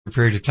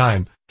period of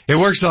time. It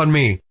works on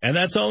me. And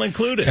that's all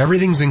included.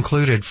 Everything's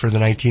included for the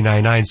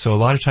 $19.99. So a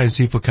lot of times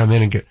people come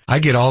in and I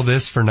get all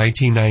this for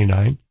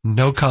 $19.99.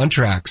 No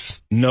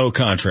contracts. No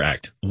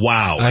contract.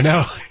 Wow. I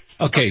know.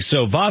 Okay,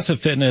 so Vasa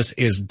Fitness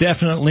is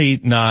definitely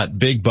not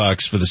big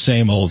bucks for the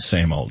same old,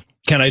 same old.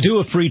 Can I do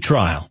a free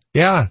trial?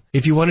 Yeah.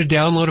 If you want to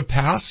download a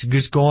pass,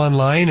 just go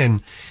online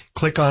and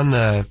click on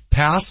the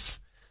pass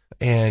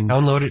and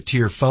download it to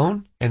your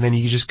phone. And then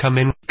you just come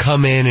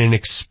in and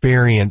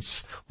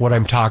experience what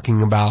I'm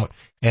talking about.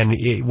 And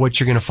what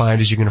you're going to find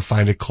is you're going to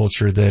find a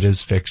culture that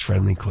is fixed,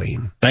 friendly,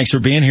 clean. Thanks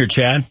for being here,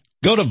 Chad.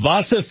 Go to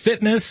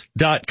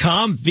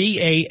VasaFitness.com,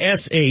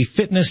 VASA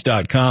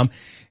Fitness.com,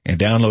 and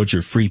download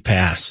your free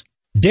pass.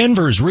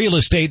 Denver's real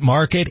estate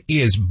market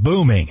is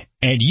booming,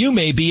 and you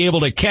may be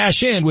able to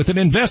cash in with an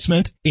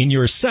investment in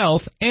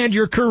yourself and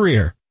your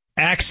career.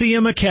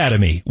 Axiom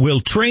Academy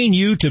will train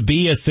you to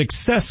be a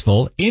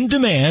successful,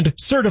 in-demand,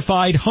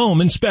 certified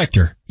home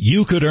inspector.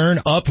 You could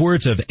earn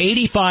upwards of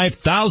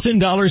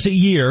 $85,000 a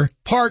year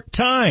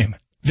part-time.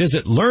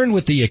 Visit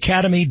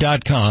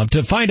learnwiththeacademy.com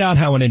to find out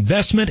how an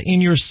investment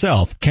in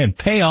yourself can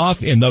pay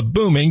off in the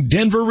booming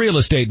Denver real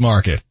estate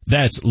market.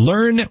 That's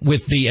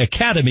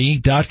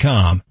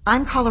learnwiththeacademy.com.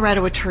 I'm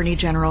Colorado Attorney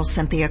General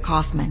Cynthia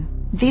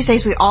Kaufman. These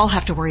days we all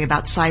have to worry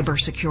about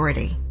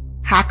cybersecurity.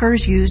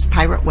 Hackers use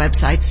pirate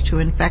websites to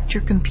infect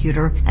your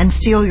computer and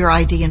steal your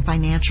ID and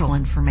financial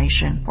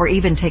information, or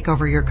even take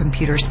over your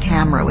computer's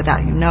camera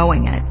without you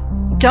knowing it.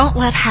 Don't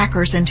let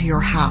hackers into your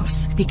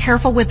house. Be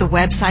careful with the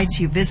websites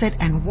you visit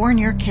and warn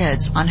your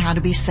kids on how to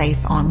be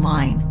safe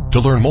online. To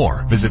learn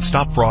more, visit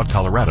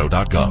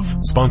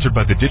StopFraudColorado.gov. Sponsored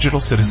by the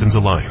Digital Citizens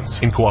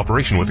Alliance in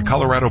cooperation with the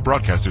Colorado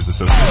Broadcasters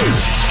Association.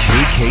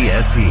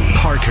 KKSE,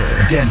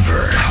 Parker,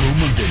 Denver,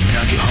 home of the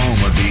Nuggets,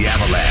 home of the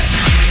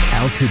Avalanche.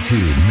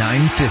 Altitude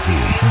 950,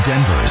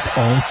 Denver's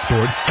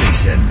all-sports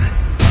station.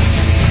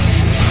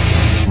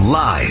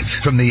 Live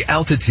from the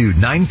Altitude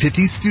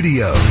 950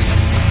 studios.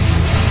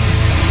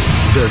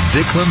 The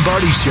Vic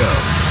Lombardi Show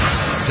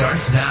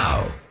starts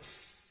now.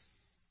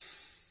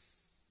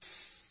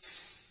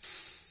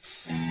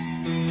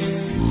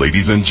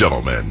 Ladies and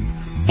gentlemen,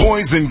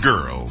 boys and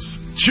girls,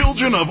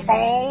 children of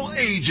all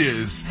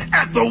ages,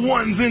 at the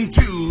ones and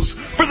twos,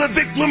 for the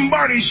Vic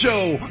Lombardi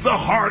Show, the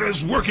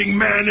hardest working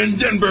man in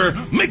Denver.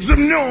 Make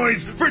some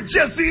noise for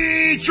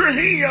Jesse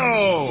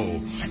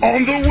Trujillo.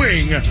 On the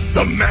wing,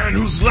 the man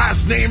whose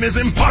last name is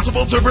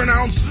impossible to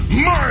pronounce,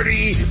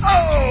 Marty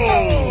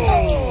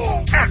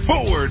O. At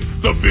forward,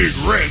 the big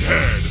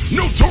redhead,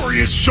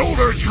 notorious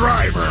shoulder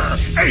driver,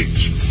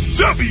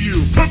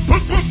 H.W.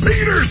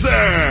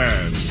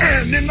 Peterson.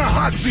 And in the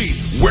hot seat,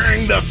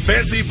 wearing the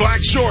fancy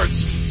black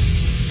shorts,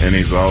 and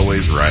he's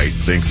always right,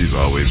 thinks he's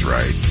always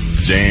right,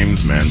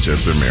 James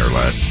Manchester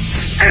Merlot.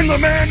 And the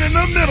man in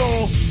the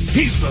middle,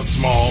 he's a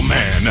small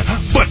man,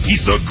 but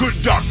he's a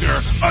good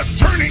doctor,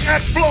 attorney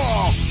at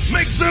law.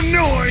 Make some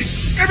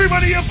noise.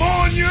 Everybody up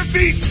on your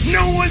feet.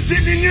 No one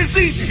sitting in your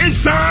seat.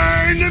 It's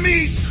time to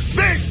meet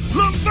Vic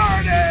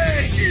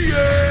Lombardi.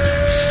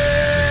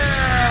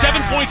 Yeah!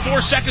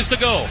 7.4 seconds to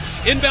go.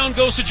 Inbound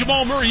goes to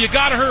Jamal Murray. You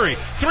gotta hurry.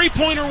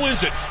 Three-pointer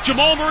wins it.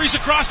 Jamal Murray's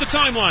across the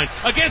timeline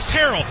against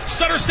Harrell.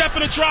 Stutter step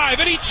and a drive,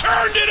 and he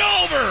turned it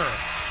over.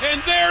 And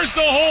there's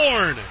the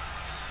horn.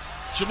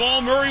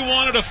 Jamal Murray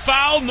wanted a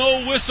foul,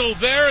 no whistle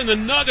there, and the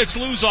Nuggets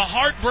lose a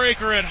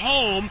heartbreaker at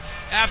home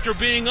after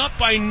being up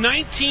by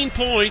 19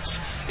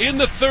 points in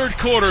the third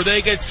quarter.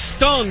 They get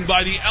stung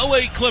by the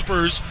LA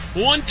Clippers,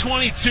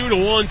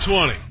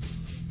 122-120.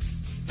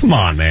 Come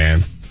on,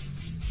 man.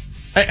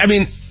 I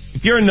mean,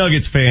 if you're a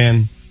Nuggets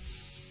fan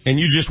and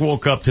you just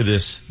woke up to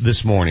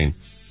this morning,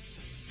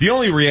 the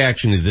only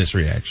reaction is this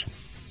reaction.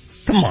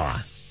 Come on.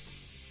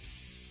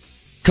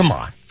 Come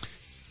on.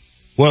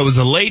 Well, it was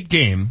a late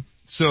game.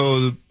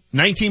 So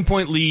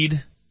 19-point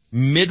lead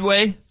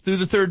midway through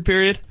the third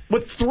period.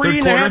 With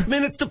 3.5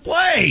 minutes to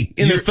play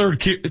in the third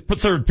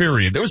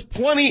period. There was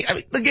plenty. I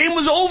mean, the game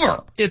was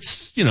over.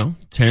 It's,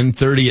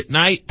 10:30 at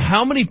night.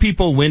 How many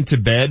people went to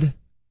bed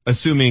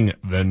assuming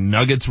the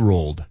Nuggets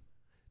rolled?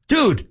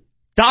 Dude,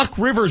 Doc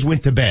Rivers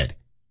went to bed.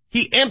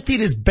 He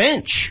emptied his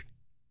bench.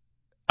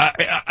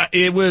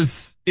 It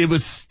was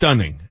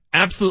stunning.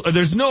 Absolutely.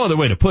 There's no other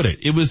way to put it.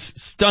 It was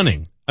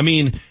stunning. I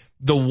mean,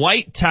 the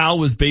white towel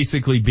was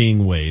basically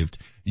being waved.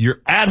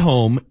 You're at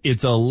home.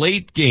 It's a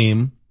late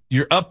game.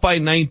 You're up by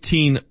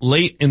 19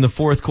 late in the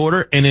fourth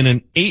quarter. And in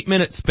an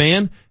 8-minute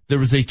span, there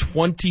was a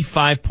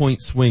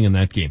 25-point swing in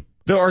that game.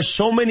 There are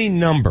so many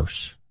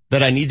numbers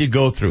that I need to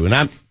go through.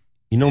 And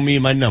you know me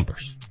and my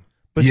numbers.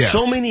 But yes,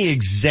 so many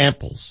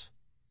examples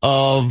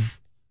of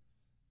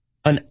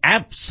an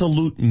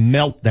absolute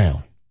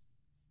meltdown.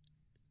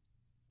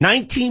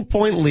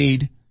 19-point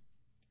lead,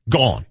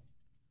 gone.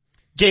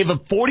 Gave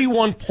up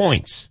 41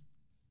 points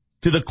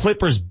to the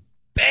Clippers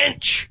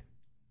bench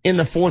in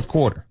the fourth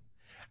quarter.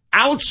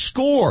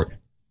 Outscored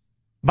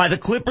by the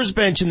Clippers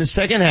bench in the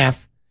second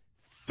half,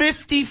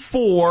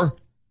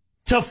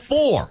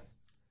 54-4.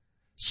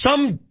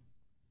 Some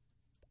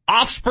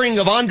offspring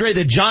of Andre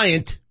the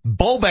Giant,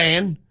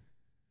 Boban,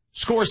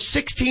 scores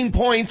 16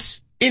 points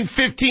in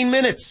 15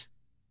 minutes.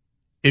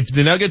 If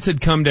the Nuggets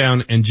had come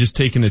down and just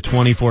taken a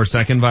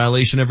 24-second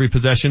violation every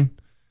possession,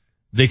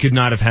 they could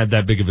not have had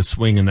that big of a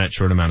swing in that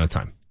short amount of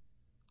time.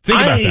 Think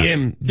about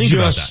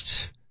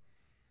that.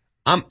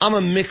 I'm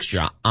a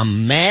mixture.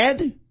 I'm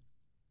mad.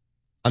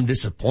 I'm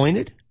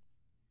disappointed.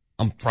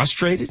 I'm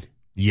frustrated.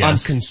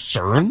 Yes. I'm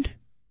concerned.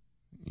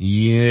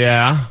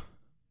 Yeah.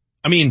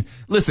 I mean,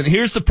 listen,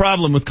 here's the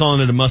problem with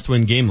calling it a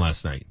must-win game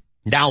last night.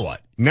 Now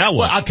what? Now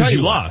what? Well, I'll tell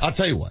you what. Lost. I'll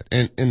tell you what.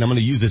 And I'm going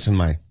to use this in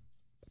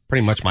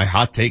pretty much my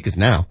hot take is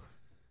now.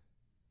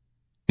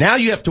 Now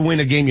you have to win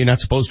a game you're not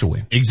supposed to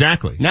win.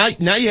 Exactly. Now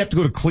you have to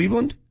go to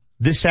Cleveland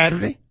this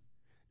Saturday.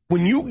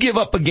 When you give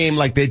up a game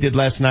like they did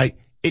last night,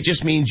 it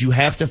just means you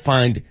have to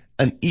find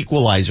an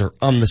equalizer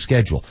on the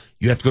schedule.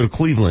 You have to go to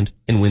Cleveland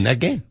and win that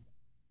game.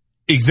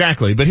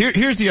 Exactly. But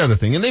here's the other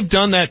thing. And they've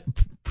done that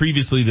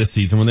previously this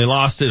season when they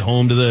lost at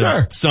home to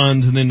the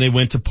Suns and then they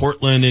went to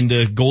Portland and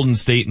to Golden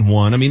State and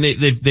won. I mean,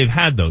 they've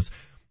had those.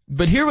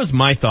 But here was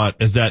my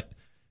thought as that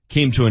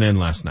came to an end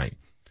last night.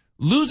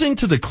 Losing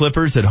to the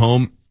Clippers at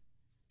home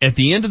at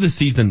the end of the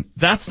season,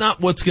 that's not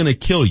what's going to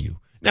kill you.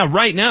 Now,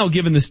 right now,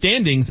 given the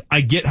standings,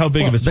 I get how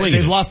big of a swing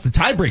they've lost the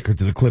tiebreaker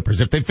to the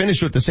Clippers. If they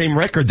finish with the same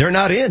record, they're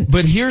not in.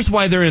 But here's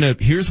why they're in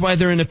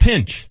a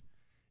pinch.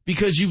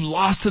 Because you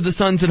lost to the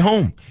Suns at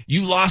home.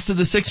 You lost to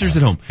the Sixers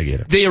at home. I get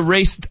it. They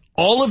erased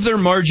all of their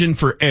margin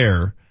for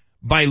error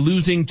by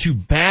losing to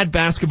bad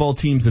basketball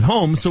teams at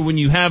home. So when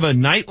you have a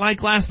night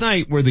like last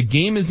night where the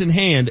game is in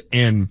hand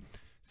and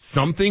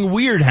something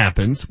weird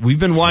happens, we've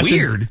been watching.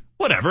 Weird?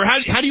 Whatever. How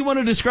do you want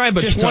to describe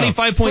a Just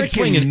 25-point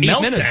swing in 8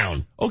 meltdown.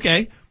 minutes?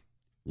 Okay.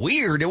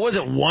 Weird. It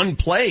wasn't one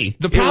play.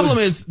 The problem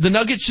is the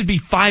Nuggets should be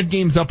 5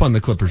 games up on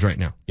the Clippers right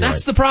now.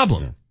 That's the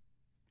problem. Yeah.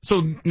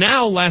 So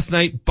now last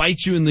night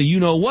bites you in the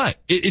you-know-what.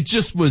 It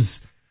just was,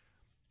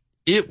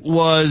 it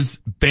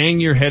was bang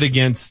your head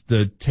against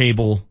the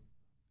table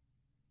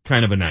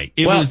kind of a night.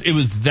 It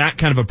was that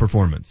kind of a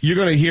performance. You're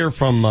going to hear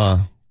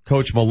from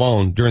Coach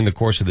Malone during the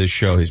course of this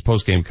show, his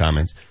post-game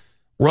comments.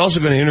 We're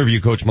also going to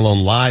interview Coach Malone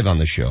live on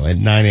the show at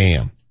 9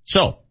 a.m.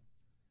 So,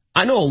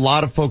 I know a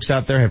lot of folks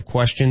out there have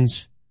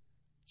questions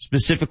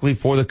specifically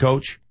for the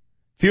coach.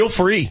 Feel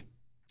free.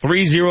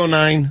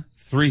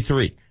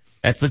 30933.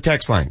 That's the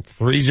text line.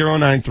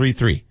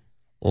 30933.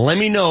 Let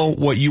me know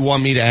what you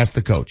want me to ask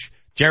the coach.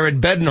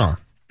 Jared Bednar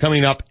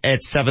coming up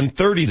at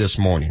 7:30 this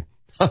morning.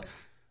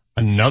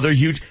 Another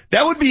huge,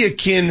 that would be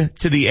akin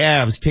to the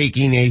Avs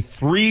taking a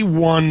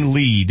 3-1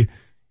 lead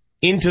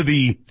into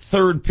the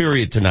third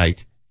period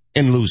tonight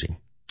and losing.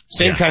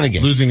 Same kind of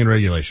game. Losing in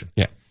regulation.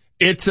 Yeah.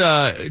 It's,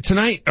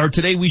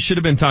 today we should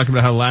have been talking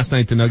about how last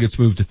night the Nuggets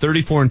moved to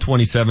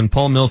 34-27.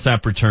 Paul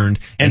Millsap returned.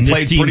 And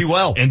played pretty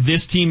well. And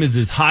this team is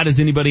as hot as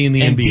anybody in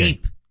the NBA.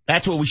 Deep.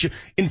 That's what we should.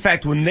 In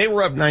fact, when they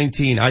were up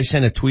 19, I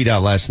sent a tweet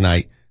out last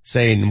night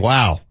saying,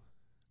 wow,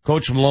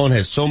 Coach Malone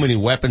has so many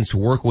weapons to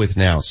work with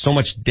now. So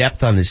much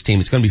depth on this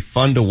team. It's going to be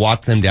fun to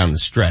walk them down the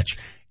stretch.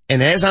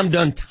 And as I'm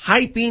done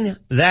typing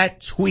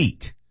that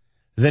tweet,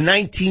 the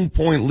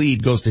 19-point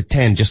lead goes to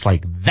 10 just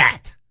like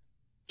that.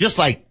 Just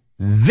like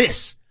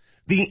this.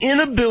 The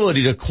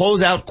inability to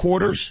close out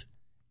quarters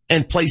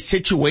and play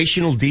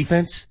situational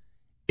defense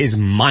is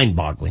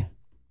mind-boggling.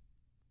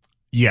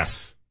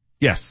 Yes.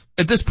 Yes.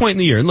 At this point in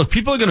the year. And look,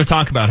 people are going to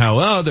talk about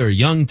how, they're a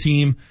young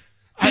team.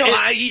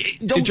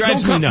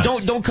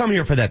 Don't come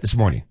here for that this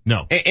morning.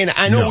 No. And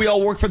I know we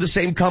all work for the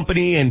same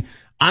company and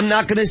I'm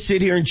not going to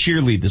sit here and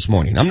cheerlead this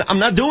morning. I'm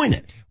not doing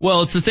it.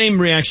 Well, it's the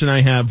same reaction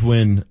I have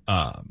when,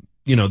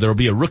 there'll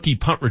be a rookie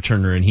punt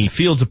returner and he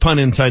fields a punt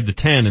inside the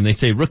 10 and they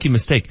say rookie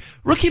mistake.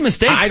 Rookie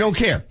mistake? I don't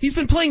care. He's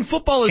been playing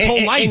football his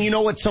whole life. And you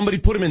know what? Somebody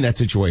put him in that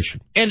situation.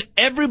 And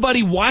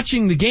everybody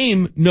watching the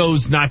game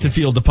knows not to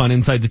field the punt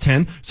inside the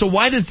 10. So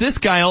why does this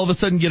guy all of a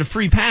sudden get a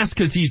free pass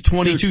because he's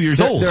 22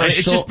 years old? It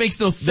just makes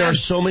no sense. There are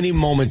so many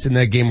moments in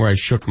that game where I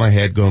shook my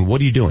head going,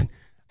 what are you doing?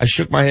 I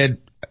shook my head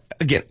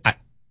again. I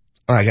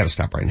got to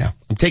stop right now.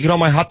 I'm taking all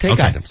my hot take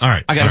items. All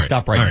right. I got to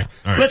stop right now.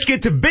 All right. Let's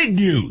get to big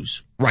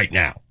news right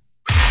now.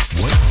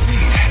 What made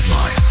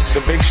headlines?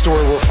 The big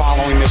story we're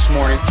following this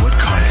morning. What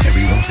caught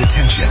everyone's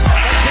attention?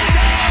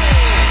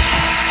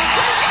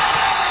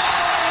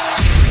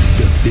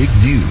 The big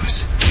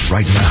news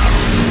right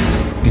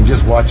now. And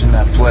just watching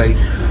that play,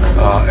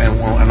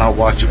 and I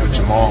watch it with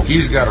Jamal,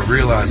 he's got to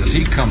realize as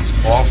he comes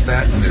off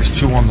that and there's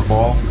 2 on the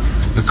ball,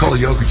 Nikola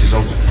Jokic is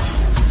open.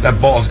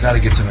 That ball's got to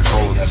get to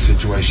Nikola in that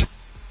situation.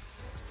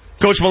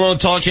 Coach Malone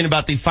talking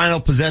about the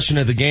final possession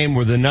of the game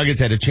where the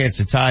Nuggets had a chance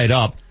to tie it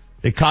up.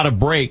 They caught a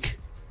break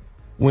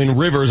when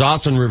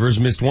Austin Rivers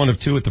missed 1 of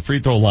 2 at the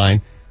free throw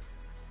line.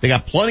 They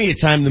got plenty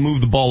of time to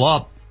move the ball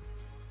up.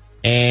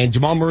 And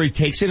Jamal Murray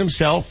takes it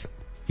himself.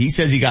 He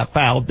says he got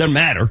fouled. Doesn't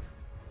matter.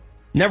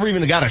 Never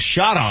even got a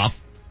shot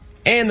off.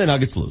 And the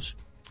Nuggets lose.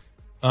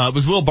 It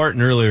was Will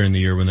Barton earlier in the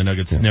year when the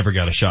Nuggets never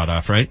got a shot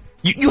off, right?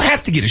 You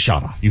have to get a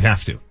shot off. You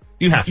have to.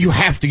 You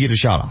have to get a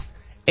shot off.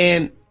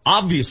 And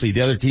obviously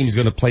the other team is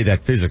going to play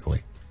that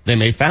physically. They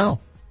may foul.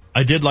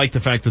 I did like the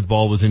fact that the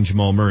ball was in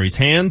Jamal Murray's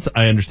hands.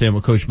 I understand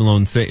what Coach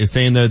Malone is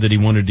saying there, that he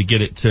wanted to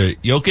get it to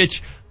Jokic,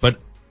 but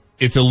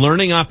It's a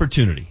learning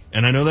opportunity.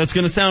 And I know that's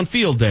going to sound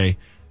field day,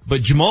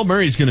 but Jamal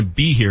Murray's going to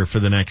be here for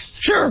the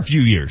next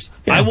few years.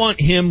 Yeah. I want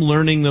him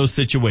learning those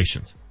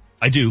situations.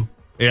 I do.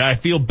 I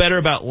feel better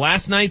about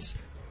last night's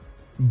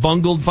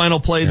bungled final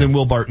play than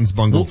Will Barton's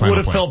bungled final play.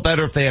 Would have felt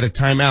better if they had a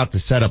timeout to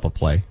set up a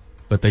play,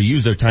 but they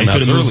used their timeouts earlier. They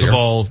could have moved the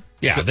ball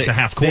to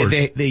half court.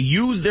 They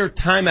used their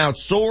timeout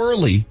so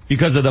early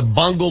because of the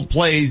bungled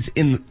plays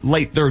in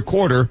late third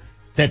quarter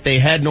that they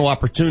had no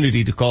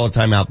opportunity to call a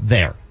timeout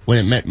there when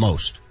it meant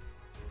most.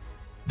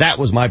 That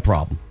was my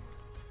problem.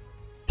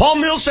 Paul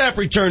Millsap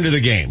returned to the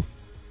game.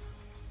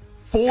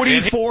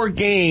 44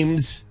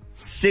 games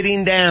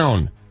sitting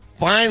down.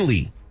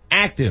 Finally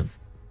active.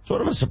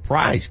 Sort of a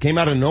surprise. Came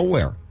out of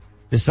nowhere.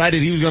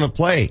 Decided he was going to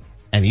play.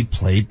 And he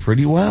played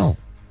pretty well.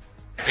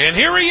 And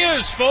here he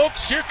is,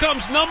 folks. Here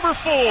comes number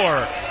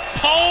 4.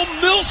 Paul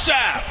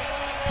Millsap.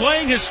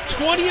 Playing his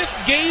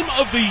 20th game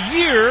of the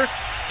year.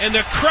 And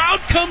the crowd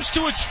comes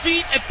to its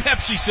feet at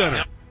Pepsi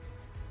Center.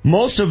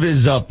 Most of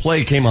his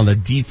play came on the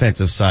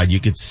defensive side.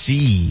 You could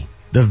see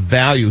the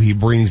value he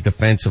brings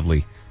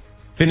defensively.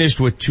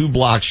 Finished with 2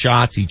 block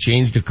shots. He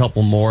changed a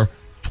couple more.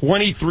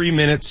 23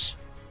 minutes,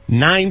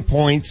 9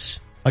 points.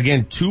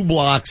 Again, 2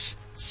 blocks,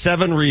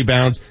 7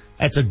 rebounds.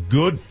 That's a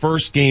good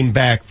first game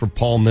back for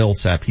Paul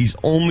Millsap. He's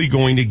only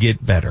going to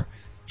get better.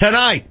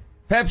 Tonight,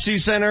 Pepsi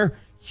Center,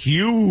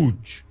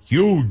 huge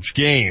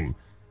game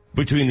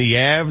between the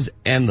Avs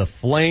and the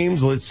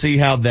Flames. Let's see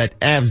how that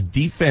Avs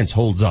defense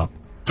holds up.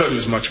 I thought he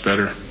was much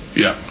better.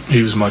 Yeah,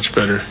 he was much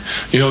better.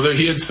 He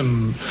had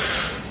some,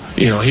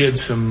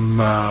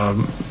 a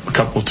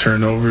couple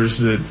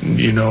turnovers that,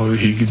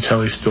 he could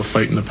tell he's still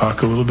fighting the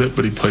puck a little bit,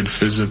 but he played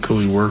physical,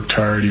 he worked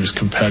hard, he was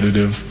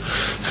competitive.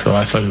 So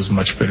I thought it was a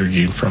much better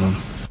game from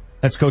him.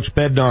 That's Coach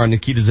Bednar and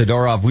Nikita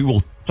Zadorov. We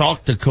will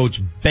talk to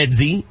Coach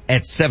Bedsy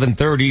at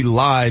 7:30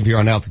 live here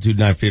on Altitude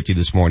 950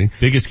 this morning.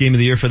 Biggest game of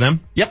the year for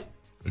them? Yep.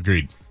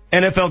 Agreed.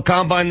 NFL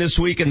Combine this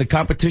week, and the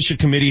competition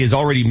committee has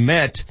already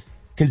met,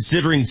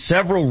 considering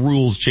several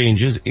rules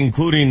changes,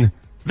 including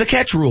the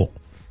catch rule.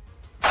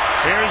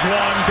 Here's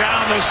one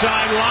down the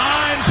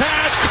sideline.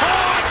 Pass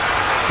caught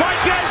by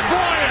Des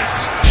Bryant.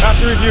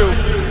 After review,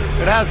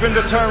 it has been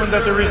determined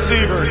that the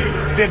receiver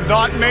did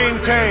not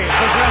maintain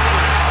possession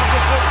of the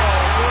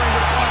football during the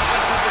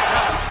process of the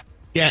catch.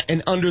 Yeah,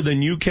 and under the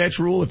new catch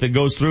rule, if it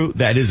goes through,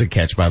 that is a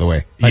catch, by the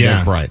way, by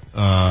Des Bryant.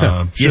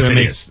 I'm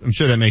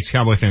sure that makes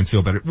Cowboy fans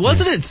feel better.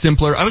 Wasn't it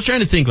simpler? I was trying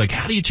to think,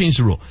 how do you change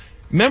the rule?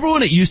 Remember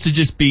when it used to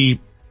just be,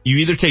 you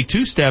either take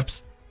 2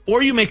 steps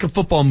or you make a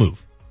football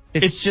move.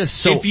 It's just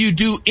so, if you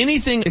do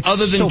anything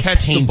other than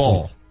catch the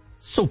ball.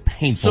 So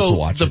painful to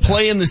watch. So the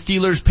play in the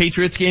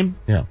Steelers-Patriots game,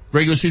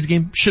 regular season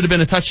game, should have been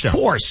a touchdown. Of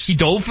course. He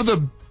dove for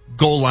the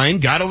goal line,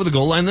 got over the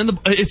goal line, then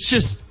it's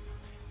just,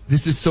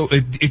 this is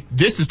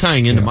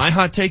tying into my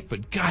hot take,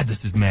 but God,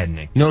 this is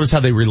maddening. Notice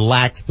how they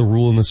relaxed the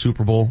rule in the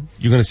Super Bowl?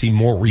 You're going to see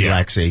more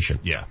relaxation.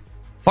 Yeah.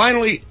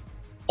 Finally,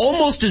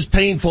 almost as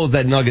painful as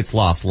that Nuggets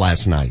loss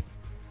last night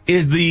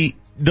is the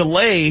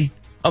delay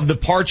of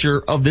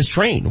departure of this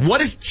train. What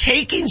is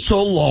taking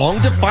so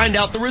long to find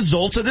out the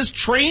results of this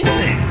train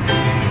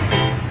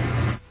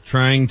thing?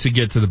 Trying to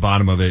get to the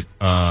bottom of it.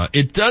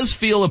 It does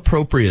feel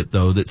appropriate,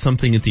 though, that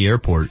something at the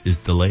airport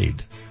is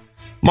delayed.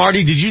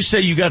 Marty, did you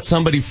say you got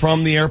somebody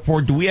from the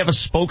airport? Do we have a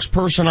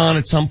spokesperson on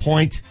at some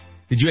point?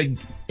 Did you have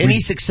any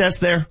success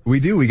there?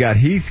 We do. We got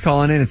Heath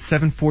calling in at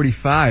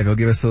 7:45. He'll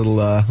give us a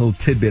little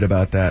tidbit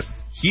about that.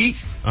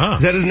 Heath?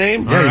 Is that his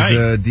name? Yeah, he's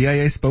a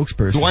DIA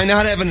spokesperson. Do I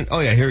not have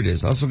here it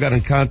is. Also got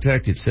in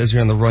contact, it says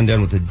here on the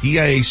rundown, with a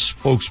DIA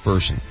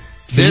spokesperson.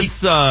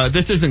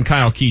 This isn't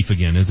Kyle Keefe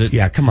again, is it?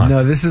 Yeah, come on.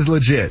 No, this is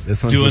legit.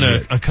 This one's doing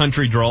legit. a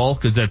country drawl,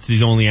 because that's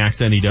the only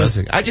accent he does.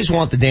 Listen, I just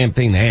want the damn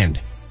thing to end.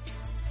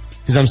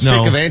 Because I'm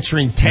sick of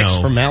answering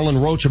texts from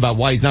Alan Roach about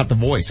why he's not the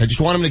voice. I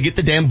just want him to get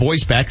the damn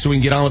voice back so we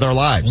can get on with our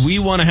lives. We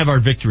want to have our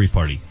victory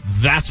party.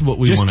 That's what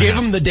we want to have. Just give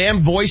him the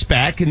damn voice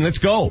back and let's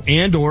go.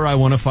 Or I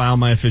want to file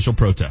my official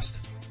protest.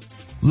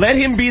 Let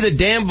him be the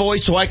damn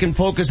voice so I can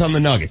focus on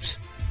the Nuggets.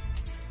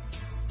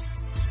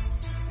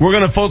 We're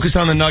going to focus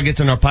on the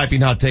Nuggets and our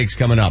piping hot takes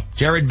coming up.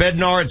 Jared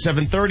Bednar at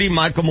 7:30,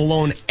 Michael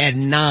Malone at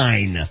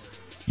 9.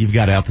 You've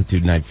got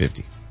Altitude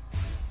 950.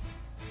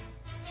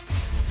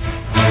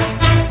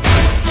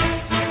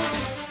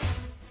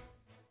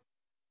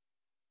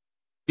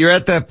 You're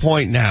at that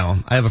point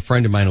now. I have a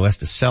friend of mine who has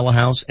to sell a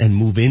house and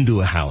move into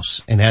a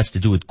house and has to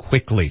do it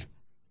quickly.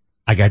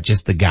 I got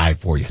just the guy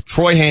for you.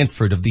 Troy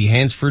Hansford of the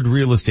Hansford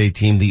Real Estate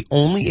Team, the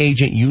only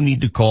agent you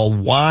need to call.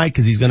 Why?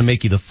 Because he's going to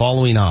make you the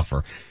following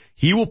offer.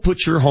 He will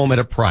put your home at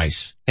a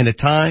price and a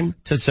time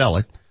to sell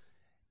it.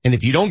 And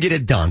if you don't get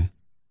it done,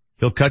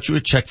 he'll cut you a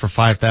check for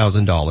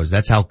 $5,000.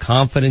 That's how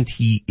confident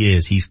he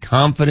is. He's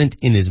confident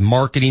in his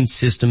marketing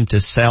system to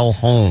sell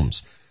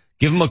homes.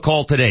 Give him a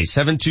call today,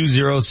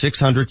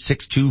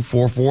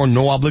 720-600-6244.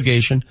 No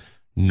obligation,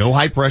 no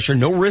high pressure,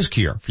 no risk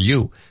here for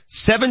you.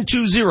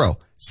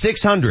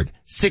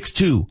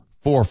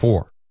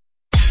 720-600-6244.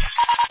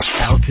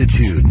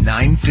 Altitude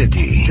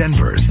 950,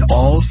 Denver's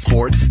all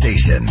sports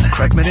station.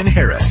 Kreckman and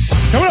Harris.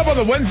 Coming up on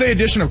the Wednesday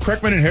edition of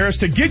Kreckman and Harris,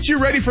 to get you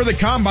ready for the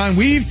combine,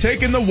 we've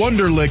taken the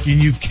Wonderlic,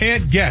 and you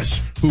can't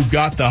guess who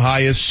got the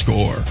highest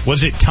score.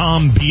 Was it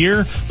Tom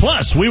Beer?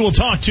 Plus, we will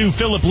talk to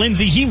Philip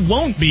Lindsay. He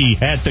won't be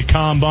at the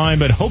combine,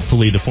 but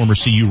hopefully the former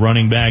CU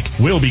running back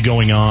will be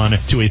going on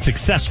to a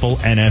successful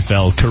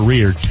NFL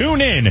career.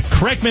 Tune in,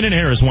 Kreckman and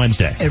Harris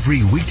Wednesday.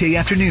 Every weekday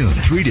afternoon,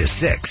 3 to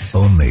 6,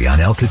 only on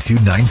Altitude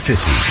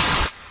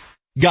 950.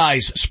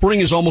 Guys, spring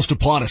is almost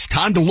upon us.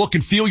 Time to look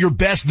and feel your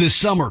best this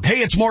summer. Hey,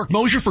 it's Mark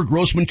Mosier for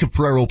Grossman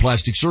Caprero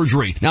Plastic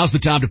Surgery. Now's the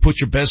time to put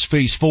your best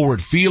face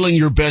forward, feeling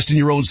your best in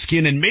your own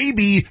skin, and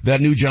maybe that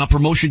new job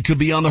promotion could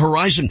be on the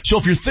horizon. So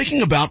if you're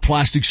thinking about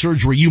plastic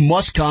surgery, you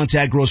must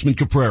contact Grossman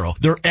Caprero.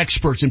 They're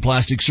experts in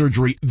plastic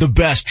surgery, the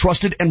best,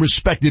 trusted, and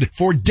respected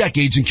for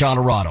decades in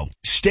Colorado.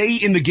 Stay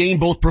in the game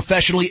both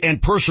professionally and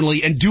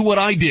personally, and do what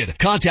I did.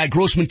 Contact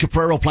Grossman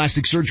Caprero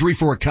Plastic Surgery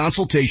for a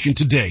consultation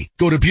today.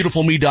 Go to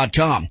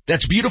beautifulme.com.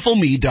 That's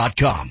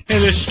beautifulme.com. Hey,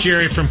 this is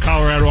Jerry from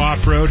Colorado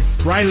Off-Road.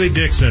 Riley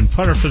Dixon,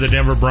 punter for the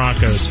Denver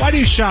Broncos. Why do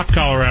you shop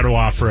Colorado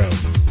Off-Road?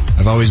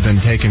 I've always been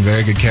taken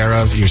very good care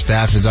of. Your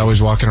staff is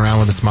always walking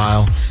around with a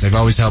smile. They've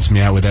always helped me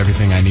out with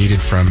everything I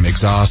needed, from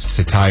exhausts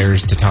to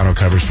tires to tonneau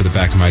covers for the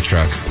back of my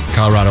truck.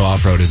 Colorado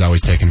Off-Road has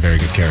always taken very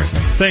good care of me.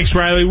 Thanks,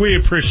 Riley. We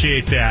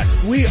appreciate that.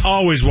 We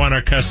always want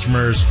our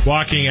customers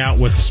walking out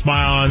with a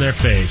smile on their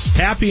face,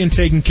 happy and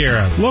taken care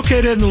of.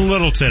 Located in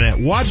Littleton at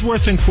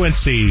Wadsworth and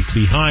Quincy,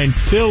 behind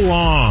Phil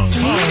Long.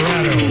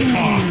 Colorado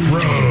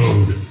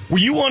Off-Road. Were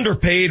you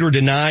underpaid or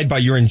denied by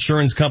your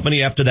insurance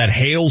company after that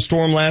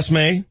hailstorm last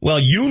May? Well,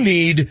 you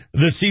need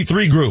the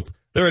C3 Group.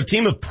 They're a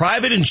team of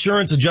private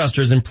insurance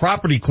adjusters and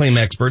property claim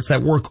experts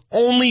that work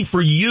only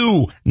for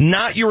you,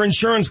 not your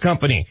insurance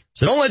company.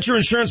 So don't let your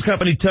insurance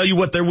company tell you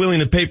what they're willing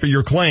to pay for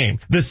your claim.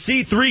 The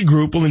C3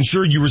 Group will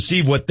ensure you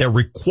receive what they're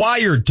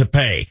required to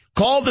pay.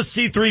 Call the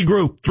C3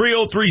 Group,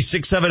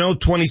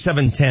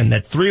 303-670-2710.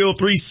 That's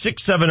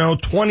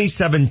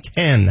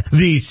 303-670-2710.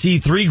 The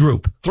C3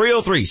 Group,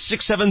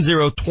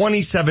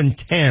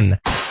 303-670-2710.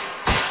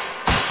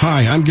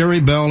 Hi, I'm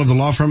Gary Bell of the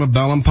law firm of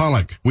Bell &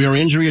 Pollock. We are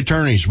injury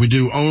attorneys. We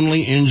do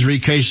only injury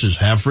cases,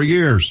 have for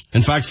years.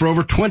 In fact, for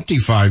over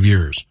 25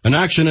 years. An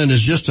accident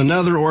is just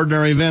another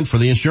ordinary event for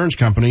the insurance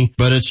company,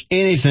 but it's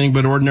anything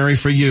but ordinary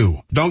for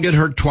you. Don't get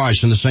hurt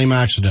twice in the same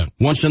accident.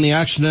 Once in the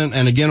accident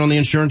and again on the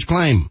insurance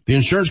claim. The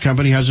insurance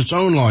company has its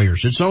own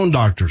lawyers, its own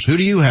doctors. Who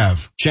do you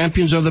have?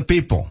 Champions of the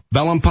People.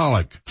 Bell &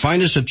 Pollock.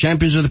 Find us at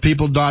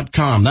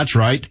championsofthepeople.com. That's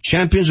right,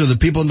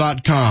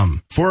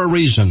 championsofthepeople.com. For a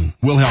reason,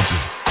 we'll help you.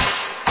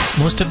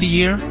 Most of the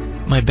year,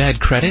 my bad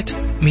credit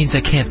means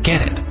I can't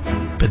get it.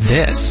 But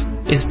this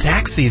is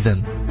tax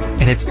season,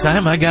 and it's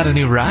time I got a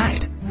new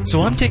ride.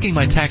 So I'm taking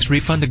my tax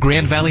refund to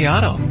Grand Valley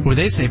Auto, where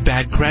they say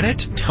bad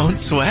credit, don't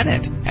sweat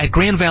it. At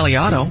Grand Valley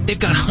Auto, they've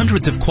got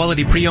hundreds of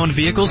quality pre-owned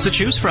vehicles to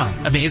choose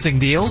from. Amazing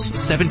deals,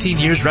 17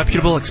 years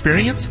reputable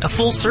experience, a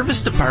full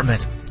service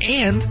department,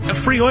 and a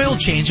free oil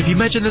change if you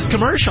mention this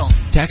commercial.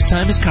 Tax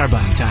time is car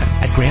buying time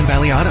at Grand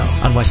Valley Auto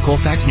on West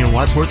Colfax near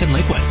Wadsworth and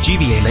Lakewood.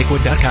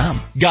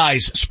 GVALakewood.com.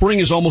 Guys, spring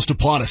is almost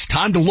upon us.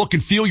 Time to look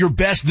and feel your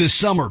best this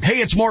summer. Hey,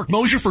 it's Mark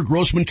Mosier for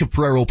Grossman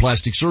Caprero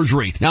Plastic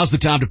Surgery. Now's the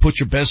time to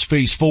put your best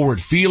face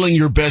forward, feeling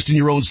your best in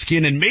your own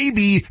skin, and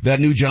maybe that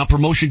new job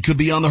promotion could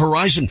be on the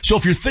horizon. So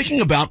if you're thinking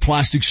about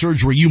plastic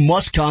surgery, you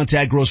must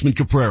contact Grossman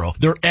Caprero.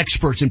 They're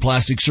experts in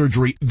plastic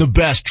surgery, the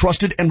best,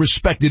 trusted, and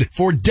respected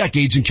for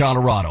decades in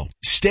Colorado.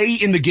 Stay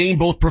in the game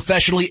both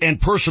professionally and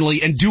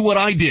personally, and do what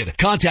I did.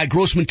 Contact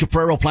Grossman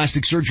Caprero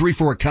Plastic Surgery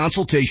for a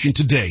consultation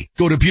today.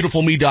 Go to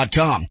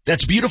beautifulme.com.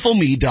 That's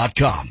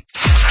beautifulme.com.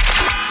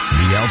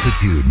 The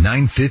Altitude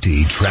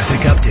 950 traffic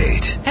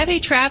update.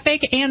 Heavy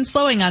traffic and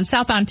slowing on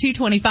southbound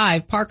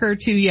 225, Parker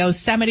to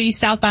Yosemite,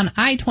 southbound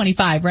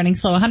I-25, running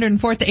slow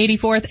 104th to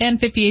 84th and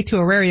 58 to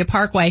Auraria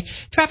Parkway.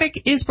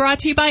 Traffic is brought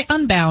to you by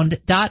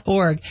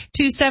Unbound.org.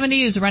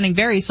 270 is running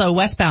very slow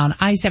westbound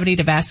I-70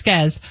 to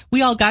Vasquez.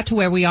 We all got to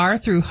where we are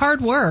through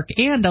hard work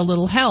and a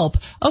little help.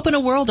 Open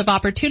a world of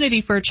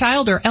opportunity for a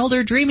child or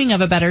elder dreaming of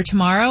a better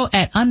tomorrow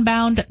at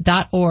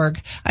Unbound.org.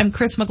 I'm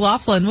Chris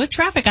McLaughlin with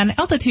traffic on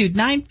Altitude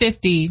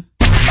 950.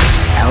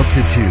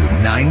 Altitude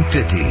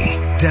 950,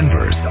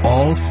 Denver's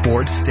all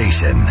sports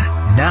station.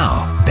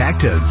 Now, back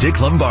to Vic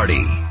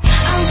Lombardi.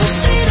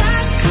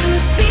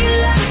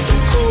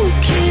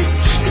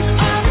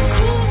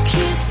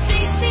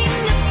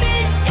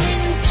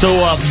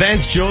 So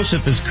Vance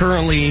Joseph is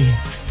currently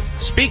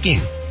speaking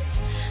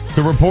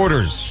to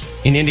reporters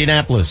in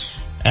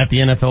Indianapolis at the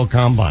NFL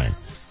Combine.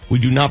 We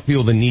do not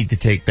feel the need to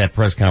take that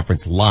press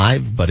conference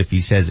live, but if he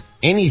says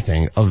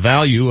anything of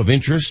value, of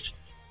interest,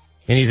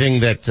 anything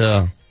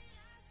that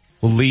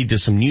will lead to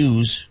some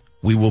news,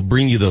 we will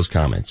bring you those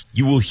comments.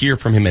 You will hear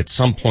from him at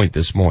some point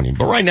this morning.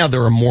 But right now,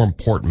 there are more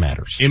important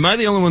matters. Am I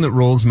the only one that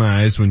rolls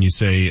my eyes when you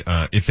say,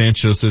 if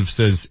Vance Joseph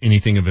says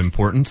anything of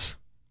importance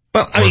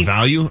or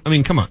value? I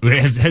mean, come on.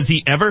 Has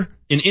he ever,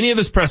 in any of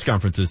his press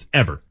conferences,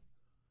 ever?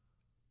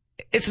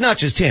 It's not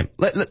just him.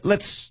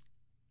 Let's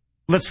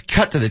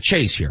cut to the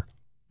chase here.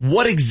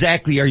 what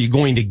exactly are you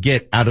going to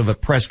get out of a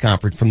press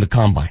conference from the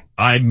combine?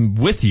 I'm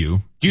with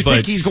you. Do you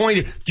think he's going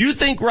to, do you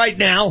think right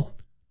now,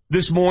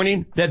 this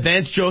morning, that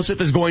Vance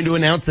Joseph is going to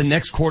announce the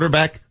next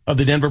quarterback of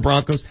the Denver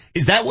Broncos?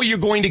 Is that what you're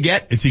going to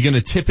get? Is he going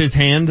to tip his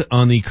hand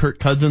on the Kirk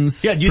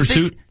Cousins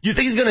pursuit? Do you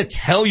think he's going to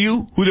tell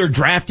you who they're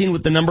drafting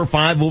with the number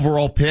 5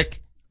 overall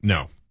pick?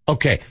 No.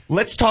 Okay,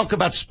 let's talk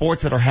about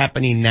sports that are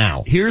happening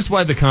now. Here's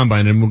why the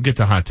combine, and we'll get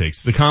to hot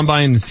takes. The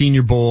combine, the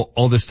Senior Bowl,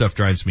 all this stuff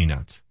drives me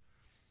nuts.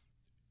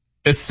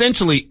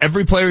 Essentially,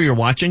 every player you're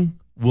watching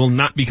will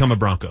not become a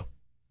Bronco.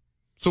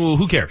 So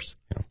who cares?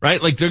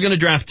 Right? Like, they're going to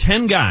draft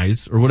 10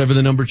 guys, or whatever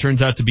the number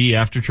turns out to be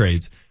after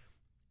trades,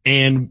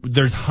 and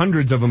there's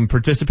hundreds of them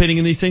participating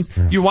in these things.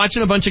 Yeah. You're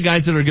watching a bunch of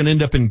guys that are going to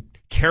end up in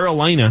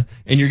Carolina,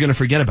 and you're going to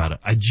forget about it.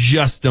 I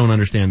just don't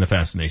understand the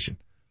fascination.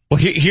 Well,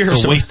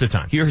 here's a waste of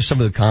time. Here are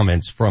some of the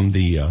comments from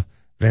the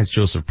Vance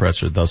Joseph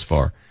presser thus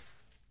far.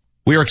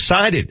 We are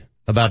excited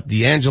about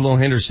D'Angelo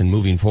Henderson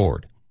moving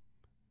forward.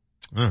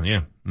 Oh,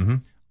 yeah. Mm-hmm.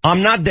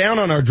 I'm not down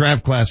on our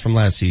draft class from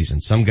last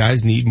season. Some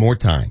guys need more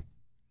time.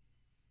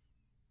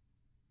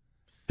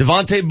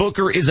 Devontae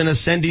Booker is an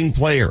ascending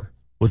player.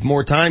 With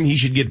more time, he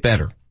should get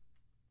better.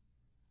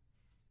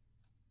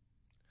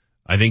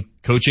 I think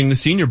coaching the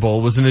Senior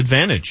Bowl was an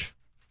advantage.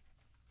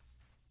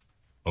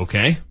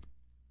 Okay.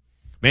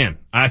 Man,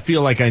 I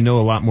feel like I know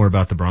a lot more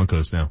about the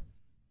Broncos now.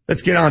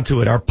 Let's get on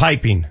to it. Our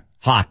piping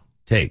hot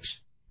takes.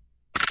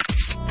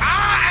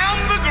 I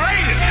am the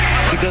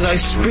greatest because I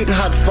spit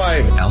hot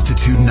fire.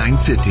 Altitude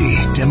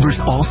 950,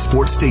 Denver's all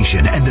sports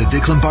station, and the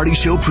Vic Lombardi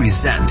Show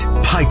present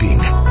Piping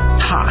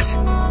Hot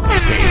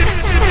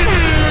Takes.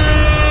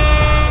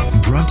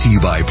 Brought to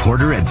you by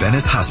Porter at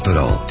Venice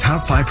Hospital.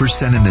 Top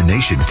 5% in the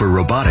nation for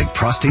robotic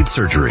prostate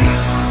surgery.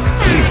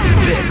 It's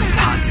Vic's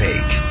Hot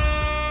Take.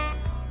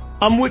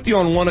 I'm with you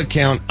on one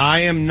account.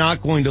 I am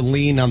not going to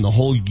lean on the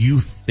whole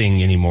youth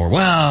thing anymore.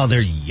 Well, they're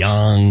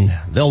young.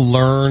 They'll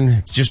learn.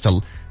 It's just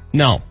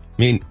no.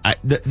 I mean,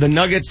 the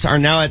Nuggets are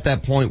now at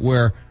that point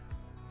where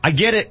I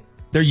get it.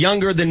 They're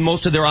younger than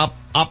most of their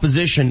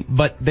opposition,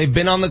 but they've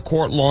been on the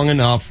court long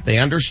enough. They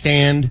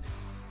understand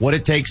what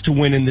it takes to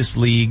win in this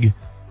league.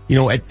 You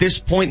know, at this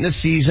point in the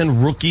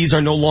season, rookies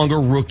are no longer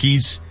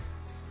rookies.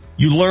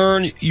 You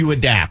learn, you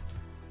adapt.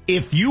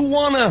 If you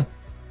want to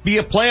be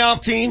a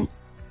playoff team,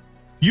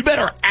 you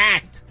better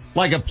act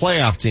like a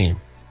playoff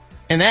team.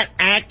 And that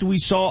act we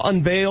saw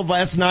unveiled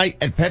last night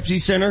at Pepsi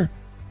Center,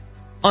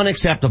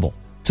 unacceptable.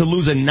 To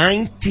lose a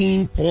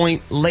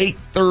 19-point late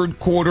third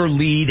quarter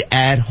lead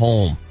at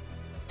home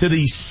to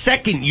the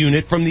second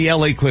unit from the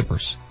LA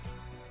Clippers.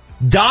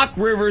 Doc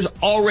Rivers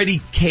already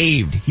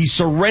caved. He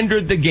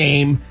surrendered the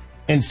game,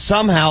 and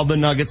somehow the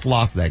Nuggets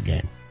lost that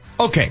game.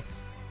 Okay.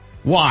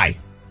 Why?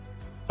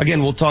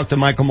 Again, we'll talk to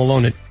Michael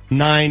Malone at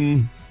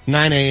 9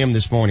 a.m.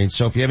 this morning,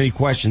 so if you have any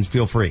questions,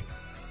 feel free.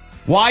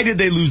 Why did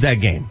they lose that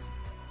game?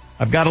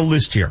 I've got a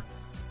list here.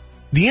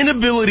 The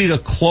inability to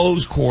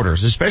close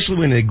quarters, especially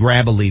when they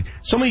grab a lead.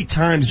 So many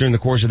times during the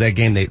course of that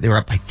game, they were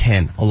up by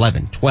 10,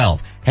 11,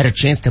 12, had a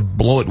chance to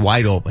blow it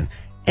wide open.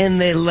 And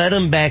they let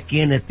them back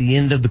in at the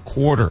end of the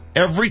quarter.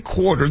 Every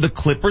quarter, the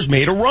Clippers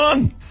made a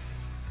run.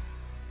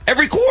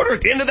 Every quarter,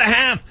 at the end of the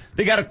half,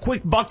 they got a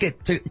quick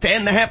bucket to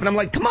end the half, and I'm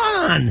like, come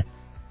on.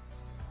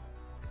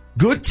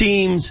 Good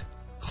teams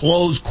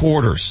close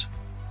quarters.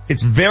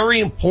 It's very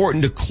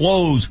important to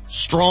close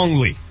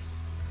strongly.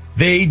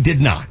 They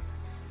did not.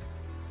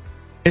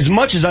 As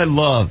much as I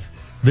love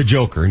the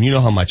Joker, and you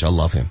know how much I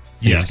love him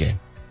in this game,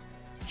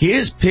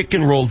 his pick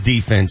and roll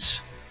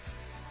defense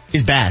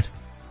is bad.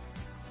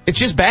 It's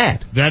just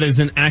bad. That is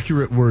an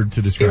accurate word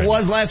to describe it. It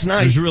was last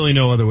night. There's really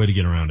no other way to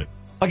get around it.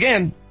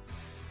 Again,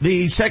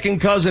 the second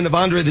cousin of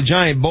Andre the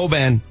Giant,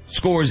 Boban,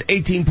 scores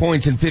 18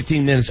 points in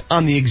 15 minutes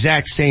on the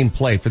exact same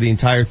play for the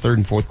entire third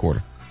and fourth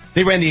quarter.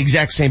 They ran the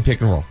exact same pick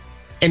and roll.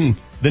 And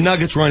the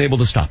Nuggets were unable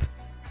to stop it.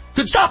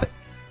 Could stop it.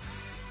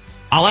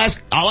 I'll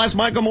ask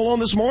Michael Malone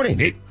this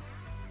morning.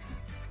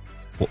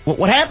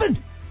 What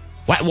happened?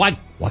 Why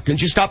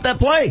couldn't you stop that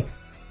play?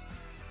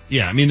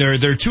 Yeah, I mean, there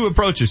are two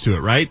approaches to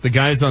it, right? The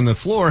guys on the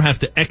floor have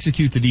to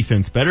execute the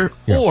defense better,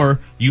 or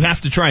you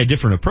have to try a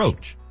different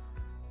approach.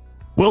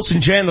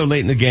 Wilson Chandler late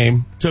in the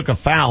game took a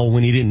foul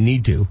when he didn't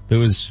need to. There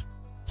was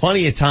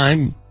plenty of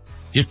time.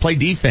 Just play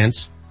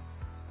defense.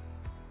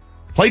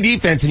 Play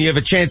defense and you have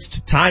a chance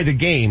to tie the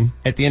game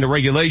at the end of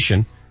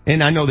regulation.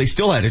 And I know they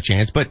still had a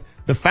chance, but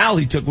the foul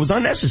he took was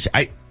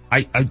unnecessary.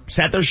 I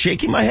sat there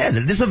shaking my head.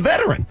 This is a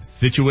veteran.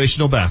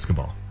 Situational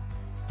basketball.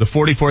 The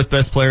 44th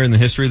best player in the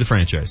history of the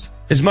franchise.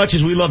 As much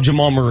as we love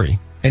Jamal Murray,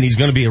 and he's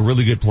going to be a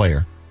really good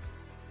player,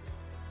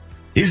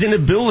 his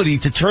inability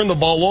to turn the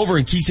ball over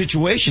in key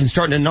situations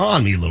starting to gnaw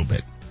on me a little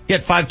bit. He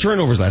had 5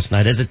 turnovers last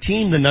night. As a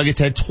team, the Nuggets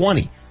had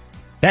 20.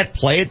 That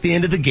play at the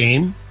end of the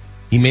game,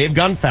 he may have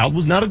gotten fouled,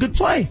 was not a good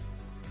play.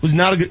 It was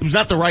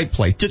not the right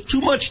play. Took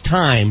too much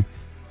time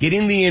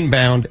getting the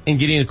inbound and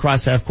getting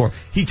across half court.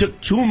 He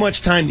took too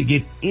much time to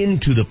get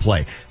into the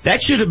play.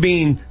 That should have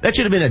been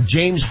a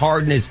James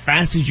Harden as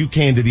fast as you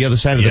can to the other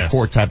side of the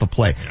court type of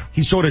play. Yeah.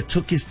 He sort of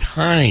took his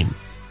time.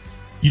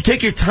 You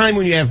take your time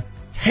when you have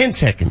 10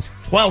 seconds,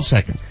 12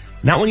 seconds.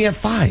 Not when you have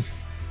 5.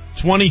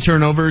 20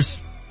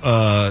 turnovers,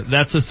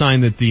 that's a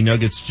sign that the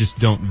Nuggets just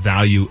don't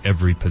value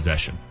every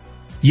possession.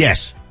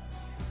 Yes.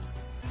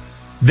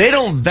 They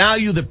don't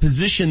value the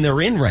position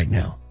they're in right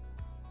now.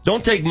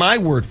 Don't take my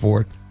word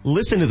for it.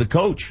 Listen to the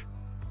coach.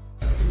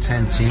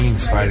 10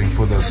 teams fighting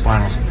for those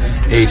final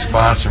 8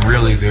 spots, and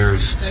really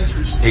there's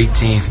 8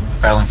 teams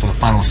battling for the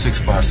final 6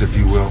 spots, if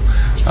you will.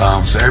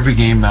 So every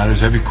game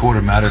matters, every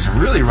quarter matters,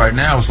 and really right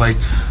now it's like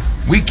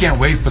we can't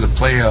wait for the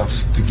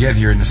playoffs to get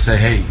here and to say,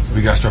 hey,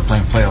 we got to start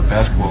playing playoff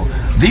basketball.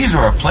 These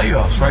are our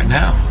playoffs right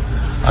now.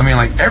 I mean,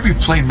 like, every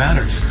play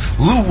matters.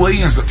 Lou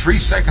Williams with 3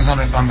 seconds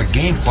on the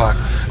game clock,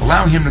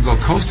 allowing him to go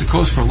coast to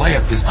coast for a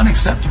layup is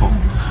unacceptable.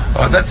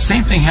 That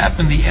same thing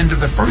happened the end of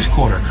the first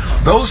quarter.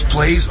 Those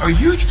plays are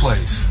huge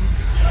plays.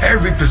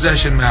 Every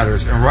possession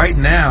matters. And right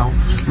now,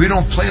 we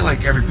don't play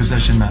like every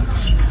possession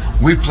matters.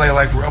 We play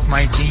like we're up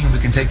 19, we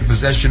can take a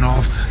possession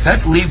off.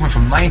 That lead went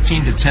from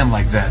 19 to 10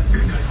 like that.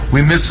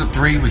 We miss a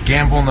 3, we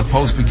gamble in the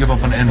post, we give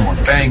up an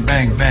N1. Bang,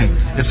 bang, bang.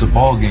 It's a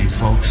ball game,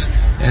 folks.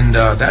 And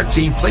that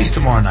team plays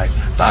tomorrow night.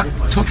 Doc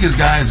took his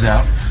guys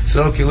out,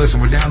 said, okay,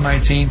 listen, we're down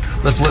 19.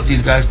 Let's let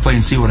these guys play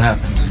and see what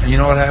happens. And you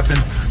know what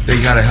happened? They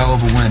got a hell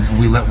of a win, and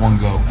we let one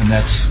go. And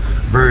that's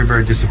very,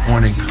 very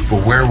disappointing for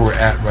where we're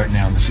at right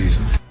now in the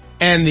season.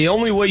 And the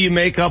only way you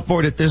make up for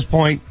it at this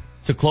point,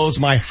 to close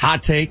my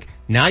hot take,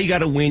 now you got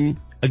to win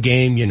a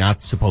game you're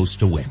not supposed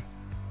to win.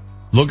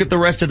 Look at the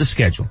rest of the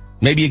schedule.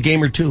 Maybe a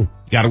game or 2. You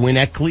got to win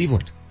at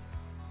Cleveland.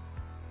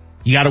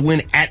 You got to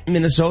win at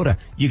Minnesota.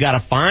 You got to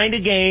find a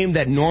game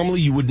that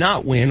normally you would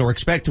not win or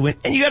expect to win,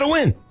 and you got to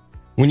win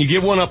when you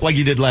give one up like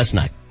you did last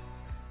night.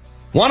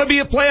 Want to be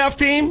a playoff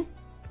team?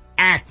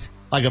 Act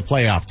like a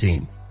playoff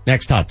team.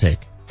 Next hot take.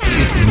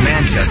 It's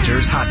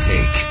Manchester's hot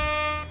take.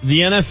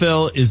 The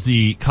NFL is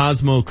the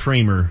Cosmo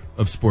Kramer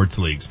of sports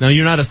leagues. Now,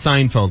 you're not a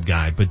Seinfeld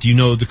guy, but do you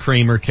know the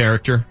Kramer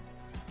character?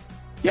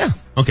 Yeah.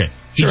 Okay.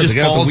 Sure, he just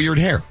falls, the weird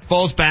hair.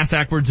 Falls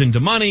backwards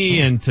into money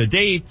and to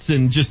dates,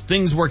 and just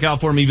things work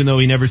out for him even though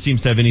he never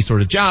seems to have any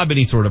sort of job,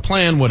 any sort of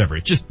plan, whatever.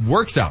 It just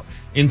works out.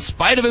 In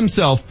spite of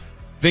himself,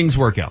 things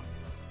work out.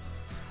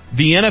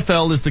 The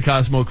NFL is the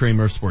Cosmo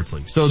Kramer of sports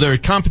leagues. So their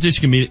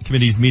competition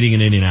committee's meeting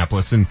in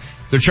Indianapolis, and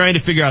they're trying to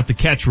figure out the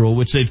catch rule,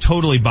 which they've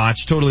totally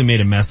botched, totally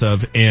made a mess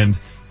of, and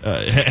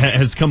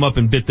has come up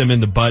and bit them in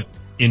the butt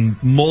in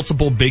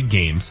multiple big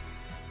games.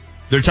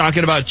 They're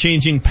talking about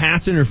changing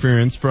pass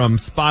interference from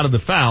spot of the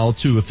foul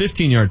to a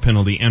 15-yard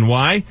penalty. And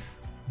why?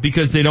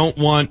 Because they don't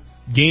want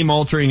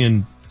game-altering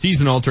and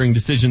season-altering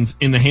decisions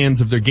in the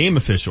hands of their game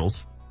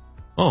officials.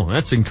 Oh,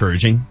 that's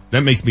encouraging.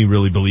 That makes me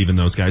really believe in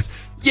those guys.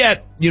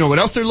 Yet, you know what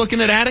else they're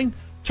looking at adding?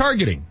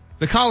 Targeting.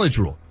 The college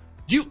rule.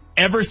 Do you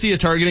ever see a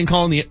targeting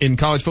call in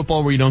college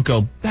football where you don't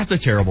go, that's a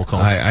terrible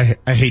call? I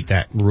hate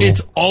that rule.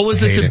 It's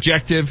always a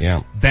subjective,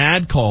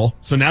 bad call.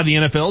 So now the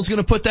NFL is going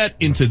to put that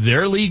into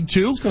their league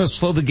too. It's going to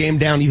slow the game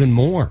down even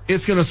more.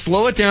 It's going to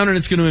slow it down, and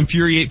it's going to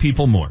infuriate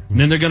people more. And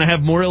then they're going to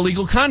have more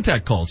illegal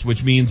contact calls,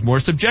 which means more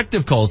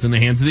subjective calls in the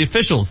hands of the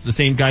officials. The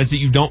same guys that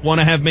you don't want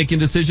to have making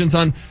decisions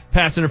on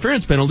pass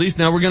interference penalties.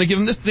 Now we're going to give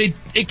them this. They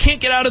can't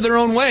get out of their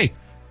own way.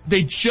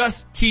 They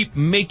just keep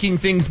making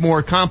things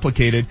more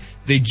complicated.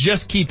 They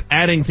just keep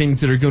adding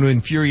things that are going to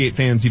infuriate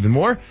fans even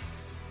more.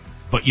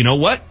 But you know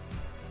what?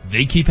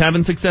 They keep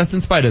having success in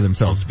spite of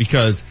themselves,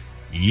 because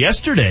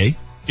yesterday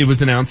it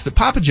was announced that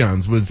Papa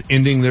John's was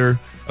ending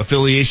their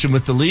affiliation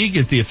with the league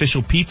as the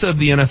official pizza of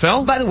the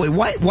NFL. By the way,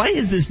 why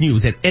is this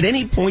news? At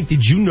any point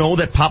did you know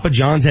that Papa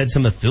John's had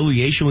some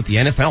affiliation with the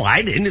NFL?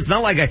 I didn't. It's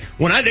not like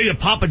when I think of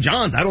Papa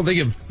John's, I don't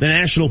think of the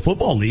National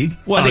Football League.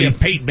 Well, I think of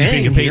Peyton Manning.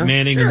 You think of Peyton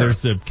Manning, sure. And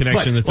there's the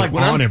connection that they're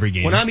on every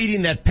game. When I'm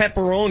eating that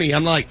pepperoni,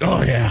 I'm like,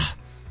 oh yeah,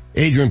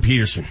 Adrian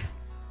Peterson.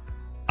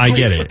 I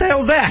get it. What the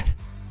hell's that?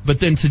 But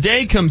then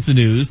today comes the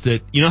news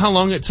that, you know how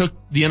long it took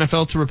the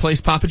NFL to replace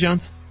Papa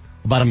John's?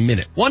 About a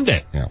minute. One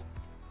day. Yeah.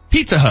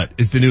 Pizza Hut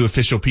is the new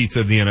official pizza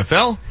of the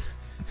NFL.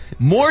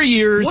 More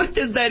years. What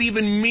does that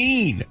even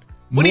mean?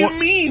 What do you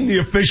mean, the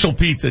official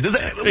pizza? What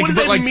does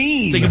that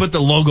mean? They can put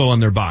the logo on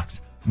their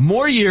box.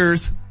 More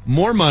years,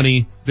 more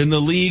money than the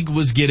league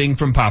was getting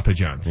from Papa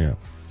John's. Yeah.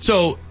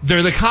 So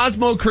they're the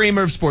Cosmo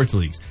Kramer of sports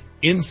leagues.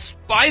 In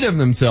spite of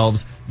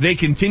themselves, they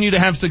continue to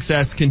have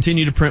success,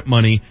 continue to print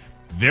money.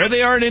 There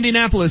they are in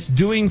Indianapolis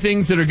doing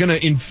things that are going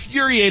to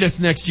infuriate us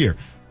next year.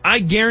 I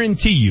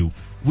guarantee you,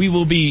 we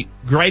will be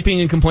griping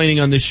and complaining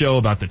on this show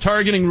about the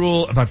targeting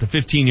rule, about the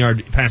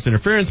 15-yard pass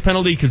interference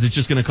penalty, because it's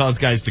just going to cause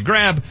guys to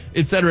grab,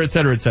 et cetera, et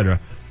cetera, et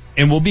cetera.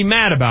 And we'll be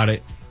mad about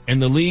it,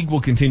 and the league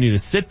will continue to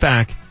sit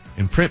back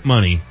and print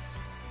money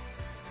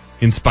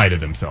in spite of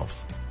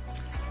themselves.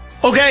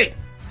 Okay,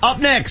 up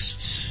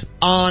next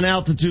on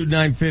Altitude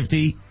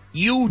 950,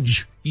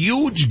 huge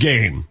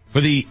game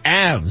for the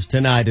Avs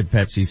tonight at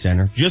Pepsi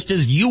Center. Just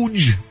as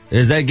huge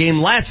as that game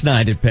last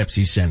night at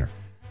Pepsi Center.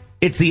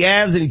 It's the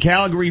Avs and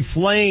Calgary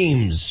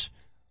Flames.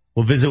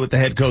 We'll visit with the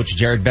head coach,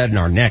 Jared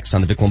Bednar, next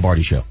on the Vic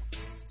Lombardi Show.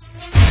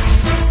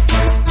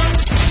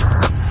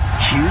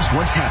 Here's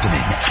what's happening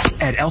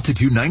at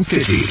Altitude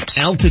 950.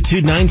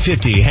 Altitude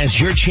 950 has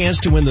your chance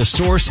to win the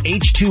Source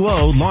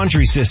H2O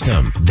laundry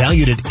system,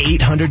 valued at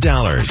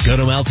 $800. Go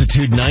to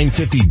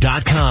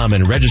altitude950.com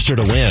and register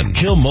to win.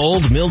 Kill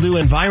mold, mildew,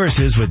 and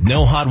viruses with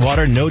no hot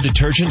water, no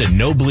detergent, and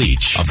no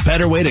bleach. A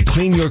better way to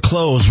clean your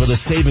clothes with a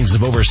savings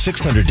of over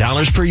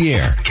 $600 per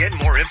year. Get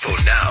more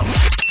info now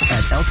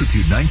at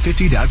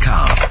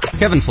altitude950.com.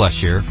 Kevin Flesh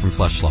here from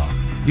Flesh Law.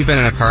 You've been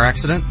in a car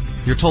accident?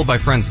 You're told by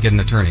friends to get an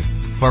attorney.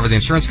 However, the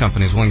insurance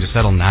company is willing to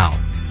settle now.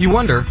 You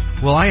wonder,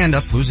 will I end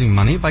up losing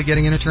money by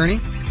getting an attorney?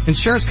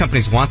 Insurance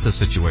companies want this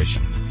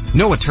situation.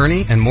 No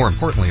attorney, and more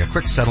importantly, a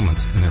quick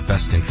settlement in their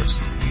best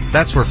interest.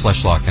 That's where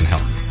Flesh Law can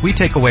help. We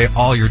take away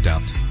all your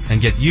doubt and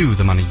get you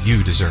the money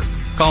you deserve.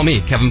 Call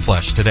me, Kevin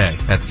Flesh, today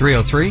at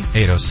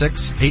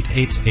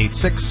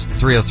 303-806-8886,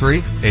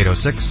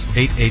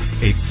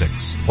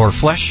 303-806-8886, or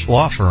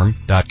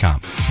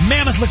fleshlawfirm.com.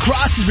 Mammoth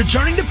Lacrosse is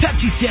returning to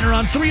Pepsi Center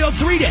on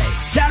 303 Day,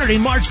 Saturday,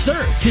 March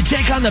 3rd, to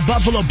take on the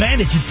Buffalo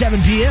Bandits at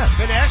 7 p.m.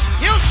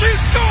 Finesse, he'll shoot,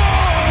 score!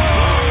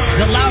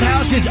 The Loud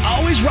House is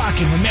always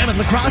rocking when Mammoth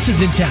Lacrosse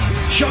is in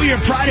town. Show your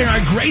pride in our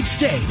great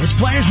state, as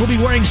players will be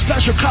wearing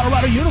special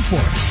Colorado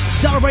uniforms.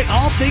 Celebrate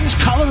all things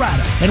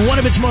Colorado and one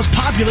of its most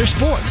popular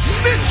sports.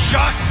 Smith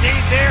shot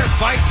saved there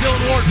by Phil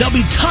Ward. There'll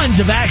be tons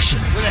of action.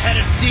 With a head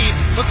of steam,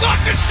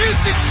 McLaughlin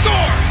shoots and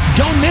scores!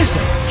 Don't miss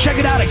us. Check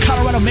it out at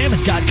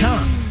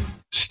ColoradoMammoth.com.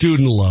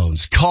 Student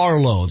loans, car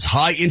loans,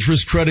 high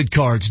interest credit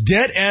cards.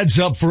 Debt adds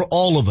up for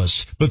all of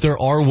us, but there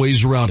are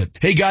ways around it.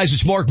 Hey guys,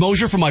 it's Mark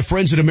Mosier from my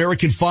friends at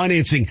American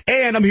Financing,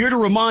 and I'm here to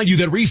remind you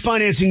that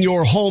refinancing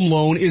your home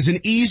loan is an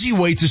easy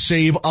way to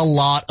save a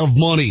lot of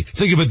money.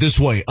 Think of it this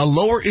way. A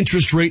lower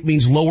interest rate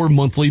means lower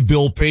monthly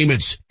bill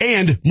payments,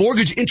 and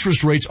mortgage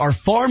interest rates are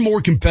far more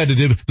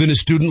competitive than a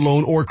student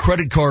loan or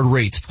credit card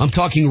rate. I'm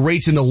talking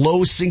rates in the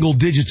low single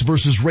digits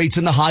versus rates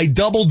in the high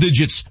double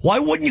digits. Why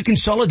wouldn't you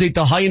consolidate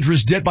the high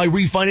interest debt by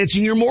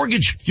refinancing your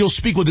mortgage? You'll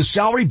speak with a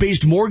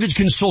salary-based mortgage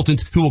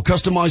consultant who will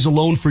customize a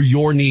loan for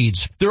your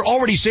needs. They're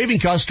already saving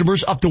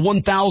customers up to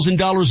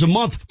 $1,000 a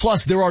month.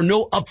 Plus, there are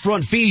no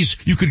upfront fees.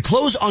 You could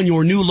close on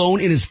your new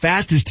loan in as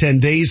fast as 10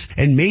 days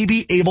and may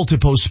be able to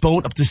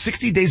postpone up to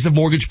 60 days of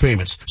mortgage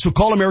payments. So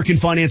call American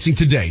Financing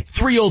today.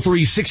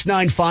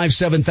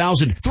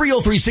 303-695-7000,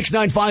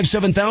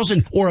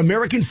 303-695-7000, or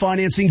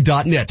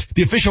AmericanFinancing.net,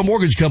 the official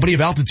mortgage company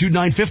of Altitude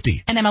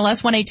 950.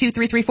 NMLS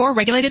 182334,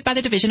 regulated by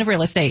the Division of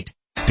Real Estate.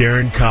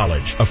 Darren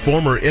College, a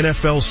former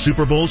NFL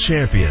Super Bowl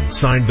champion,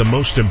 signed the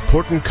most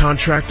important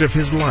contract of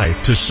his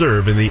life to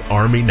serve in the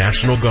Army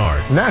National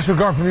Guard. The National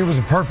Guard for me was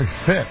a perfect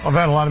fit. I've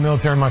had a lot of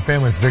military in my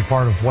family. It's a big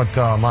part of what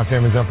my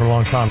family's done for a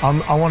long time.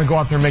 I want to go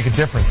out there and make a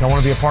difference. I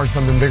want to be a part of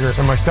something bigger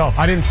than myself.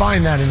 I didn't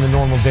find that in the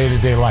normal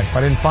day-to-day life.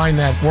 I didn't find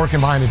that working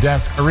behind a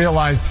desk. I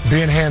realized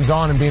being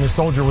hands-on and being a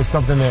soldier was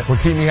something that would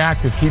keep me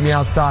active, keep me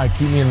outside,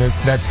 keep me in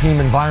that team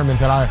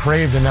environment that I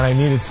craved and that I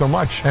needed so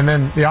much. And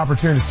then the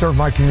opportunity to serve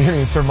my community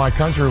and serve my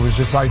country was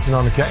just icing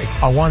on the cake.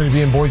 I wanted to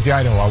be in Boise,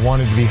 Idaho. I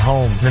wanted to be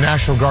home. The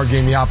National Guard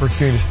gave me the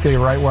opportunity to stay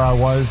right where I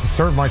was, to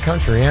serve my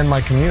country and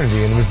my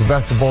community, and it was the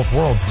best of both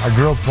worlds. I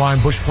grew up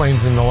flying bush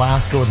planes in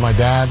Alaska with my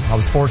dad. I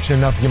was fortunate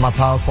enough to get my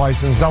pilot's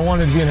license. I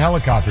wanted to be in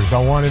helicopters.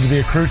 I wanted to be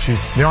a crew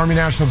chief. The Army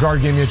National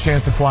Guard gave me a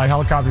chance to fly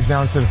helicopters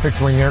now instead of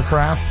fixed-wing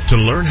aircraft. To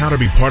learn how to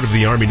be part of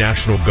the Army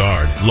National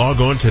Guard,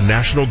 log on to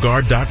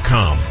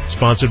nationalguard.com.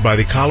 Sponsored by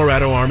the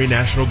Colorado Army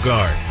National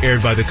Guard.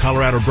 Aired by the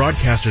Colorado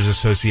Broadcasters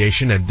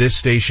Association and this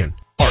station.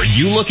 Are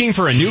you looking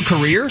for a new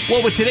career?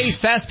 Well, with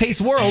today's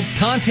fast-paced world,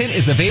 content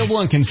is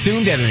available and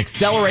consumed at an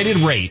accelerated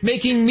rate,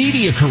 making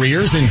media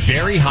careers in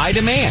very high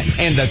demand.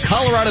 And the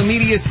Colorado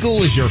Media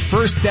School is your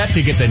first step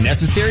to get the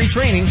necessary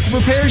training to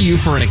prepare you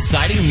for an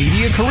exciting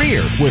media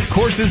career, with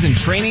courses and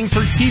training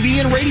for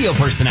TV and radio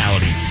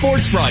personalities,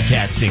 sports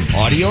broadcasting,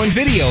 audio and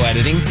video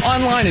editing,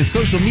 online and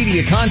social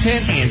media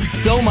content, and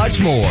so much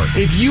more.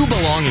 If you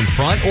belong in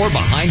front or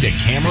behind a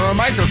camera or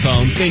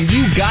microphone, then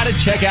you gotta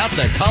check out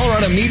the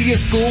Colorado Media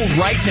School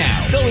right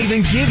now. They'll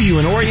even give you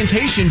an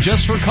orientation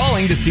just for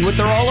calling to see what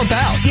they're all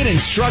about. Get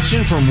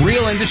instruction from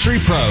real industry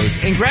pros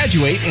and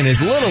graduate in as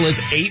little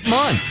as 8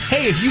 months.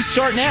 Hey, if you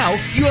start now,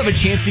 you have a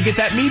chance to get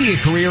that media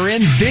career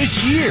in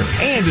this year.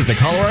 And at the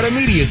Colorado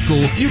Media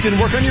School, you can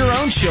work on your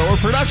own show or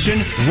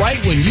production right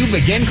when you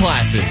begin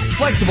classes.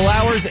 Flexible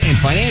hours and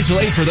financial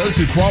aid for those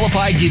who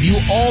qualify give you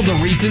all the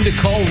reason to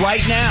call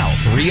right now.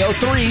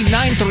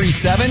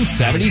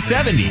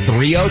 303-937-7070.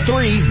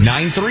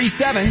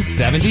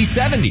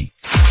 303-937-7070.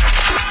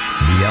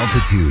 The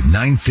Altitude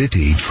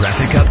 950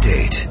 traffic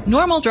update.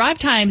 Normal drive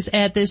times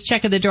at this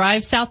check of the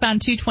drive.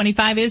 Southbound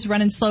 225 is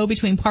running slow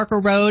between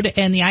Parker Road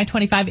and the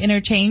I-25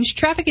 interchange.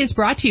 Traffic is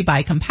brought to you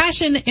by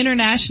Compassion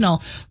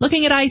International.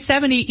 Looking at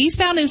I-70,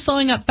 eastbound is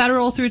slowing up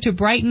Federal through to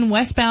Brighton,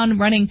 westbound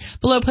running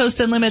below post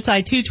and limits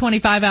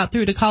I-225 out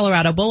through to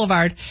Colorado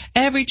Boulevard.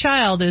 Every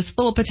child is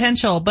full of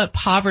potential, but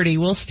poverty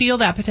will steal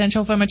that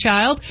potential from a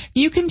child.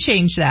 You can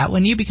change that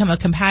when you become a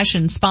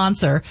Compassion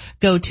sponsor.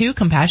 Go to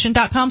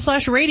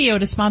compassion.com/radio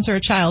to sponsor a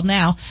child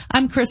now.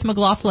 I'm Chris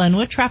McLaughlin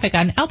with traffic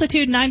on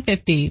Altitude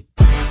 950.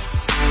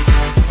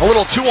 A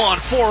little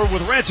 2-on-4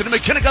 with Ranson, and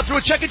McKinnon got through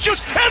a check and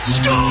shoots and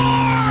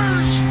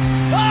scores!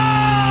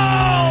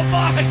 Oh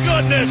my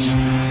goodness!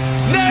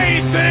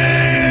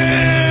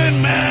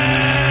 Nathan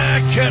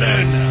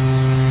McKinnon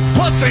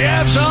puts the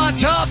Avs on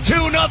top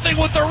 2-0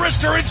 with the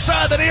wrister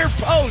inside the near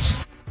post.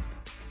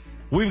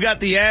 We've got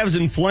the Avs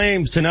and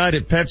Flames tonight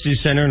at Pepsi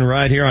Center and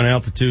right here on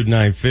Altitude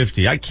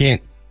 950. I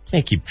can't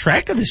keep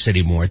track of this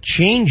anymore. It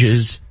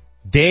changes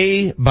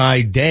day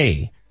by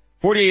day.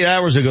 48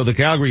 hours ago, the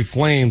Calgary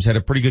Flames had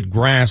a pretty good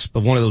grasp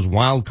of one of those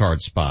wild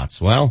card spots.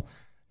 Well,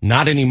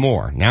 not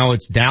anymore. Now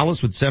it's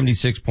Dallas with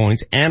 76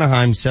 points,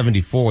 Anaheim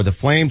 74. The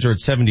Flames are at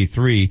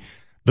 73,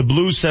 the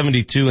Blues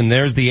 72, and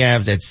there's the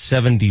Avs at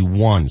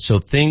 71. So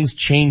things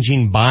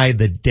changing by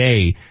the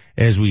day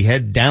as we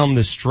head down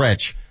the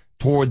stretch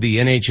toward the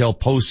NHL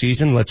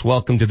postseason. Let's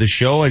welcome to the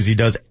show, as he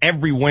does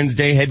every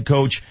Wednesday, head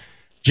coach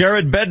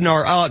Jared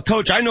Bednar.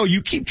 Coach, I know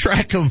you keep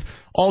track of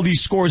all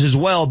these scores as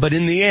well, but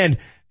in the end,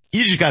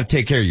 you just got to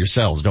take care of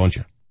yourselves, don't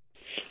you?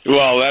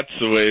 Well, that's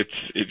the way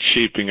it's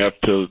shaping up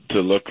to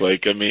look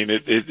like. I mean,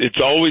 it's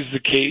always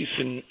the case,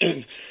 and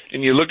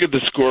you look at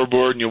the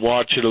scoreboard and you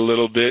watch it a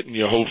little bit and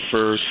you hope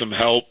for some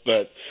help,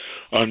 but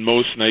on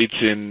most nights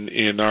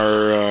in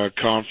our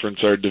conference,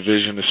 our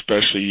division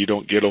especially, you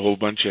don't get a whole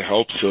bunch of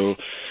help. So,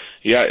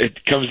 yeah,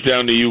 it comes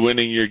down to you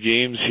winning your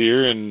games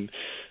here, and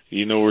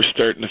you know, we're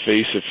starting to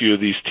face a few of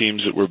these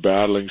teams that we're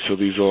battling, so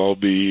these will all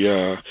be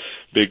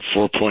big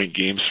 4-point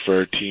games for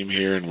our team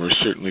here, and we're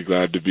certainly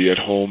glad to be at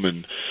home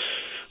and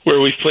where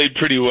we've played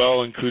pretty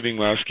well, including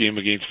last game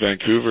against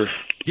Vancouver.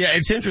 Yeah,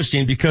 it's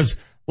interesting because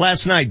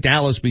last night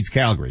Dallas beats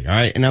Calgary, all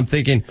right? And I'm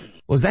thinking,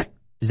 is that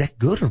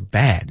good or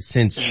bad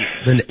since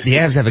the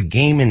Avs have a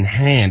game in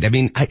hand? I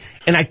mean,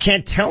 I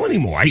can't tell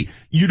anymore.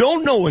 You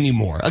don't know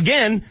anymore.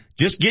 Again,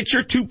 just get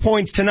your 2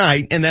 points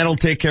tonight and that'll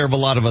take care of a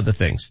lot of other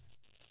things.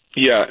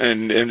 Yeah,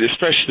 and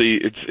especially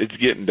it's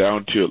getting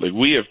down to it. Like,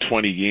 we have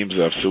 20 games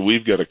left, so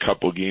we've got a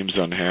couple games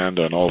on hand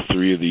on all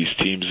three of these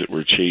teams that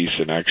we're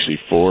chasing. Actually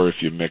 4 if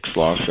you mix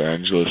Los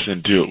Angeles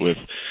into it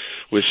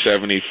with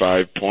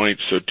 75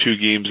 points. So 2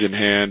 games in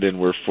hand, and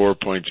we're 4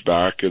 points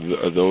back of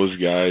those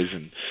guys.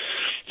 And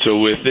so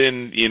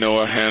within, you know,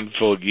 a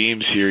handful of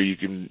games here, you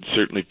can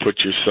certainly put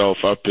yourself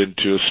up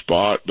into a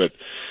spot, but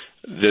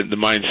the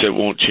mindset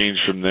won't change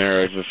from there.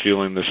 I have a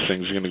feeling this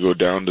thing's going to go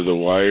down to the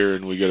wire,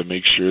 and we got to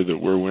make sure that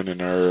we're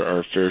winning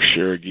our fair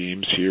share of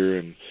games here.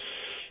 And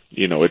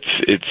you know, it's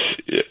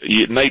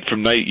night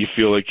from night you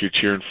feel like you're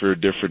cheering for a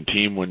different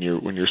team when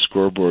you're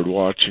scoreboard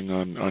watching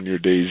on your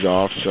days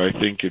off. So I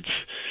think it's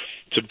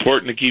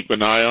important to keep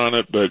an eye on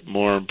it, but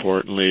more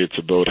importantly, it's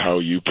about how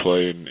you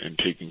play and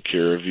taking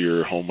care of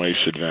your home ice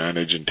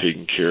advantage and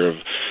taking care of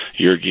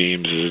your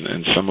games,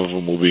 and some of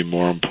them will be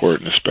more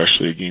important,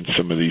 especially against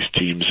some of these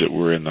teams that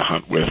we're in the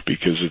hunt with,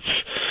 because it's,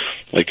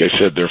 like I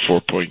said, they're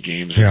 4-point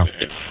games, yeah,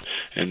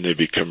 and they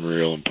become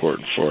real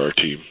important for our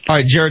team. All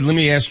right, Jared, let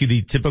me ask you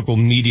the typical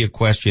media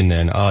question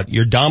then.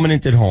 You're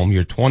dominant at home.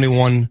 You're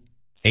 21-8-1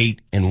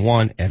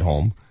 at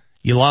home.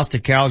 You lost to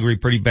Calgary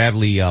pretty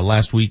badly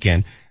last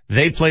weekend.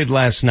 They played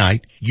last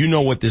night. You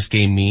know what this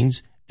game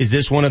means. Is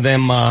this one of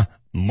them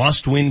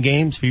must-win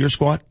games for your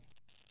squad?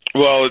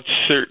 Well, it's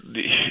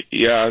certainly,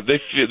 yeah.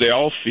 They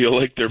all feel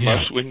like they're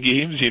must-win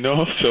games, you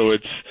know. So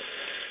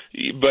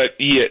but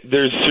yeah,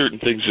 there's certain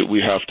things that we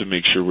have to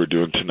make sure we're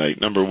doing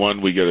tonight. Number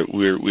one, we'll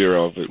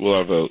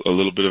have a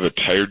little bit of a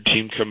tired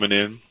team coming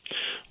in.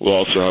 We'll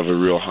also have a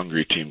real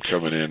hungry team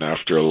coming in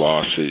after a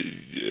loss.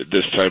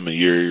 This time of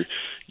year,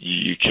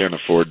 you can't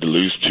afford to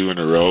lose 2 in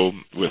a row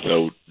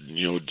without,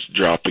 you know,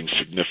 dropping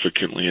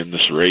significantly in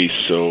this race.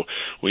 So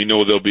we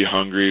know they'll be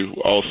hungry.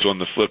 Also, on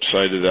the flip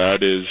side of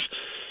that is,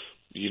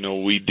 you know,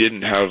 we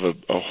didn't have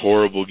a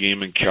horrible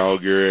game in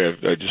Calgary.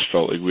 I just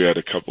felt like we had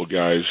a couple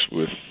guys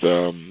with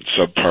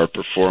subpar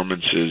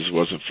performances. It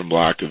wasn't from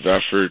lack of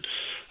effort.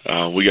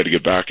 We got to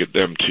get back at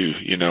them too,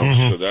 you know.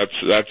 Mm-hmm.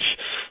 So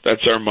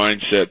that's our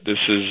mindset.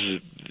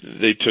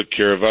 They took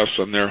care of us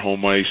on their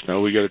home ice.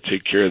 Now we got to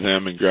take care of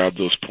them and grab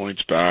those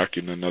points back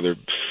in another,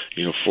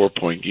 you know,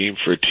 4-point game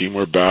for a team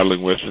we're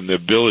battling with, and the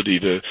ability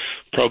to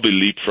probably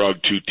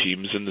leapfrog 2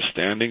 teams in the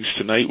standings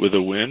tonight with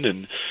a win.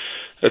 And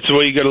that's the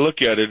way you got to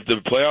look at it.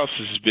 The playoffs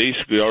has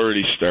basically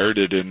already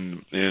started,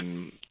 and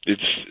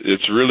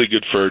it's really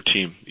good for our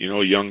team. You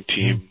know, a young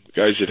team,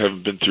 guys that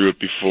haven't been through it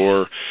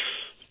before,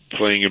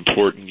 playing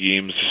important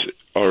games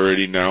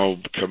already now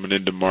coming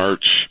into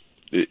March.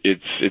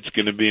 It's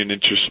going to be an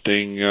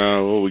interesting.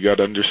 We got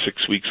under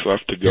 6 weeks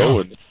left to go,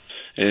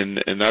 and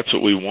that's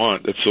what we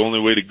want. That's the only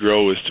way to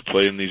grow, is to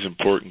play in these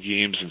important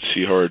games and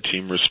see how our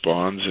team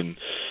responds.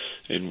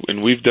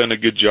 And we've done a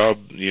good job,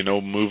 you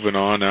know, moving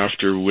on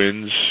after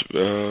wins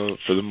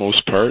for the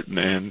most part,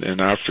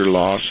 and after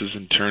losses,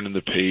 and turning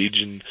the page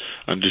and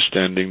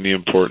understanding the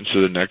importance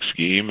of the next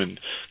game. And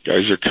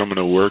guys are coming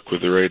to work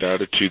with the right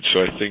attitude. So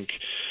I think,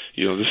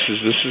 you know, this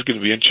is going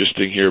to be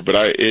interesting here. But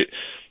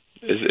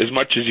as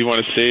much as you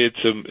want to say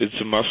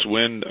it's a must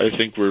win, I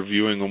think we're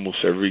viewing almost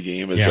every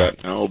game as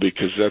that now,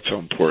 because that's how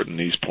important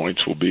these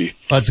points will be.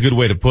 That's a good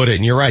way to put it.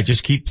 And you're right.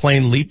 Just keep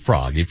playing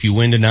leapfrog. If you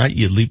win tonight,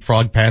 you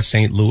leapfrog past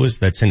St. Louis.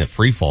 That's in a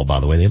free fall,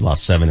 by the way. They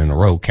lost 7 in a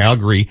row.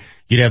 Calgary,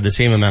 you'd have the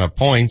same amount of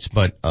points,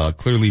 but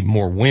clearly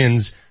more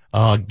wins,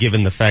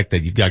 given the fact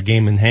that you've got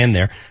game in hand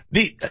there.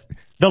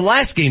 The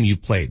last game you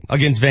played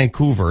against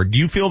Vancouver, do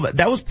you feel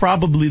that was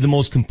probably the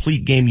most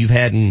complete game you've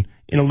had in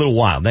a little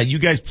while? That you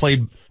guys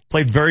played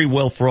very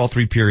well for all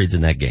 3 periods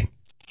in that game.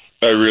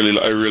 I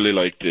really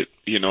liked it.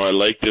 I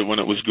liked it when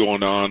it was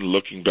going on.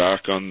 Looking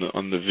back on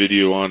the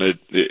video on it,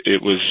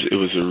 it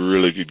was a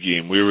really good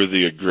game. We were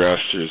the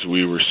aggressors.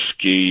 We were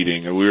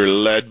skating. We were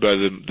led by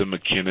the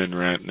McKinnon,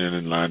 Rantanen,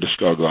 and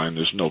Landeskog line.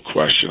 There's no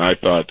question. I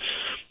thought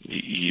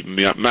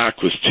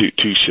Mac was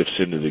two shifts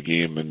into the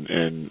game,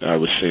 and I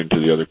was saying to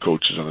the other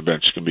coaches on the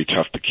bench, it's going to be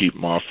tough to keep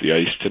him off the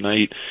ice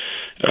tonight.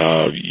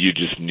 You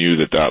just knew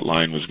that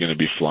line was going to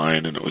be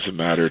flying, and it was a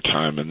matter of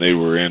time, and they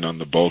were in on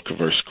the bulk of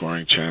our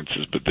scoring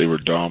chances, but they were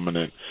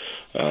dominant.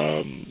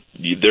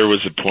 There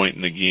was a point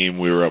in the game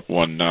we were up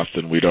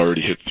 1-0. We'd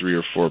already hit 3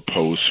 or 4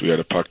 posts. We had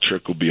a puck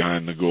trickle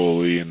behind the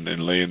goalie and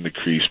lay in the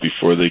crease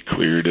before they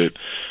cleared it.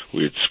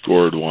 We had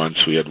scored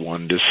once. We had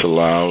 1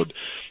 disallowed.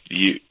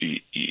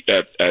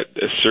 At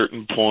a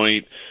certain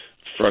point,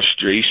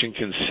 frustration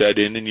can set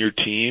in your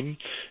team,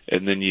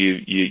 and then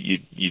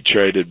you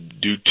try to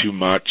do too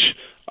much.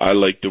 I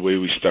like the way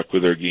we stuck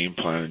with our game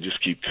plan and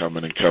just keep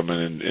coming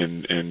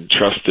and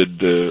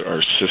trusted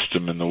our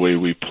system and the way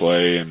we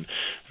play, and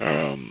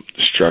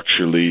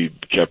structurally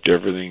kept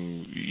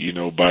everything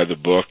by the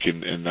book,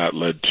 and that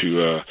led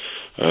to a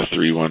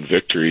 3-1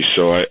 victory.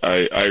 So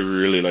I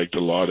really liked a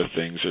lot of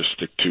things. Our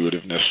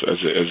stick-to-itiveness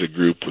as a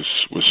group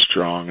was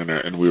strong,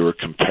 and we were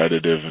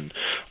competitive and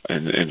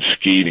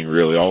skating,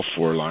 really all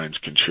 4 lines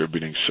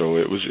contributing. So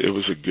it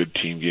was a good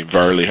team game.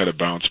 Varley had a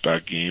bounce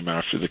back game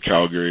after the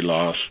Calgary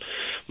loss.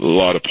 A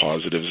lot of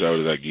positives out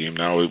of that game.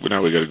 Now we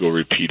got to go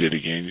repeat it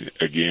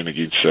again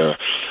against a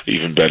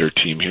even better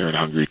team here, and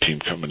hungry team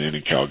coming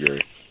in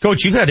Calgary.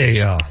 Coach, you've had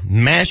a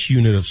mash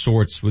unit of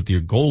sorts with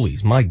your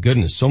goalies. My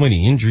goodness, so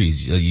many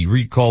injuries. You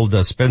recalled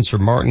Spencer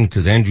Martin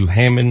because Andrew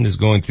Hammond is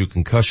going through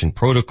concussion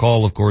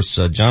protocol. Of course,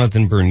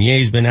 Jonathan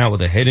Bernier's been out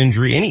with a head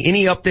injury.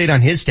 Any update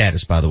on his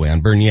status, by the way, on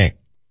Bernier?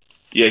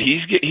 Yeah,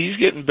 he's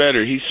getting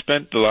better. He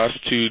spent the last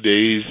 2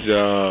 days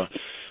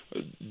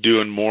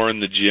doing more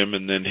in the gym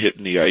and then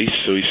hitting the ice.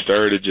 So he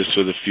started just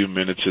with a few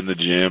minutes in the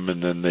gym,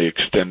 and then they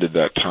extended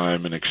that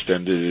time and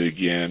extended it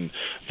again.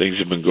 Things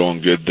have been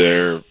going good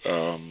there.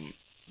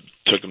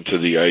 Took him to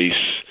the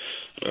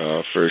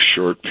ice for a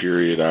short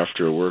period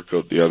after a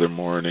workout the other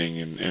morning,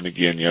 and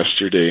again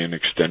yesterday, and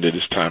extended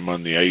his time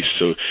on the ice.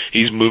 So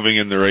he's moving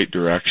in the right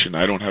direction.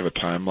 I don't have a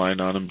timeline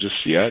on him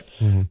just yet.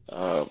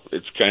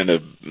 It's kind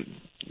of,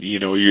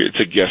 it's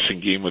a guessing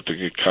game with the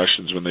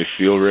concussions. When they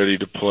feel ready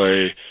to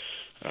play,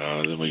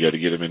 then we got to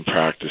get him in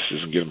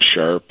practices and get him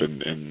sharp.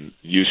 And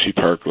UC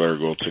Parkler, our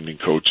goaltending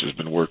coach, has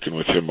been working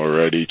with him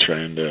already,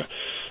 trying to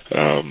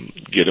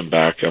get him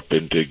back up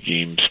into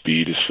game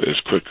speed as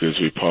quickly as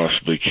we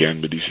possibly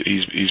can. But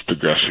he's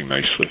progressing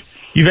nicely.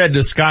 You've had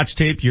to scotch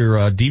tape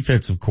your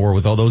defensive core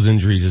with all those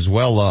injuries as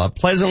well.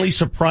 Pleasantly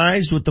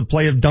surprised with the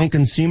play of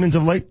Duncan Siemens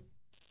of late?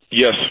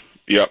 Yes.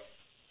 Yep.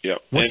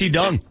 What's he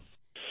done?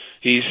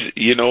 He's,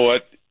 you know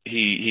what?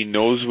 He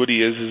knows what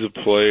he is as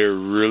a player,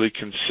 really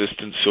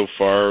consistent so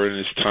far in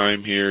his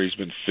time here. He's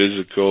been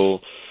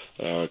physical,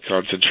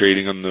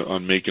 concentrating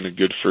on making a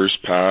good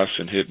first pass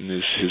and hitting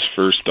his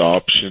first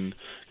option,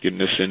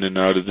 getting us in and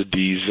out of the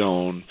D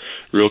zone.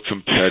 Real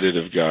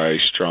competitive guy,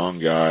 strong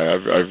guy.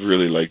 I've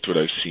really liked what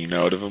I've seen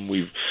out of him.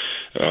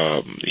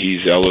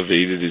 He's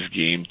elevated his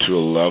game to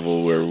a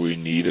level where we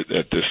need it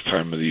at this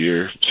time of the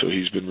year, so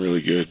he's been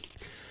really good.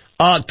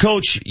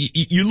 Coach,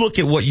 you look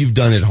at what you've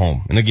done at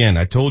home, and again,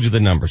 I told you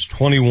the numbers: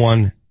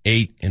 21,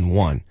 8, and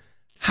 1.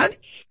 How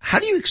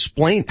do you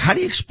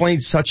explain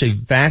such a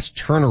vast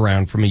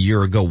turnaround from a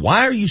year ago?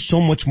 Why are you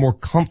so much more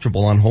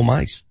comfortable on home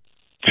ice?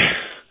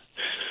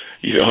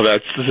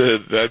 That's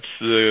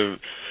the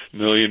 $1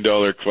 million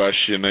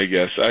question, I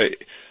guess.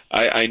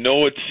 I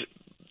know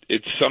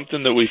it's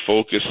something that we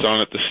focused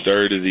on at the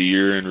start of the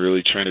year and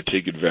really trying to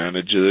take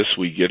advantage of this.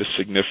 We get a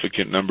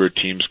significant number of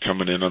teams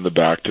coming in on the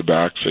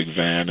back-to-backs like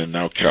Van and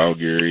now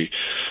Calgary,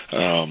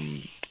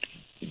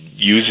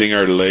 using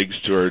our legs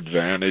to our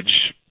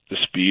advantage, the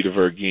speed of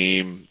our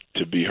game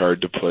to be hard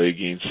to play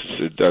against.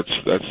 That's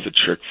the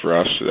trick for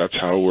us. That's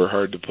how we're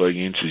hard to play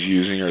against, is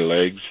using our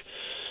legs.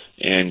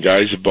 And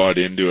guys have bought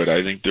into it.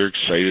 I think they're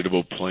excited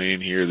about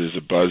playing here. There's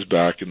a buzz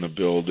back in the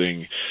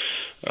building.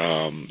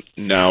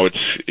 Now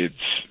it's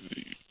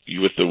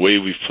with the way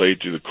we've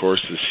played through the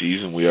course of the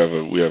season, we have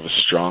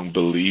a strong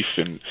belief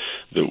in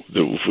that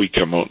if we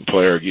come out and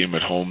play our game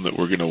at home, that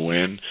we're going to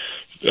win.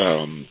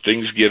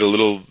 Things get a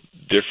little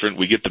different.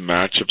 We get the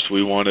matchups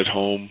we want at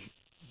home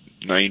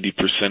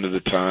 90% of the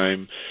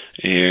time,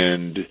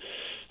 and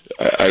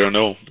I don't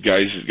know.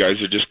 Guys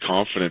are just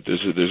confident.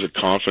 There's a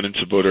confidence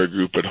about our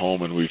group at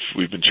home, and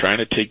we've been trying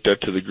to take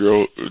that to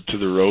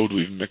the road.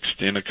 We've mixed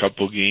in a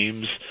couple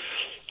games.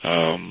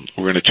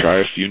 We're going to try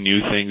a few new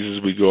things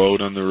as we go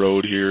out on the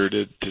road here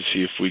to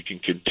see if we can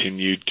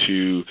continue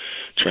to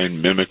try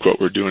and mimic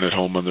what we're doing at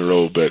home on the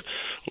road. But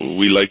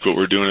we like what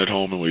we're doing at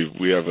home, and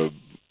we have a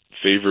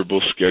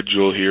favorable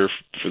schedule here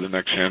for the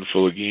next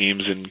handful of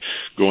games, and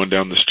going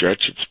down the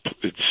stretch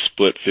it's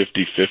split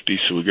 50-50,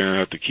 so we're going to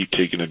have to keep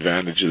taking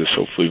advantage of this.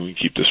 Hopefully we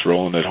can keep this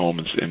rolling at home,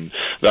 and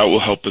that will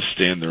help us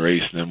stay in the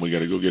race, and then we got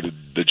to go get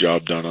the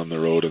job done on the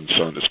road, and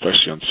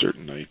especially on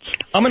certain nights.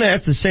 I'm going to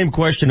ask the same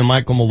question to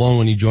Michael Malone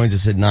when he joins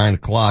us at 9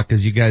 o'clock,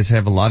 because you guys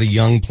have a lot of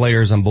young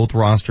players on both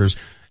rosters.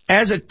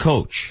 As a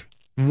coach,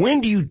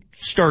 when do you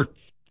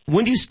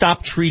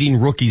stop treating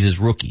rookies as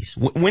rookies?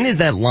 When is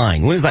that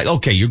line? When is like,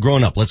 okay, you're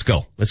growing up, let's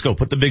go,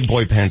 put the big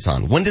boy pants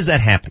on? When does that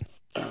happen?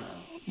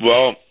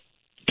 Well,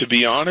 to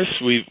be honest,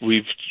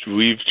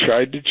 we've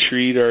tried to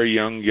treat our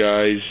young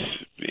guys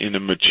in a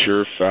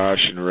mature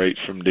fashion right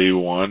from day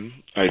one.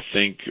 I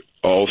think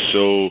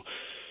also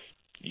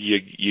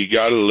you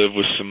got to live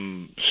with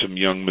some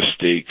young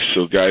mistakes.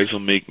 So guys will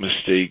make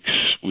mistakes.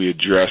 We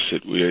address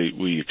it.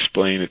 We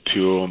explain it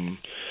to them.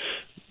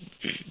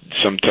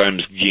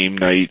 Sometimes game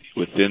night,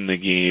 within the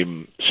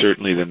game,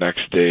 certainly the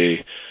next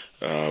day,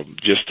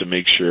 just to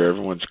make sure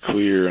everyone's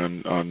clear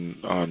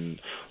on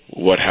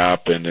what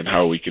happened and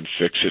how we can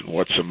fix it and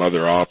what some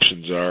other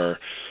options are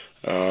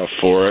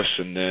for us.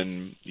 And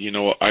then,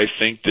 I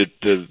think that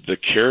the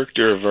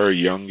character of our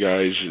young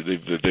guys,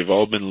 they've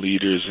all been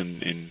leaders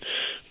in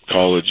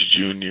college,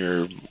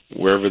 junior,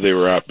 wherever they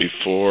were at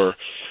before,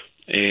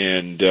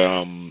 and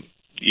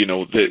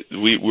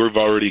we've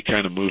already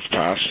kind of moved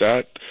past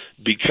that.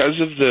 Because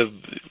of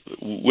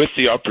with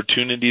the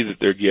opportunity that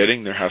they're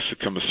getting, there has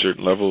to come a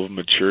certain level of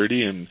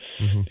maturity, and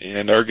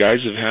our guys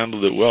have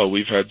handled it well.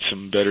 We've had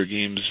some better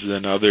games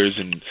than others,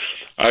 and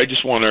I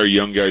just want our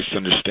young guys to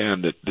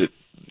understand that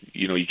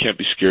you can't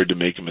be scared to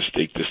make a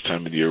mistake this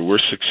time of the year. We're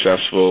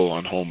successful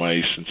on home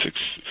ice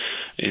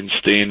and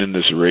staying in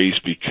this race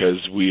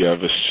because we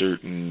have a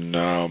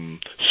certain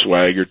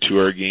swagger to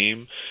our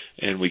game.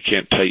 And we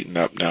can't tighten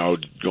up now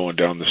going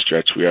down the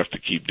stretch. We have to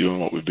keep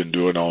doing what we've been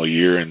doing all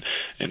year. And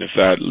if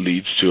that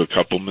leads to a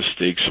couple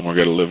mistakes, and we're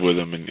going to live with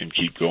them and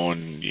keep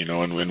going,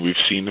 and we've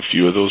seen a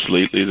few of those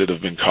lately that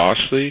have been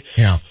costly.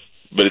 Yeah.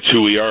 But it's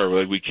who we are.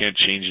 Like, we can't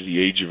change the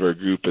age of our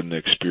group and the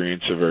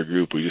experience of our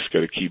group. We just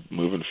got to keep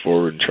moving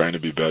forward and trying to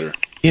be better.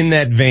 In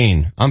that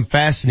vein, I'm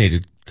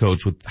fascinated,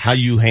 Coach, with how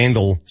you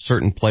handle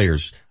certain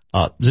players.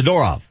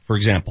 Zadorov, for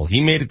example,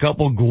 he made a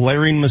couple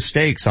glaring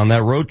mistakes on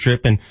that road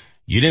trip, and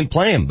you didn't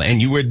play him, and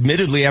you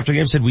admittedly after the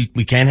game said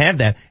we can't have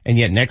that, and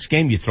yet next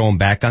game you throw him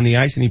back on the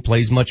ice and he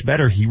plays much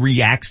better. He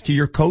reacts to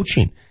your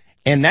coaching,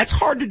 and that's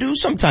hard to do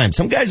sometimes.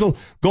 Some guys will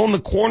go in the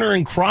corner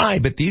and cry,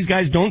 but these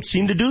guys don't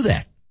seem to do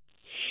that.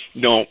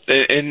 No,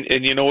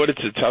 and you know what?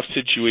 It's a tough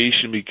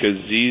situation because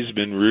Z's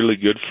been really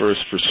good for us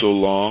for so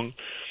long,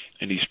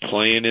 and he's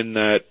playing in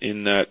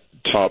that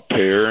top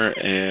pair,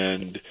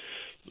 and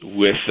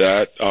with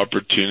that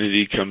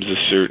opportunity comes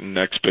a certain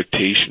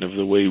expectation of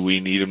the way we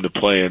need him to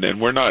play,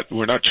 and we're not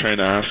trying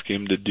to ask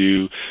him to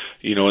do,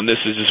 and this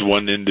is just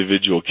one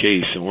individual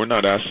case, and we're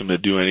not asking him to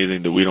do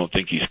anything that we don't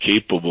think he's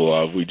capable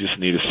of. We just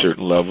need a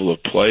certain level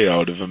of play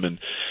out of him,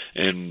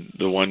 and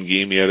the one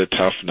game he had a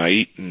tough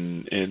night,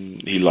 and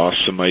he lost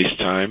some ice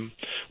time,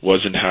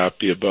 wasn't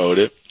happy about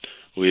it.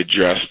 We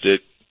addressed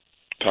it,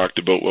 talked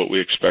about what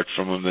we expect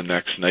from him the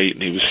next night,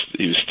 and he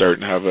was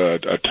starting to have a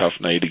tough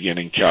night again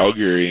in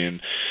Calgary. And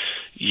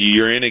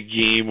you're in a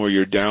game where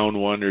you're down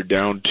 1 or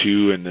down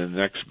 2, and the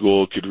next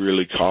goal could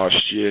really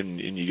cost you, and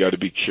you got to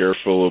be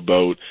careful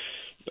about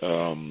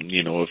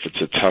if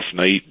it's a tough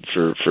night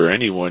for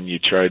anyone, you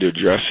try to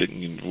address it,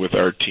 and with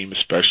our team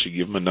especially,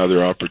 give them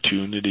another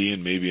opportunity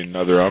and maybe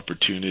another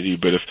opportunity.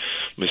 But if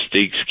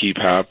mistakes keep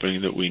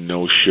happening that we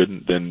know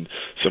shouldn't, then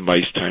some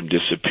ice time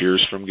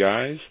disappears from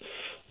guys.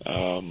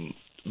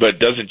 But it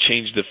doesn't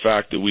change the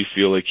fact that we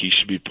feel like he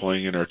should be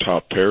playing in our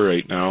top pair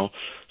right now.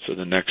 So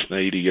the next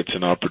night he gets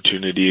an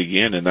opportunity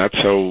again, and that's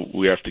how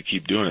we have to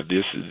keep doing it.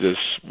 This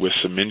with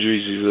some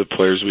injuries, these are the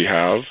players we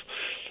have,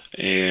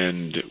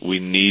 and we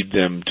need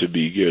them to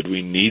be good.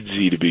 We need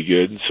Z to be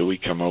good, and so we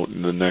come out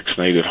in the next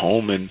night at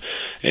home, and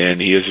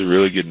he has a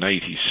really good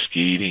night. He's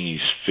skating,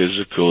 he's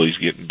physical, he's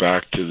getting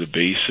back to the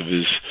base of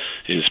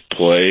his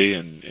play,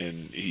 and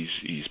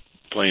he's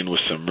playing with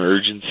some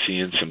urgency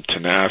and some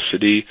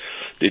tenacity.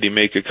 Did he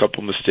make a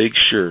couple mistakes?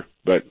 Sure.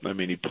 But,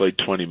 he played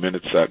 20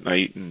 minutes that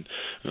night and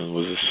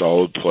was a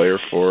solid player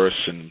for us.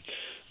 And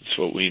it's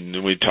what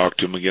we talked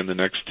to him again the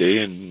next day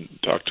and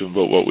talked to him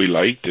about what we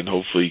liked. And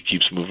hopefully he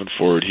keeps moving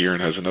forward here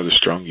and has another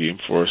strong game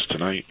for us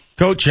tonight.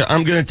 Coach,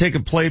 I'm going to take a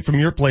play from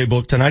your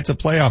playbook. Tonight's a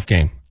playoff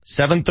game.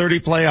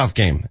 7:30 playoff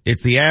game.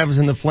 It's the Avs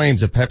and the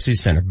Flames at Pepsi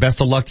Center. Best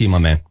of luck to you, my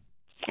man.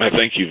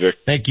 Thank you, Vic.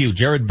 Thank you.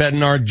 Jared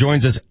Bednar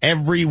joins us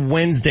every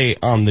Wednesday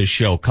on this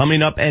show.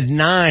 Coming up at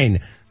 9,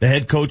 the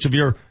head coach of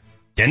your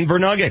Denver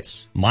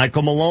Nuggets.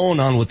 Michael Malone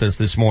on with us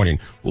this morning.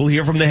 We'll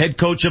hear from the head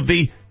coach of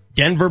the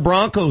Denver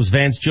Broncos,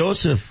 Vance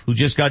Joseph, who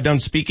just got done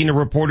speaking to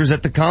reporters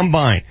at the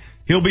Combine.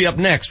 He'll be up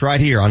next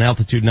right here on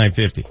Altitude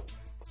 950.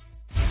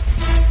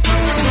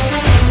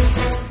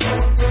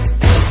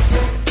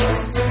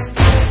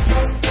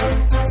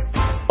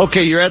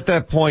 Okay, you're at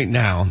that point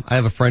now. I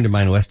have a friend of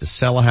mine who has to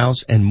sell a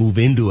house and move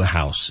into a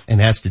house and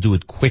has to do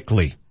it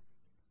quickly.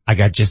 I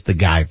got just the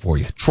guy for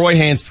you. Troy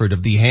Hansford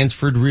of the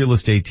Hansford Real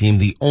Estate Team,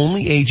 the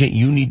only agent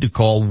you need to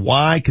call.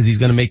 Why? Because he's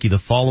going to make you the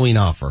following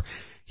offer.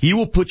 He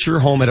will put your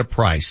home at a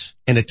price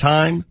and a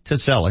time to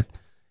sell it.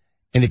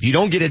 And if you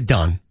don't get it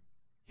done,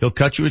 he'll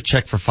cut you a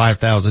check for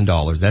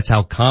 $5,000. That's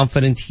how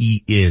confident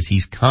he is.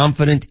 He's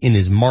confident in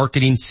his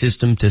marketing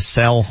system to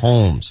sell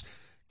homes.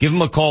 Give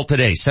him a call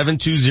today,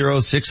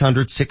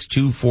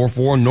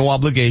 720-600-6244. No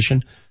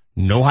obligation,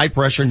 no high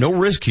pressure, no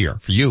risk here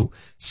for you.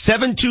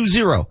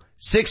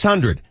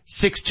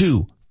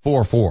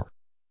 720-600-6244.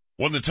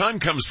 When the time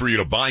comes for you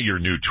to buy your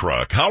new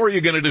truck, how are you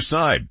going to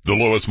decide? The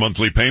lowest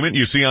monthly payment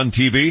you see on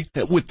TV?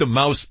 With the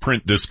mouse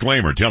print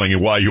disclaimer telling you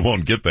why you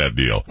won't get that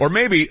deal. Or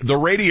maybe the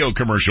radio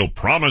commercial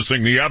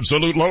promising the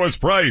absolute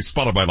lowest price,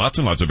 followed by lots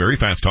and lots of very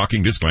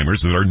fast-talking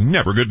disclaimers that are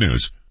never good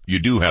news. You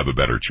do have a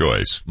better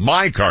choice.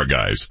 My Car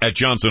Guys at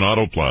Johnson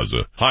Auto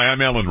Plaza. Hi, I'm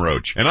Alan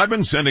Roach, and I've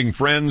been sending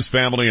friends,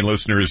 family, and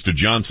listeners to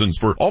Johnson's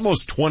for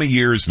almost 20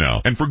 years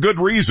now. And for good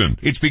reason.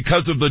 It's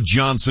because of the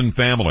Johnson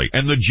family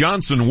and the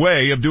Johnson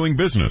way of doing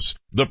business.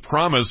 The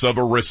promise of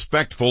a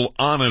respectful,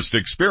 honest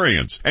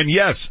experience. And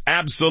yes,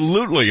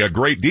 absolutely a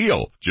great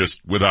deal,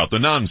 just without the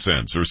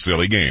nonsense or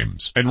silly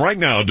games. And right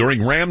now,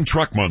 during Ram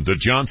Truck Month at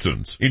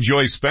Johnson's,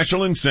 enjoy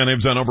special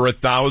incentives on over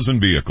 1,000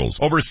 vehicles,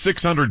 over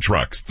 600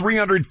 trucks,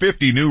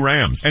 350 new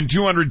Rams, and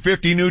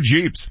 250 new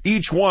Jeeps,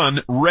 each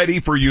one ready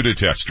for you to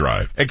test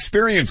drive.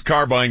 Experience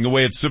car buying the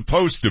way it's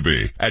supposed to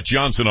be at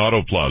Johnson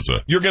Auto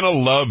Plaza. You're gonna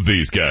love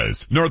these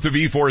guys. North of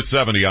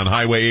E470 on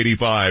Highway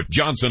 85,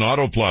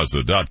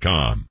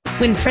 johnsonautoplaza.com.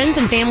 When friends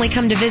and family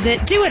come to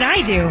visit, do what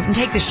I do and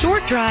take the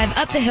short drive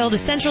up the hill to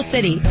Central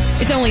City.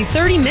 It's only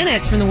 30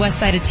 minutes from the west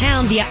side of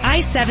town via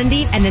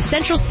I-70 and the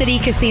Central City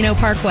Casino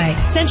Parkway.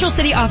 Central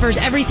City offers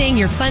everything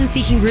your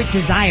fun-seeking group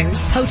desires.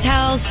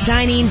 Hotels,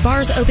 dining,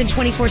 bars open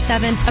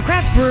 24/7, a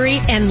craft brewery,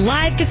 and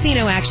live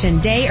casino action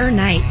day or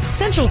night.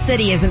 Central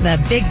City isn't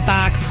the big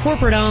box,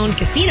 corporate-owned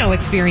casino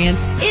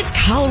experience. It's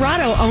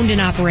Colorado-owned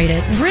and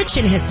operated, rich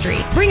in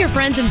history. Bring your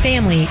friends and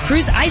family,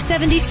 cruise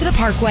I-70 to the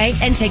Parkway,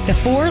 and take the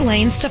 4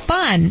 lanes to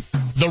fun.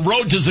 The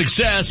road to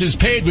success is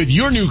paved with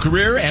your new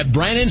career at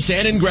Brannan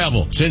Sand and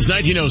Gravel. Since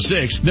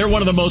 1906, they're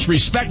one of the most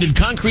respected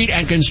concrete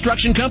and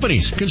construction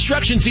companies.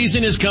 Construction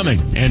season is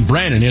coming, and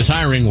Brannan is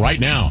hiring right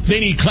now. They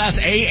need Class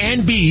A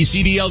and B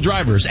CDL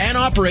drivers and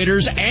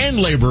operators and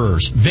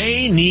laborers.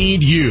 They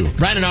need you.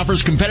 Brannan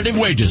offers competitive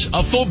wages,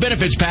 a full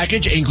benefits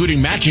package,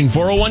 including matching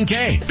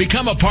 401k.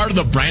 Become a part of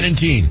the Brannan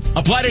team.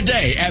 Apply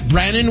today at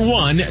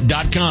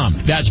Brannan1.com.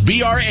 That's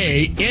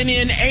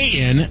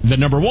BRANNAN, the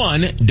number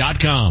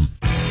 1.com.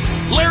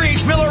 Larry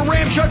H. Miller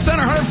Ram Truck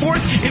Center,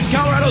 104th is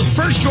Colorado's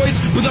first choice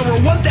with over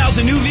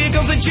 1,000 new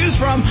vehicles to choose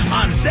from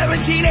on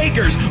 17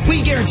 acres.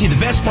 We guarantee the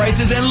best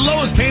prices and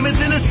lowest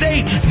payments in the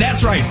state.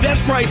 That's right,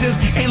 best prices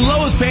and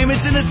lowest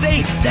payments in the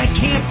state. That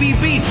can't be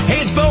beat.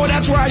 Hey, it's Bo, and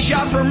that's where I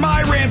shop for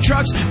my Ram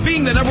trucks.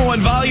 Being the number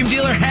 1 volume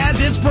dealer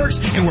has its perks,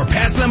 and we're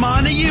passing them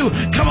on to you.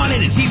 Come on in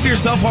and see for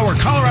yourself why we're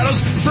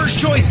Colorado's first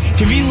choice.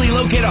 Conveniently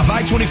located off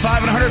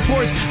I-25 and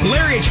 104th,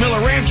 Larry H. Miller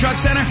Ram Truck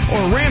Center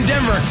or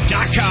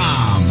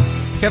RamDenver.com.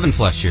 Kevin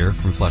Flesh here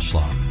from Flesh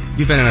Law.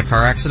 You've been in a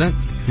car accident?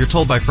 You're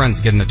told by friends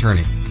to get an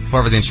attorney.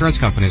 However, the insurance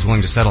company is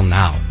willing to settle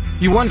now.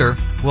 You wonder,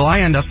 will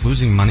I end up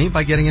losing money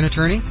by getting an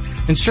attorney?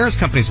 Insurance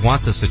companies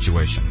want this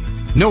situation.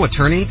 No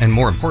attorney, and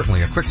more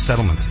importantly, a quick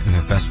settlement in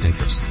their best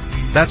interest.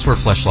 That's where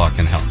Flesh Law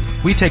can help.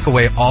 We take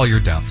away all your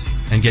doubt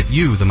and get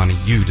you the money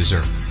you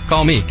deserve.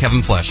 Call me,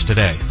 Kevin Flesh,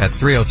 today at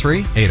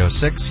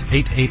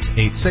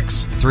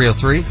 303-806-8886,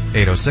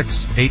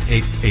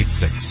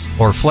 303-806-8886,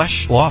 or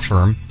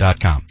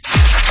FleshLawFirm.com.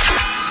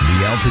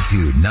 The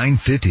Altitude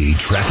 950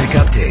 traffic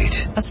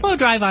update. A slow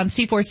drive on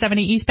C470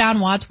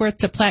 eastbound Wadsworth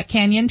to Platte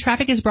Canyon.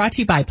 Traffic is brought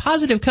to you by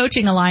Positive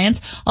Coaching Alliance.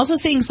 Also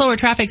seeing slower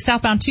traffic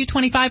southbound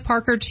 225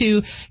 Parker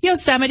to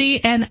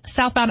Yosemite and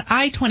southbound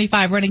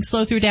I-25 running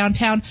slow through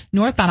downtown.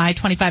 Northbound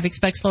I-25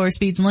 expect slower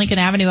speeds in Lincoln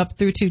Avenue up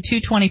through to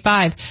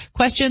 225.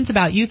 Questions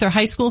about youth or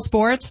high school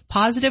sports?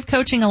 Positive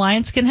Coaching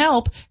Alliance can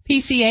help.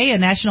 PCA, a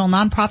national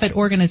nonprofit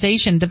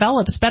organization,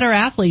 develops better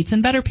athletes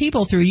and better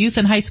people through youth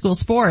and high school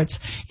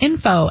sports.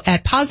 Info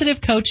at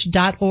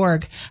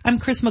positivecoach.org. I'm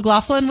Chris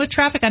McLaughlin with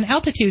traffic on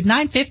Altitude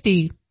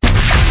 950.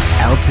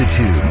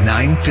 Altitude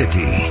 950,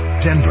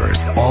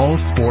 Denver's all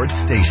sports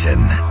station.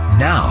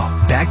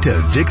 Now, back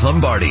to Vic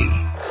Lombardi.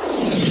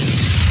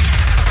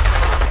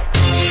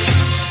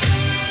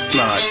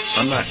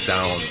 I'm not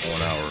down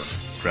on our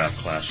draft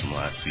class from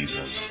last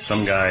season.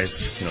 Some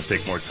guys,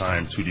 take more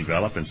time to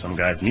develop, and some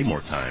guys need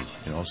more time,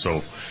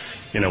 so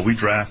we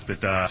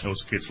drafted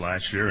those kids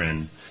last year,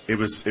 and it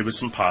was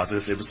some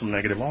positive, it was some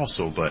negative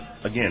also. But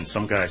again,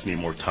 some guys need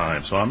more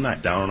time, so I'm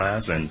not down on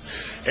guys. And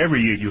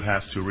every year you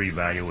have to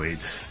reevaluate,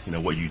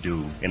 what you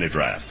do in the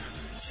draft.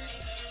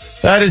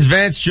 That is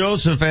Vance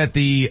Joseph at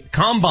the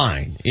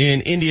Combine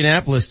in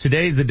Indianapolis.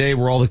 Today's the day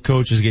where all the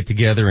coaches get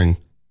together and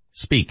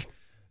speak.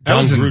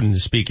 John Gruden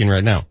is speaking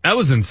right now. That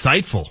was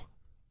insightful.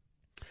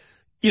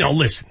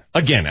 Listen,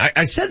 again,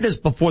 I said this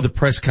before the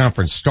press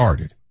conference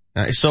started.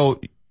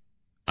 So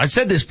I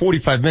said this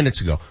 45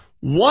 minutes ago.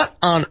 What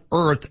on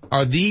earth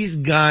are these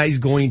guys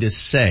going to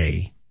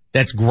say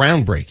that's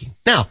groundbreaking?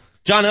 Now,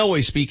 John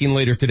Elway speaking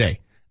later today.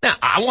 Now,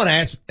 I want to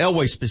ask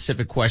Elway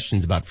specific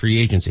questions about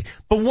free agency.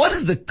 But what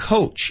is the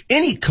coach,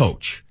 any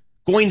coach,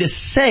 going to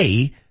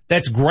say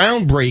that's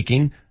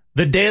groundbreaking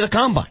the day of the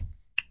Combine?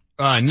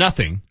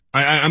 Nothing.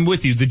 I'm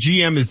with you. The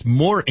GM is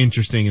more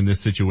interesting in this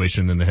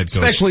situation than the head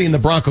coach. Especially in the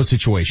Broncos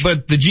situation.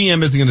 But the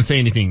GM isn't going to say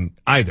anything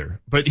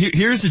either. But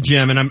here's a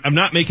gem, and I'm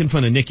not making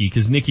fun of Nikki,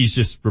 because Nikki's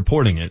just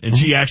reporting it, and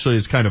she actually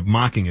is kind of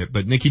mocking it.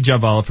 But Nikki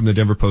Javala from the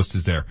Denver Post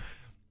is there.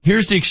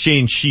 Here's the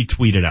exchange she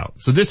tweeted out.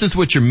 So this is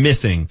what you're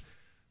missing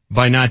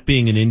by not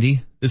being an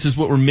Indy. This is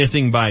what we're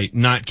missing by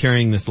not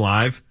carrying this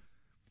live.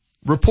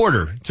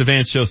 Reporter to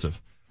Vance Joseph.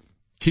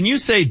 Can you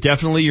say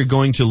definitely you're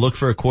going to look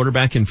for a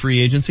quarterback in free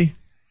agency?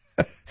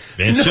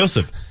 Vance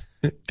Joseph.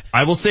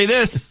 I will say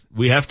this.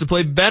 We have to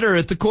play better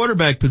at the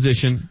quarterback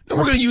position. No,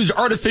 we're going to use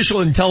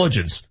artificial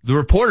intelligence. The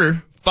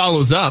reporter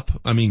follows up.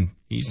 I mean,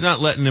 he's not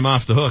letting him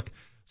off the hook.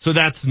 So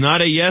that's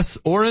not a yes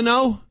or a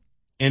no.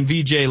 And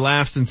VJ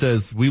laughs and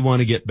says, we want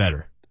to get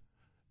better.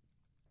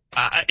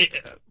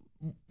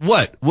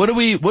 What are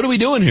we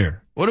doing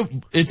here?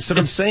 It's what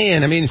I'm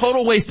saying. I mean,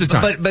 total waste of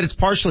time. But it's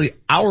partially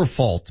our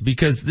fault,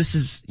 because this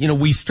is,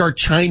 we start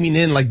chiming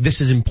in like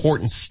this is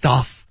important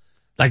stuff.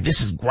 Like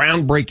this is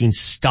groundbreaking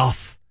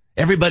stuff.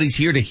 Everybody's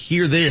here to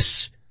hear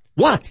this.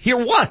 What? Hear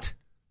what?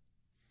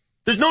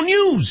 There's no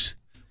news.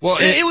 Well,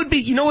 it would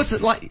be, what's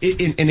it like,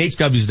 and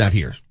HW's not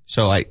here.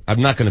 So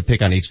I'm not going to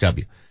pick on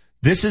HW.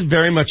 This is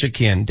very much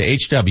akin to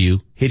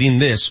HW hitting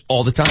this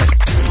all the time.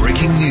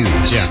 Breaking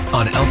news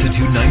on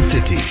Altitude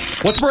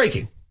 950. What's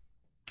breaking?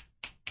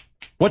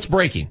 What's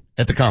breaking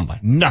at the Combine?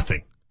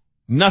 Nothing.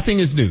 Nothing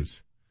is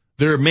news.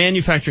 They're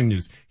manufacturing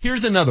news.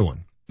 Here's another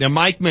one. Now,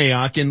 Mike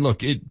Mayock, and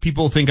look,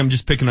 people think I'm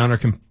just picking on our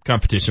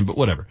competition, but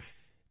whatever.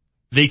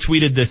 They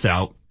tweeted this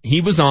out.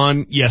 He was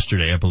on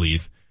yesterday, I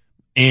believe,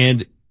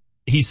 and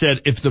he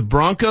said if the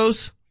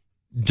Broncos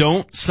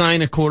don't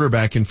sign a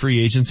quarterback in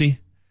free agency,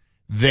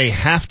 they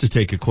have to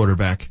take a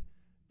quarterback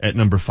at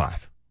number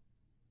 5.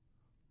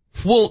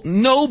 Well,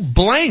 no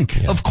blank.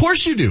 Yeah. Of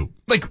course you do.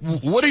 Like,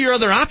 what are your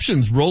other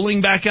options?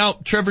 Rolling back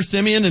out Trevor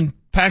Siemian and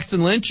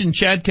Paxton Lynch and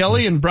Chad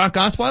Kelly and Brock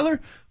Osweiler?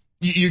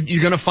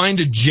 You're going to find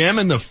a gem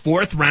in the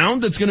 4th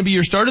round that's going to be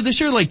your starter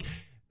this year? Like,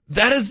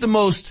 that is the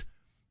most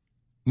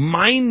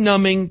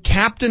mind-numbing,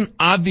 Captain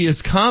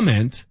Obvious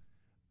comment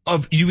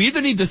of you either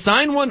need to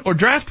sign one or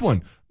draft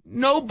one.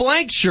 No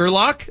blank,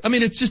 Sherlock. I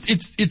mean, it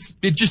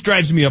just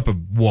drives me up a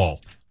wall.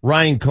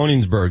 Ryan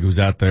Koenigsberg, who's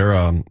out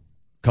there,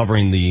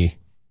 covering the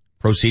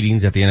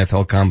proceedings at the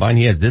NFL Combine,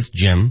 he has this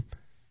gem.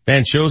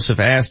 Vance Joseph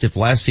asked if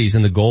last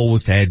season the goal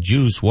was to add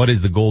juice. What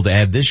is the goal to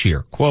add this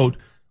year? Quote,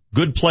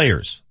 good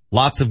players.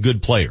 Lots of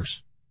good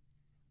players.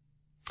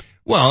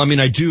 Well, I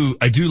mean, I do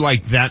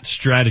like that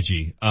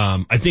strategy.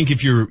 I think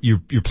if your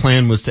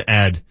plan was to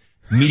add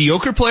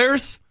mediocre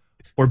players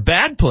or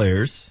bad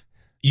players,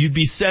 you'd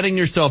be setting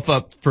yourself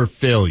up for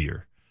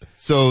failure.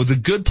 So the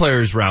good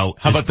players route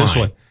How about fine. This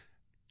one?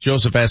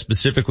 Joseph asked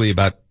specifically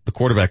about the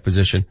quarterback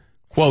position.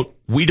 Quote,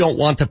 we don't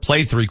want to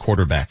play 3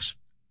 quarterbacks.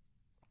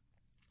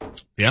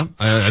 Yeah,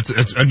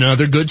 that's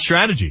another good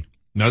strategy.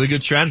 Another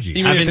good strategy.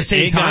 Even at the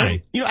same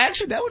time,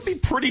 actually that would be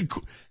pretty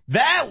cool.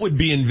 That would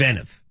be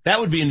inventive.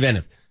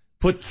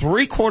 Put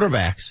 3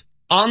 quarterbacks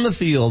on the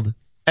field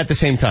at the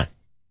same time.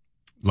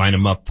 Line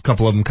them up, a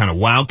couple of them kind of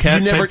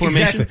wildcat type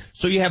formation. Exactly.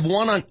 So you have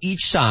one on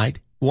each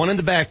side, one in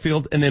the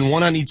backfield, and then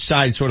one on each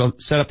side sort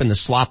of set up in the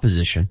slot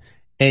position,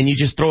 and you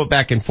just throw it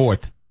back and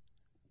forth.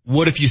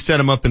 What if you set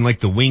them up in like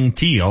the wing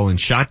T all in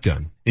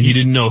shotgun, and you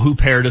didn't know who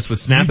paired us with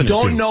snapping it to?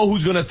 You don't know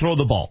who's going to throw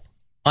the ball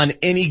on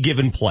any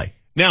given play.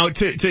 Now,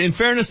 in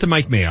fairness to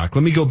Mike Mayock,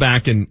 let me go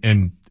back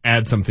and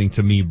add something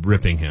to me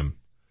ripping him.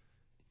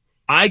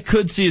 I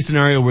could see a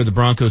scenario where the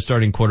Broncos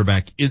starting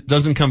quarterback, it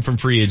doesn't come from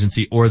free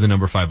agency or the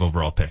number 5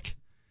 overall pick.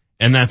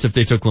 And that's if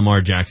they took Lamar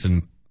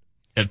Jackson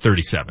at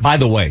 37. By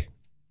the way,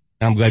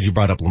 I'm glad you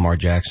brought up Lamar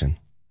Jackson.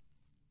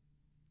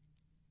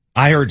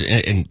 I heard,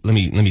 and let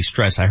me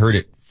stress, I heard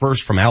it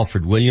first from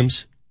Alfred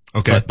Williams.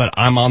 Okay. But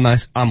I'm on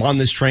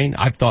this train.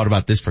 I've thought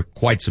about this for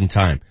quite some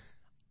time.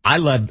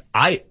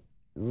 I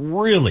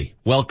really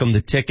welcome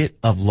the ticket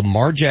of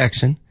Lamar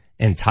Jackson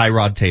and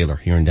Tyrod Taylor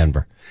here in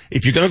Denver.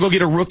 If you're going to go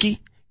get a rookie,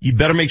 you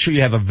better make sure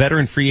you have a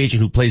veteran free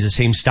agent who plays the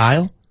same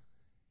style.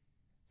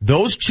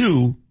 Those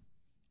 2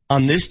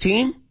 on this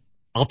team,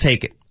 I'll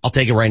take it. I'll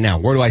take it right now.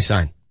 Where do I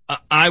sign?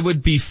 I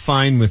would be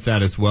fine with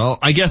that as well.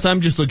 I guess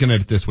I'm just looking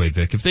at it this way,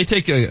 Vic. If they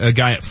take a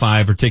guy at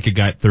 5 or take a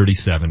guy at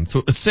 37,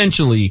 so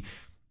essentially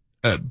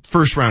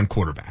first round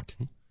quarterback,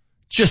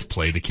 just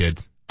play the kid.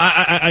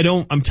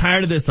 I'm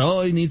tired of this.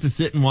 Oh, he needs to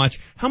sit and watch.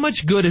 How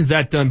much good has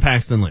that done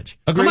Paxton Lynch?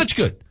 Agreed. How much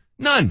good?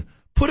 None.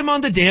 Put him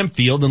on the damn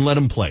field and let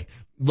him play.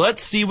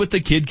 Let's see what the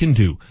kid can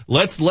do.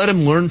 Let's let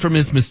him learn from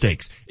his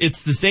mistakes.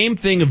 It's the same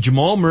thing of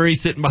Jamal Murray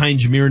sitting behind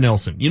Jameer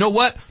Nelson. You know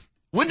what?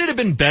 Wouldn't it have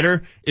been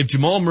better if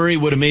Jamal Murray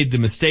would have made the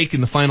mistake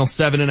in the final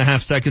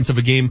 7.5 seconds of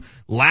a game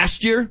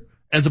last year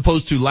as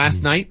opposed to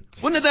last night?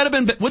 Wouldn't that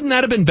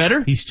have been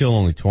better? He's still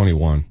only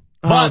 21.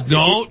 But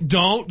don't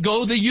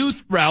go the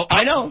youth route.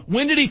 I know.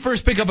 When did he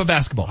first pick up a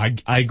basketball?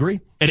 I agree.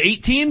 At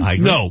 18? I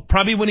agree. No,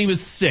 probably when he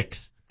was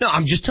 6. No,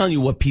 I'm just telling you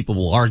what people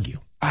will argue.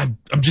 I'm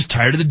just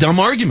tired of the dumb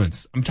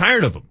arguments. I'm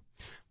tired of them.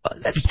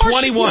 That's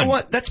 21. You know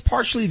what? That's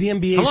partially the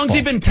NBA's fault. How long's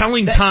he been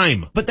telling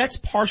time? But that's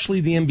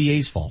partially the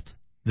NBA's fault.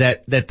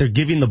 That they're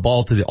giving the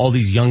ball to all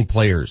these young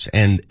players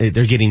and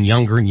they're getting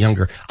younger and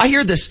younger. I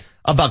hear this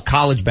about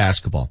college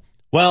basketball.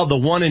 Well, the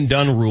one and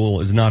done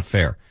rule is not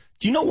fair.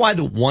 Do you know why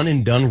the one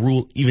and done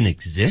rule even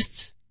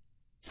exists?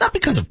 It's not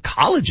because of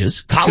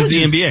colleges. Because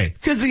the NBA.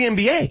 Because of the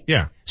NBA.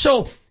 Yeah.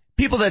 So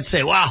people that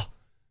say, wow,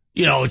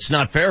 you know, it's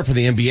not fair for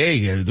the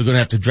NBA. They're going to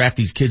have to draft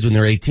these kids when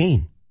they're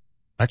 18.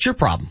 That's your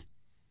problem.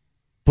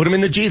 Put them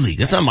in the G League.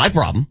 That's not my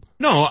problem.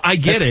 No, I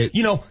get it.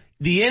 You know,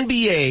 the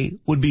NBA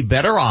would be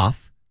better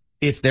off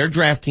if they're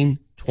drafting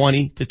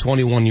 20 to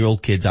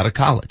 21-year-old kids out of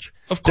college.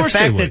 Of course the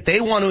fact they would. that they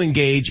want to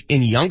engage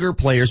in younger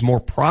players, more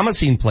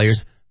promising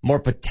players, more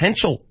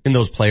potential in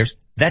those players,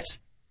 that's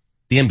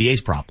the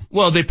NBA's problem.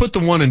 Well, they put the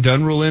one and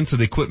done rule in so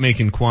they quit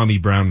making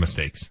Kwame Brown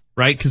mistakes,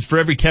 right? Because for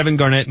every Kevin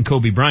Garnett and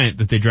Kobe Bryant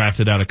that they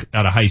drafted out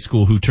of high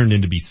school who turned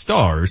into be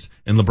stars,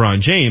 and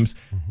LeBron James,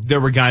 there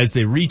were guys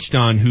they reached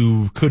on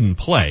who couldn't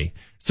play.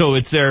 So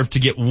it's there to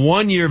get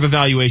 1 year of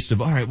evaluation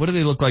of, all right, what do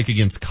they look like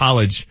against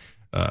college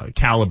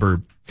caliber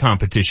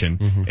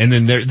competition? And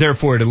then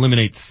therefore it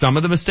eliminates some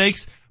of the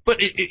mistakes. But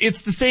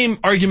it's the same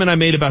argument I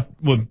made about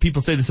when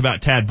people say this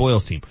about Tad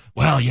Boyle's team.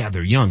 Well, yeah,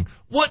 they're young.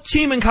 What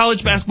team in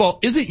college basketball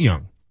isn't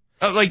young?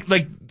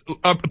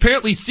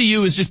 Apparently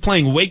CU is just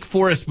playing Wake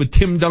Forest with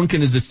Tim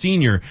Duncan as a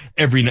senior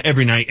every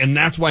night, and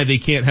that's why they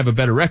can't have a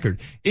better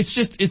record.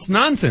 It's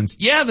nonsense.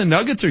 Yeah, the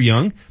Nuggets are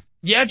young.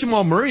 Yeah,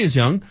 Jamal Murray is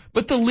young,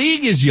 but the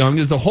league is young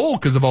as a whole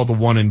because of all the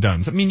one and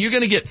dones. I mean, you're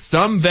going to get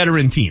some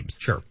veteran teams.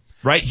 Sure.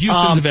 Right?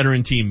 Houston's a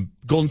veteran team.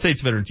 Golden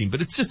State's a veteran team, but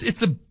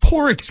it's a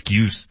poor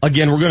excuse.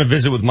 Again, we're going to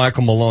visit with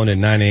Michael Malone at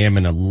 9 a.m.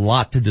 and a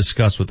lot to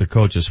discuss with the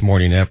coach this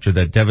morning after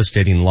that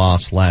devastating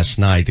loss last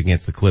night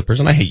against the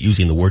Clippers. And I hate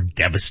using the word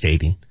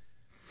devastating.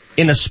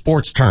 In a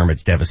sports term,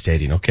 it's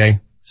devastating, okay?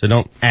 So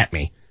don't at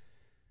me.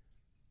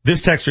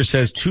 This texter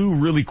says 2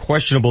 really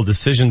questionable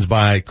decisions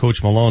by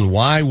Coach Malone.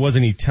 Why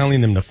wasn't he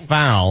telling them to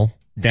foul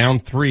down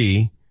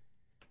 3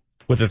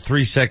 with a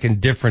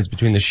 3-second difference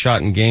between the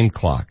shot and game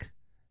clock?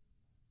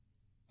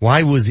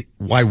 Why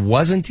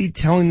wasn't he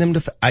telling them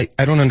to, I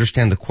don't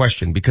understand the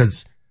question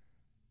because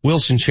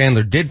Wilson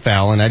Chandler did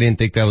foul and I didn't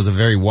think that was a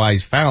very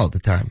wise foul at the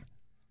time.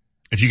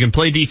 If you can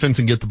play defense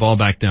and get the ball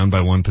back down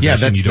by one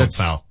possession, you don't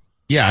foul.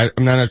 Yeah,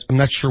 I'm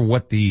not sure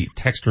what the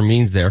texter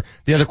means there.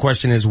 The other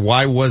question is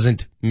why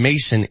wasn't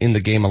Mason in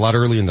the game a lot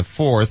earlier in the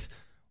fourth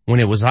when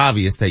it was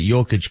obvious that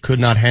Jokic could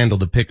not handle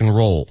the pick and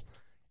roll?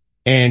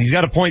 And he's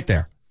got a point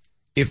there.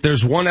 If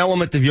there's one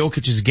element of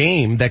Jokic's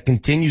game that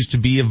continues to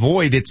be a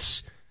void,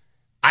 it's,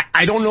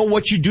 I don't know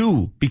what you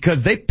do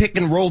because they pick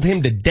and rolled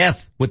him to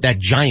death with that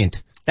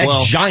giant.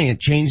 That giant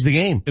changed the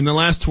game. In the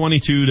last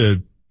 22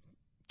 to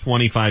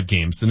 25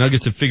 games, the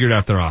Nuggets have figured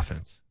out their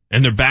offense.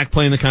 And they're back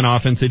playing the kind of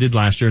offense they did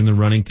last year and they're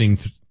running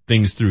things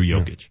through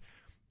Jokic. Yeah.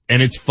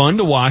 And it's fun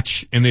to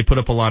watch and they put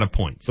up a lot of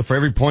points. So for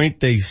every point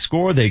they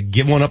score, they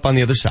give one up on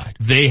the other side.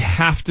 They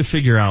have to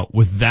figure out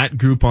with that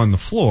group on the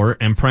floor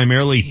and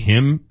primarily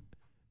him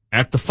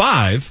at the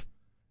 5,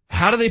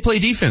 how do they play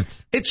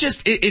defense?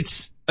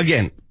 It's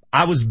again,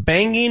 I was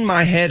banging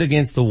my head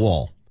against the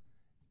wall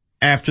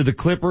after the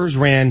Clippers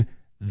ran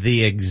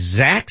the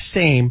exact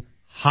same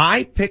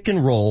high pick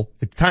and roll.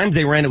 At times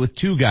they ran it with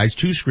 2 guys,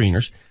 2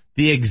 screeners,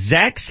 the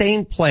exact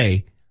same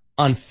play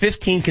on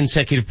 15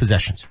 consecutive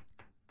possessions.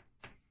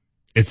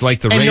 It's like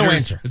the and Raiders. No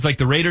answer. It's like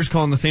the Raiders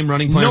calling the same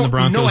running play on the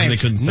Broncos and they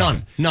couldn't stop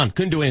it. None.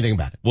 Couldn't do anything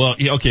about it. Well,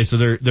 okay,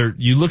 so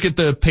you look at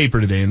the paper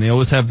today and they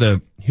always have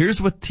here's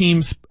what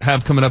teams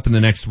have coming up in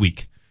the next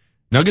week.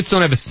 Nuggets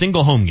don't have a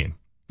single home game.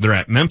 They're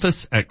at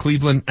Memphis, at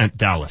Cleveland, at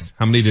Dallas.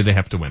 How many do they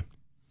have to win?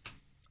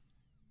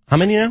 How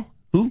many now?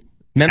 Who?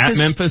 Memphis?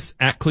 At Memphis,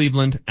 at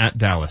Cleveland, at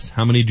Dallas.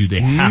 How many do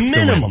they have to win?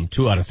 Minimum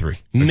 2 out of 3.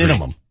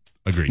 Minimum.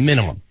 Agreed.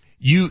 Minimum.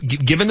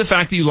 Given the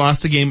fact that you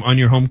lost the game on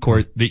your home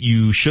court that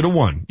you should have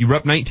won, you were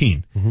up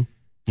 19. Mm-hmm.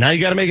 Now you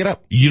gotta make it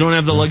up. You don't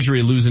have the luxury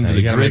of losing to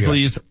the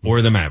Grizzlies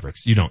or the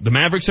Mavericks. You don't. The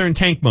Mavericks are in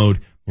tank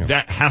mode. Yeah.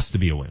 That has to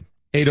be a win.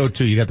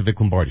 8:02, you got the Vic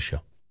Lombardi Show.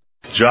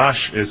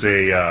 Josh is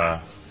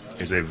a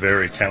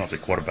very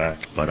talented quarterback,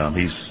 but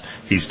he's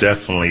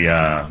definitely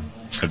a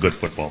good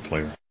football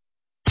player.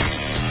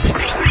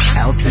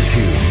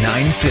 Altitude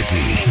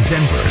 950,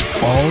 Denver's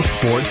all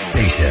sports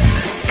station.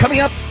 Coming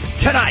up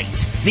tonight,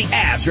 the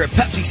Avs are at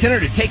Pepsi Center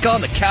to take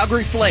on the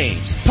Calgary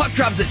Flames. Puck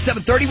drops at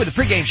 7:30 with the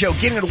pregame show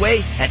getting underway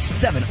at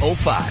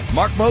 7:05.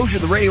 Mark Mosier,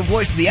 the radio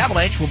voice of the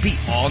Avalanche, will be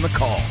on the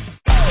call.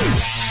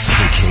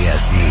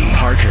 KKSE,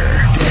 Parker,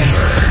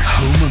 Denver,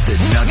 home of the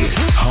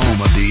Nuggets,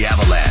 home of the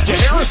Avalanche. To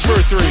Harris for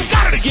 3.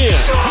 Got it again.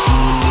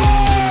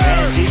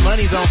 Man,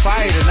 D-Money's on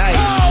fire tonight.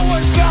 Oh,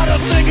 what got a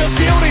thing of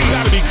beauty. You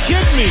gotta be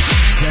kidding me.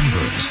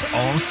 Denver's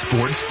all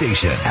sports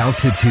station,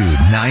 Altitude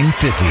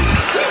 950.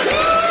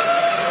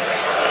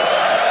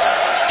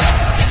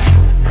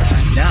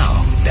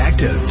 Now, back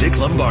to Vic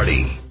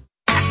Lombardi.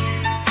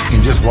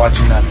 And just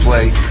watching that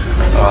play,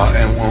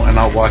 and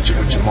I'll watch it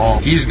with Jamal,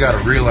 he's got to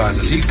realize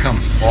as he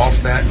comes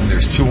off that and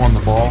there's 2 on the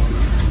ball,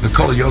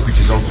 Nikola Jokic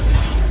is open.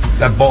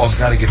 That ball's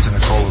got to get to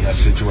Nikola in that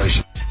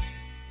situation.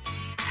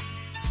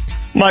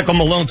 Michael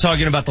Malone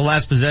talking about the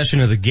last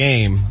possession of the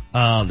game.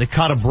 They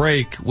caught a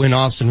break when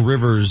Austin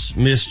Rivers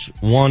missed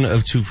 1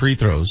 of 2 free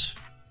throws.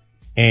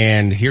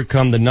 And here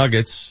come the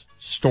Nuggets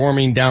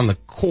storming down the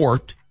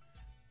court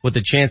with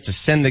a chance to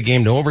send the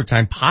game to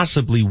overtime,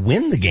 possibly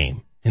win the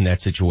game in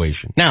that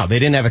situation. Now, they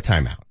didn't have a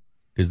timeout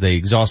because they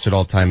exhausted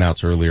all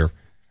timeouts earlier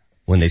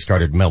when they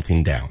started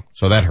melting down.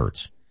 So that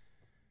hurts.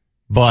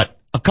 But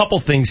a couple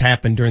things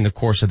happened during the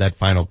course of that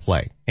final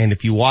play. And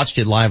if you watched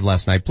it live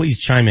last night, please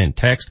chime in,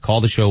 text,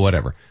 call the show,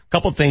 whatever. A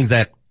couple things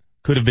that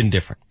could have been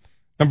different.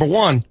 Number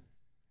one,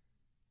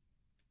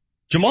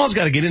 Jamal's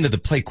got to get into the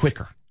play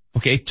quicker.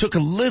 Okay, it took a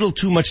little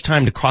too much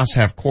time to cross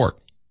half court.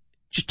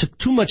 Just took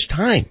too much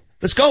time.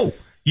 Let's go.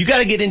 You got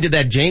to get into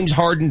that James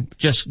Harden,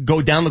 just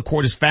go down the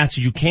court as fast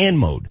as you can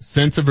mode.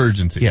 Sense of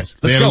urgency. Yes.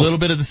 They had a little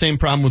bit of the same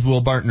problem with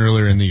Will Barton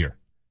earlier in the year.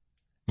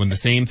 When the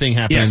same thing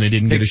happened and they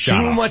didn't get a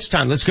shot. Too much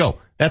time. Let's go.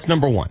 That's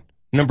number one.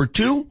 Number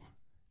two,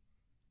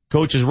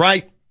 coach is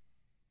right.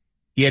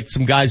 He had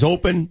some guys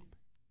open,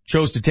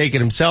 chose to take it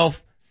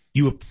himself.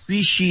 You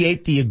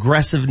appreciate the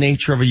aggressive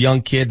nature of a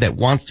young kid that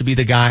wants to be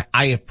the guy.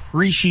 I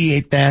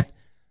appreciate that.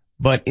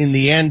 But in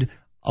the end,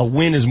 a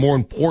win is more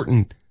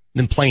important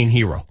than playing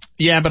hero.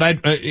 Yeah,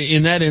 but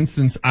in that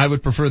instance, I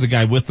would prefer the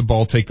guy with the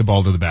ball take the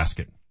ball to the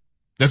basket.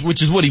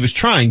 Which is what he was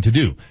trying to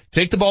do.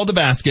 Take the ball to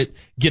basket,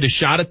 get a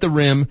shot at the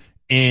rim,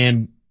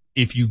 and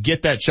if you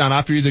get that shot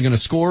off, you're either going to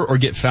score or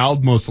get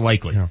fouled, most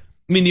likely. Yeah.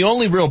 I mean, the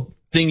only real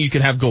thing you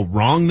could have go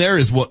wrong there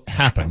is what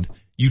happened.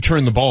 You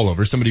turn the ball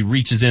over, somebody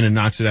reaches in and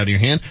knocks it out of your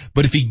hands.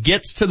 But if he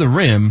gets to the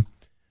rim,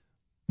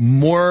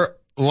 more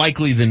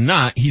likely than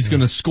not, he's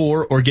going to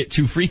score or get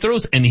 2 free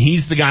throws, and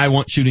he's the guy I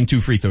want shooting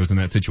 2 free throws in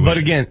that situation. But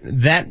again,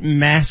 that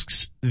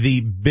masks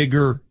the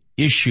bigger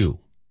issue.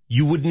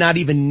 You would not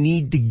even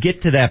need to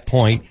get to that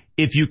point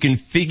if you can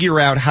figure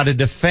out how to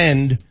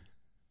defend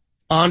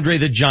Andre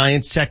the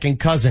Giant's second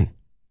cousin.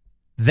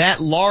 That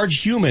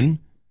large human,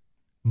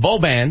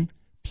 Boban,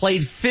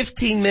 played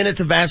 15 minutes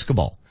of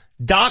basketball.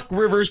 Doc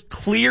Rivers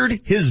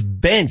cleared his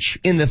bench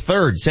in the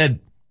third, said,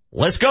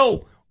 let's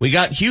go. We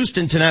got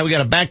Houston tonight. We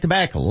got a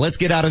back-to-back. Let's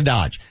get out of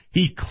Dodge.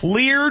 He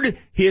cleared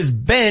his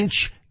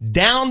bench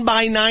down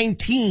by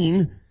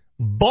 19.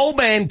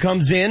 Boban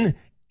comes in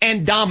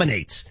and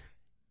dominates.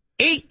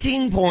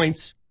 18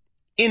 points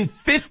in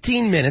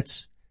 15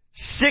 minutes,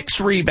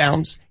 6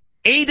 rebounds,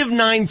 8 of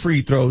 9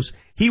 free throws.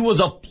 He was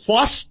a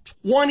plus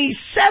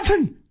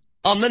 27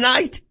 on the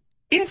night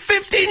in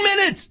 15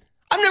 minutes.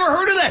 I've never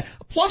heard of that.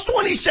 A plus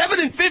 27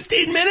 in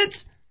 15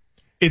 minutes?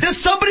 Does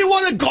somebody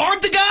want to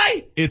guard the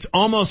guy? It's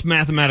almost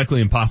mathematically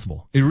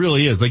impossible. It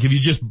really is. Like if you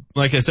just,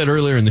 like I said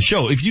earlier in the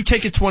show, if you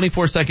take a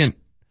 24-second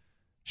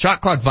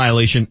shot clock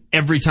violation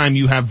every time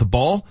you have the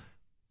ball,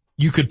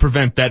 you could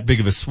prevent that big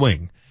of a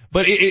swing.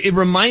 But it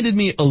reminded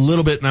me a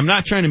little bit, and I'm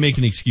not trying to make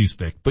an excuse,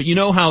 Vic, but you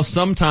know how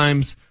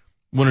sometimes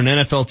when an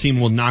NFL team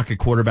will knock a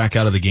quarterback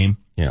out of the game,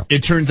 yeah,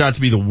 it turns out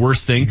to be the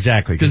worst thing.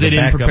 Exactly. Because they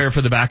didn't prepare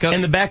for the backup.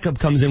 And the backup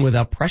comes in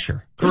without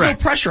pressure. There's Correct.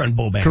 no pressure on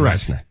Boban.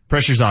 Correct.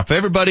 Pressure's off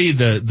everybody.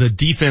 The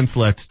defense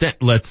lets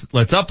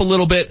up a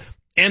little bit,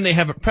 and they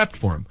haven't prepped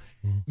for him.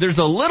 There's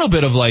a little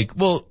bit of like,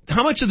 well,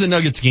 how much of the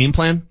Nuggets game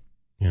plan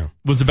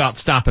was about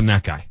stopping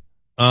that guy?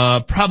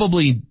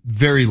 Probably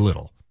very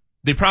little.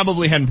 They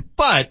probably hadn't,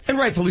 but. And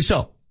rightfully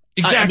so.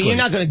 Exactly. I mean, you're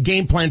not going to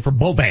game plan for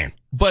Boban.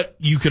 But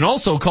you can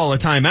also call a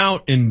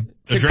timeout and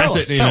address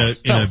it in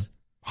a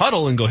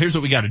huddle and go, here's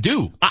what we got to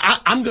do.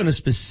 I'm going to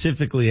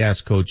specifically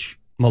ask Coach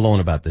Malone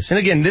about this. And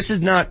again, this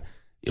is not,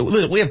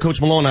 we have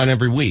Coach Malone on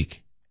every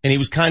week. And he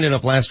was kind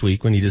enough last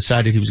week when he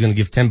decided he was going to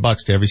give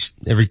 $10 to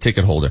every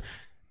ticket holder.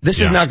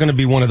 This is not going to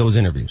be one of those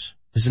interviews.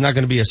 This is not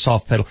going to be a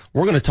soft pedal.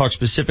 We're going to talk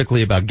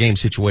specifically about game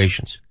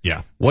situations.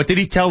 Yeah. What did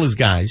he tell his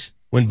guys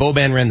when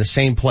Boban ran the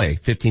same play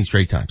 15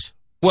 straight times?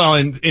 Well,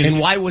 and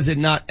why was it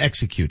not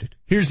executed?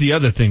 Here's the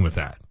other thing with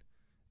that.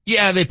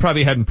 Yeah, they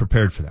probably hadn't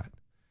prepared for that.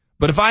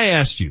 But if I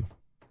asked you,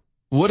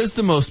 what is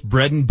the most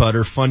bread and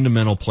butter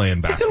fundamental play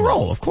in basketball? Pick and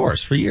roll, of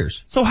course, for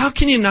years. So how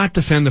can you not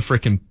defend the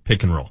frickin'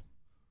 pick and roll?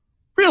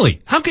 Really?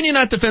 How can you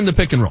not defend the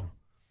pick and roll?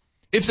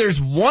 If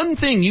there's one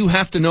thing you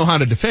have to know how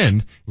to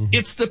defend,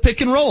 it's the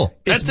pick and roll.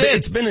 That's it.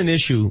 It's been an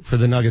issue for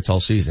the Nuggets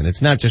all season.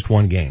 It's not just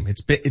one game.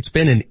 It's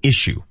been an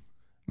issue.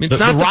 It's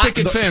not the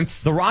picket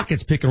fence. The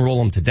Rockets pick and roll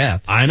them to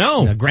death. I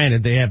know. Now,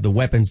 granted, they have the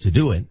weapons to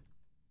do it.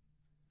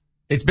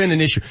 It's been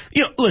an issue.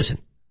 Listen,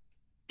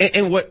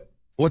 and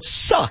what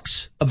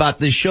sucks about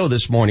this show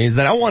this morning is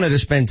that I wanted to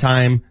spend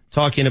time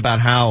talking about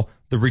how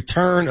the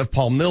return of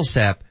Paul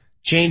Millsap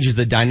changes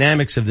the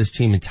dynamics of this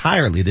team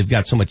entirely. They've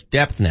got so much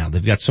depth now.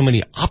 They've got so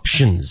many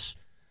options.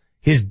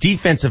 His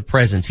defensive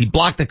presence, he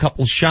blocked a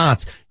couple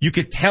shots. You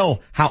could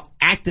tell how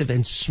active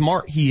and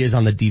smart he is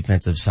on the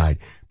defensive side.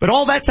 But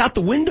all that's out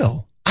the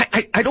window.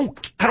 I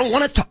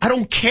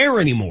don't care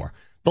anymore.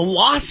 The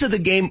loss of the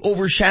game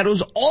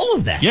overshadows all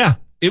of that. Yeah.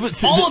 It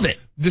was all of it.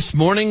 This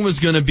morning was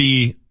going to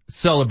be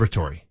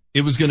celebratory.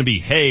 It was going to be,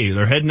 hey,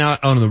 they're heading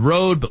out on the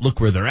road, but look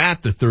where they're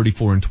at. They're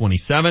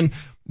 34-27.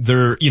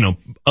 They're,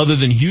 other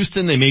than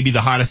Houston, they may be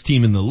the hottest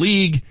team in the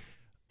league.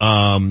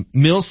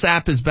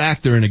 Millsap is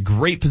back. They're in a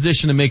great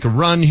position to make a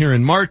run here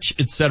in March,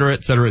 et cetera,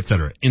 et cetera, et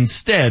cetera.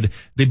 Instead,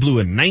 they blew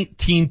a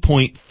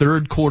 19-point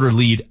third quarter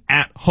lead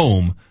at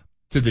home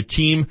to the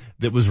team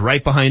that was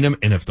right behind them.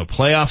 And if the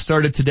playoffs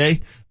started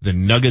today, the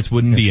Nuggets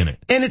wouldn't be in it.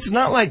 And it's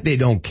not like they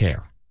don't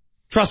care.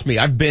 Trust me,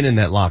 I've been in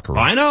that locker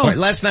room. I know. Right,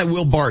 last night,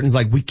 Will Barton's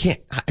like,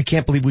 I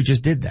can't believe we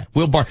just did that.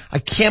 Will Barton, I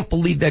can't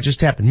believe that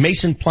just happened.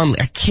 Mason Plumlee,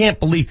 I can't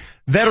believe,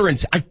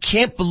 veterans, I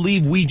can't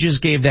believe we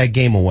just gave that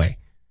game away.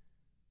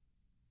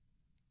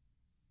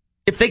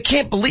 If they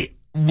can't believe,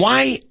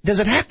 why does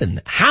it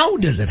happen? How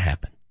does it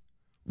happen?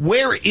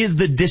 Where is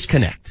the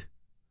disconnect?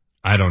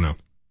 I don't know.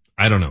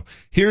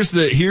 Here's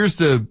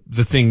the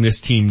thing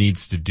this team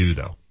needs to do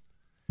though.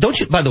 Don't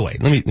you, by the way,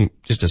 let me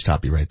just to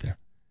stop you right there.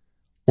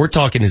 We're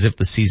talking as if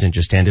the season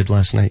just ended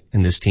last night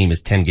and this team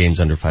is 10 games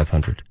under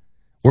 500.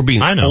 We're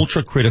being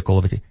ultra critical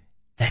of it.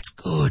 That's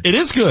good. It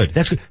is good.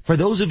 That's good. For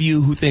those of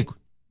you who think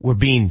we're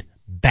being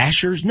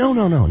bashers,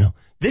 no.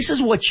 This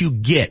is what you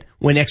get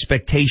when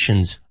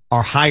expectations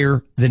are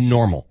higher than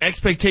normal.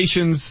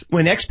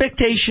 When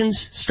expectations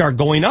start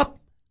going up,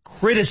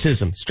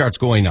 criticism starts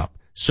going up.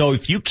 So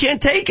if you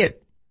can't take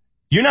it,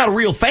 you're not a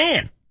real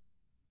fan.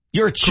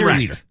 You're a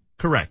cheerleader.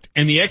 Correct.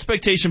 And the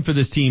expectation for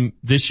this team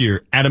this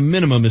year, at a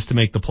minimum, is to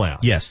make the playoffs.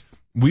 Yes.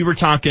 We were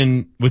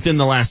talking within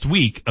the last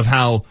week of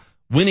how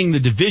winning the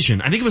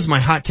division, I think it was my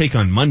hot take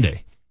on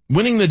Monday,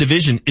 winning the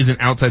division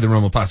isn't outside the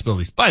realm of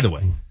possibilities. By the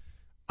way,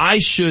 I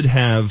should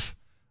have,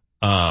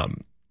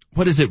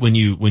 what is it when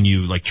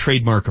you like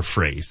trademark a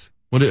phrase?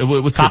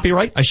 What's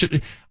copyright?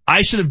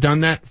 I should have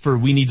done that for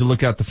we need to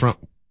look out the front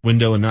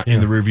window and not in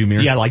the rearview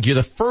mirror. Yeah, like you're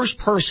the first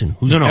person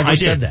who's ever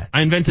said that.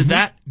 I invented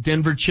that,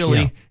 Denver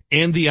Chili,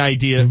 and the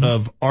idea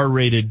of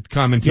R-rated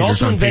commentators you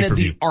also on invented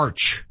pay-per-view. the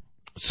arch.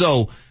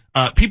 So,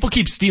 people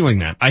keep stealing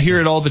that. I hear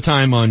it all the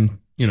time on,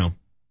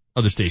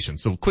 other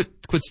stations. So quit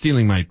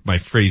stealing my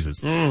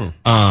phrases.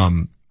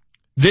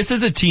 This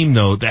is a team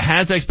though that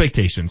has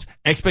expectations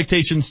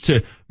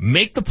to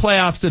make the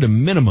playoffs at a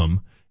minimum.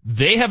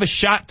 They have a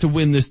shot to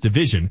win this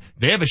division.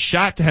 They have a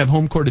shot to have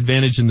home court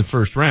advantage in the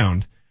first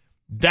round.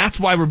 That's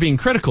why we're being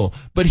critical.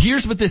 But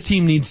here's what this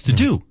team needs to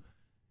do.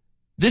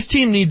 This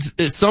team needs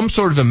some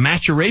sort of a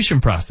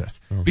maturation process.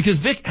 Because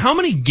Vic, how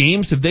many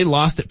games have they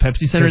lost at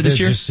Pepsi Center this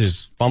year? Just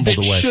is fumbled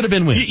away. Should have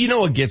been wins. You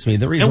know what gets me?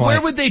 The reason and why,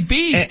 where would they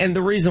be? And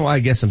the reason why I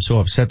guess I'm so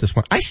upset this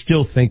morning, I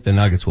still think the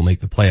Nuggets will make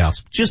the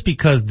playoffs just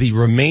because the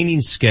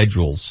remaining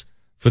schedules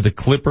for the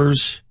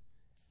Clippers,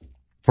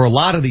 for a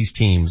lot of these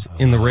teams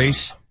in the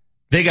race,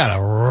 they got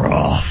a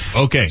rough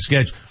schedule. Okay,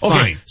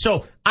 fine.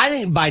 So I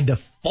think by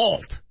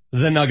default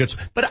the Nuggets,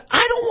 but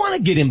I don't want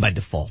to get in by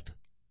default.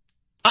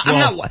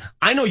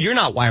 I know you're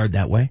not wired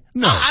that way.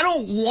 No. I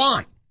don't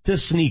want to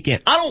sneak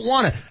in. I don't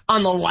want to,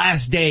 on the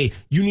last day,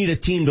 you need a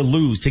team to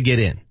lose to get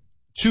in.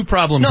 Two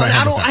problems No, I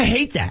have with I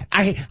hate that.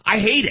 I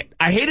hate it.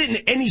 I hate it in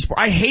any sport.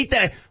 I hate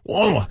that.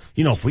 Well,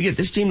 if we get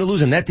this team to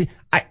lose and that team,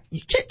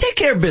 just take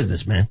care of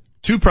business, man.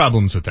 Two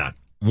problems with that.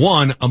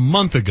 One, a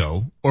month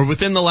ago, or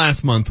within the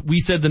last month, we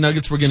said the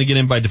Nuggets were going to get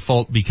in by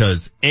default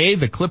because A,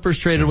 the Clippers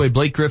traded away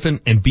Blake Griffin,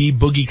 and B,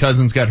 Boogie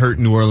Cousins got hurt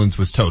and New Orleans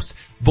was toast.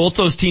 Both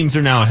those teams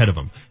are now ahead of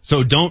them.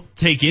 So don't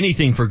take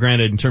anything for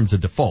granted in terms of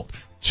default.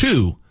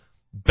 Two,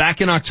 back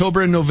in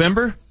October and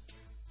November,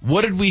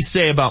 what did we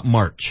say about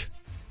March?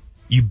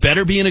 You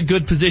better be in a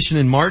good position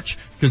in March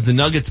because the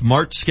Nuggets'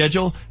 March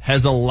schedule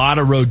has a lot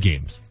of road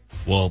games.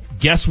 Well,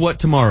 guess what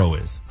tomorrow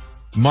is?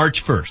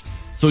 March 1st.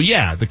 So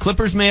yeah, the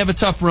Clippers may have a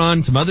tough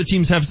run. Some other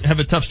teams have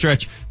a tough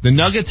stretch. The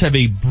Nuggets have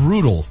a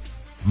brutal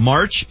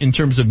March in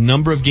terms of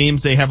number of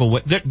games they have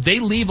away.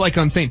 They leave like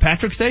on St.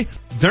 Patrick's Day.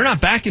 They're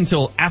not back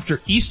until after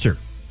Easter.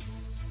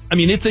 I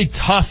mean, it's a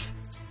tough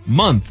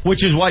month.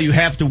 Which is why you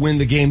have to win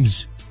the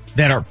games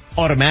that are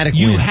automatic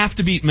wins. You have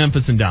to beat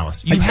Memphis and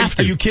Dallas. You have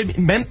to. Are you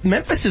kidding?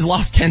 Memphis has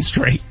lost 10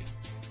 straight.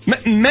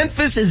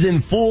 Memphis is in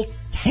full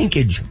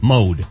tankage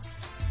mode.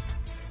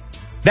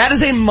 That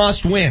is a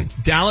must win.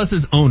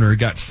 Dallas's owner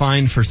got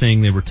fined for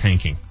saying they were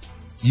tanking.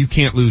 You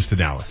can't lose to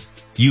Dallas.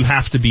 You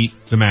have to beat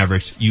the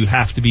Mavericks. You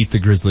have to beat the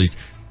Grizzlies.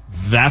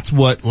 That's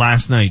what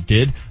last night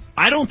did.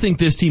 I don't think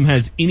this team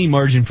has any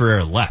margin for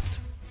error left.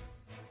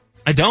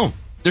 I don't.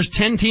 There's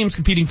 10 teams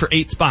competing for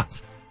 8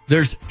 spots.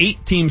 There's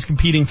 8 teams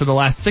competing for the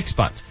last 6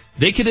 spots.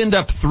 They could end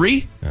up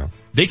 3. Yeah.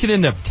 They could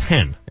end up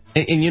 10.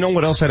 And you know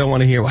what else I don't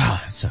want to hear?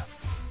 Wow,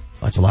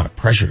 that's a lot of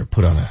pressure to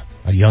put on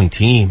a young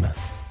team.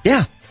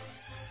 Yeah,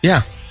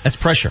 that's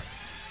pressure.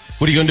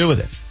 What are you going to do with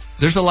it?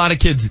 There's a lot of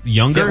kids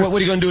younger. Yeah, what are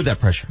you going to do with that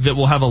pressure? That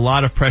will have a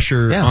lot of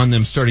pressure on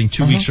them starting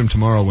 2 weeks from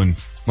tomorrow when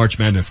March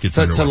Madness gets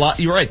underway. That's a lot.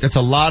 You're right. That's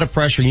a lot of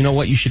pressure. You know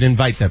what? You should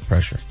invite that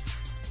pressure.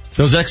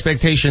 Those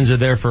expectations are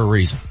there for a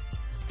reason.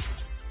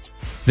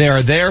 They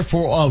are there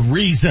for a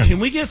reason. Can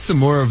we get some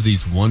more of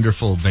these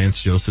wonderful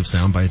Vance Joseph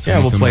sound bites? Yeah,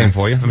 we'll play them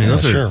for you. I mean,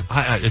 those are, sure.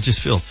 it just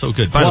feels so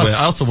good. By the way,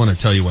 I also want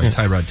to tell you why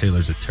Tyrod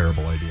Taylor's a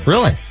terrible idea.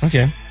 Really?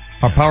 Okay.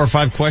 Our Power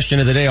 5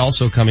 question of the day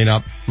also coming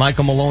up.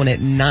 Michael Malone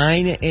at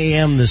 9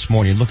 a.m. this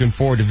morning. Looking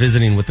forward to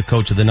visiting with the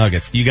coach of the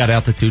Nuggets. You got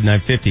Altitude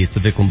 950. It's the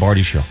Vic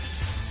Lombardi Show.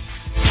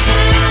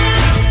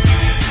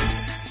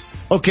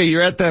 Okay,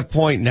 you're at that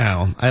point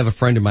now. I have a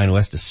friend of mine who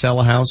has to sell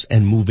a house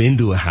and move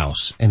into a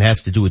house and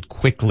has to do it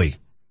quickly.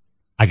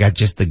 I got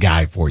just the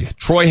guy for you.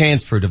 Troy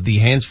Hansford of the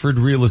Hansford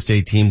Real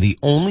Estate Team, the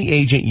only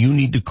agent you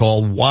need to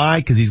call. Why?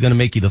 Because he's going to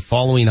make you the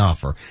following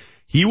offer.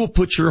 He will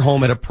put your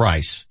home at a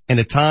price and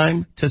a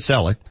time to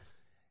sell it.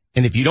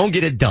 And if you don't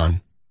get it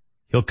done,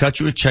 he'll cut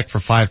you a check for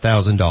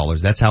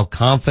 $5,000. That's how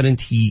confident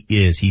he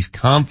is. He's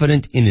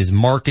confident in his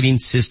marketing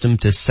system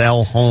to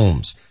sell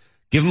homes.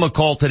 Give him a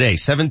call today,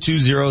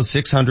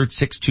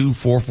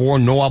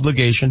 720-600-6244. No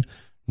obligation,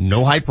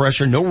 no high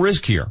pressure, no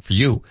risk here for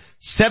you.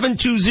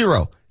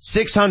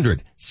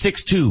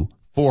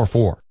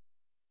 720-600-6244.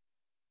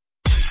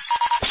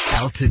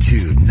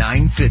 Altitude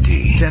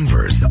 950,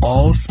 Denver's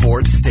all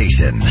sports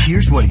station.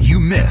 Here's what you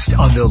missed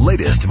on the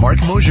latest Mark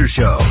Mosier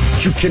Show.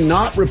 You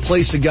cannot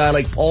replace a guy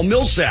like Paul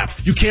Millsap.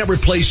 You can't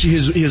replace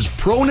his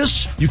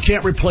proness. You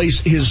can't replace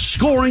his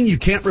scoring. You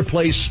can't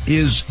replace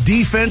his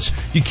defense.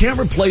 You can't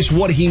replace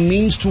what he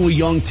means to a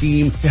young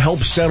team to help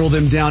settle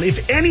them down.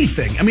 If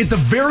anything, I mean, at the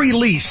very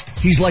least,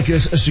 he's like a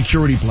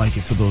security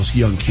blanket for those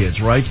young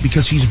kids, right?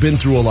 Because he's been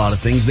through a lot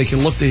of things. They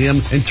can look to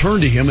him and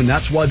turn to him, and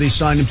that's why they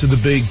signed him to the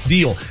big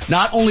deal.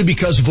 Not only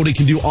because of what he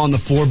can do on the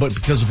floor, but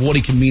because of what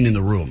he can mean in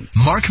the room.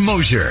 Mark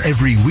Mosier,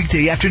 every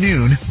weekday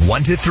afternoon,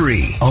 1 to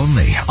 3,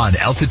 only on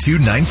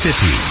Altitude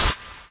 950.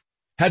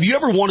 Have you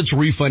ever wanted to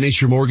refinance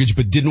your mortgage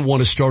but didn't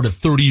want to start a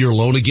 30-year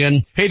loan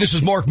again? Hey, this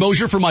is Mark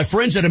Mosier for my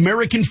friends at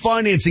American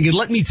Financing, and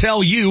let me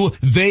tell you,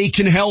 they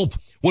can help.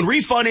 When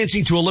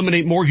refinancing to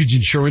eliminate mortgage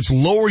insurance,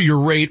 lower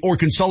your rate, or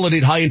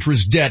consolidate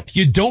high-interest debt,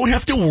 you don't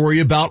have to worry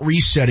about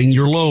resetting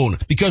your loan.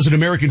 Because at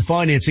American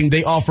Financing,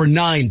 they offer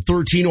 9,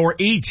 13, or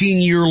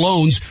 18-year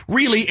loans,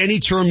 really any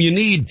term you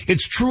need.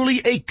 It's truly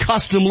a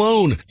custom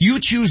loan. You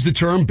choose the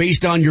term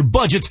based on your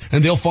budget,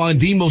 and they'll find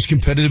the most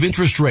competitive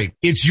interest rate.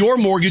 It's your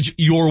mortgage,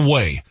 your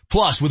way.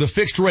 Plus, with a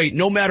fixed rate,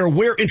 no matter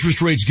where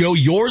interest rates go,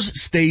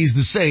 yours stays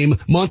the same.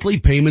 Monthly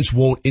payments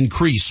won't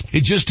increase.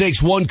 It just takes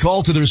one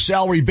call to their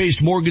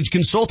salary-based mortgage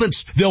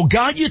consultants. They'll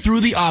guide you through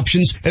the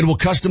options and will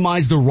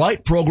customize the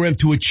right program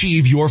to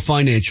achieve your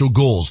financial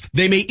goals.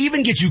 They may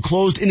even get you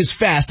closed in as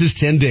fast as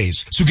 10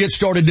 days. So get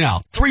started now.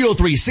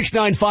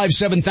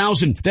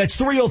 303-695-7000. That's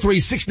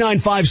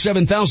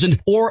 303-695-7000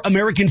 or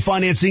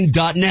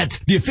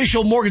AmericanFinancing.net, the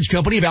official mortgage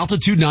company of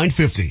Altitude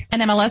 950.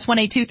 NMLS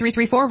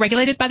 182334,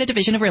 regulated by the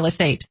Division of Real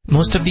Estate.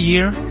 Most of the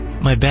year,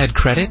 my bad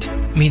credit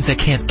means I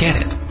can't get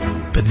it.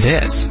 But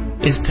this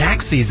is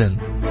tax season,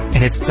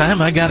 and it's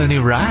time I got a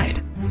new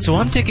ride. So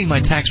I'm taking my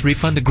tax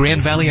refund to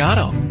Grand Valley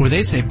Auto, where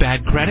they say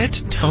bad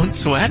credit, don't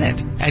sweat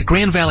it. At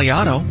Grand Valley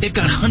Auto, they've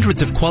got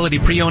hundreds of quality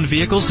pre-owned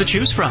vehicles to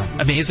choose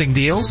from. Amazing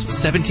deals,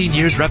 17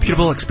 years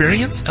reputable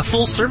experience, a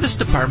full service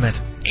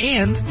department,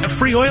 and a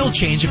free oil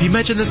change if you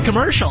mention this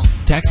commercial.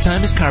 Tax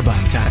time is car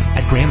buying time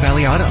at Grand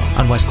Valley Auto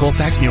on West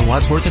Colfax near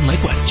Wadsworth and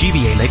Lakewood.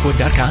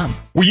 GVALakewood.com.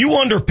 Were you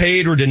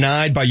underpaid or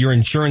denied by your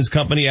insurance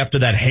company after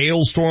that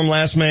hailstorm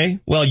last May?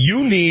 Well,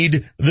 you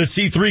need the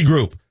C3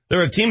 Group.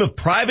 They're a team of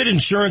private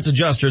insurance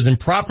adjusters and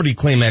property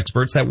claim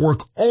experts that work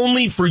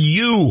only for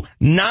you,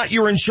 not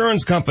your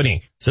insurance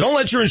company. So don't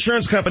let your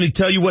insurance company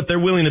tell you what they're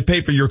willing to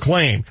pay for your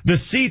claim. The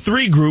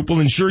C3 Group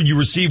will ensure you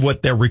receive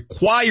what they're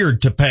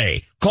required to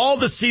pay. Call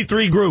the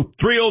C3 Group,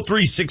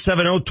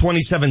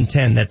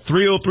 303-670-2710. That's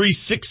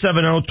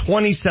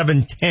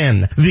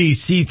 303-670-2710. The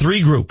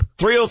C3 Group,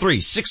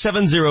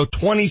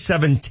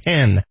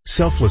 303-670-2710.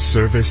 Selfless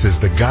service is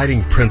the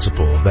guiding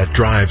principle that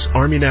drives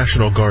Army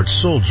National Guard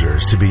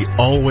soldiers to be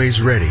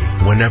always ready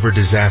whenever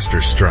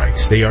disaster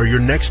strikes. They are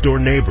your next door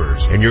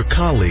neighbors and your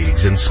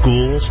colleagues in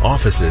schools,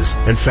 offices,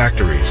 and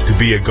factories. To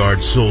be a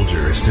Guard soldier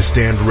is to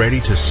stand ready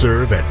to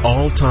serve at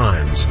all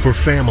times for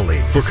family,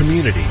 for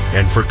community,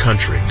 and for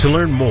country. To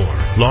learn more,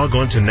 log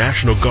on to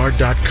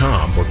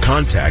NationalGuard.com or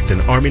contact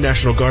an Army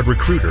National Guard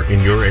recruiter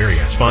in your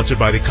area. Sponsored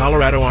by the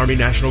Colorado Army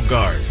National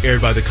Guard.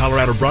 Aired by the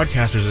Colorado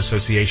Broadcasters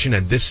Association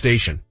and this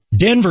station.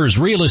 Denver's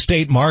real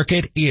estate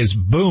market is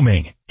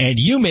booming, and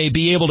you may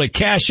be able to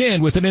cash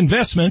in with an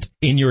investment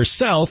in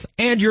yourself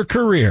and your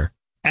career.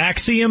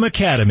 Axiom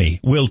Academy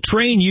will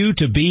train you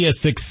to be a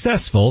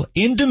successful,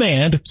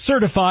 in-demand,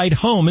 certified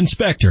home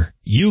inspector.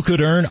 You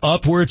could earn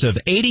upwards of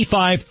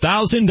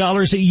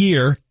 $85,000 a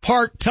year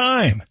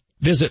part-time.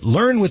 Visit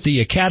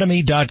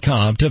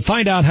learnwiththeacademy.com to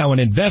find out how an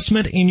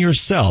investment in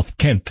yourself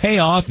can pay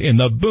off in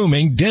the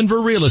booming Denver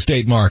real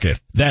estate market.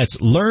 That's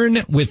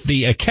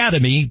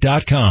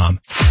learnwiththeacademy.com.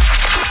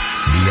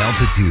 The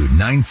Altitude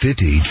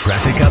 950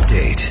 traffic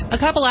update. A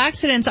couple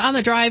accidents on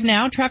the drive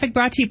now. Traffic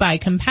brought to you by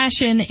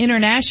Compassion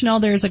International.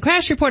 There's a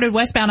crash reported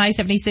westbound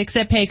I-76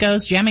 at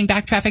Pecos, jamming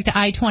back traffic to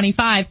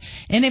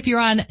I-25. And if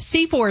you're on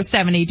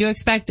C-470, do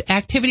expect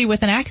activity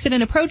with an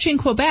accident approaching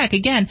Quebec.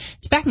 Again,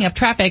 it's backing up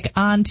traffic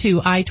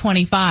onto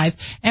I-25.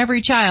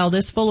 Every child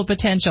is full of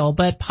potential,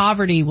 but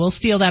poverty will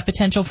steal that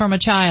potential from a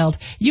child.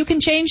 You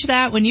can change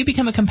that when you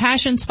become a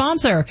Compassion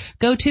sponsor.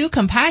 Go to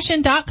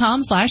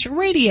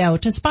compassion.com/radio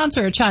to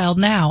sponsor a child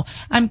now.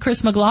 I'm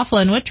Chris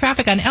McLaughlin with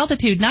traffic on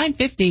Altitude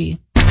 950.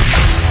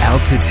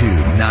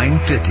 Altitude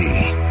 950,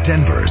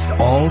 Denver's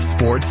all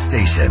sports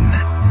station.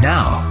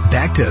 Now,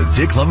 back to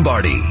Vic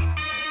Lombardi.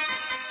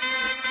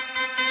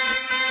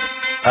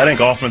 I think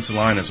offensive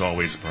line is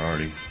always a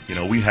priority.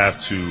 We have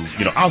to,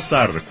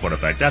 outside of the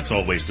quarterback, that's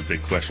always the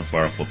big question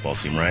for our football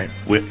team, right?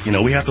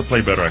 We have to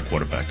play better at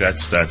quarterback.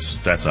 That's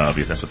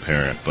obvious. That's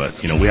apparent.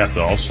 But, we have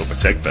to also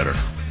protect better,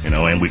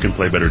 and we can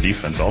play better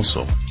defense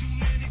also.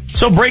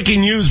 So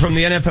breaking news from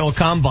the NFL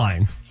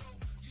Combine.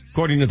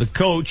 According to the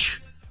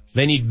coach,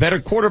 they need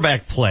better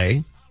quarterback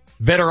play,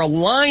 better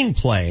line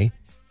play,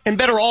 and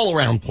better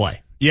all-around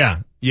play. Yeah.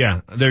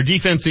 Their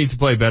defense needs to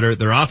play better.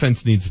 Their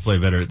offense needs to play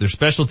better. Their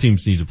special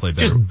teams need to play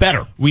better. Just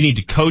better. We need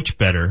to coach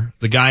better.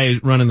 The guy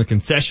running the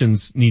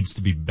concessions needs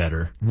to be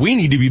better. We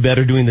need to be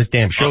better doing this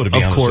damn show, to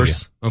be honest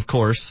with you. Of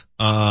course.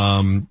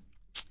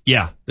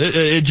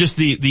 Just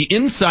the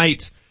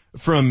insight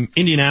from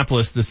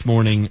Indianapolis this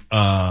morning,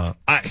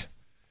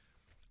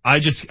 I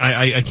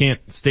can't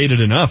state it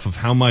enough of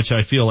how much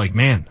I feel like,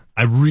 man,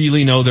 I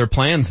really know their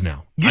plans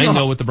now. I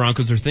know what the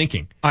Broncos are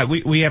thinking. All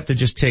right, we have to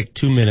just take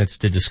 2 minutes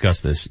to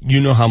discuss this. You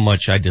know how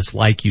much I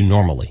dislike you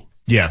normally.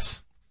 Yes.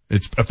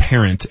 It's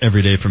apparent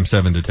every day from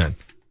 7 to 10.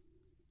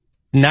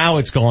 Now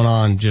it's going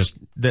on just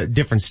the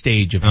different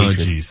stage of hatred.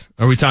 Oh, jeez.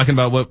 Are we talking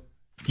about what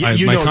my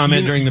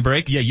comment during the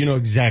break? Yeah, you know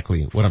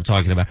exactly what I'm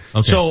talking about.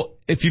 Okay. So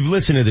if you've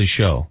listened to this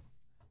show,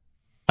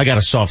 I got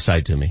a soft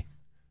side to me.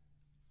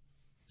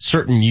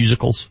 Certain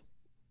musicals,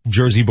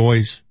 Jersey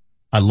Boys.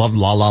 I loved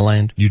La La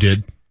Land. You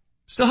did?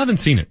 Still haven't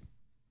seen it.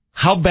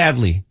 How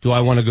badly do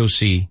I want to go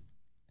see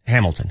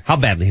Hamilton? How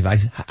badly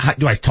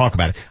do I talk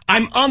about it?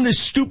 I'm on this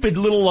stupid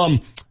little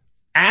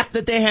app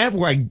that they have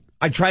where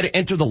I try to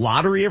enter the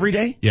lottery every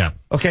day. Yeah.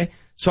 Okay.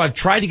 So I've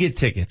tried to get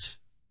tickets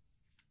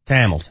to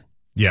Hamilton.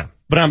 Yeah.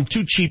 But I'm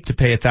too cheap to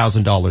pay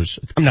 $1,000.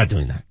 I'm not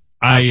doing that.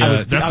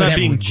 That's not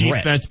being cheap.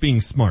 That's being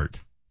smart.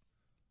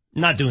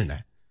 Not doing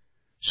that.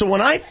 So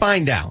when I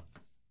find out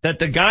that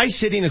the guy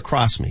sitting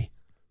across me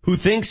who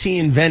thinks he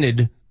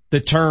invented the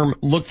term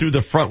look through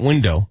the front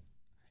window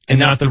and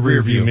not the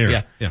rear view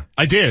mirror. Yeah.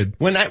 I did.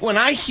 When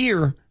I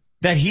hear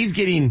that he's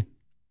getting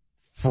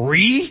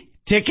free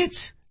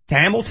tickets to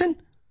Hamilton,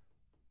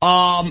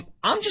 I'm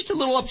just a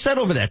little upset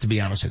over that, to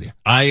be honest with you.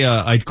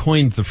 I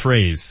coined the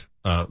phrase,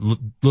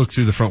 look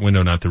through the front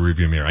window, not the rear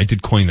view mirror. I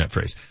did coin that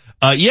phrase.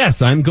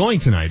 Yes, I'm going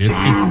tonight.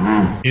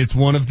 It's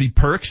one of the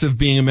perks of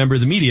being a member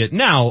of the media.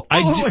 Now,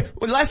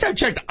 last time I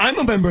checked, I'm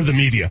a member of the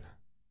media.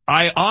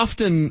 I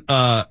often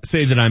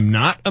say that I'm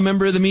not a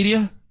member of the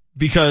media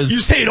because you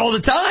say it all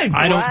the time.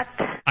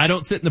 I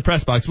don't sit in the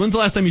press box. When's the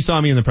last time you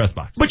saw me in the press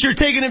box? But you're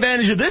taking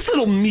advantage of this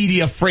little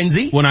media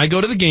frenzy. When I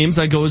go to the games,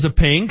 I go as a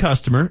paying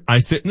customer. I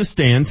sit in the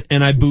stands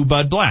and I boo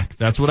Bud Black.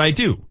 That's what I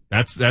do.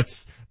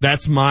 That's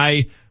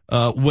my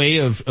way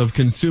of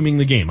consuming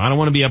the game. I don't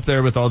want to be up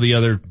there with all the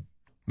other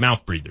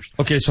mouth breathers.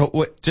 Okay,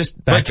 so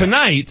but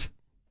tonight,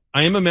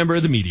 I am a member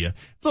of the media.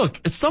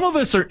 Look, some of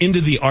us are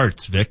into the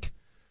arts, Vic.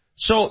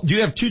 So, do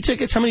you have 2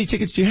 tickets? How many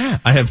tickets do you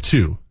have? I have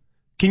 2.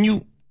 Can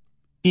you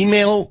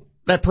email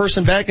that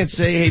person back and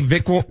say, hey,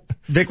 Vic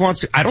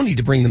wants to, I don't need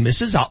to bring the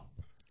missus up.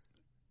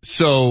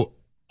 So,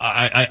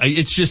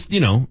 it's just,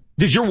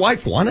 Does your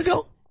wife want to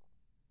go?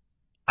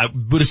 I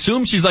would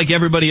assume she's like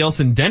everybody else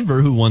in Denver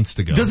who wants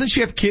to go. Doesn't she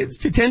have kids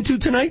to tend to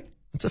tonight?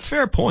 It's a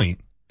fair point.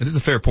 It is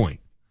a fair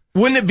point.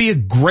 Wouldn't it be a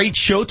great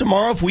show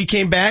tomorrow if we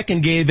came back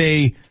and gave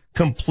a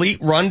complete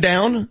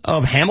rundown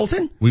of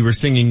Hamilton? We were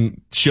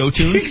singing show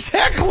tunes?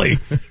 Exactly.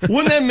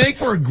 Wouldn't that make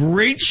for a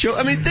great show?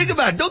 I mean, think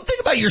about it. Don't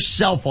think about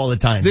yourself all the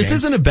time. This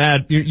isn't a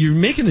bad, you're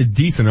making a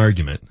decent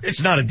argument.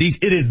 It's not a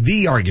decent, it is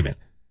the argument.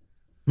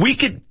 We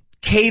could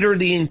cater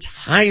the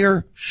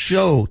entire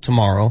show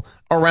tomorrow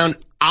around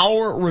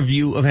our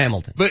review of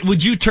Hamilton. But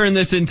would you turn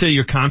this into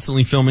you're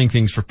constantly filming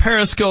things for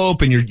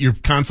Periscope and you're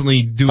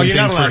constantly doing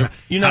things for,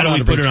 how do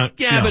we put it on?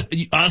 Yeah, no. But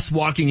us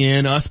walking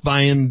in, us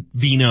buying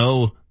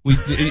vino,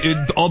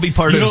 it'd all be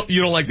part of.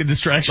 You don't like the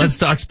distraction? Let's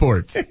talk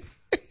sports.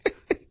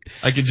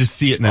 I could just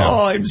see it now.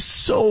 Oh, I'm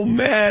so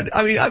mad.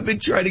 I mean, I've been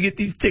trying to get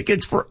these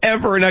tickets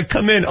forever and I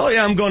come in. Oh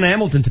yeah, I'm going to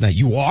Hamilton tonight.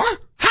 You are?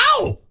 How?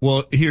 No!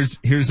 Well,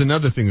 here's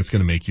another thing that's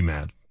going to make you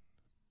mad.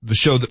 The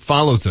show that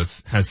follows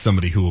us has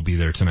somebody who will be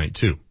there tonight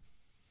too.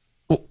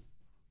 Well,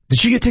 did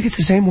she get tickets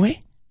the same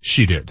way?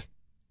 She did.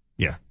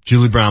 Yeah.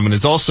 Julie Browman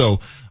is also,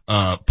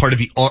 part of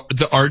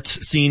the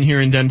arts scene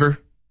here in Denver.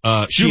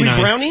 Julie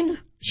Browning?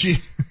 She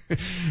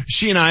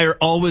and I are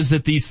always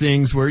at these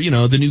things where,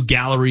 the new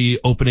gallery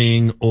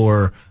opening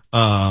or,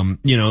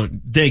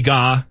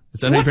 Degas. Is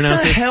that how you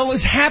pronounce it? What the hell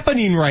is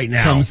happening right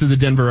now? Comes to the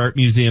Denver Art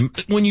Museum.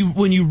 When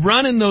you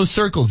run in those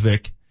circles,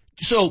 Vic.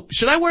 So,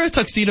 should I wear a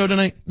tuxedo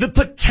tonight? The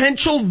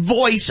potential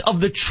voice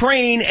of the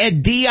train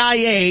at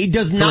DIA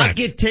does not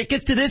get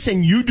tickets to this,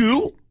 and you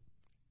do?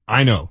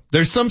 I know.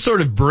 There's some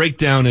sort of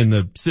breakdown in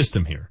the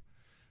system here.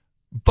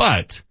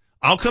 But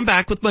I'll come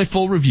back with my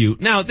full review.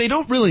 Now, they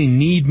don't really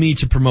need me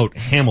to promote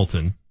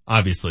Hamilton,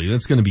 obviously.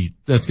 That's gonna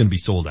be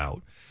sold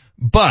out.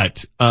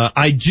 But,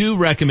 I do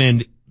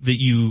recommend that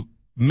you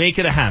make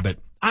it a habit.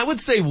 I would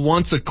say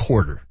once a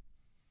quarter.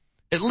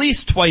 At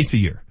least twice a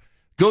year.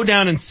 Go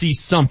down and see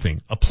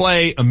something. A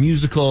play, a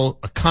musical,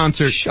 a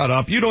concert. Shut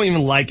up. You don't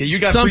even like it. You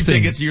got free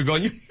tickets and you're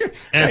going,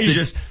 at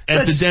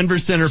the Denver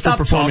Center for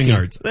Performing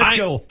Arts. Let's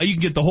go. You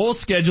can get the whole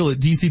schedule at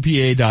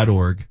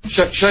dcpa.org.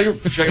 Shut your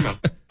mouth.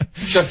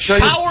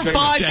 Power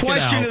 5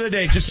 question of the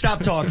day. Just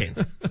stop talking.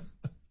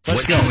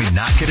 What can we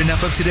not get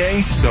enough of today?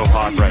 So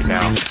hot right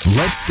now.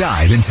 Let's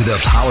dive into the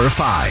Power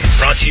 5.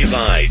 Brought to you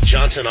by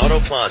Johnson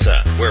Auto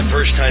Plaza, where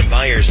first-time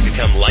buyers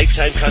become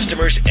lifetime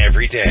customers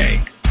every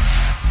day.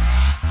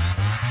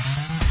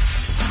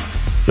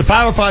 The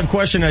Power 5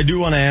 question I do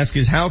want to ask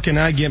is, how can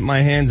I get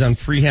my hands on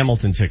free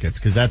Hamilton tickets?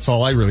 Because that's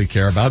all I really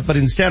care about. But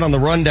instead, on the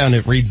rundown,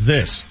 it reads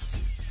this.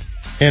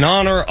 In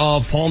honor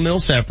of Paul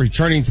Millsap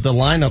returning to the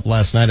lineup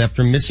last night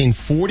after missing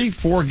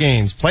 44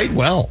 games, played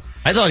well.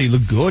 I thought he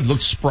looked good,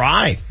 looked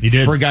spry. He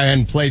did. For a guy who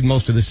hadn't played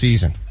most of the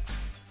season.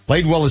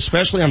 Played well,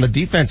 especially on the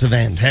defensive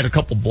end. Had a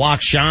couple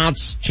block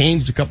shots,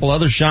 changed a couple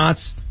other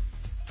shots.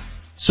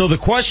 So the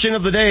question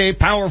of the day,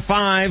 Power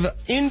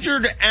 5,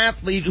 injured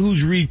athlete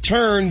whose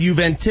return you've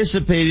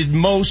anticipated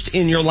most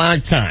in your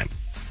lifetime.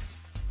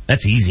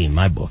 That's easy in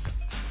my book.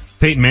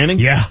 Peyton Manning?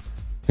 Yeah.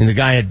 And the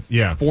guy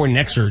had 4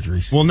 neck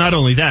surgeries. Well, not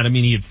only that, I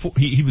mean,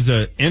 he was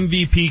a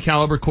MVP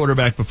caliber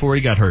quarterback before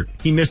he got hurt.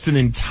 He missed an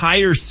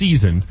entire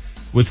season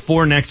with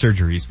 4 neck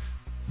surgeries.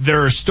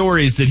 There are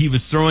stories that he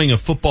was throwing a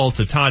football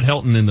to Todd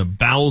Helton in the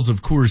bowels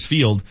of Coors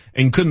Field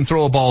and couldn't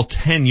throw a ball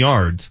 10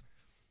 yards.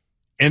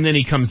 And then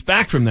he comes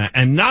back from that.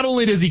 And not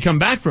only does he come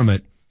back from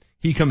it,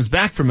 he comes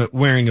back from it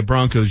wearing a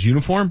Broncos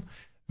uniform.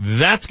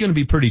 That's going to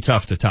be pretty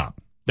tough to top.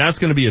 That's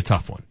going to be a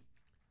tough one.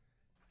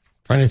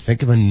 Trying to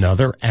think of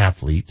another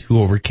athlete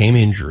who overcame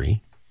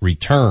injury,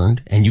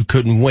 returned, and you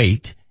couldn't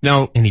wait.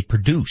 Now, and he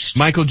produced.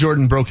 Michael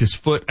Jordan broke his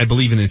foot, I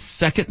believe, in his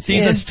second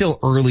season. Yeah, still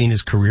early in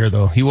his career,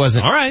 though. He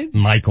wasn't all right.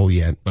 Michael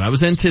yet. But I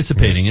was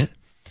anticipating it.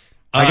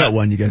 I got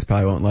one you guys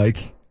probably won't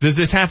like. Does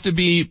this have to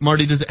be,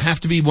 Marty, does it have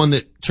to be one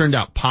that turned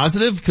out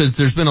positive? Because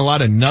there's been a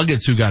lot of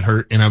Nuggets who got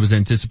hurt, and I was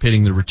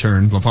anticipating the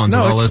return. LaFonso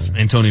Ellis,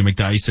 Antonio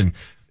McDyess, and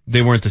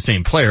they weren't the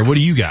same player. What do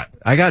you got?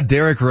 I got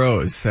Derrick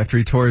Rose. After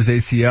he tore his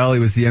ACL, he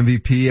was the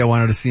MVP. I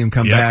wanted to see him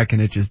come back,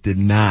 and it just did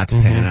not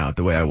pan out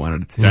the way I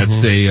wanted it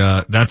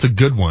to. That's a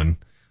good one.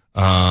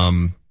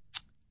 Tom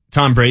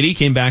Brady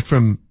came back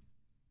from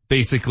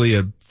basically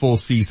a full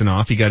season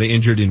off. He got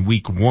injured in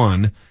week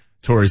 1,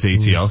 tore his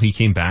ACL. He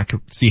came back,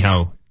 see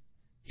how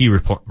he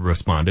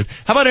responded.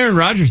 How about Aaron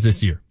Rodgers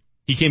this year?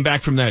 He came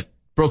back from that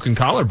broken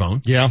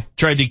collarbone. Yeah.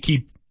 Tried to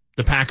keep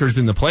the Packers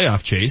in the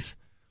playoff chase.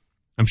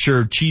 I'm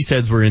sure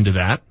cheeseheads were into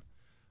that.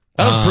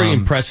 That was pretty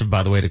impressive,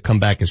 by the way, to come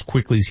back as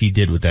quickly as he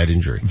did with that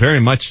injury. Very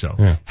much so.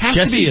 Yeah.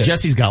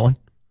 Jesse's got one.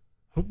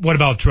 What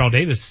about Terrell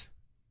Davis?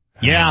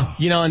 Yeah,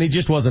 and he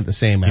just wasn't the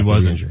same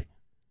after the injury.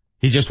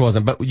 He just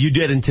wasn't. But you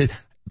did into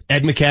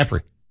Ed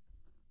McCaffrey.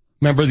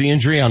 Remember the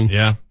injury on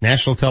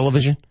national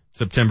television?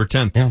 September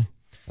 10th. Yeah.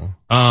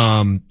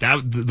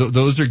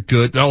 Those are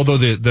good. Although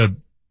the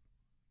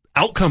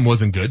outcome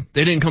wasn't good.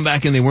 They didn't come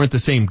back and they weren't the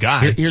same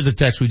guy. Here's a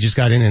text we just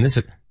got in, and this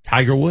is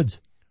Tiger Woods.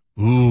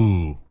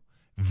 Ooh,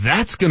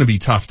 that's going to be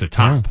tough to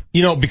top.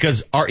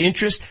 Because our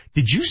interest,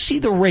 did you see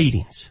the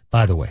ratings,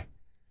 by the way,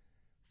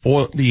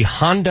 for the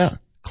Honda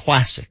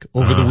Classic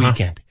over the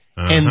weekend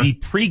and the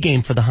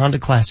pregame for the Honda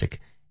Classic?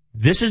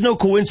 This is no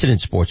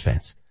coincidence, sports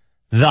fans.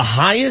 The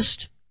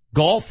highest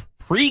golf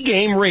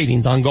pregame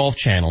ratings on Golf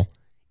Channel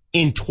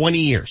in 20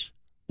 years.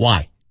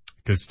 Why?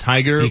 Because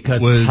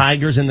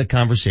Tiger's in the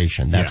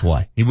conversation. That's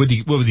why. What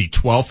was he,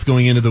 12th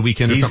going into the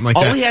weekend or something like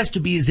that? All he has to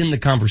be is in the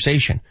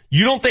conversation.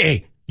 You don't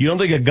think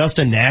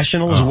Augusta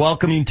National is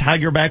welcoming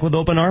Tiger back with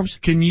open arms?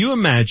 Can you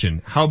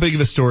imagine how big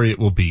of a story it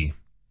will be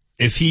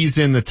if he's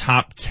in the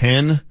top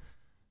 10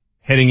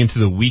 heading into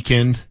the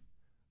weekend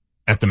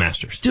at the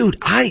Masters? Dude,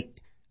 I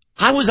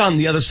was on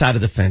the other side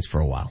of the fence for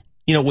a while.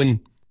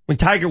 When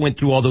Tiger went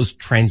through all those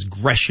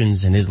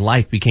transgressions and his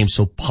life became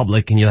so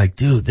public, and you're like,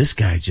 dude, this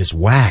guy's just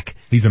whack.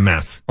 He's a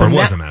mess. Or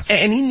was a mess.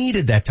 And he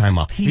needed that time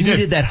off. He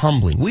needed that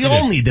humbling. We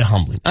all need the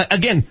humbling.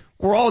 Again,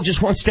 we're all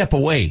just one step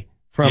away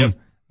from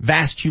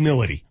vast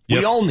humility.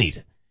 We all need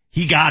it.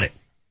 He got it.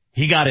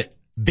 He got it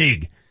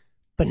big.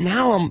 But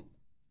now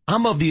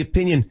I'm of the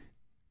opinion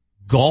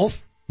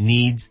golf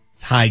needs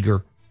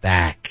Tiger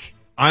back.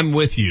 I'm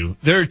with you.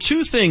 There are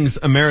two things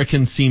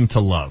Americans seem to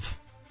love.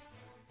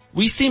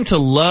 We seem to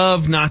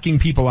love knocking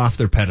people off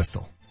their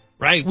pedestal,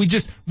 right?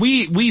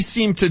 We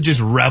seem to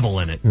just revel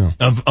in it,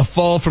 of a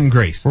fall from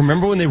grace.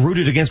 Remember when they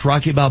rooted against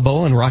Rocky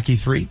Balboa in Rocky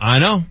 3? I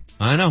know.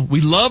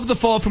 We love the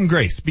fall from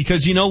grace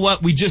because you know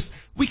what?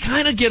 We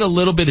kind of get a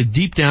little bit of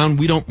deep down.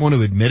 We don't want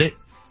to admit it,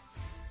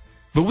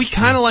 but we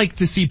kind of like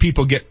to see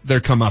people get their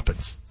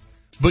comeuppance.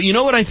 But you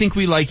know what I think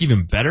we like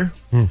even better?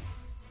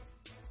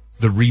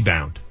 The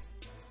rebound.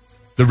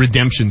 The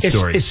redemption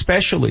story.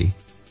 Especially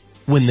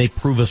when they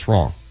prove us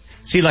wrong.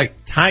 See,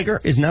 like, Tiger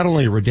is not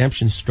only a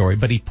redemption story,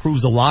 but he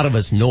proves a lot of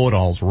us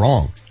know-it-alls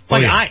wrong.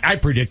 Like, I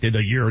predicted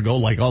a year ago,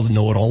 like all the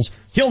know-it-alls,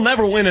 he'll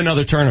never win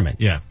another tournament.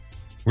 Yeah.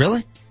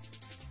 Really?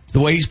 The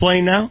way he's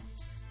playing now?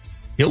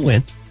 He'll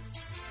win.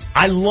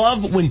 I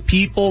love when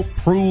people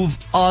prove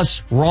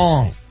us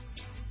wrong.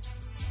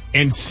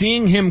 And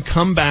seeing him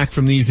come back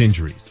from these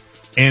injuries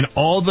and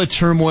all the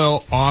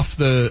turmoil off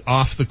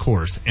the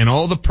course and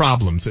all the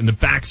problems and the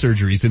back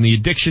surgeries and the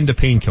addiction to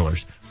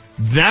painkillers,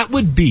 that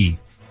would be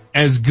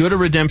as good a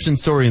redemption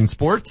story in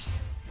sports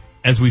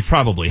as we've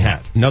probably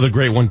had. Another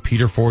great one,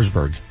 Peter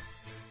Forsberg.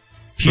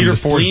 From the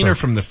spleen or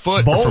from the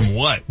foot? Both. Or from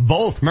what?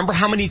 Both. Remember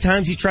how many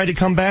times he tried to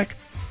come back?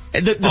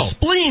 The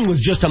spleen was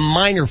just a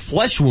minor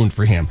flesh wound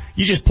for him.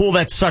 You just pull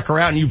that sucker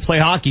out and you play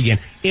hockey again.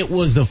 It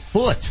was the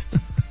foot.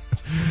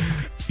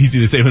 Easy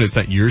to say when it's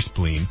not your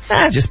spleen.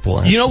 Just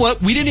pull it. You know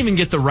what? I didn't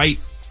get the right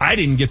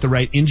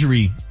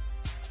injury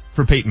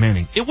for Peyton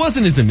Manning. It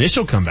wasn't his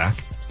initial comeback.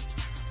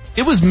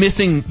 It was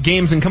missing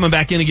games and coming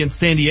back in against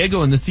San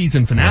Diego in the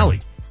season finale.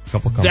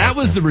 That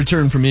was the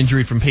return from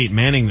injury from Peyton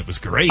Manning that was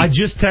great. I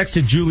just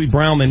texted Julie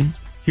Brownman,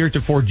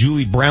 heretofore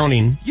Julie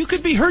Browning. You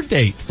could be her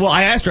date. Well,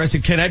 I asked her, I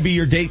said, can I be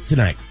your date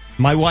tonight?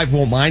 My wife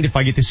won't mind if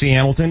I get to see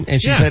Hamilton.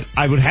 And she said,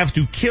 I would have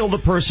to kill the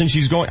person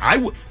she's going.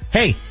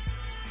 Hey,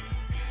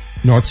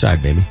 North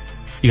Side, baby.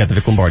 You got the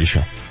Vic Lombardi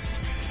Show.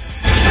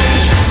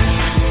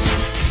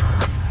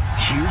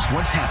 Here's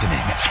what's happening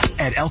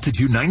at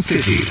Altitude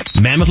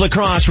 950. Mammoth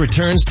Lacrosse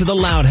returns to the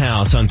Loud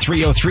House on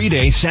 303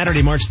 Day,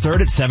 Saturday, March 3rd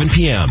at 7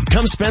 p.m.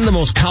 Come spend the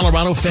most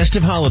Colorado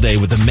festive holiday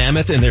with the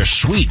Mammoth and their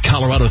sweet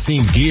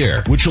Colorado-themed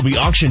gear, which will be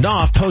auctioned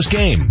off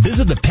post-game.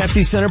 Visit the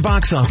Pepsi Center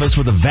box office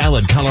with a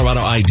valid Colorado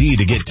ID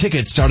to get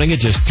tickets starting at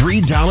just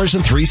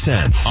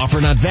 $3.03.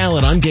 Offer not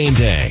valid on game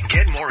day.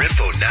 Get more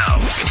info now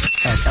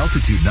at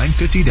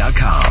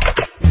altitude950.com.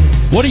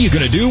 What are you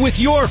going to do with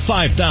your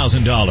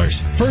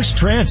 $5,000? First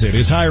Transit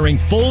is hiring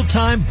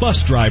full-time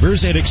bus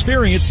drivers and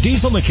experienced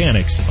diesel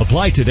mechanics.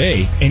 Apply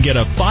today and get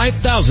a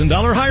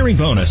 $5,000 hiring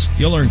bonus.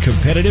 You'll earn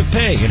competitive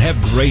pay and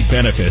have great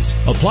benefits.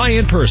 Apply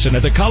in person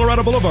at the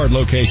Colorado Boulevard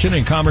location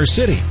in Commerce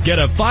City. Get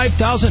a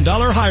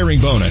 $5,000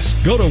 hiring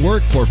bonus. Go to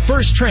work for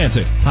First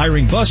Transit,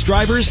 hiring bus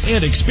drivers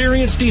and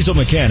experienced diesel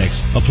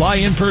mechanics. Apply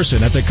in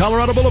person at the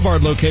Colorado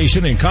Boulevard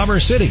location in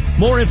Commerce City.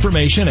 More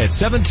information at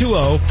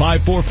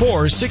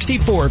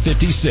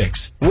 720-544-6456.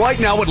 Right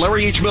now at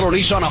Larry H. Miller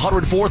Nissan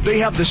 104th, they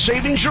have the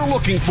savings you're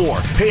looking for.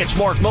 Hey, it's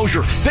Mark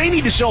Mosier. They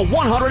need to sell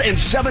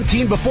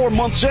 117 before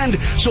month's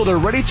end, so they're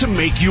ready to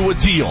make you a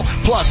deal.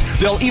 Plus,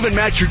 they'll even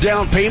match your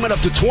down payment up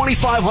to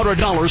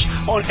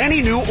 $2,500 on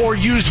any new or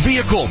used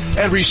vehicle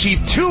and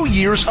receive 2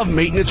 years of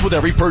maintenance with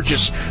every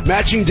purchase.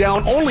 Matching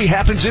down only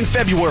happens in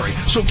February,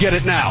 so get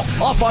it now.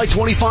 Off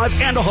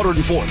I-25 and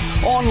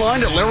 104th.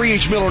 Online at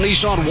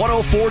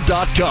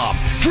LarryHMillerNissan104.com.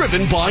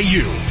 Driven by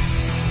you.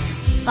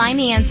 Find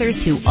the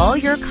answers to all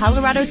your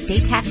Colorado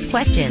state tax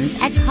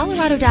questions at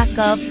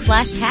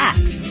colorado.gov/tax.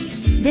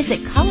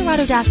 Visit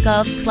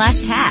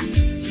colorado.gov/tax.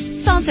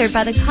 Sponsored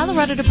by the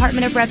Colorado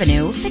Department of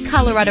Revenue, the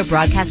Colorado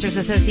Broadcasters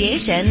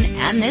Association,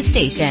 and this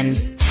station.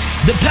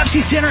 The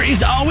Pepsi Center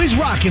is always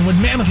rocking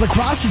when Mammoth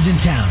Lacrosse is in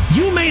town.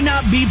 You may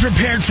not be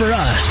prepared for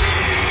us,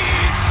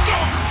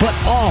 but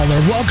all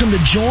are welcome to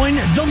join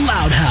the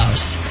Loud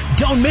House.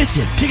 Don't miss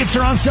it. Tickets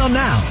are on sale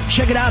now.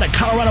 Check it out at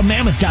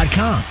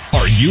coloradomammoth.com.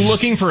 Are you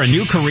looking for a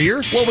new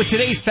career? Well, with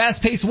today's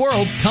fast-paced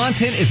world,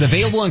 content is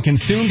available and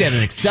consumed at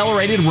an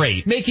accelerated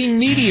rate, making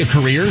media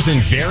careers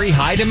in very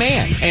high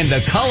demand. And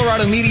the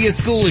Colorado Media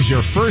School is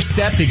your first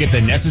step to get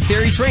the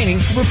necessary training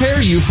to prepare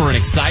you for an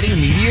exciting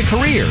media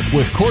career,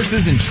 with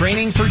courses and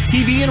training for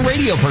TV and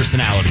radio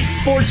personalities,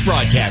 sports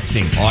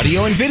broadcasting,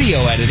 audio and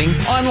video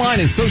editing, online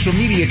and social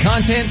media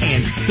content,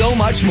 and so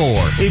much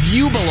more. If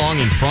you belong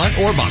in front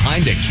or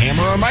behind a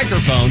camera or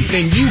microphone,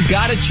 then you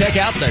gotta check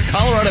out the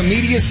Colorado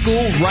Media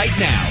School right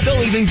now.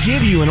 They'll even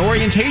give you an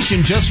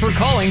orientation just for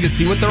calling to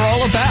see what they're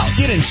all about.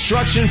 Get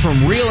instruction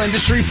from real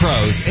industry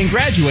pros and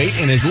graduate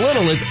in as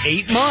little as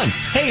 8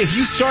 months. Hey, if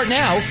you start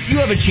now, you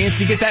have a chance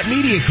to get that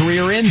media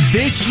career in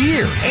this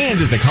year.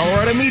 And at the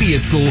Colorado Media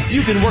School,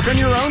 you can work on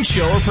your own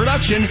show or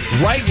production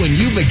right when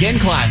you begin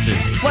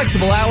classes.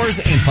 Flexible hours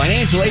and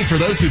financial aid for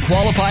those who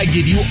qualify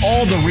give you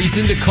all the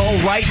reason to call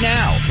right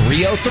now.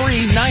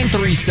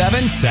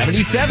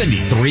 303-937-7070.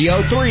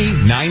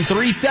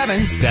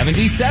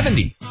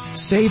 303-937-7070.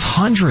 Save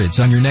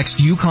hundreds on your next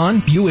Yukon,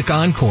 Buick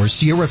Encore,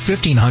 Sierra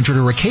 1500,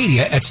 or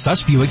Acadia at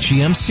Suss Buick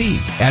GMC.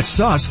 At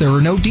Suss, there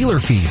are no dealer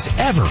fees,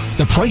 ever.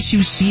 The price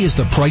you see is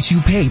the price you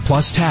pay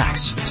plus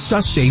tax.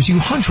 Suss saves you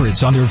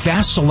hundreds on their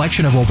vast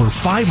selection of over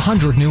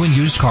 500 new and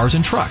used cars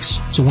and trucks.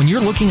 So when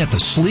you're looking at the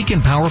sleek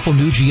and powerful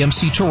new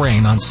GMC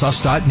Terrain on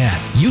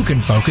Suss.net, you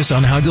can focus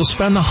on how you'll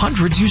spend the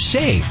hundreds you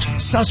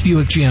saved. Suss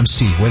Buick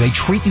GMC, where they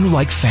treat you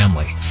like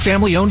family.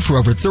 Family owned for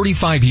over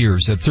 35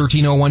 years at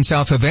 1301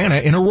 South Havana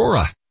in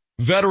Aurora.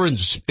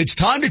 Veterans, it's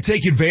time to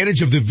take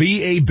advantage of the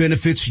VA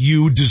benefits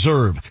you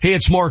deserve. Hey,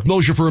 it's Mark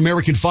Mosier for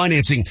American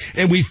Financing,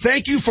 and we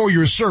thank you for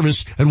your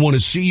service and want to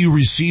see you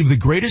receive the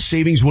greatest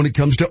savings when it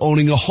comes to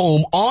owning a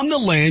home on the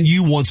land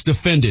you once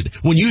defended.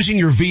 When using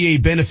your VA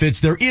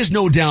benefits, there is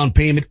no down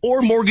payment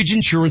or mortgage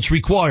insurance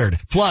required.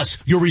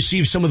 Plus, you'll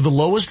receive some of the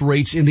lowest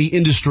rates in the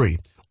industry.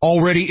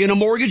 Already in a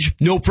mortgage?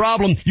 No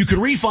problem. You can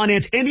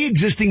refinance any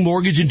existing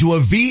mortgage into a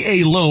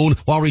VA loan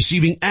while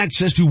receiving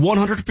access to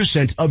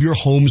 100% of your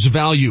home's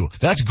value.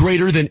 That's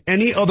greater than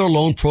any other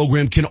loan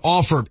program can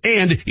offer.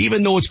 And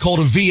even though it's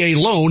called a VA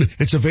loan,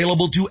 it's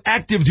available to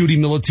active duty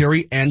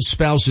military and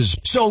spouses.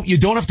 So you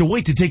don't have to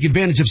wait to take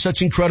advantage of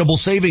such incredible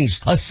savings.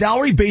 A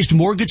salary-based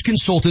mortgage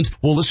consultant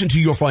will listen to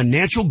your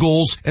financial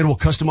goals and will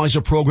customize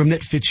a program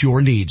that fits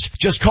your needs.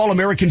 Just call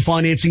American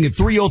Financing at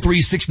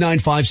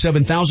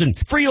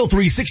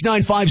 303-695-7000,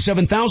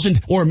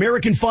 303-695-7000, or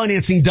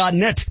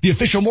AmericanFinancing.net, the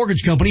official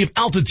mortgage company of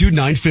Altitude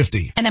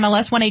 950. And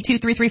MLS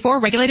 182334,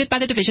 regulated by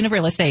the Division of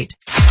Real Estate.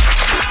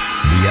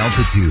 The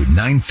Altitude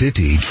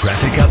 950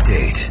 traffic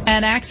update.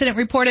 An accident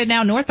reported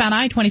now northbound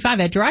I-25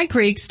 at Dry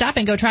Creek. Stop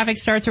and go traffic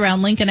starts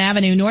around Lincoln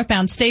Avenue.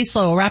 Northbound stay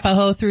slow,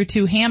 Arapahoe through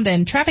to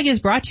Hamden. Traffic is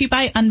brought to you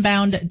by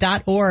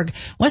Unbound.org.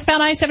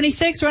 Westbound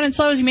I-76 running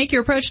slow as you make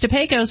your approach to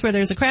Pecos, where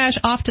there's a crash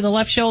off to the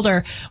left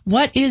shoulder.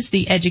 What is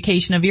the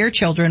education of your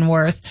children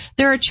worth?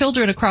 There are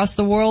children across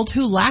the world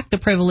who lack the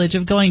privilege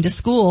of going to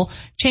school.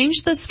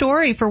 Change the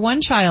story for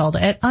one child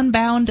at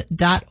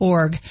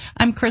Unbound.org.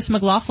 I'm Chris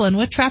McLaughlin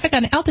with traffic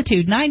on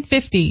Altitude 950.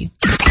 The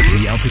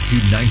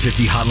Altitude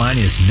 950 hotline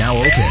is now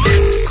open.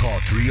 Call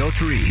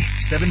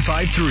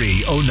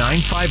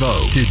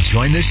 303-753-0950 to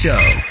join the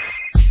show.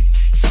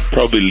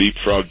 Probably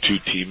leapfrog two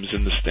teams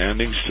in the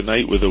standings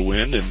tonight with a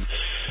win, and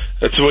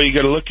that's the way you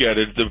got to look at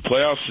it. The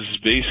playoffs is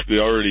basically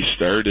already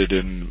started,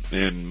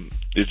 and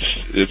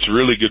it's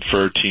really good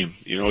for our team.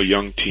 You know, a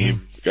young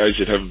team, guys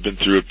that haven't been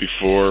through it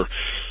before,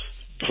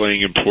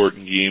 playing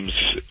important games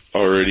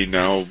already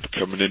now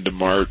coming into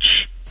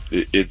March.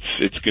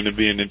 It's going to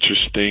be an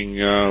interesting.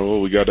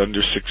 We got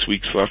under 6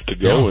 weeks left to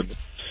go,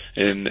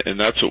 and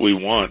that's what we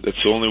want. That's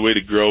the only way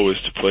to grow, is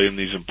to play in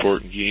these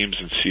important games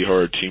and see how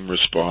our team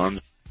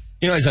responds.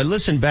 You know, as I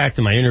listen back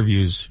to my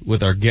interviews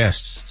with our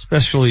guests,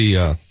 especially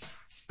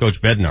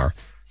Coach Bednar,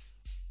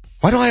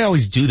 why do I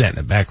always do that in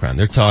the background?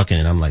 They're talking,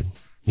 and I'm like,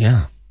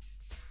 yeah,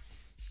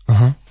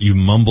 You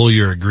mumble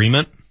your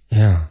agreement.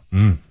 Yeah.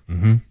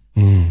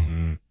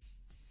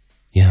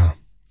 Yeah.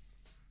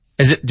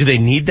 Do they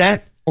need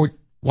that?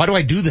 Why do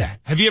I do that?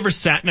 Have you ever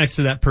sat next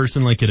to that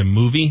person, like at a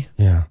movie?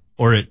 Yeah.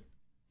 Or at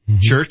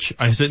church?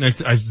 I was next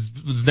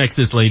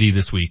to this lady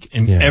this week,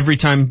 and every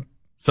time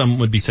something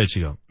would be said,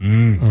 she'd go,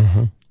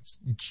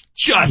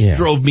 just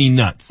drove me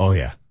nuts. Oh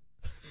yeah.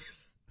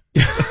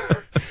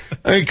 I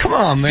mean, come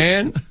on,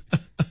 man.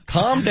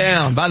 Calm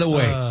down. By the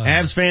way,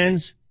 Avs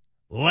fans,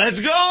 let's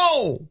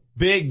go!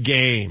 Big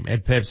game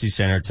at Pepsi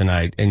Center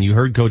tonight. And you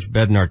heard Coach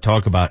Bednar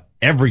talk about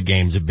every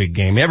game's a big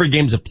game. Every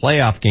game's a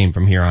playoff game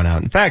from here on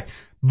out. In fact,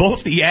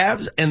 both the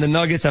Avs and the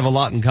Nuggets have a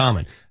lot in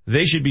common.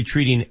 They should be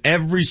treating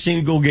every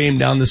single game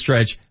down the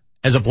stretch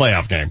as a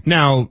playoff game.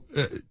 Now,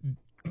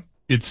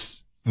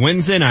 it's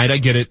Wednesday night. I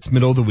get it. It's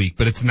middle of the week,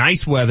 but it's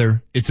nice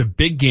weather. It's a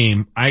big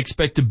game. I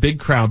expect a big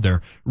crowd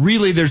there.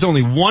 Really, there's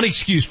only one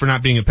excuse for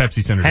not being at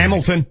Pepsi Center tonight.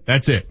 Hamilton.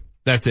 That's it.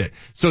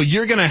 So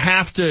you're going to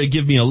have to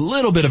give me a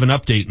little bit of an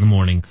update in the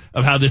morning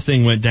of how this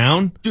thing went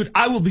down. Dude,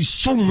 I will be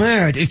so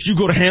mad if you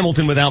go to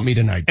Hamilton without me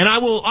tonight. And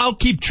I'll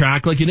keep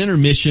track, like an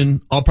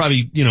intermission. I'll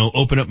probably,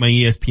 open up my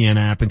ESPN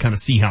app and kind of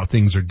see how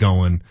things are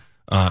going,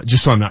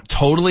 just so I'm not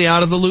totally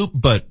out of the loop.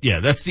 But yeah,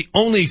 that's the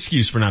only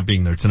excuse for not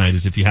being there tonight,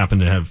 is if you happen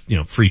to have,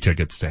 free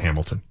tickets to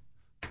Hamilton.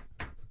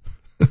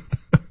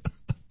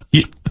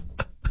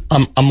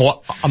 I'm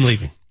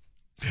leaving.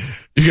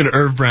 You're going to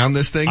Irv Brown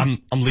this thing?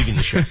 I'm leaving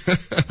the show.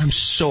 I'm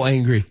so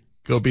angry.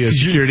 Go be a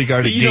security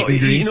guard at Gate and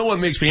Green. You know what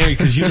makes me angry?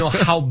 Because you know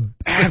how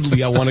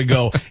badly I want to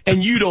go,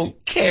 and you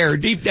don't care.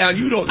 Deep down,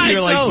 you don't.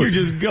 You're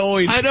just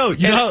going. I know.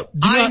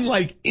 I'm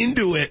like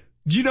into it.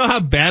 Do you know how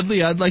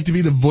badly I'd like to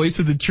be the voice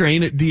of the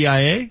train at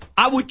DIA?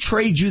 I would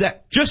trade you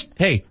that.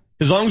 Hey,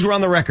 as long as we're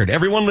on the record,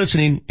 everyone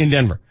listening in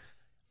Denver,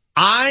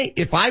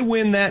 if I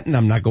win that, and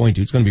I'm not going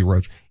to, it's going to be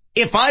Roach.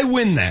 If I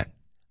win that,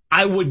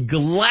 I would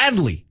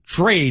gladly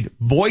trade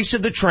voice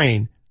of the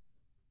train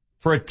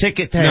for a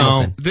ticket to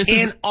Hamilton.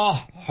 In a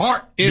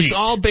heartbeat. It's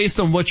all based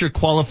on what you're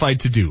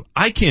qualified to do.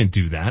 I can't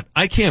do that.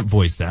 I can't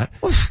voice that.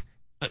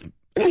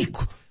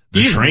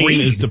 The train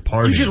is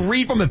departing. You just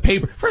read from a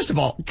paper. First of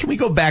all, can we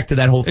go back to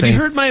that whole thing? Have you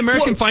heard my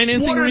American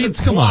financing what are reads?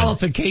 the Come on.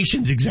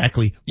 qualifications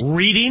exactly?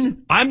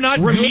 Reading? I'm not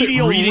good at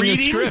reading a reading?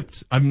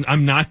 script.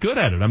 I'm not good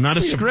at it. I'm not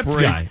a script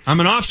guy. I'm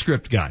an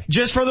off-script guy.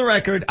 Just for the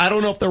record, I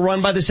don't know if they're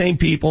run by the same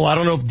people. I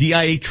don't know if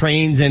DIA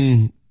trains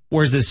and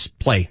where's this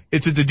play?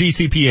 It's at the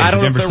DCPA. I don't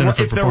the know Denver Center if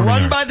for they're Performing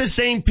run Arts. by the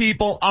same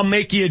people. I'll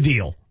make you a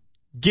deal.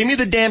 Give me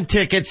the damn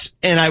tickets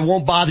and I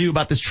won't bother you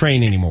about this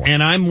train anymore.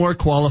 And I'm more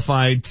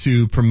qualified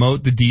to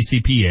promote the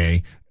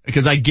DCPA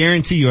because I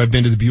guarantee you I've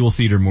been to the Buell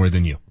Theater more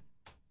than you.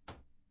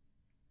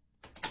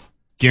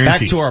 Guaranteed.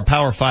 Back to our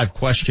Power 5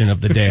 question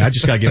of the day. I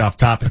just gotta get off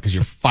topic because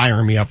you're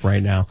firing me up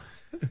right now.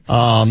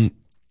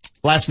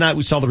 Last night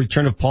we saw the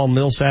return of Paul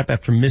Millsap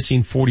after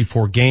missing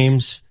 44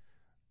 games.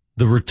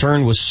 The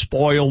return was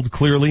spoiled,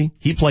 clearly.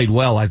 He played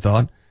well, I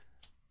thought.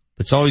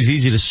 It's always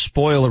easy to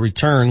spoil a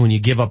return when you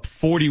give up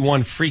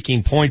 41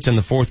 freaking points in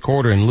the fourth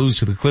quarter and lose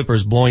to the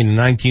Clippers, blowing a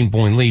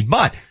 19-point lead.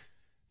 But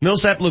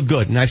Millsap looked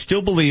good, and I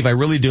still believe, I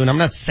really do, and I'm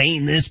not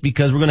saying this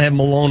because we're going to have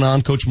Malone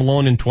on, Coach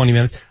Malone, in 20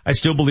 minutes. I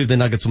still believe the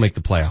Nuggets will make the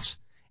playoffs.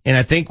 And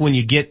I think when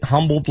you get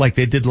humbled like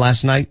they did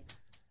last night,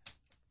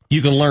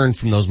 you can learn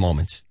from those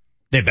moments.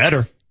 They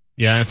better.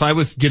 Yeah, if I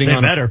was getting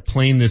on a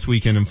plane this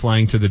weekend and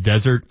flying to the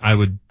desert, I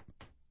would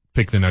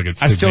pick the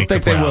Nuggets. I still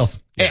think they will.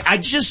 Yeah. I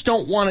just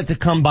don't want it to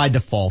come by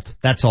default.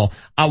 That's all.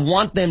 I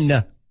want them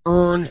to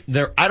earn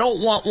I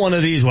don't want one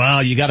of these,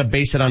 well, you gotta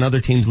base it on other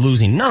teams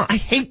losing. No, I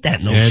hate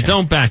that notion. Yeah,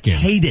 don't back in.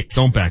 Hate it.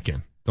 Don't back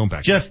in.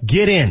 Just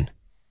get in.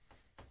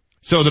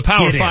 So the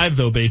Power 5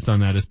 though, based on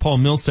that, is Paul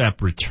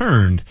Millsap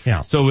returned.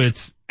 Yeah. So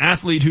it's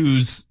athlete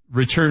who's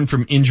returned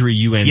from injury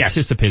you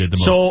anticipated the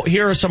most. So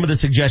here are some of the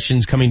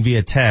suggestions coming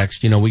via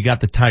text. We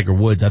got the Tiger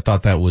Woods. I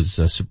thought that was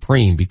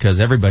supreme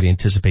because everybody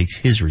anticipates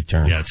his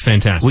return. Yeah, it's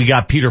fantastic. We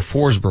got Peter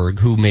Forsberg,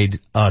 who made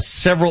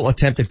several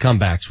attempted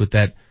comebacks with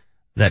that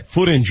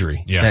foot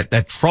injury,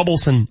 that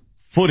troublesome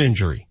foot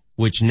injury,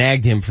 which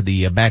nagged him for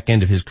the back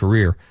end of his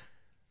career.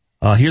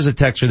 Here's a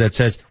texter that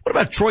says, what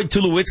about Troy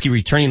Tulowitzki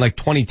returning like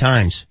 20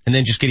 times and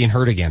then just getting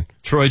hurt again?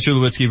 Troy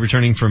Tulowitzki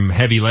returning from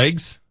heavy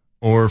legs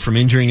or from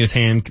injuring his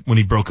hand when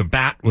he broke a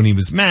bat when he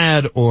was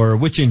mad, or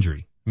which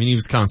injury? I mean, he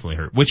was constantly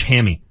hurt. Which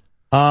hammy?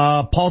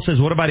 Paul says,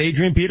 what about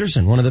Adrian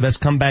Peterson? One of the best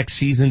comeback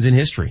seasons in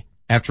history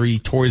after he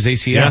tore his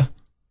ACL.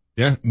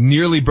 Yeah.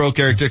 Nearly broke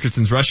Eric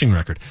Dickerson's rushing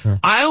record. Yeah.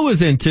 I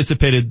always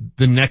anticipated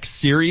the next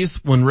series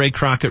when Ray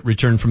Crockett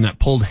returned from that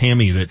pulled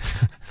hammy that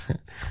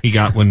he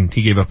got when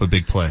he gave up a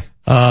big play.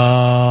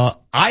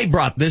 I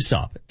brought this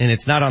up, and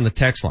it's not on the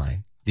text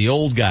line. The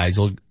old guys,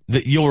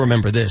 you'll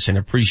remember this and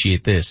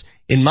appreciate this.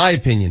 In my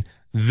opinion,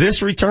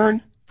 this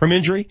return from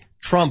injury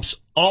trumps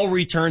all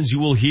returns you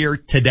will hear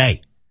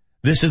today.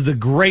 This is the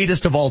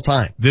greatest of all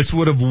time. This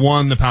would have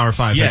won the Power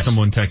 5 had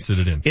someone texted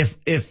it in.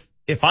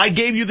 If I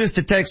gave you this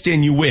to text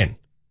in, you win.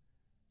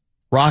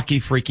 Rocky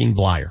freaking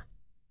Blyer.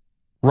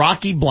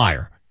 Rocky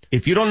Blyer.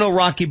 If you don't know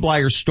Rocky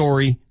Blyer's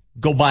story,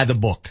 go buy the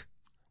book.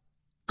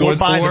 Go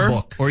buy the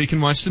book. Or you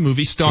can watch the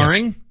movie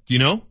starring, do you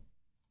know?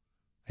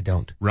 I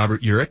don't.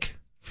 Robert Urich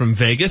from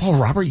Vegas. Oh,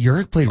 Robert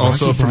Urich played Rocky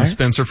Also Blyer? from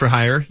Spencer for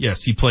Hire.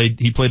 Yes, he played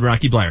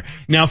Rocky Blyer.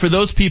 Now for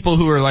those people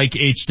who are like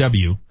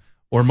HW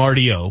or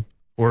Marty O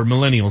or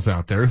millennials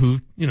out there who,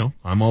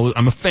 I'm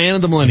a fan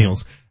of the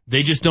millennials.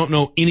 They just don't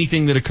know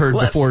anything that occurred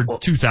before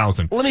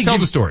 2000. Tell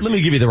the story. Let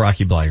me give you the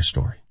Rocky Blyer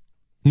story.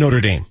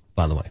 Notre Dame,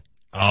 by the way.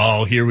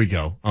 Oh, here we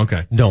go.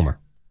 Okay. Domer.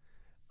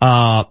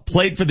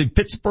 Played for the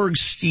Pittsburgh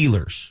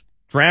Steelers.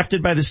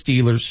 Drafted by the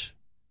Steelers,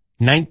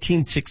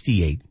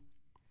 1968.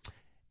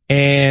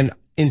 And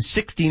in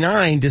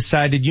 69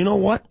 decided, you know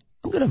what?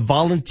 I'm going to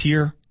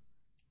volunteer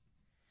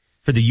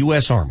for the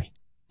U.S. Army.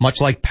 Much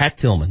like Pat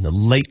Tillman, the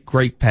late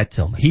great Pat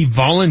Tillman. He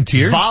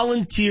volunteered?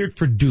 Volunteered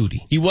for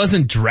duty. He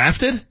wasn't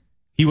drafted?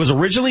 He was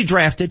originally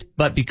drafted,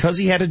 but because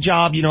he had a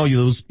job, you got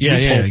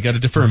to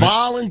defer him.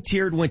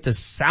 Volunteered, went to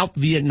South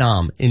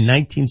Vietnam in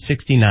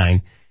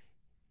 1969.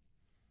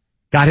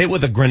 Got hit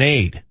with a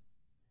grenade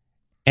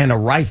and a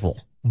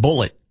rifle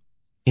bullet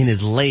in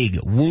his leg,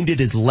 wounded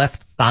his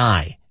left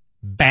thigh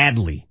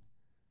badly.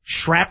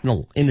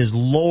 Shrapnel in his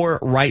lower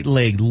right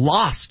leg,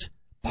 lost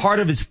part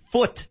of his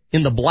foot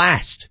in the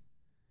blast.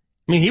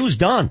 I mean, he was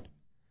done.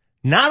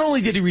 Not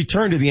only did he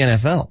return to the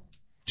NFL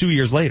 2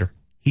 years later,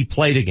 he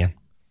played again.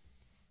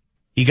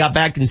 He got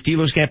back in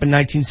Steelers camp in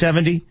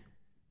 1970,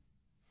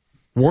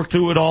 worked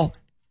through it all,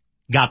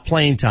 got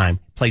playing time,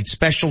 played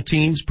special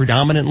teams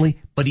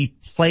predominantly, but he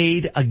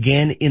played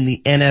again in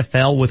the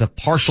NFL with a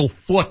partial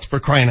foot, for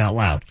crying out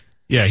loud.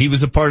 Yeah, he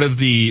was a part of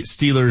the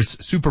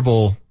Steelers Super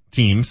Bowl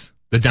teams,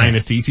 the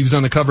dynasties. He was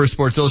on the cover of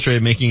Sports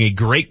Illustrated making a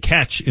great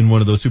catch in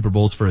one of those Super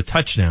Bowls for a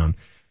touchdown.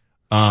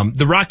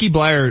 The Rocky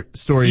Blyer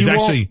story is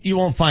actually... You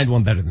won't find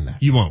one better than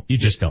that. You won't. You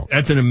just don't.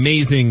 It's an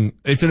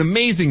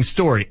amazing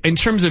story. In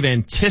terms of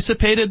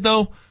anticipated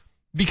though,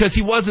 because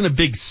he wasn't a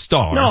big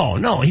star.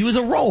 No, he was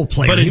a role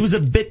player. But he was a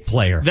bit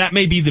player. That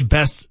may be the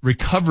best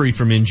recovery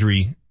from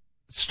injury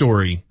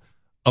story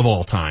of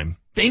all time.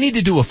 They need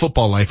to do a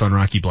Football Life on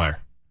Rocky Blyer.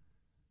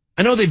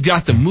 I know they've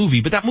got the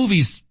movie, but that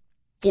movie's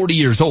 40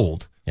 years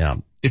old. Yeah.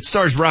 It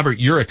stars Robert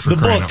Urich for The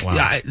crying book, out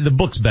loud. the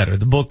book's better.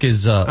 The book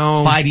is,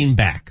 Fighting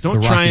Back.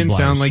 Don't the try Rocky and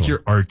Blotto sound like story.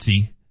 you're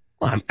artsy.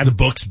 Well, the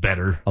book's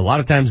better. A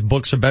lot of times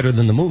books are better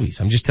than the movies.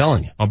 I'm just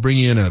telling you. I'll bring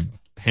you in a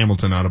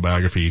Hamilton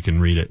autobiography. You can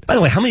read it. By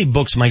the way, how many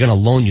books am I going to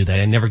loan you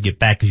that I never get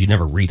back because you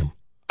never read them?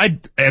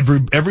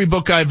 Every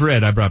book I've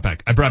read, I brought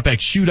back. I brought back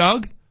Shoe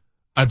Dog.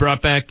 I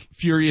brought back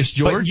Furious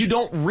George. But you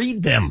don't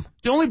read them.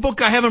 The only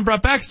book I haven't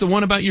brought back is the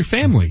one about your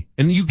family.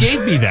 And you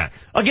gave me that.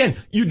 Again,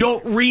 you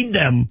don't read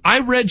them. I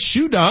read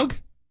Shoe Dog.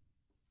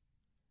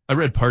 I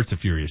read parts of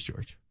Furious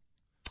George.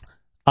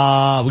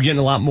 We're getting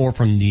a lot more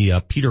from the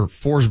Peter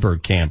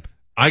Forsberg camp.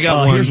 I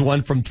got one. Here's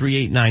one from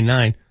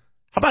 3899.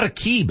 How about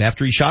Akib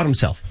after he shot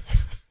himself?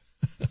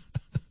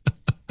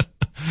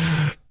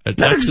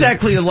 Not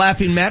exactly a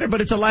laughing matter, but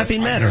it's a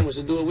laughing matter. Was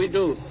to do what we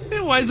do.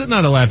 Yeah, why is it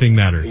not a laughing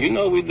matter? You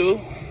know we do.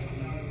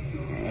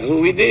 That's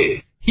what we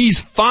did. He's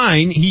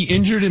fine. He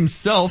injured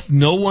himself.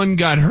 No one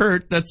got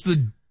hurt.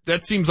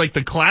 That seems like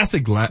the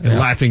classic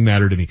laughing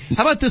matter to me.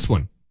 How about this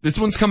one? This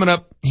one's coming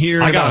up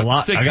here in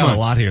about 6 months. I got a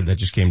lot here that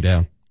just came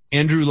down.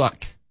 Andrew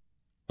Luck.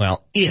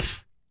 Well,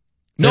 if.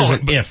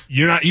 If.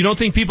 You don't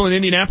think people in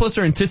Indianapolis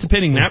are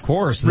anticipating that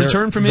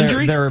return from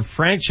injury? Their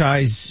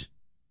franchise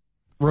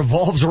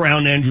revolves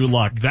around Andrew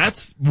Luck.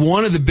 That's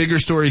one of the bigger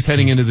stories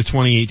heading into the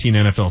 2018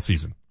 NFL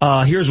season.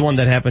 Here's one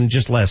that happened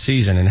just last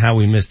season and how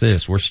we missed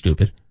this. We're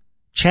stupid.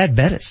 Chad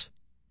Bettis.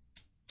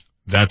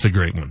 That's a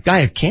great one.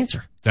 Guy had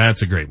cancer.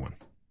 That's a great one.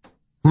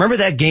 Remember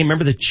that game?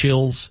 Remember the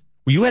chills?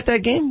 Were you at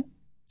that game?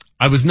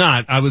 I was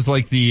not. I was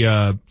like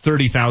the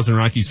 30,000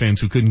 Rockies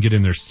fans who couldn't get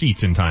in their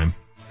seats in time.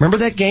 Remember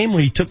that game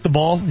when he took the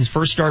ball, his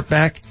first start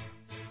back,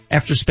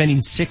 after spending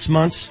 6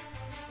 months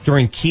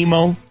during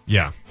chemo?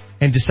 Yeah.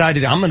 And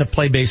decided, I'm going to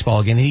play baseball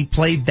again. And he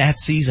played that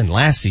season,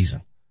 last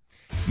season.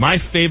 My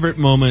favorite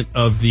moment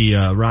of the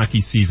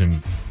Rockies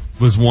season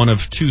was one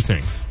of two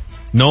things.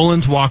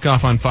 Nolan's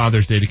walk-off on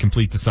Father's Day to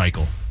complete the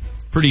cycle.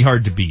 Pretty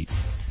hard to beat.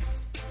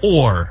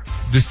 Or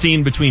the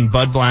scene between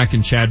Bud Black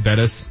and Chad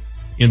Bettis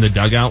in the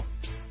dugout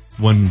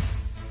when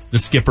the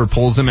skipper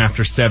pulls him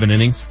after 7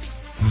 innings.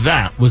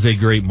 That was a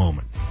great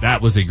moment.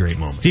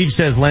 Steve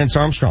says Lance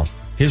Armstrong,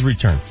 his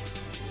return.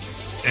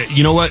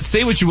 You know what?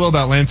 Say what you will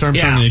about Lance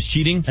Armstrong and his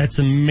cheating. That's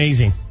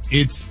amazing.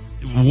 It's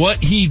what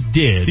he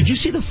did. Did you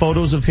see the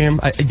photos of him?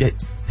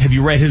 Have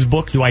you read his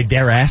book? Do I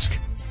dare ask?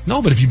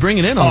 No, but if you bring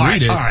it in, I'll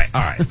read it. All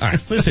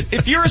right. Listen,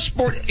 if you're a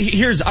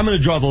I'm going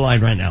to draw the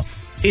line right now.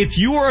 If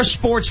you are a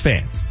sports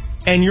fan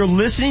and you're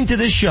listening to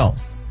this show,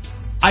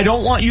 I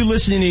don't want you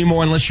listening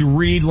anymore unless you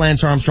read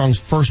Lance Armstrong's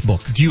first book.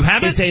 Do you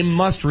have it? It's a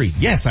must read.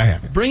 Yes, I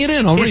have it. Bring it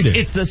in. I'll read it.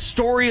 It's the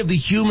story of the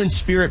human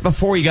spirit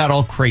before he got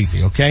all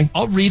crazy, okay?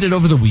 I'll read it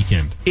over the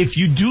weekend. If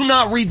you do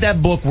not read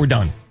that book, we're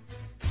done.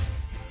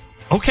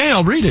 Okay,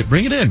 I'll read it.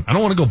 Bring it in. I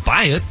don't want to go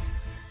buy it.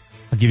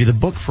 I'll give you the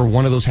book for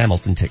one of those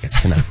Hamilton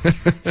tickets tonight.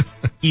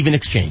 Even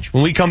exchange.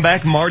 When we come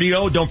back, Marty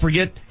O, don't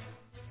forget,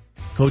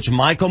 Coach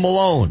Michael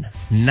Malone,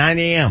 9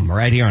 a.m.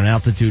 right here on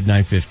Altitude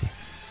 950.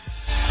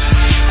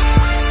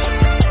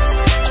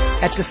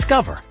 At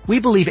Discover, we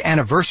believe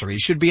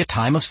anniversaries should be a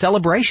time of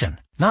celebration,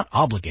 not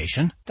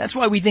obligation. That's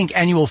why we think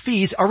annual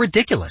fees are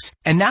ridiculous.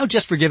 And now,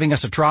 just for giving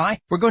us a try,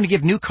 we're going to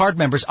give new card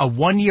members a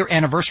 1-year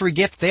anniversary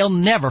gift they'll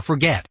never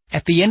forget.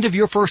 At the end of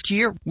your first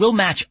year, we'll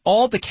match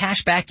all the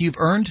cash back you've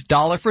earned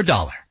dollar for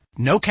dollar.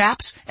 No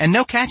caps and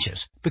no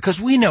catches, because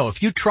we know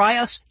if you try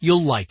us,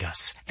 you'll like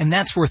us. And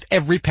that's worth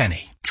every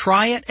penny.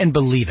 Try it and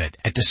believe it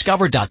at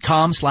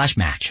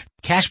discover.com/match.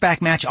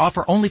 Cashback match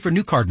offer only for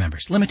new card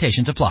members.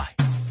 Limitations apply.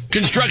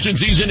 Construction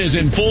season is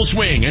in full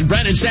swing, and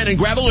Brandon Sand &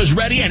 Gravel is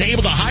ready and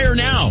able to hire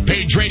now.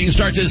 Paid trading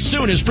starts as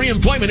soon as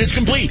pre-employment is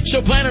complete.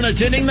 So plan on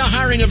attending the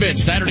hiring event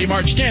Saturday,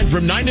 March 10th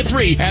from 9 to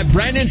 3 at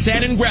Brandon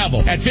Sand & Gravel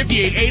at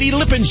 5880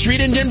 Lippin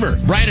Street in Denver.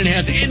 Brandon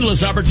has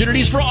endless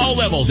opportunities for all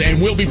levels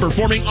and will be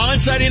performing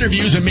on-site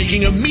interviews and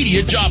making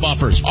immediate job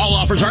offers. All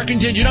offers are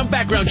contingent on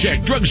background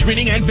check, drug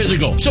screening, and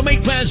physical. So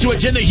make plans to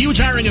attend the huge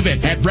hiring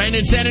event at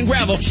Brandon Sand &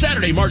 Gravel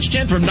Saturday, March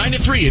 10th from 9 to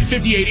 3 at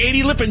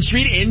 5880 Lippin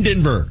Street in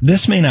Denver.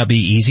 This may not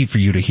be easy for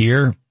you to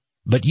hear,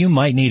 but you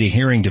might need a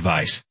hearing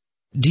device.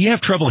 Do you have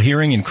trouble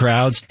hearing in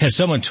crowds? Has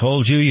someone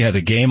told you you have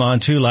the game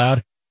on too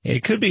loud?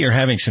 It could be you're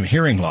having some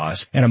hearing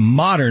loss, and a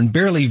modern,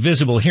 barely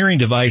visible hearing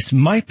device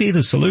might be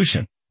the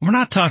solution. We're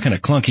not talking a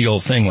clunky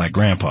old thing like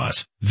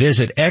Grandpa's.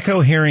 Visit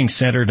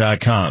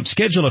EchoHearingCenter.com.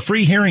 Schedule a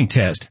free hearing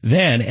test.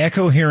 Then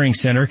Echo Hearing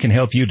Center can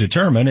help you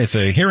determine if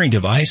a hearing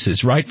device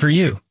is right for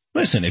you.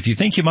 Listen, if you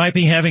think you might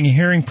be having a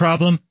hearing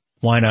problem,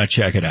 why not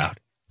check it out?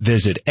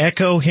 Visit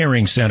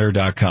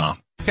EchoHearingCenter.com.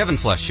 Kevin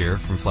Flesh here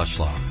from Flesh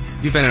Law.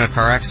 You've been in a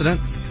car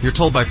accident? You're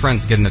told by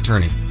friends to get an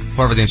attorney.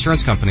 However, the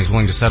insurance company is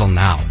willing to settle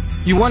now.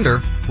 You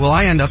wonder, will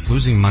I end up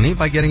losing money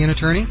by getting an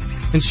attorney?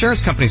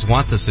 Insurance companies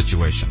want this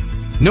situation.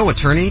 No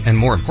attorney, and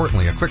more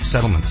importantly, a quick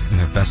settlement in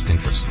their best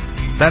interest.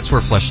 That's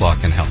where Flesh Law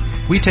can help.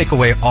 We take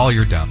away all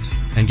your doubt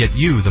and get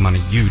you the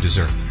money you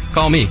deserve.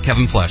 Call me,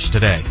 Kevin Flesh,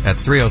 today at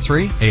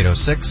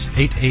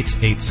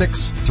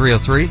 303-806-8886,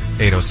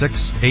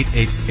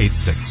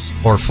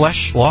 303-806-8886, or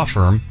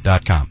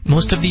FleshLawFirm.com.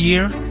 Most of the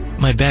year,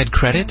 my bad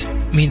credit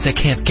means I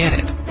can't get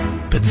it.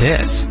 But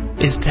this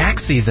is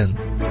tax season,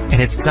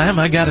 and it's time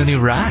I got a new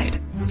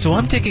ride. So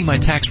I'm taking my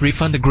tax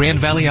refund to Grand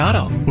Valley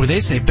Auto, where they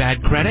say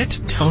bad credit,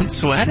 don't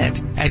sweat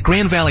it. At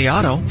Grand Valley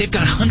Auto, they've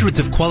got hundreds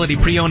of quality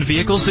pre-owned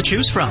vehicles to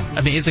choose from.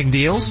 Amazing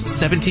deals,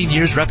 17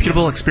 years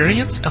reputable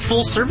experience, a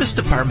full service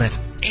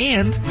department,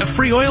 and a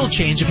free oil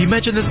change if you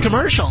mention this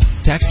commercial.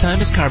 Tax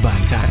time is car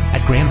buying time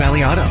at Grand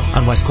Valley Auto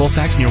on West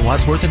Colfax near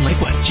Wadsworth and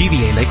Lakewood.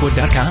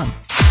 GVALakewood.com.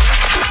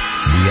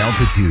 The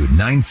Altitude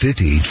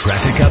 950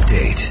 traffic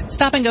update.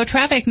 Stop and go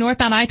traffic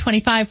northbound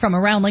I-25 from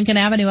around Lincoln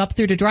Avenue up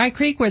through to Dry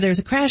Creek, where there's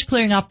a crash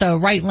clearing off the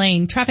right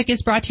lane. Traffic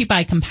is brought to you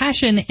by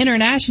Compassion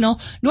International.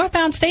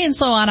 Northbound staying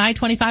slow on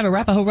I-25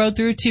 Arapahoe Road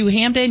through to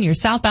Hamden. Your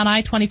southbound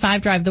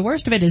I-25 drive, the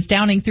worst of it is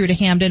Downing through to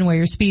Hamden, where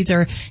your speeds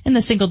are in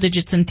the single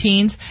digits and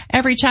teens.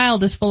 Every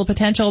child is full of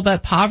potential,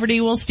 but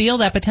poverty will steal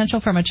that potential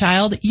from a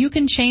child. You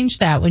can change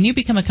that when you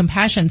become a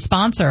Compassion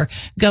sponsor.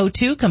 Go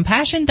to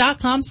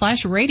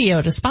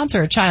compassion.com/radio to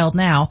sponsor a child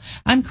now.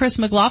 I'm Chris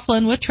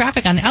McLaughlin with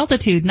traffic on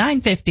Altitude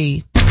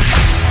 950.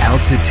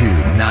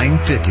 Altitude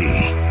 950,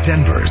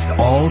 Denver's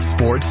all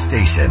sports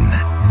station.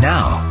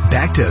 Now,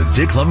 back to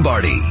Vic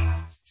Lombardi.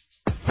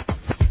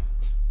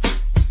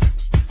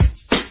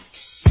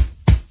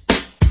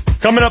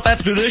 Coming up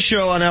after this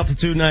show on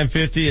Altitude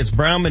 950, it's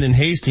Brownman and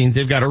Hastings.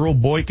 They've got Earl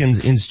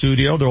Boykins in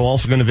studio. They're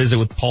also going to visit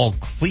with Paul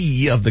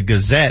Klee of the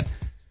Gazette.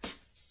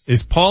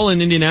 Is Paul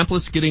in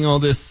Indianapolis getting all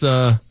this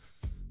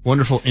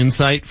wonderful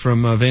insight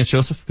from Vance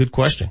Joseph? Good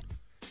question.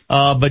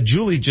 But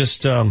Julie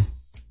just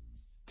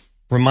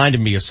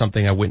reminded me of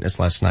something I witnessed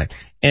last night.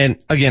 And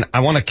again, I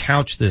want to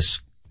couch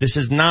this. This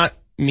is not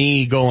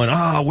me going,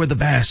 we're the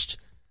best.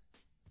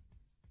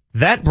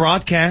 That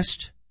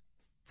broadcast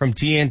from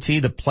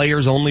TNT, the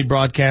players only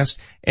broadcast,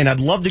 and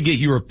I'd love to get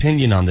your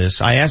opinion on this.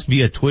 I asked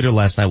via Twitter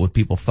last night what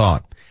people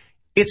thought.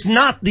 It's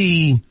not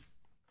the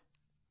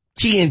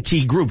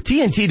TNT group.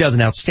 TNT does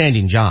an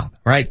outstanding job,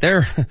 right?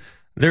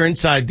 They're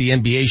inside the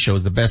NBA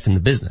shows, the best in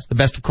the business, the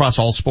best across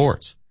all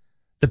sports.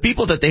 The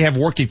people that they have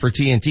working for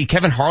TNT,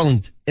 Kevin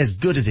Harlan's as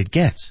good as it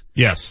gets.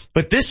 Yes.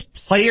 But this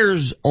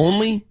players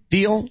only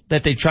deal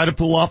that they try to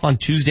pull off on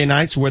Tuesday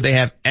nights where they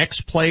have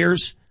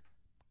ex-players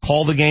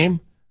call the game,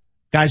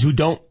 guys who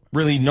don't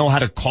really know how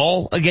to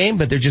call a game,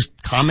 but they're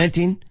just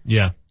commenting.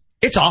 Yeah.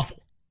 It's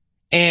awful.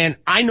 And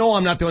I know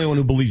I'm not the only one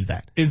who believes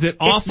that. Is it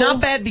awful? It's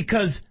not bad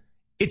because,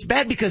 it's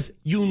bad because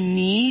you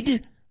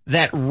need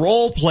that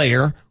role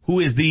player who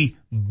is the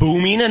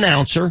booming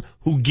announcer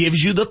who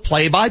gives you the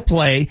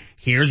play-by-play.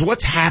 Here's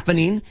what's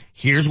happening.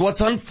 Here's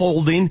what's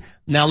unfolding.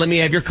 Now let me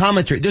have your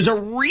commentary. There's a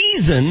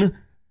reason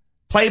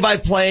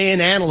play-by-play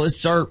and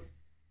analysts are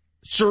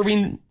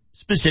serving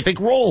specific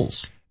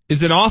roles.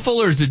 Is it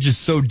awful or is it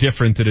just so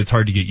different that it's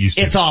hard to get used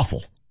to? It's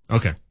awful.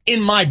 Okay.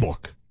 In my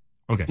book.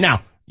 Okay.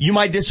 Now, you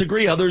might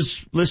disagree.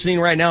 Others listening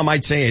right now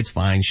might say it's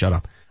fine. Shut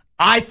up.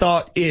 I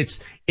thought it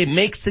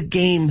makes the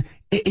game,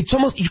 it's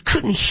almost, you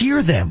couldn't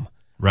hear them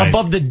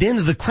above the din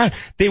of the crowd.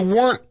 They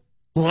weren't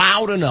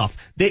loud enough.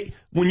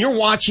 When you're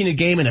watching a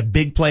game and a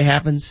big play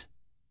happens,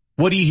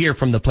 what do you hear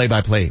from the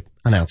play-by-play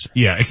announcer?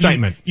 Yeah,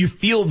 excitement. You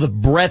feel the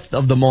breath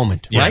of the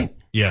moment, right?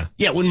 Yeah.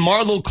 Yeah, when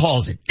Marlowe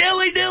calls it,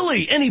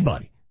 dilly,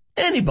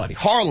 anybody,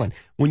 Harlan.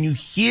 When you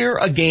hear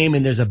a game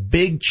and there's a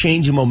big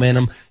change in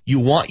momentum, you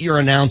want your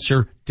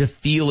announcer to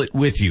feel it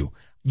with you.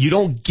 You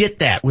don't get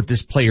that with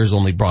this players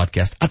only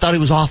broadcast. I thought it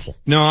was awful.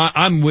 No,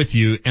 I'm with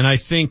you. And I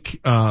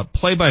think,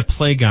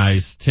 play-by-play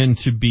guys tend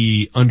to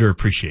be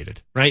underappreciated,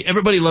 right?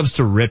 Everybody loves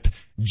to rip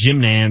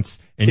Jim Nantz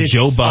and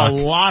Joe Buck.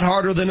 It's a lot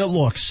harder than it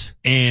looks.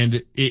 And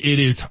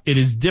it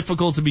is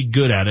difficult to be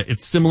good at it.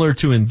 It's similar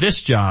to in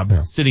this job,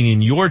 sitting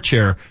in your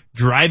chair,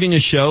 driving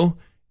a show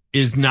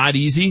is not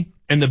easy.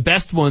 And the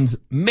best ones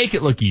make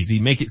it look easy,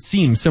 make it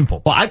seem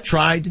simple. Well, I've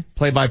tried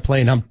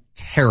play-by-play and I'm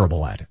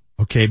terrible at it,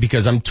 okay,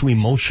 because I'm too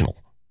emotional.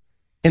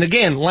 And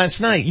again,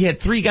 last night you had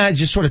three guys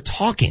just sort of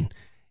talking.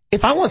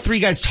 If I want three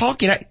guys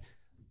talking, I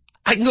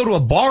can go to a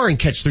bar and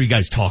catch three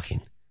guys talking.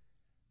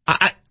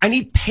 I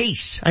need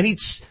pace.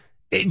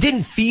 It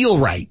didn't feel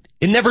right.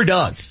 It never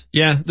does.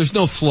 Yeah, there's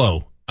no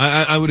flow.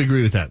 I would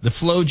agree with that. The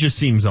flow just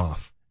seems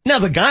off. Now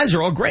the guys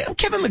are all great. I'm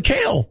Kevin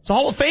McHale. It's a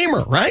Hall of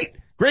Famer, right?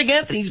 Greg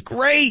Anthony's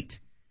great.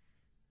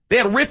 They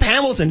had Rip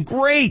Hamilton,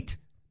 great.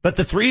 But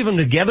the three of them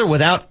together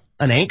without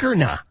an anchor?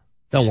 Nah,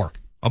 don't work.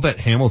 I'll bet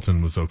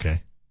Hamilton was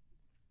okay.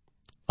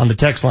 On the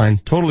text line,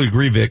 totally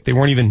agree, Vic. They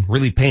weren't even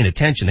really paying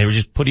attention. They were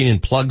just putting in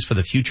plugs for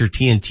the future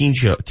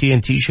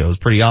TNT shows.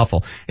 Pretty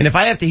awful. And if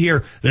I have to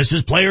hear, this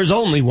is players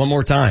only one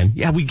more time.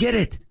 Yeah, we get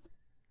it.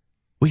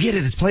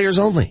 It's players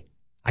only.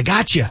 I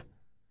got you.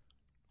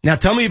 Now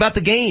tell me about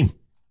the game.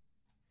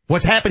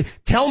 What's happened?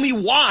 Tell me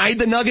why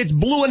the Nuggets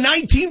blew a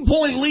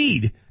 19-point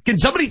lead. Can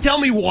somebody tell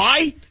me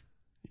why?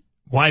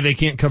 Why they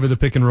can't cover the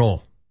pick and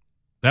roll.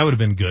 That would have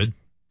been good.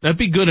 That'd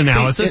be good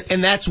analysis. See,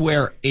 and that's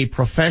where a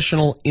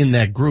professional in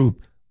that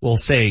group will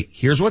say,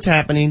 here's what's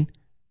happening.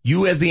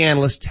 You as the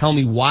analyst tell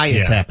me why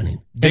it's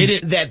happening.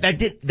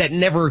 That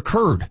never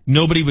occurred.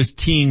 Nobody was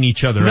teeing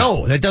each other up.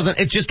 No, that doesn't,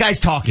 it's just guys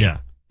talking. Yeah.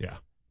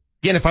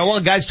 Again, if I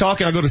want guys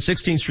talking, I'll go to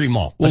 16th Street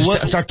Mall.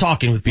 Start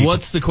talking with people.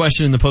 What's the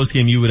question in the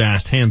postgame you would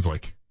ask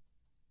Hanslick?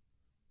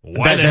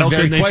 Why the hell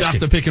couldn't they stop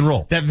the pick and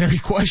roll? That very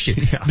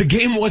question. Yeah. The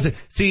game wasn't,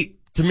 see,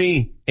 to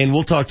me, and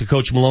we'll talk to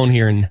Coach Malone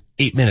here in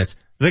 8 minutes,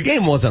 the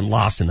game wasn't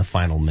lost in the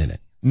final minute.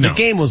 No. The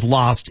game was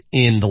lost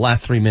in the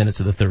last 3 minutes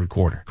of the third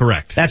quarter.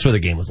 Correct. That's where the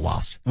game was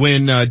lost.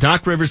 When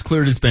Doc Rivers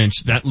cleared his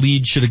bench, that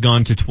lead should have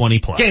gone to 20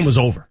 plus. Game was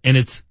over. And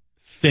it's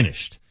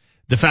finished.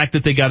 The fact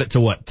that they got it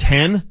to what,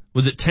 10?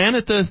 Was it 10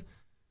 at the,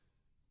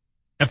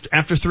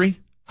 after 3?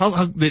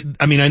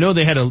 I mean, I know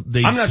they had a,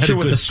 I'm not sure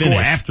what the score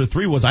after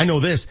 3 was. I know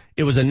this.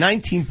 It was a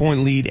 19-point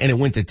lead and it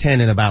went to 10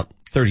 in about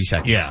 30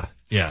 seconds.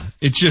 Yeah.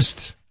 It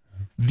just,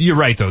 you're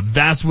right though.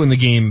 That's when the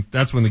game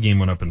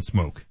went up in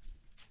smoke.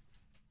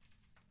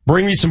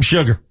 Bring me some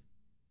sugar.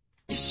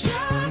 It's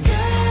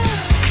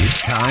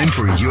time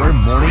for your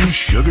morning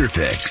sugar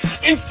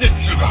fix. Instant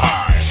sugar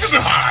high, sugar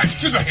high,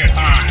 sugar hit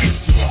high,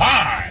 sugar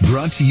high.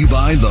 Brought to you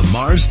by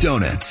Lamar's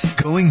Donuts,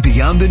 going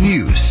beyond the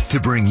news to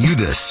bring you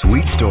the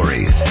sweet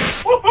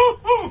stories.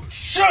 Woo-hoo-hoo,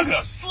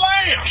 sugar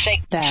slam.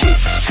 Shake that.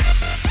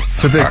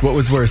 So Vic, what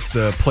was worse,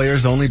 the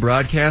players only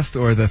broadcast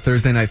or the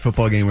Thursday night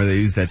football game where they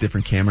used that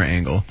different camera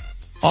angle?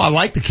 Oh, I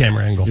like the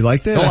camera angle. You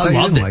liked it? No, I thought loved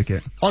you didn't it. like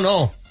it. Oh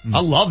no.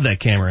 I love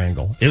that camera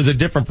angle. It was a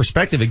different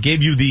perspective. It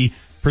gave you the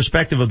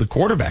perspective of the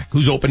quarterback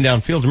who's open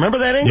downfield. Remember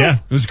that angle? Yeah,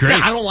 it was great.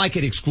 Yeah, I don't like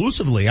it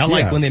exclusively. I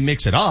like when they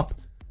mix it up.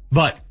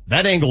 But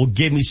that angle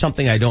gave me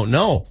something I don't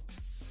know.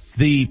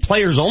 The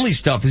players only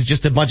stuff is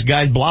just a bunch of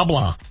guys blah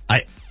blah.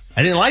 I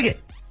didn't like it.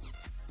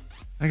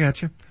 I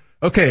got you.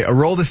 Okay,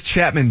 Aroldis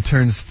Chapman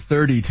turns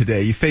 30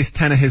 today. You face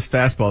 10 of his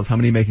fastballs. How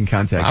many you making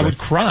contact I with? would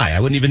cry. I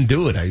wouldn't even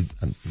do it.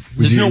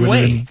 There's no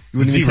way. You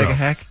wouldn't even take a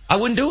hack? I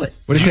wouldn't do it.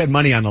 What if you had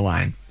money on the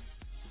line?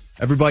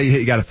 Every ball you hit,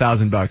 you got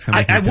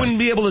 $1,000. I wouldn't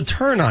be able to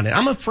turn on it.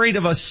 I'm afraid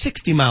of a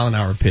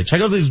 60-mile-an-hour pitch. I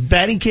go to those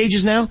batting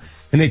cages now,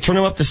 and they turn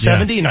them up to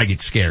 70, and I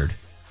get scared.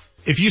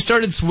 If you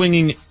started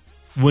swinging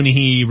when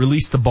he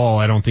released the ball,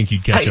 I don't think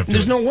you'd catch up to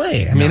There's it. no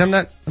way. I mean, I'm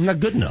not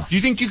good enough. Do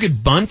you think you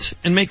could bunt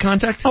and make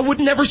contact? I would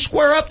never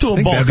square up to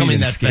a ball coming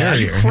that fast. Are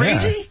you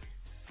crazy? Yeah.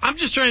 I'm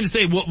just trying to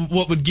say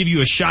what would give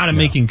you a shot at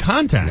making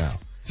contact. No.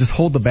 Just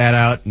hold the bat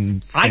out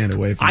and stand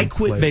away from it. I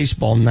quit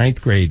baseball in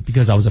 9th grade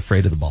because I was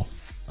afraid of the ball.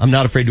 I'm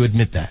not afraid to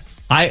admit that.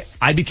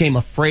 I became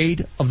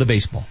afraid of the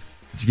baseball.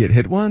 Did you get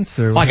hit once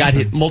or? I got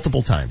hit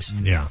multiple times.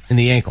 Yeah. In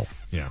the ankle.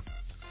 Yeah.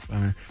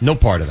 No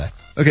part of that.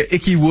 Okay,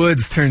 Ickey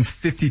Woods turns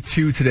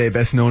 52 today,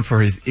 best known for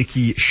his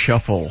Ickey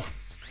Shuffle.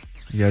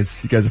 You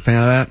guys a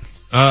fan of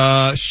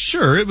that?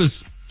 Sure, it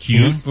was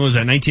cute. What was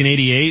that,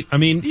 1988? I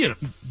mean,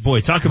 boy,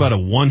 talk about a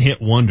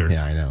one-hit wonder.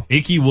 Yeah, I know.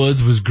 Ickey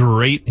Woods was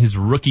great his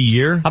rookie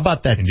year. How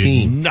about that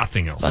team? Did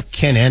nothing else. How about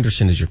Ken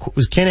Anderson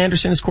was Ken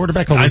Anderson his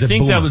quarterback? Or was I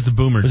think that was the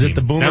Boomer team. Was it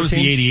the Boomer team? That was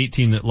the 88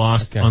 team that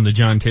lost on the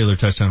John Taylor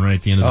touchdown right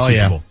at the end of the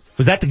Super Bowl.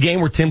 Was that the game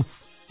where Tim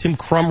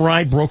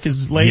Crumrye broke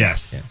his leg?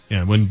 Yes.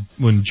 Yeah.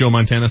 When Joe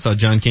Montana saw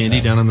John Candy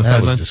down on the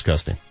sideline. That was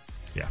disgusting.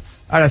 Yeah.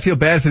 All right, I feel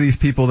bad for these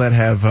people that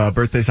have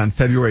birthdays on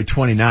February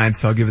 29th,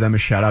 so I'll give them a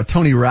shout out.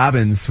 Tony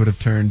Robbins would have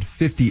turned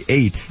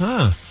 58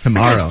 tomorrow. That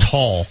guy's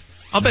tall.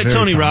 I'll bet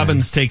Tony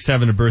Robbins takes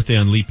having a birthday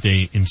on Leap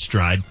Day in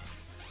stride.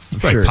 He's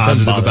quite sure.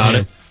 positive about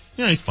it.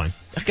 Yeah, he's fine.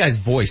 That guy's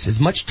voice, as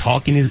much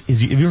talking as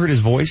have you heard his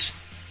voice?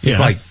 It's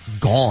like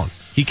gone.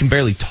 He can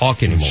barely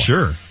talk anymore.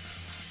 Sure.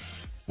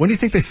 When do you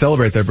think they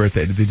celebrate their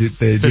birthday? Do they do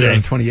it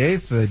on the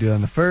 28th? Do they do it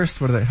on the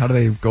 1st? How do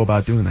they go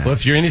about doing that? Well,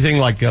 if you're anything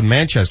like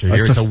Manchester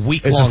here, it's a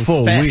week-long It's a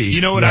full fest. week.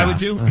 You know what I would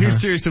do?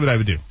 Here's seriously what I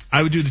would do.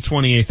 I would do the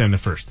 28th and the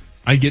 1st.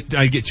 I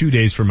get 2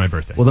 days for my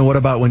birthday. Well, then what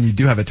about when you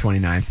do have a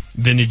 29th?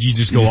 Then you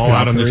just go all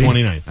out on the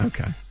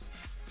 29th.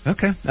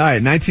 Okay. All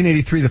right.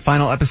 1983, the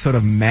final episode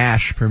of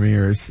MASH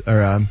airs.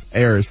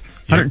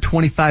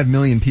 125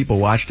 million people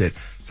watched it.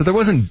 So there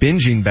wasn't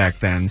binging back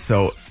then.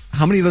 So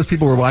how many of those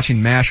people were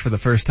watching MASH for the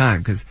first time?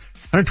 Because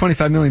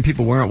 125 million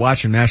people weren't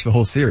watching MASH the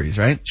whole series,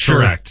 right? Sure.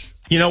 Correct.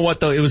 You know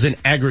what though? It was an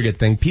aggregate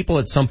thing. People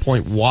at some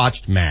point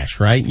watched MASH,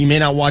 right? You may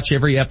not watch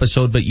every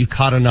episode, but you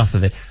caught enough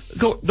of it.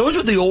 Those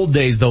were the old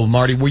days though,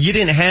 Marty, where you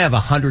didn't have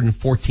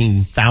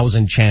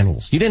 114,000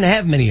 channels. You didn't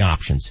have many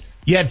options.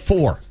 You had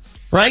 4,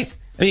 right?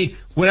 I mean,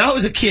 when I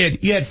was a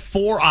kid, you had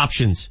 4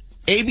 options.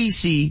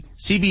 ABC,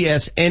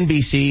 CBS,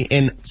 NBC,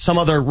 and some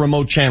other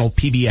remote channel,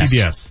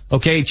 PBS.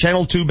 Okay,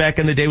 Channel 2 back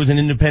in the day was an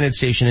independent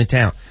station in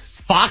town.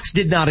 Fox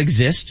did not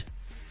exist.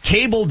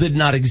 Cable did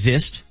not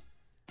exist.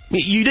 I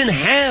mean, you didn't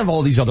have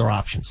all these other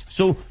options.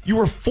 So you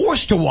were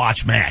forced to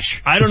watch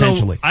MASH, I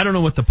don't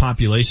know what the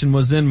population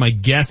was then. My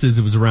guess is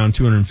it was around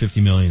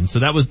 250 million. So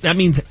that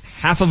means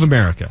half of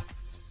America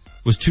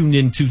was tuned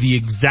into the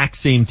exact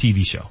same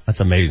TV show. That's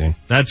amazing.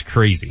 That's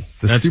crazy.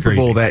 That's Super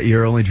Bowl that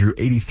year only drew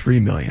 83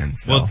 million.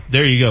 So. Well,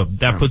 there you go.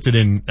 That puts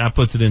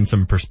it in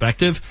some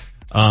perspective.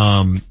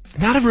 Not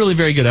a really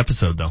very good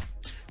episode though.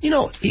 You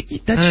know,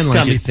 that just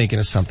got me thinking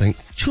of something.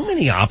 Too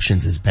many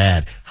options is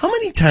bad. How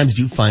many times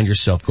do you find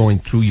yourself going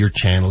through your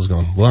channels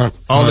going, what?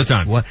 All the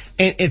time. What?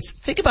 And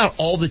think about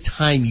all the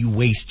time you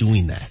waste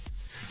doing that.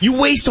 You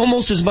waste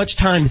almost as much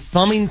time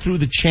thumbing through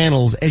the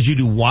channels as you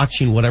do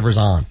watching whatever's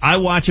on. I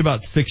watch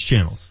about 6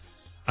 channels.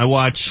 I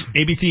watch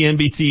ABC,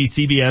 NBC,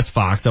 CBS,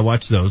 Fox. I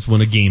watch those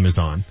when a game is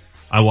on.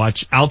 I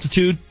watch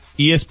Altitude,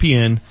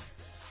 ESPN,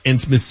 and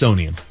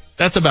Smithsonian.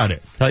 That's about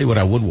it. Tell you what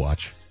I would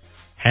watch.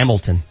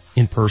 Hamilton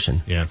in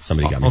person. Yeah.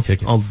 Somebody got me a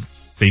ticket. I'll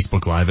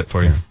Facebook Live it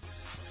for you.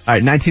 All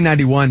right,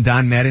 1991,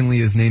 Don Mattingly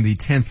is named the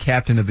 10th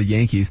captain of the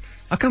Yankees.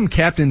 How come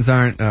captains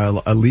aren't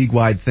a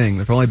league-wide thing?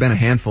 There've only been a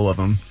handful of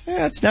them.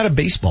 Yeah, it's not a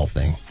baseball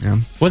thing. Yeah.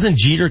 Wasn't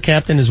Jeter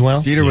captain as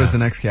well? Jeter was the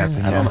next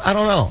captain. I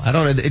don't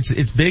know.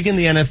 It's big in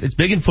the NFL. It's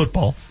big in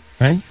football,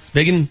 right? It's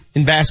big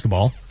in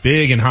basketball.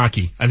 Big in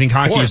hockey. I think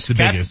hockey is the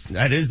biggest.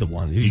 That is the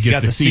one. You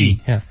get the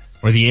C. Yeah.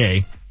 Or the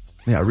A.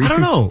 Yeah, I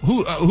don't know.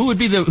 Who would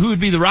be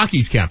the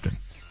Rockies captain?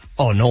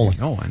 Oh, Nolan.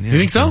 Yeah. You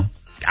think so?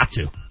 Got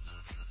to.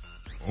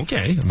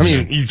 Okay. I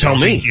mean, you tell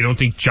me. You don't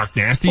think Chuck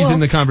Nasty's in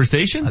the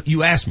conversation?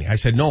 You asked me. I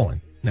said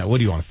Nolan. Now, what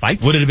do you want to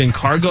fight? Would it have been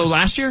Cargo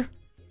last year?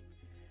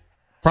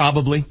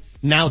 Probably.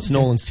 Now it's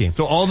Nolan's team.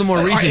 So all the more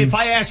reason. Right, if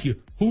I ask you,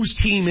 whose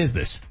team is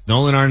this?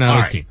 Nolan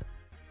Arenado's team.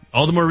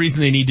 All the more reason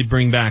they need to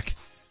bring back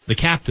the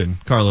captain,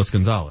 Carlos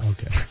Gonzalez.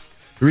 Okay.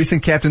 The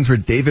recent captains were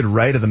David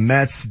Wright of the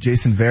Mets,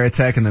 Jason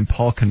Varitek, and then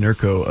Paul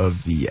Konerko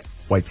of the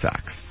White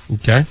Sox.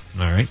 Okay. All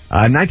right.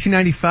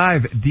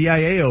 1995,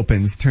 DIA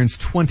opens, turns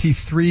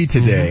 23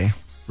 today,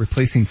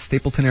 replacing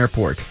Stapleton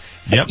Airport.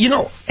 Yep. You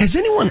know, has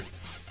anyone,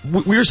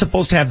 we were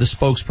supposed to have the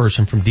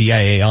spokesperson from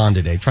DIA on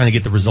today, trying to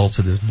get the results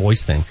of this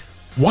voice thing.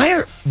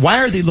 Why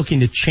are they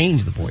looking to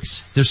change the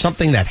voice? Is there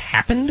something that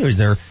happened,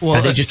 or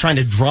are they just trying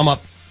to drum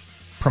up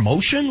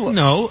promotion?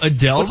 No,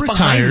 Adele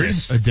retired.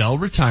 Adele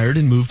retired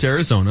and moved to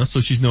Arizona, so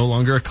she's no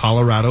longer a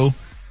Colorado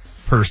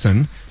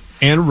person.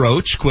 And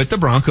Roach quit the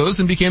Broncos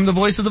and became the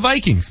voice of the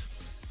Vikings.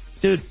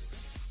 Dude,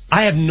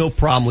 I have no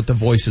problem with the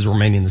voices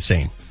remaining the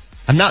same.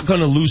 I'm not going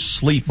to lose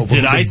sleep over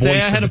Did who I the say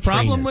voice I had of a the train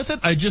problem is. with it?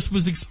 I just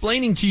was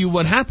explaining to you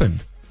what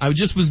happened. I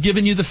just was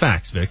giving you the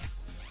facts, Vic.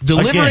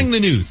 Delivering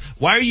the news.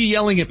 Why are you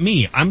yelling at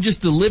me? I'm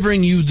just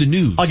delivering you the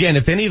news. Again,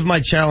 if any of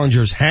my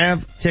challengers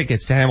have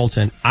tickets to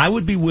Hamilton,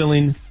 I'd be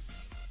willing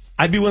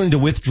to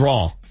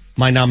withdraw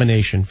my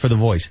nomination for The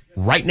Voice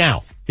right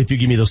now if you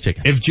give me those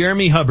tickets. If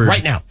Jeremy Hubbard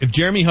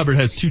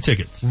has 2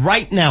 tickets.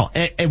 Right now,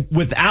 and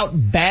without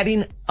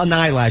batting an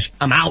eyelash,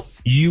 I'm out.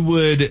 You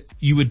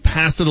would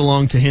pass it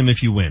along to him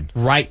if you win.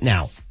 Right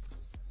now.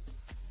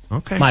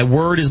 Okay. My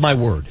word is my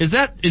word. Is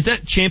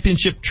that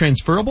championship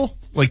transferable?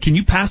 Like, can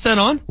you pass that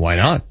on? Why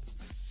not?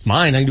 It's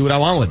mine. I can do what I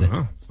want with it.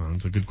 Oh, well,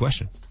 that's a good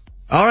question.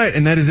 All right,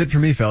 and that is it for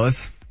me,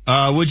 fellas.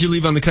 What'd you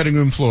leave on the cutting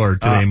room floor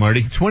today,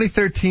 Marty?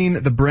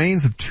 2013, the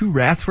brains of 2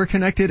 rats were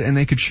connected and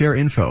they could share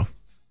info.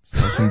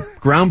 So some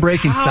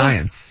groundbreaking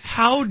science.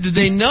 How did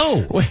they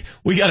know? Wait,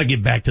 we gotta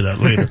get back to that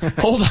later.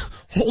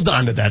 Hold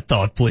on to that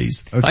thought,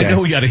 please. Okay. I know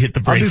we gotta hit the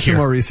break I'll do some here.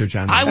 more research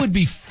on that. I would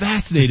be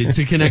fascinated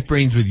to connect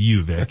brains with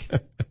you, Vic.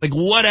 Like,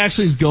 what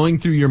actually is going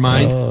through your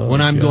mind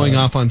when I'm going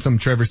off on some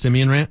Trevor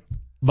Siemian rant?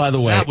 By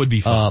the way, that would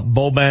be fun.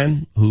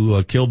 Boban,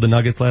 who killed the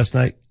Nuggets last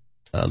night,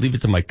 leave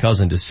it to my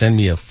cousin to send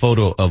me a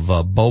photo of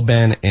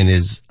Boban and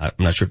his, I'm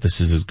not sure if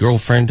this is his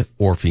girlfriend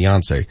or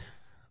fiance.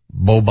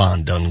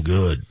 Boban done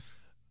good.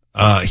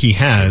 He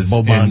has.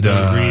 Boban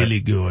done really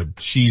good.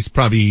 She's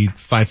probably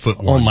 5'1".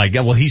 Oh my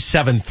God. Well, he's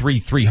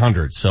 7'3",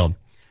 300. So,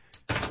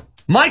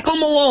 Michael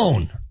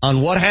Malone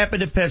on what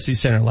happened at Pepsi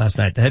Center last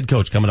night. The head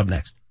coach coming up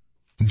next.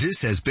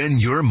 This has been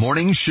your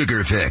morning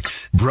sugar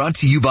fix, brought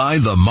to you by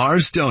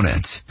Lamar's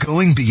Donuts,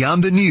 going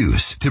beyond the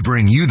news to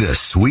bring you the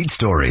sweet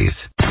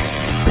stories.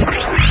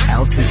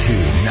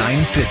 Altitude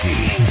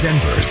 950,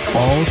 Denver's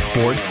all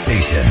sports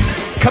station.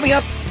 Coming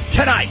up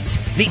tonight,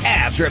 the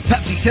Avs are at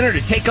Pepsi Center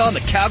to take on the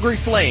Calgary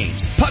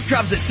Flames. Puck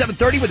drops at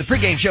 7:30 with the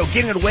pregame show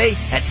getting underway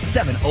at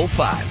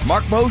 7:05.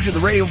 Mark Mosier, the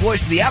radio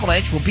voice of the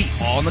Avalanche, will be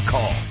on the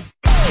call.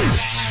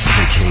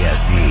 The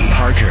KSE,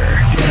 Parker,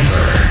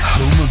 Denver,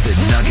 home of the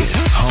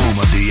Nuggets, home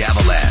of the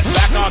Avalanche.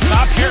 Back on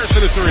top,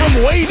 Harrison at 3.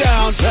 From way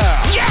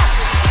downtown.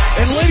 Yes!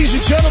 And ladies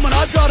and gentlemen,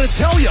 I've got to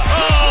tell you.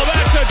 Oh,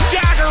 that's a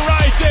dagger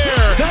right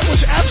there. That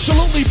was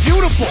absolutely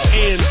beautiful.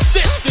 And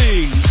this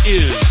thing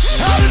is...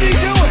 How did he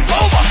do it?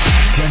 Over.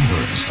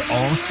 Denver's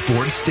all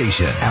sports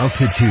station,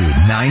 Altitude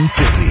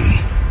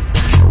 950.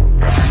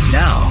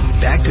 Now,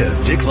 back to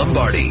Vic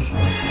Lombardi.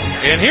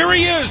 And here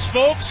he is,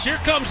 folks. Here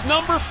comes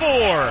number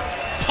 4,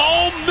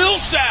 Paul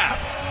Millsap,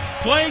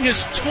 playing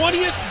his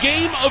 20th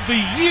game of the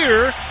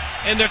year,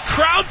 and the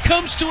crowd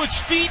comes to its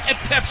feet at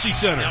Pepsi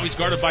Center. Now he's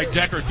guarded by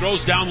Decker,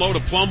 throws down low to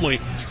Plumlee.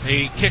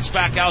 He kicks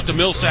back out to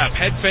Millsap,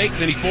 head fake,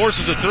 then he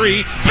forces a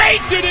 3,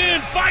 baked it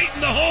in, fighting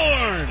the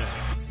horn.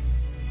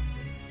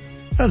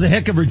 That was a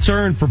heck of a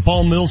return for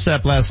Paul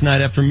Millsap last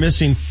night after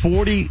missing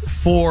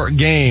 44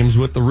 games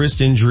with the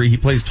wrist injury. He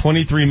plays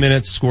 23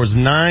 minutes, scores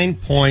 9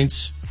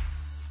 points.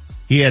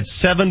 He had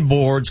 7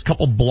 boards,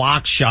 couple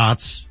block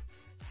shots.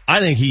 I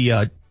think he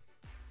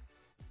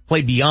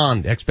played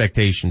beyond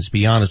expectations, to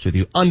be honest with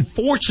you.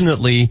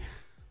 Unfortunately,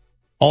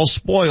 all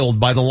spoiled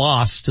by the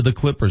loss to the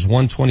Clippers,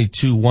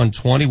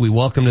 122-120. We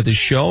welcome to the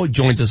show. He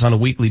joins us on a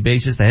weekly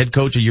basis, the head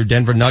coach of your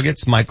Denver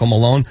Nuggets, Michael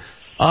Malone.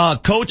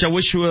 Coach, I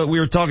wish we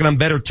were talking on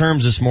better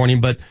terms this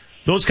morning, but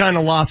Those kind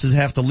of losses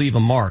have to leave a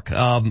mark.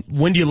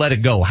 When do you let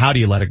it go? How do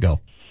you let it go?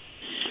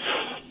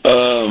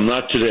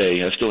 Not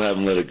today. I still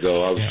haven't let it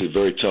go. Obviously,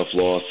 very tough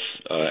loss.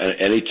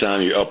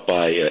 Anytime you're up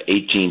by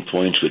 18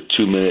 points with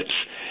 2 minutes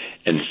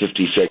and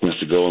 50 seconds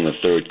to go in the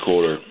third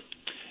quarter,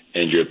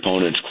 and your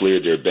opponents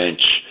cleared their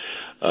bench,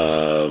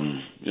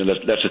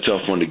 that's a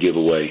tough one to give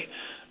away.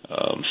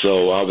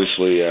 So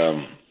obviously,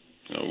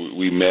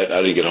 we met.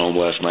 I didn't get home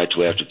last night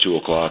till after 2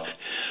 o'clock.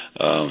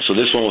 So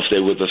this one will stay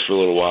with us for a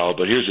little while.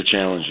 But here's the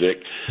challenge, Vic.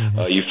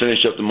 You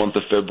finished up the month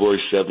of February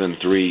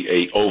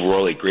 7-3,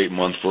 overall a great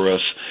month for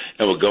us,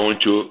 and we're going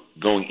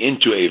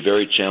into a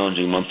very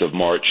challenging month of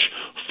March.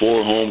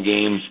 4 home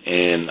games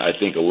and I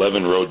think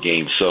 11 road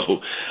games.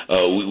 So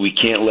we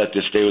can't let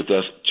this stay with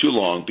us too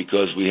long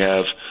because we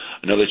have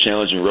another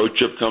challenging road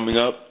trip coming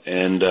up,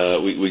 and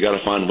we got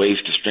to find ways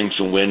to string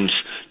some wins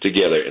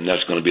together, and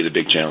that's going to be the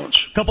big challenge.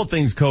 Couple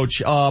things,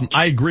 Coach.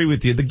 I agree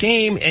with you. The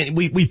game, and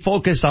we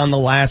focus on the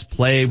last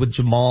play with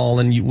Jamal,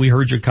 and we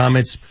heard your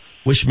comments.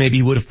 Wish maybe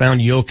he would have found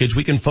Jokic.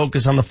 We can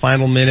focus on the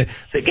final minute.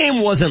 The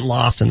game wasn't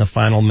lost in the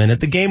final minute.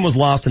 The game was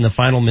lost in the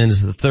final minutes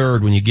of the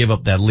third when you give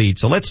up that lead.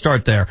 So let's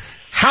start there.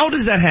 How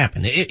does that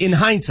happen? In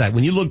hindsight,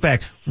 when you look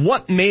back,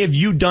 what may have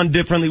you done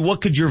differently?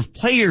 What could your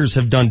players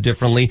have done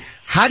differently?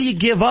 How do you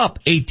give up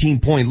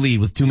 18-point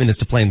lead with 2 minutes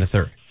to play in the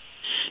third?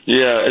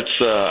 Yeah,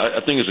 I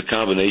think it's a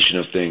combination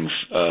of things.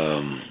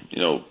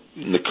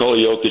 Nikola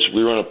Jokic,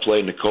 we run a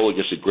play. Nikola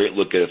gets a great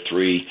look at a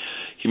three.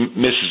 He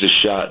misses a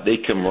shot. They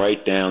come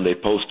right down. They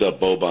post up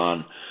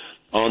Boban.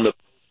 On the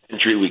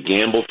entry, we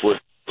gamble for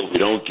it. We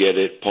don't get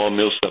it. Paul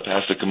Millsap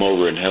has to come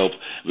over and help.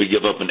 We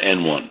give up an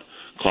N1.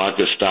 Clock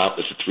is stopped.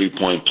 It's a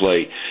 3-point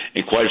play.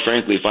 And quite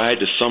frankly, if I had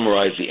to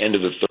summarize the end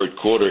of the third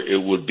quarter, it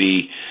would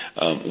be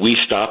we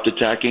stopped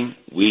attacking.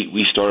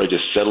 We started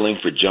just settling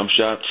for jump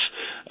shots.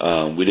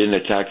 We didn't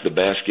attack the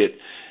basket.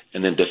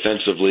 And then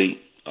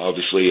defensively,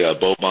 obviously,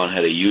 Boban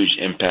had a huge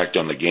impact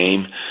on the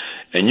game.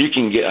 And you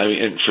can get,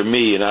 and for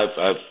me, and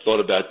I've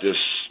thought about this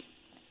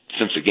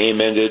since the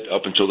game ended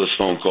up until this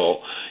phone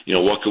call,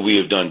 what could we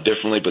have done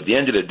differently? But at the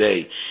end of the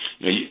day,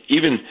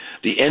 even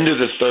the end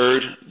of the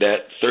third,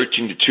 that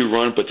 13-2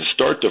 run, but to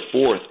start the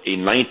fourth, a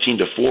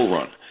 19-4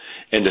 run.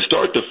 And to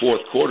start the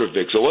fourth quarter,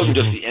 Vic, so it wasn't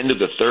just the end of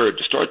the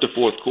third. To start the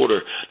fourth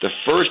quarter, the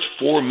first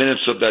 4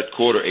 minutes of that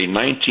quarter, a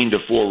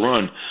 19-4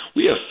 run,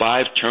 we have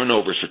 5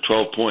 turnovers for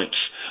 12 points.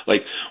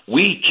 Like,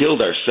 we killed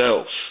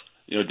ourselves.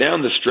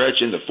 Down the stretch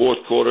in the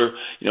fourth quarter,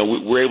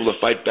 we're able to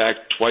fight back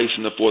twice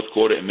in the fourth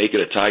quarter and make it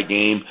a tie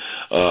game,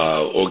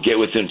 or get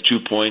within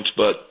 2 points,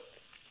 but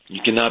you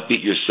cannot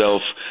beat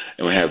yourself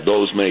and we have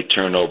those many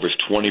turnovers,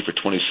 20 for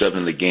 27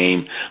 in the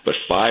game, but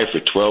 5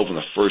 for 12 in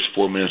the first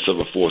 4 minutes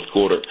of a fourth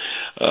quarter.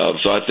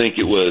 So I think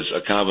it was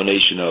a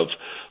combination of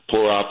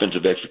poor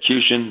offensive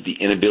execution, the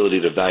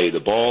inability to value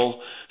the ball,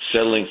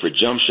 settling for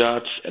jump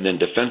shots, and then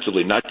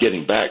defensively not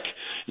getting back.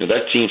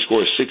 That team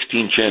scored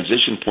 16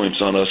 transition points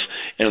on us,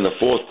 and in the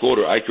fourth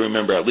quarter, I can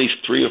remember at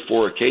least 3 or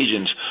 4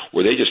 occasions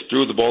where they just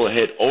threw the ball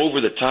ahead over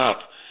the top,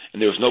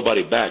 and there was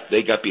nobody back.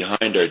 They got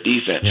behind our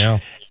defense. Yeah.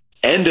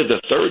 End of the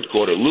third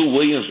quarter, Lou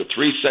Williams with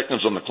 3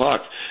 seconds on the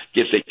clock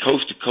gets a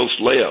coast-to-coast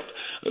layup.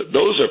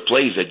 Those are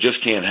plays that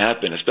just can't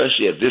happen,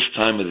 especially at this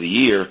time of the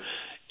year,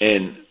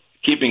 and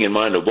keeping in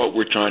mind of what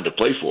we're trying to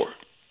play for.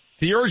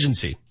 The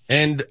urgency.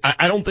 And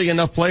I don't think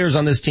enough players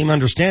on this team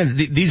understand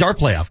these are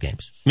playoff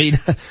games. I mean,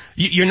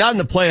 you're not in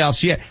the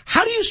playoffs yet.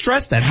 How do you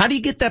stress that? How do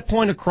you get that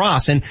point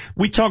across? And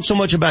we talk so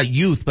much about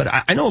youth, but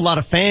I know a lot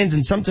of fans,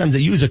 and sometimes they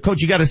use a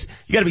coach. You got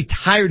to be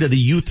tired of the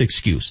youth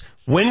excuse.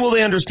 When will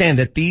they understand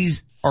that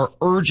these are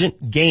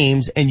urgent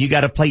games and you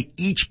got to play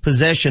each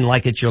possession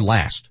like it's your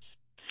last?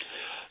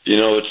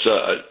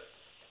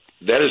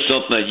 That is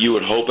something that you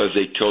would hope as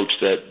a coach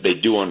that they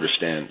do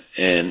understand.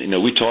 And,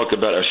 we talk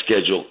about our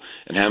schedule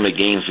and how many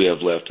games we have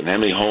left and how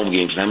many home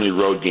games and how many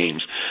road games.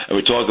 And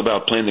we talk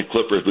about playing the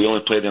Clippers. We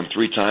only played them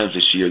 3 times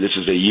this year. This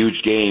is a huge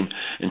game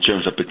in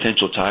terms of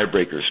potential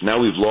tiebreakers. Now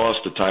we've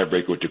lost the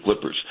tiebreaker with the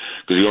Clippers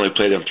because we only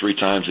played them 3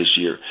 times this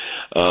year.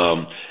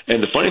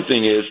 And the funny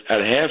thing is,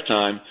 at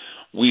halftime,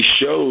 we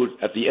showed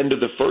at the end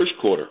of the first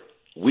quarter,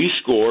 we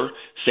score.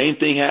 Same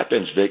thing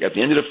happens, Vic. At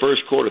the end of the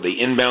first quarter, they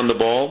inbound the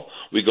ball.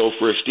 We go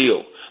for a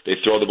steal. They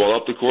throw the ball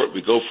up the court.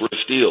 We go for a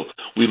steal.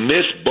 We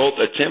miss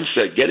both attempts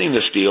at getting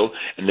the steal,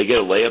 and they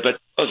get a layup at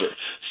the buzzer.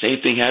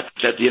 Same thing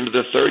happens at the end of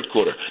the third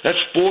quarter.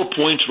 That's 4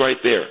 points right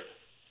there.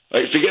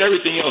 Right, forget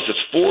everything else.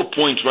 It's 4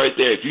 points right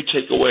there. If you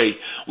take away,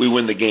 we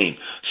win the game.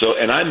 So,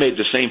 and I made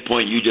the same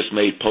point you just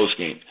made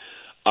post-game.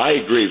 I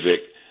agree,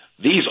 Vic.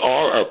 These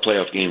are our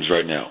playoff games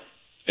right now.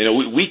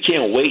 We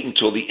can't wait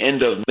until the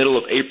middle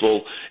of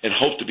April and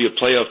hope to be a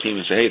playoff team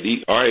and say,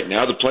 hey, all right,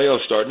 now the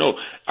playoffs start. No,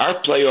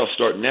 our playoffs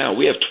start now.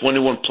 We have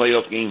 21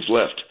 playoff games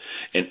left.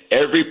 And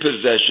every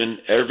possession,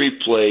 every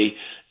play,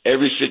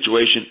 every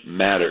situation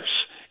matters.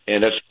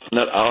 And that's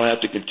not, I'll have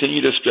to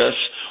continue to stress.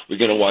 We're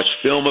going to watch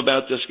film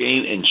about this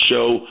game and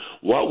show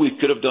what we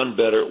could have done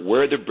better,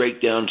 where the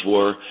breakdowns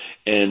were,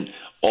 and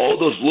all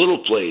those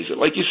little plays.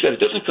 Like you said, it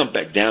doesn't come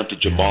back down to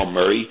Jamal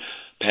Murray.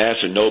 pass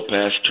or no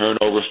pass,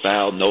 turnover,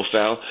 foul, no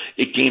foul.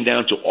 It came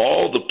down to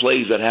all the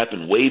plays that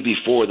happened way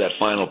before that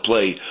final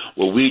play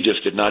where we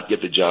just did not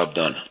get the job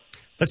done.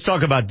 Let's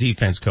talk about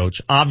defense,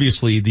 Coach.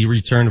 Obviously, the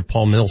return of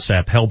Paul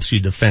Millsap helps you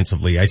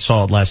defensively. I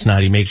saw it last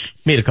night. He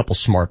made a couple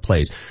smart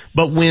plays.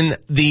 But when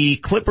the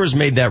Clippers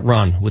made that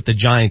run with the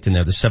Giant in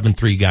there, the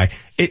 7-3 guy,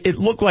 it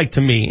looked like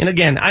to me, and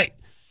again,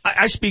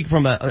 I speak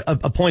from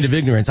a point of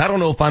ignorance. I don't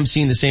know if I'm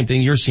seeing the same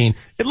thing you're seeing.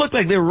 It looked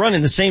like they were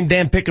running the same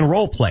damn pick and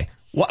roll play.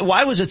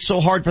 Why was it so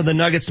hard for the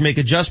Nuggets to make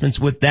adjustments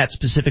with that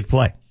specific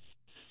play?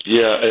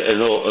 Yeah,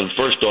 and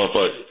first off,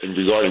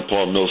 regarding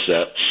Paul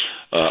Millsap,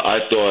 I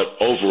thought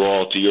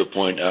overall, to your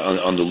point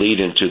on the lead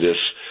into this,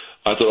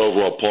 I thought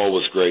overall Paul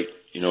was great.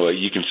 You know,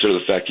 you consider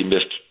the fact he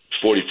missed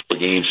 44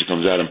 games, he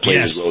comes out and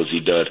plays as well as he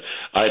did.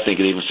 I think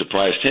it even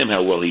surprised him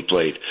how well he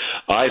played.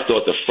 I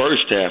thought the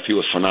first half he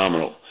was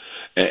phenomenal.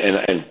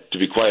 And to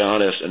be quite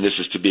honest, and this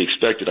is to be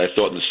expected, I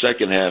thought in the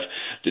second half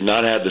did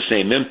not have the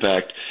same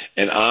impact,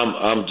 and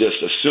I'm just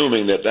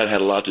assuming that had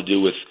a lot to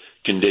do with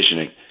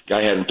conditioning.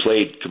 Guy hadn't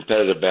played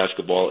competitive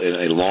basketball in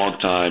a long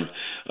time,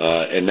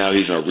 and now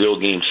he's in a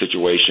real game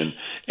situation,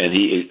 and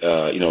he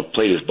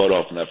played his butt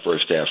off in that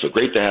first half. So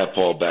great to have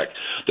Paul back.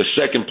 The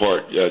second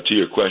part to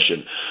your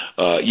question,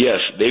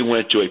 yes, they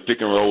went to a pick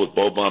and roll with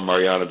Boban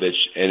Marjanovic,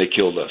 and it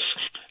killed us.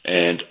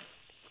 And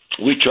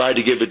we tried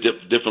to give it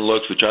different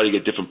looks. We tried to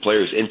get different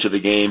players into the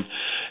game.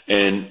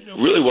 And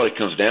really what it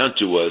comes down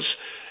to was,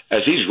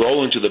 as he's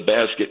rolling to the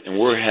basket and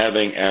we're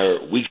having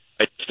our weak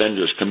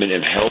defenders come in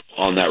and help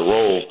on that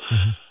roll,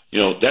 you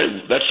know,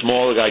 that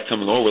smaller guy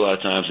coming over a lot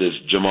of times is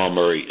Jamal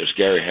Murray, it's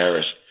Gary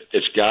Harris.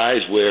 It's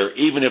guys where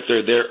even if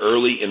they're there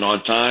early and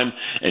on time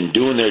and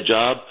doing their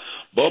job,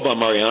 Boban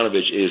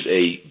Marjanovic is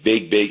a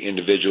big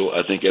individual,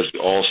 I think, as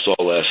we all saw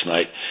last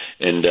night.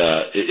 And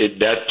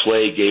that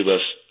play gave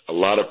us a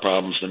lot of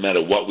problems no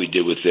matter what we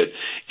did with it,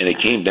 and it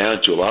came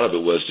down to a lot of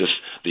it was just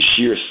the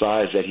sheer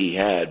size that he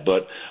had.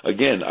 But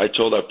again, I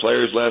told our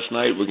players last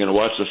night, we're going to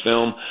watch the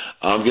film.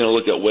 I'm going to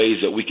look at ways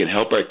that we can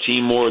help our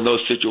team more in those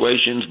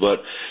situations.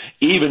 But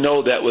even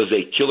though that was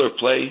a killer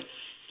play,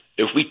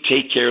 if we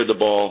take care of the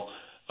ball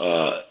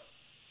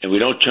and we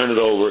don't turn it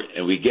over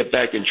and we get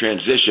back in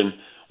transition,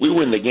 we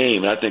win the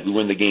game, and I think we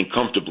win the game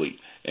comfortably.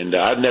 And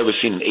I've never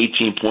seen an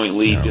 18-point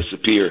lead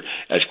disappear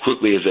as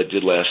quickly as that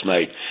did last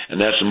night.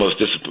 And that's the most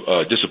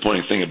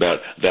disappointing thing about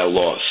that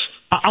loss.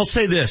 I'll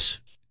say this,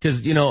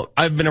 because, you know,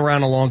 I've been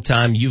around a long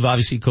time. You've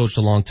obviously coached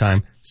a long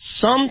time.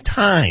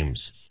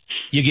 Sometimes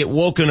you get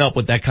woken up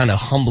with that kind of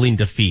humbling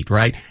defeat,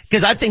 right?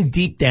 Because I think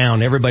deep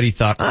down everybody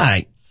thought, all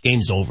right,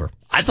 game's over.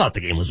 I thought the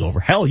game was over.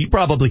 Hell, you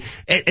probably,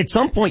 at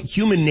some point,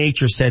 human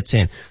nature sets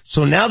in.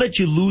 So now that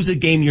you lose a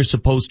game you're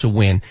supposed to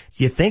win,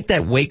 do you think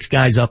that wakes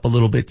guys up a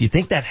little bit? Do you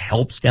think that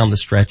helps down the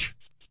stretch?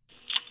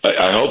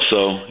 I hope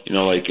so. You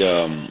know, like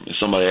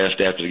somebody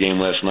asked after the game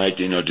last night,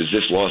 you know, does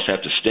this loss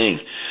have to sting?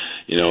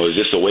 You know, is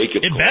this a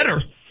wake-up call? It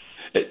better.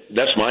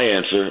 That's my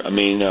answer. I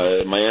mean,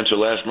 my answer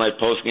last night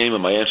post-game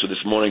and my answer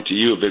this morning to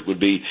you, Vic,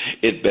 would be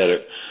it better.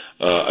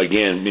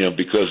 Again, you know,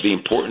 because the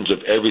importance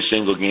of every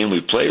single game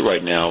we play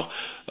right now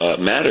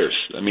matters.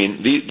 I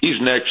mean, these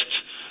next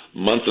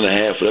month and a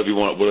half, whatever you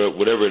want,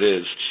 whatever it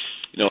is,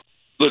 you know,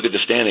 look at the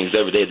standings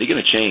every day. They're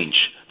going to change.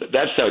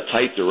 That's how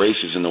tight the race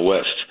is in the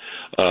West.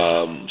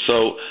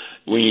 So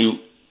when you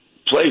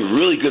play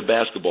really good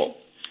basketball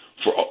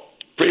for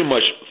pretty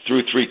much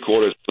through three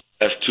quarters,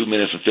 last 2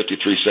 minutes and 53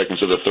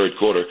 seconds of the third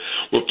quarter,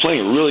 we're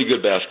playing really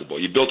good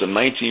basketball. You built a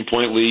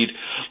 19-point lead.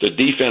 The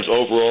defense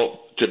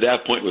overall to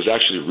that point was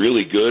actually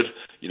really good.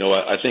 You know,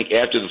 I think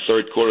after the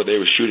third quarter, they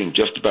were shooting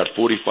just about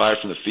 45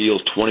 from the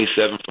field,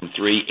 27 from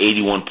three,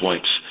 81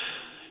 points.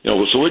 You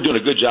know, so we're doing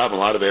a good job in a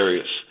lot of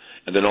areas.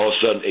 And then all of a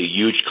sudden, a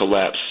huge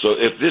collapse. So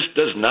if this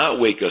does not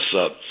wake us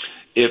up,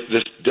 if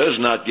this does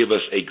not give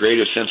us a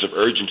greater sense of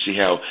urgency,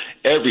 how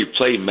every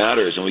play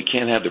matters, and we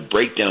can't have the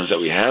breakdowns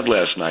that we had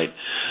last night,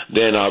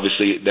 then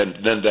obviously then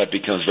that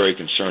becomes very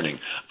concerning.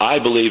 I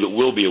believe it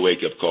will be a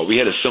wake-up call. We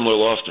had a similar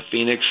loss to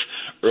Phoenix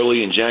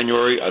early in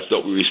January. I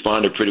thought we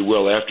responded pretty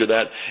well after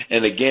that.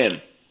 And again,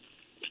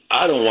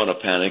 I don't want to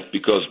panic,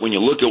 because when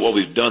you look at what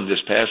we've done this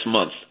past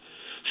month,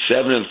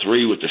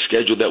 7-3 with the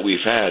schedule that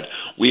we've had,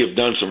 we have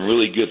done some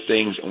really good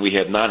things, and we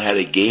have not had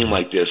a game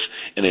like this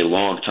in a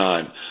long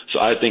time. So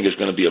I think it's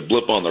going to be a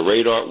blip on the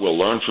radar. We'll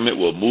learn from it.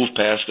 We'll move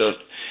past us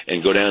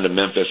and go down to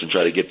Memphis and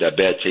try to get that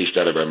bad taste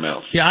out of our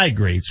mouth. Yeah, I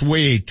agree. It's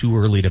way too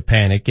early to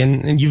panic,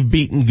 and you've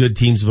beaten good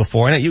teams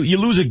before. And you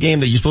lose a game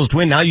that you're supposed to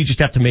win. Now you just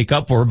have to make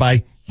up for it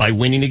by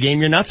winning a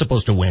game you're not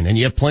supposed to win. And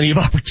you have plenty of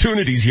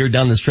opportunities here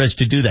down the stretch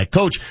to do that.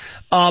 Coach,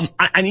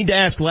 I need to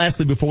ask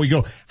lastly before we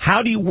go,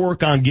 how do you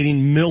work on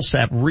getting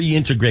Millsap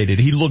reintegrated?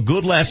 He looked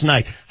good last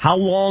night. How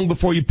long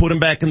before you put him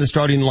back in the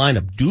starting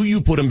lineup? Do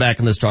you put him back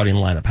in the starting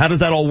lineup? How does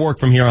that all work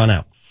from here on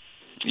out?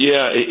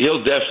 Yeah,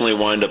 he'll definitely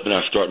wind up in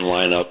our starting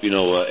lineup, you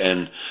know,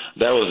 and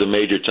that was a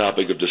major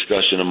topic of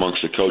discussion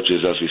amongst the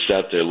coaches as we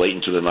sat there late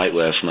into the night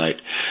last night.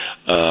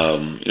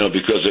 You know,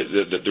 because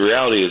the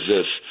reality is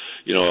this,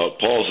 you know,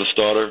 Paul's a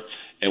starter,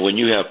 And when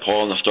you have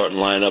Paul in the starting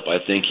lineup, I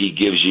think he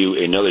gives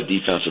you another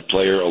defensive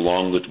player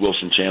along with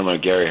Wilson Chandler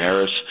and Gary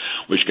Harris,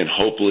 which can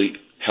hopefully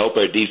help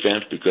our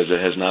defense because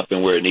it has not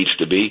been where it needs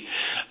to be.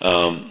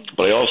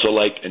 But I also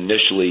like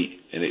initially,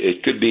 and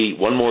it could be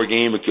one more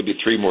game, it could be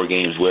three more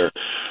games, where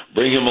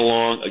bring him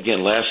along.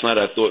 Again, last night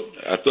I thought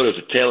it was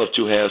a tale of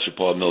two halves for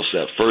Paul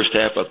Millsap. First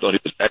half I thought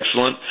he was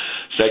excellent.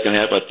 Second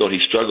half I thought he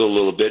struggled a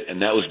little bit,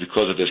 and that was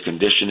because of his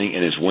conditioning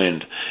and his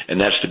wind.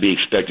 And that's to be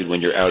expected when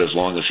you're out as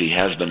long as he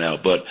has been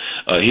out. But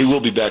he will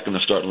be back in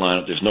the starting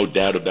lineup. There's no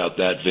doubt about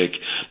that, Vic,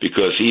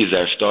 because he's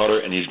our starter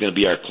and he's going to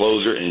be our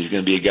closer and he's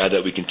going to be a guy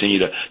that we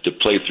continue to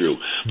play through.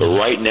 But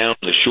right now,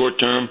 in the short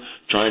term,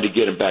 trying to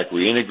get him back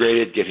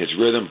reintegrated, get his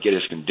rhythm, get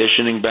his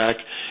conditioning back,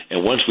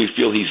 and once we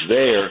feel he's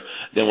there,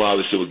 then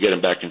we'll get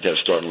him back into that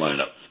starting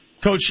lineup.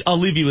 Coach, I'll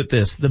leave you with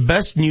this. The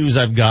best news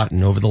I've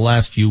gotten over the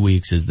last few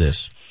weeks is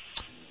this.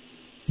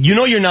 You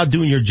know you're not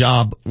doing your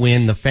job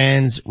when the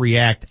fans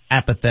react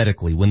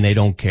apathetically, when they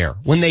don't care.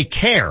 When they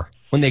care,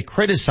 when they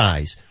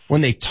criticize,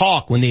 when they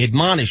talk, when they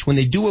admonish, when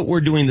they do what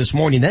we're doing this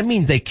morning, that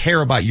means they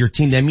care about your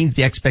team. That means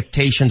the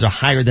expectations are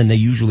higher than they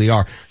usually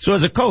are. So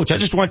as a coach, I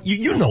just want,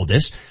 you know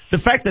this, the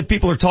fact that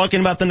people are talking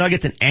about the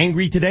Nuggets and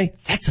angry today,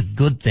 that's a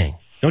good thing.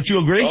 Don't you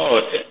agree? Oh,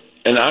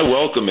 and I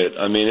welcome it.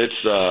 I mean, it's,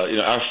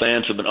 our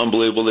fans have been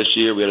unbelievable this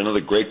year. We had another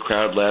great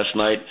crowd last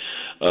night.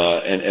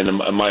 And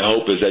my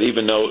hope is that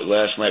even though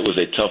last night was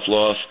a tough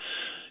loss,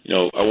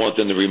 I want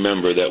them to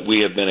remember that we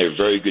have been a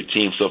very good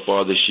team so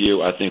far this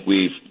year. I think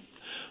we've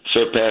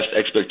surpassed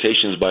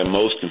expectations by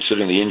most,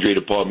 considering the injury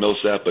to Paul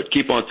Millsap. But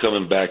keep on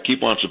coming back,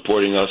 keep on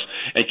supporting us,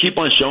 and keep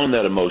on showing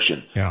that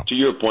emotion. Yeah. To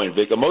your point,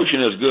 Vic,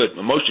 emotion is good.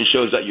 Emotion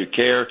shows that you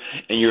care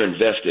and you're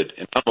invested,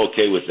 and I'm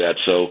okay with that.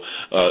 So,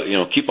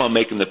 keep on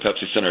making the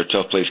Pepsi Center a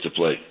tough place to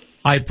play.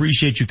 I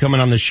appreciate you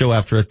coming on the show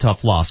after a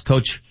tough loss.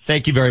 Coach,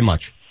 thank you very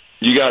much.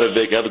 You got it,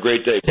 Vic. Have a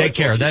great day. Take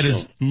care. That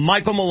is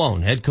Michael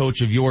Malone, head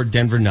coach of your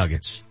Denver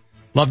Nuggets.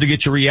 Love to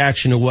get your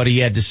reaction to what he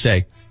had to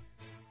say.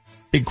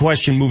 Big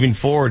question moving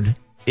forward.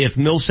 If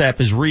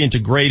Millsap is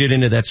reintegrated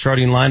into that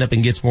starting lineup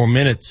and gets more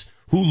minutes,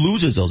 who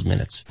loses those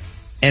minutes?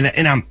 And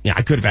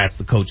I could have asked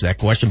the coach that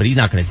question, but he's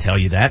not going to tell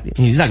you that.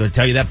 He's not going to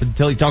tell you that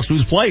until he talks to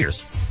his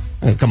players.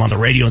 And come on the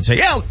radio and say,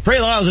 yeah,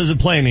 Trey Lyles isn't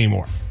playing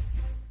anymore.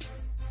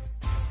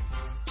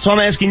 So I'm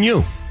asking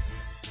you,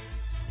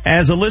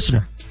 as a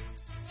listener,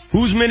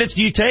 whose minutes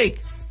do you take?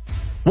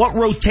 What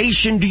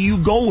rotation do you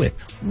go with?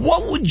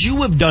 What would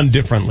you have done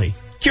differently?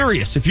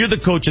 Curious, if you're the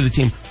coach of the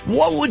team,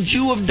 what would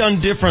you have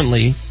done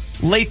differently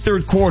late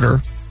third quarter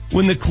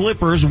when the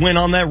Clippers went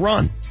on that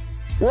run?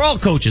 We're all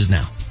coaches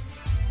now.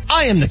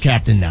 I am the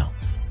captain now.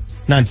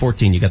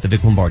 9:14, you got the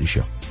Vic Lombardi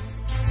Show.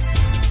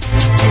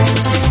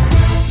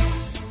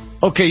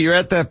 Okay, you're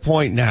at that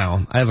point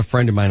now. I have a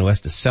friend of mine who has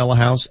to sell a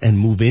house and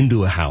move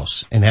into a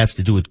house and has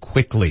to do it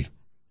quickly.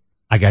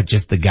 I got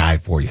just the guy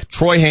for you.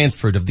 Troy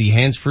Hansford of the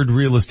Hansford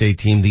Real Estate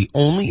Team, the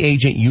only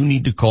agent you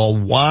need to call.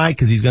 Why?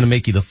 Because he's going to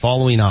make you the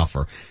following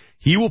offer.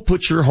 He will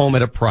put your home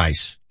at a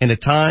price and a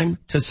time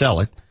to sell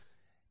it.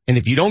 And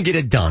if you don't get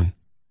it done,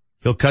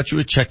 he'll cut you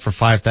a check for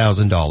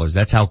 $5,000.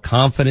 That's how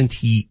confident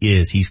he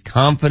is. He's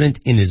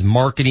confident in his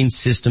marketing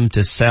system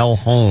to sell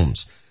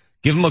homes.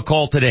 Give him a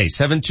call today,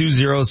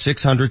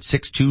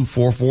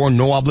 720-600-6244.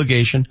 No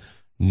obligation,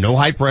 no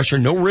high pressure,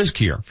 no risk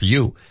here for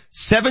you.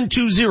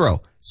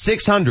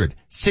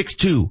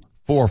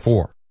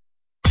 720-600-6244.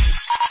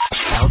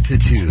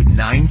 Altitude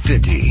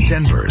 950,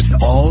 Denver's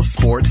all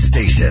sports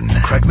station.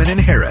 Kreckman and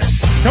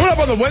Harris. Coming up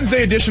on the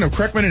Wednesday edition of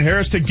Kreckman and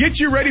Harris, to get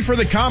you ready for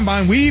the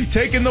combine, we've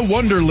taken the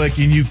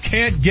Wonderlic, and you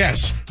can't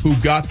guess who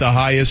got the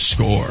highest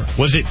score.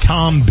 Was it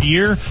Tom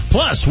Beer?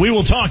 Plus, we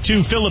will talk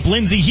to Philip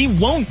Lindsay. He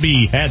won't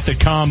be at the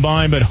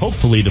combine, but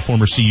hopefully the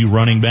former CU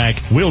running back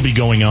will be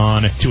going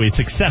on to a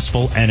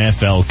successful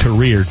NFL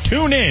career.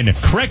 Tune in,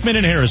 Kreckman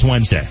and Harris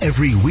Wednesday.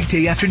 Every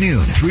weekday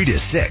afternoon, 3 to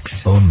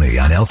 6, only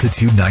on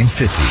Altitude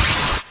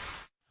 950.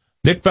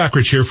 Nick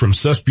Backrich here from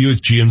Suss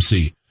Buick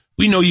GMC.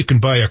 We know you can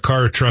buy a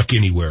car or truck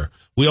anywhere.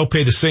 We all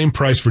pay the same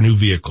price for new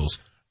vehicles.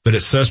 But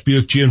at Suss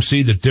Buick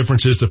GMC, the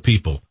difference is the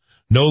people.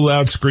 No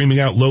loud screaming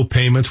out low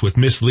payments with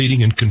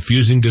misleading and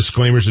confusing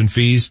disclaimers and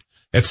fees.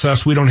 At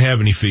Suss, we don't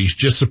have any fees,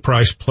 just the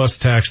price plus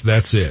tax,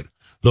 that's it.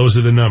 Those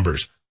are the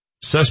numbers.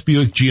 Suss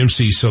Buick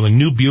GMC, selling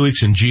new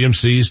Buicks and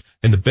GMCs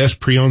and the best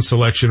pre-owned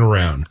selection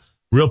around.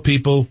 Real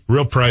people,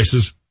 real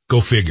prices,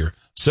 go figure.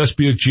 Suss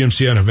Buick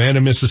GMC on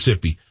Havana,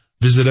 Mississippi.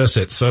 Visit us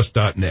at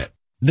sus.net.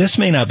 This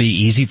may not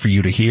be easy for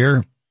you to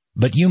hear,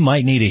 but you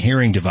might need a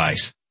hearing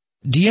device.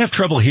 Do you have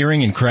trouble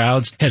hearing in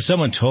crowds? Has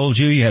someone told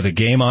you you have the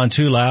game on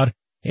too loud?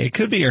 It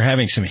could be you're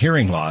having some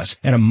hearing loss,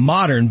 and a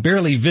modern,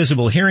 barely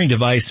visible hearing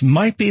device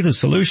might be the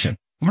solution.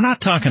 We're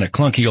not talking a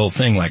clunky old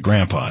thing like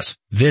Grandpa's.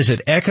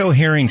 Visit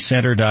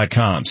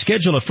EchoHearingCenter.com.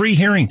 Schedule a free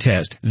hearing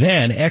test.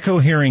 Then Echo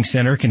Hearing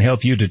Center can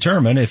help you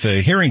determine if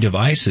a hearing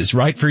device is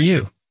right for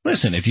you.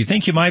 Listen, if you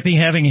think you might be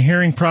having a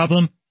hearing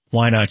problem,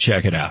 why not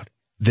check it out?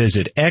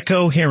 Visit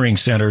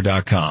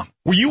EchoHearingCenter.com.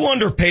 Were you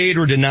underpaid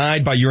or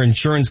denied by your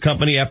insurance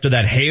company after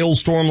that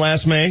hailstorm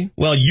last May?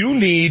 Well, you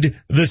need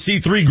the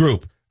C3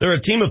 Group. They're a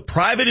team of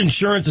private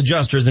insurance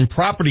adjusters and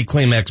property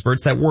claim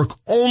experts that work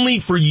only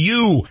for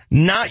you,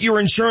 not your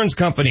insurance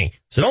company.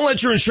 So don't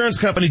let your insurance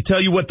company tell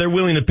you what they're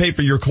willing to pay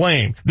for your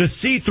claim. The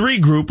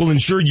C3 Group will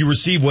ensure you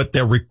receive what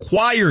they're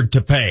required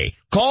to pay.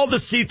 Call the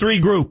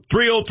C3 Group,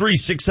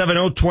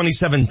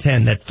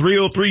 303-670-2710. That's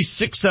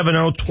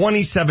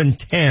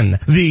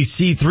 303-670-2710. The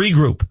C3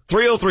 Group,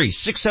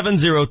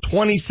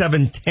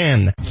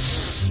 303-670-2710.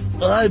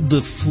 I'm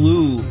the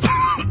flu.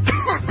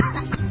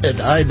 And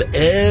I'm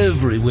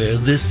everywhere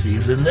this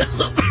season.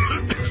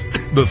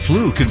 The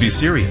flu can be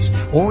serious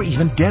or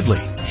even deadly.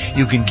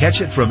 You can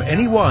catch it from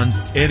anyone,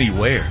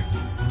 anywhere.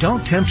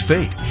 Don't tempt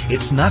fate.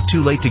 It's not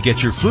too late to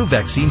get your flu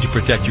vaccine to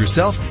protect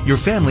yourself, your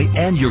family,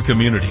 and your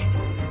community.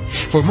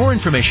 For more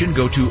information,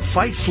 go to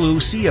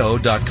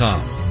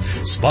fightfluco.com.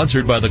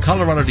 Sponsored by the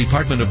Colorado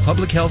Department of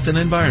Public Health and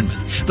Environment,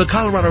 the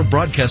Colorado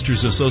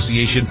Broadcasters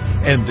Association,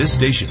 and this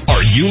station.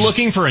 Are you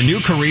looking for a new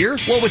career?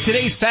 Well, with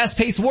today's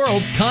fast-paced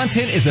world,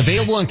 content is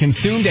available and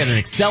consumed at an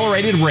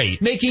accelerated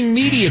rate, making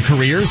media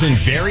careers in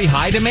very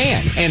high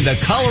demand. And the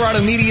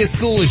Colorado Media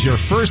School is your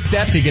first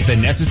step to get the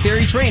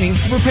necessary training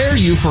to prepare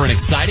you for an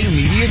exciting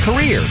media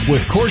career.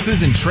 With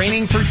courses and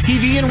training for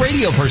TV and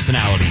radio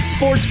personalities,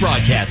 sports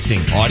broadcasting,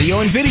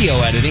 audio and video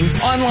editing,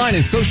 online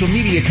and social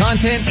media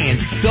content, and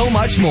so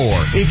much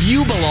more. If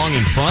you belong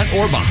in front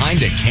or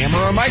behind a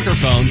camera or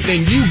microphone,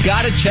 then you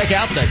gotta check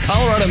out the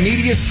Colorado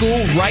Media School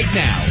right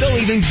now. They'll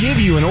even give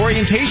you an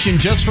orientation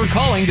just for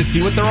calling to see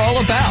what they're all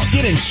about.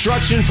 Get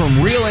instruction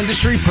from real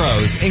industry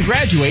pros and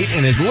graduate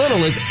in as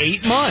little as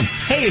 8 months.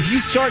 Hey, if you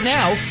start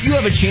now, you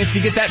have a chance to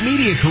get that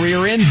media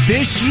career in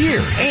this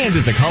year. And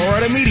at the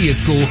Colorado Media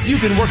School, you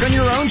can work on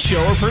your own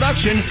show or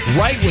production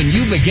right when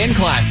you begin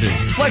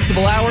classes.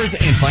 Flexible hours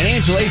and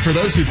financial aid for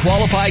those who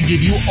qualify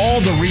give you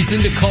all the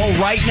reason to call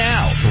right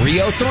now.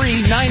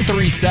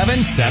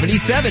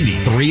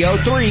 303-937-7070.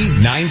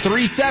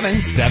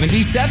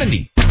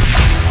 303-937-7070.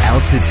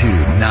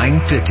 Altitude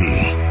 950,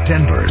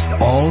 Denver's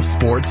all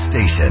sports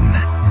station.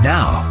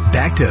 Now,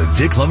 back to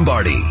Vic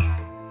Lombardi.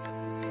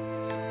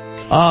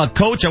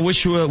 Coach, I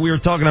wish we were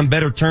talking on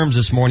better terms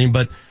this morning,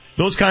 but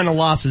those kind of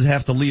losses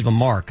have to leave a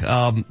mark.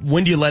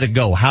 When do you let it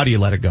go? How do you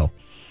let it go?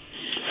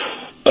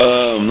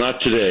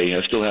 Not today.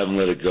 I still haven't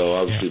let it go.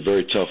 Obviously,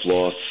 very tough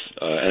loss.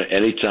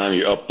 Anytime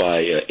you're up by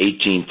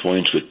 18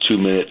 points with 2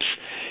 minutes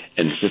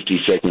and 50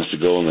 seconds to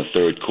go in the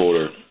third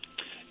quarter,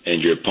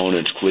 and your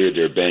opponents cleared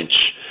their bench,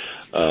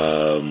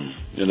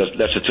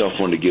 that's a tough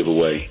one to give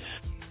away.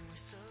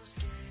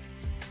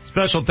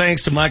 Special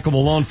thanks to Michael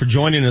Malone for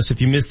joining us. If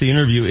you missed the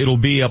interview, it'll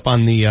be up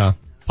on the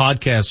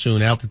podcast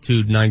soon.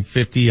 Altitude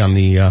 950 on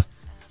the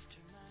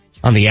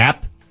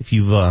app. If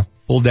you've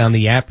pulled down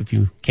the app, if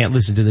you can't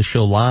listen to the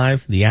show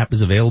live, the app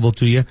is available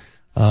to you.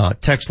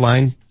 Text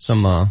line,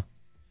 some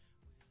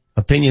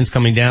opinions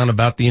coming down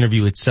about the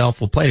interview itself.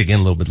 We'll play it again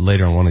a little bit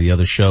later on one of the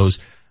other shows.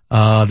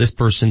 This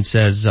person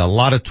says a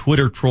lot of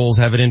Twitter trolls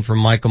have it in for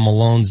Michael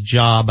Malone's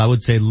job. I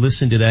would say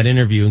listen to that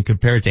interview and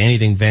compare it to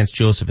anything Vance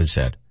Joseph has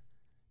said.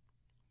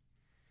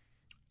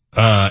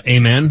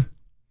 Amen.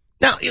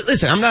 Now,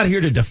 listen, I'm not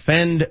here to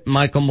defend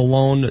Michael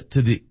Malone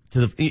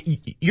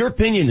your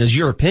opinion is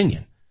your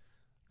opinion.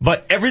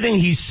 But everything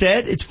he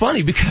said, it's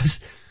funny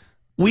because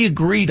we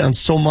agreed on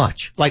so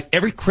much. Like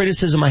every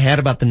criticism I had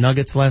about the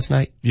Nuggets last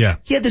night. Yeah.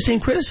 He had the same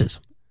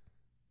criticism.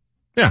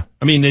 Yeah.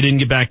 I mean, they didn't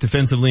get back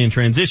defensively in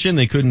transition.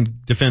 They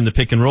couldn't defend the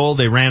pick and roll.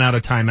 They ran out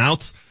of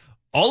timeouts.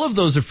 All of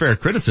those are fair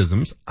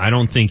criticisms. I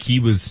don't think he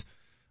was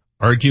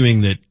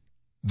arguing that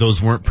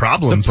those weren't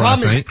problems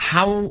last night. The problem is,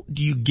 how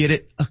do you get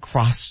it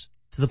across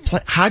to the play?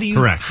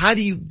 Correct. How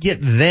do you get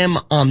them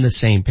on the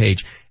same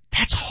page?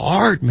 That's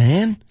hard,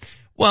 man.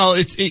 Well,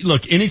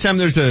 look, anytime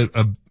there's a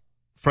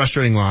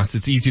frustrating loss,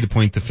 it's easy to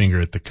point the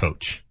finger at the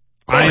coach.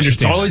 I understand.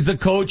 It's always the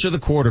coach or the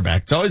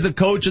quarterback. It's always the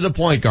coach or the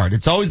point guard.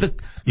 It's always the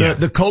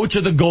coach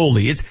or the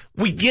goalie.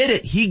 We get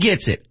it. He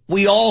gets it.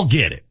 We all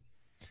get it.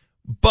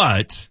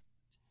 But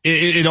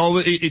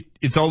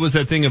it's always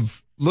that thing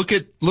of look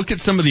at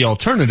some of the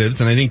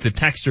alternatives, and I think the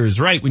texter is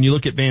right when you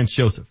look at Vance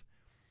Joseph.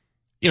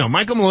 You know,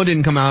 Michael Malone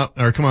didn't come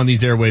on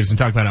these airwaves and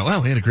talk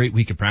about, we had a great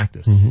week of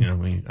practice.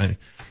 Mm-hmm. I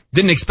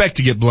didn't expect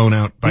to get blown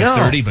out by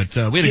 30, but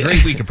we had a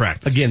great week of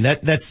practice. Again,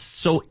 that's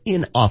so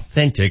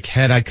inauthentic.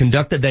 Had I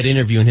conducted that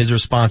interview and his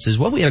response is,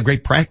 we had a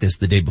great practice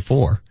the day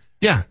before.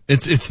 Yeah,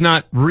 it's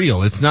not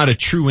real. It's not a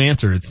true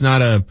answer. It's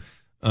not a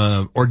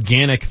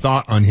organic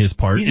thought on his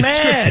part. He's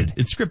mad. Scripted.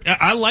 It's scripted.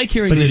 I like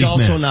hearing that he's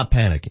also mad. not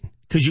panicking.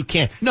 Cause you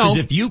can't. No. Cause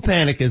if you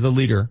panic as the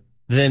leader,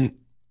 then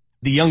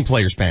the young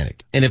players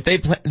panic. And if they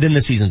then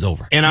the season's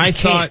over. And I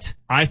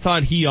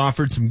thought he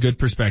offered some good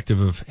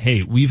perspective of,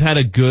 hey, we've had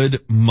a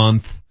good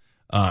month,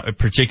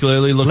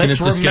 particularly looking at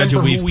the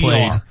schedule we've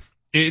played.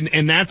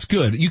 And that's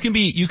good. You can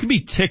be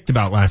ticked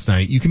about last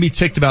night. You can be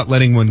ticked about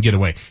letting one get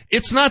away.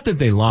 It's not that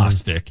they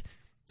lost, Vic.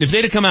 If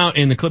they'd have come out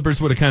and the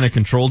Clippers would have kind of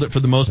controlled it for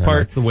the most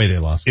part. It's the way they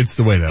lost. It's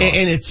the way they lost.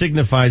 And it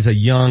signifies a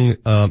young,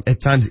 at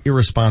times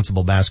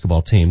irresponsible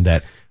basketball team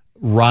that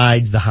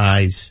rides the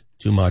highs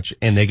too much,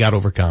 and they got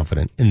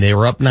overconfident, and they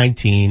were up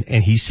 19,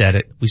 and he said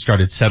it. We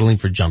started settling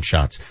for jump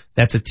shots.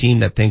 That's a team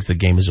that thinks the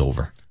game is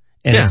over.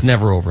 And it's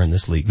never over in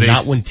this league.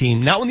 Not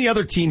when the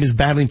other team is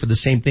battling for the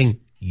same thing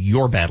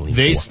you're battling for.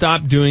 They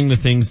stopped doing the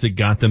things that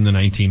got them the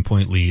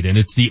 19-point lead, and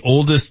it's the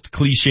oldest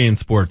cliche in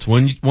sports.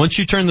 Once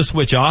you turn the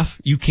switch off,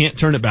 you can't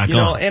turn it back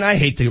on. And I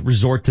hate to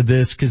resort to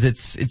this because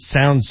it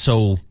sounds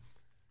so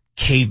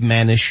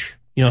cavemanish.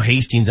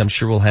 Hastings, I'm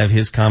sure, will have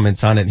his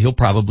comments on it, and he'll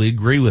probably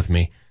agree with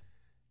me.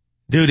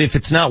 Dude, if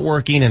it's not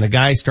working and a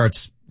guy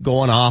starts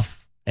going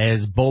off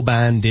as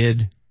Boban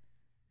did,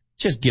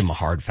 just give him a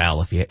hard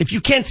foul if you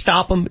can't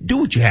stop him, do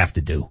what you have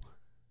to do.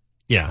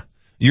 Yeah.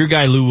 Your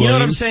guy Lou Williams, you know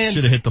what I'm saying?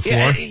 Should have hit the floor.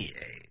 Yeah,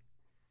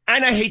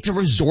 and I hate to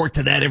resort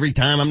to that every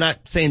time. I'm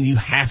not saying you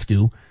have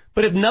to,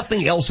 but if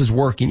nothing else is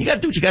working, you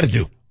gotta do what you gotta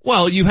do.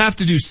 Well, you have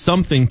to do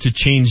something to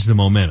change the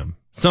momentum.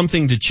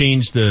 Something to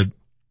change the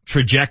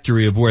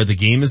trajectory of where the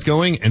game is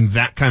going, and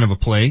that kind of a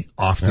play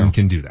often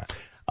can do that.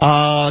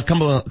 A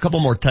couple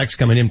more texts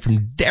coming in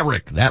from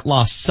Derek. That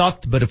loss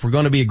sucked, but if we're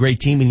going to be a great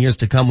team in years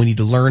to come, we need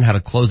to learn how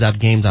to close out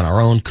games on our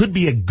own. Could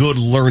be a good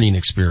learning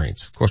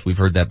experience. Of course, we've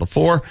heard that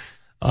before.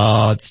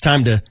 It's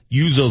time to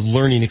use those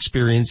learning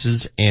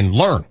experiences and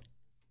learn.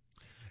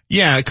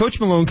 Yeah, Coach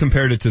Malone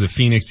compared it to the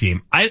Phoenix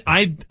game.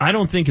 I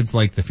don't think it's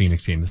like the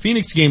Phoenix game. The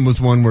Phoenix game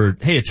was one where,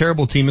 hey, a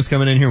terrible team is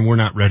coming in here and we're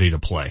not ready to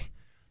play.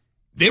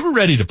 They were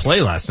ready to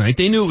play last night.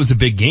 They knew it was a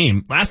big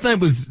game. Last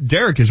night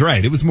Derek is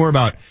right. It was more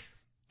about,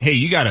 hey,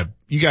 you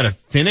gotta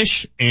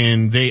finish,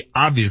 and they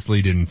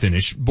obviously didn't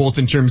finish, both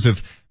in terms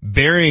of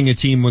burying a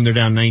team when they're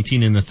down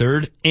 19 in the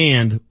third,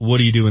 and what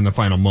do you do in the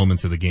final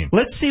moments of the game?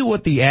 Let's see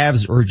what the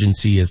Avs'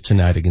 urgency is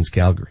tonight against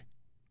Calgary.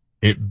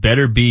 It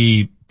better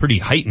be pretty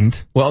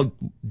heightened. Well,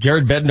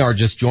 Jared Bednar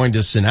just joined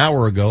us an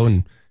hour ago,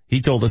 and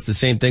he told us the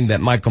same thing that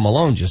Michael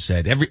Malone just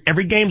said.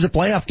 Every game's a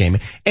playoff game.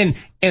 And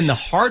the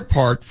hard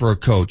part for a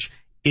coach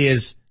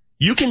is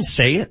you can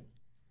say it,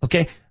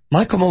 okay?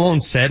 Michael Malone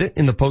said it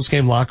in the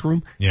post-game locker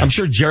room. Yeah. I'm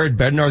sure Jared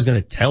Bednar is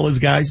going to tell his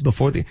guys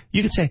before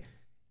you can say,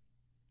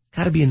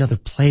 gotta be another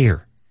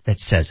player that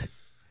says it.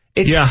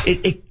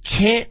 It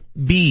can't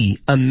be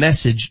a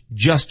message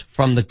just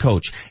from the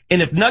coach.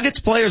 And if Nuggets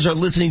players are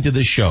listening to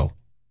this show,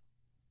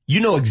 you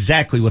know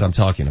exactly what I'm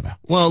talking about.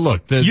 Well,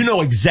 look,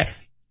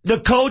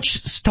 the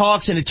coach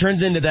talks and it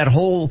turns into that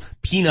whole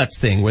Peanuts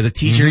thing where the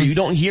teacher, you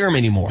don't hear him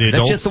anymore.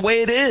 That's just the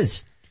way it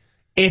is.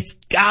 It's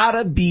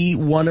gotta be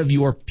one of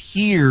your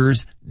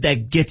peers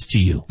that gets to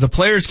you. The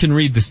players can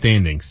read the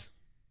standings.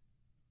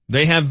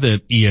 They have the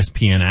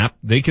ESPN app.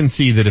 They can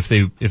see that if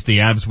the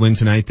Avs win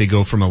tonight, they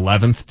go from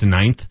 11th to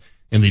 9th,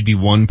 and they'd be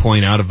 1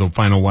 point out of the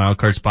final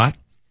wildcard spot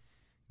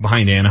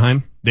behind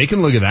Anaheim. They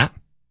can look at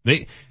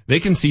that. They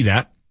can see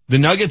that. The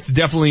Nuggets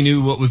definitely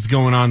knew what was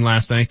going on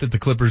last night, that the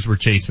Clippers were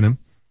chasing them.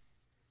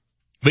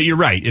 But you're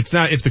right. It's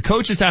not, if the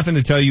coach is having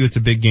to tell you it's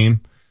a big game,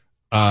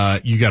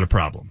 you got a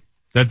problem.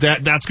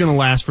 That's gonna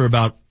last for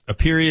about a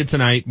period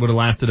tonight, would have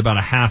lasted about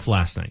a half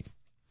last night.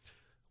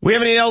 We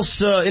have any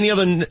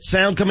other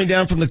sound coming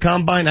down from the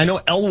combine? I know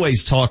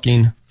Elway's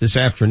talking this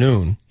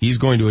afternoon. He's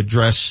going to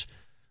address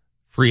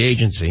free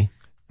agency.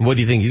 What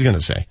do you think he's going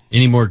to say?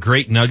 Any more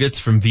great nuggets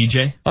from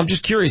VJ? I'm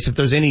just curious if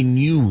there's any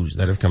news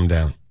that have come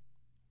down.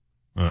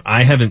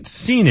 I haven't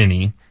seen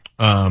any,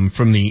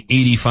 from the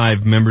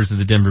 85 members of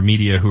the Denver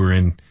media who are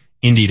in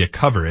Indy to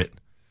cover it.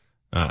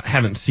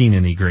 Haven't seen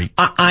any great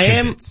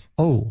tidbits.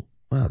 Oh,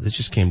 wow, this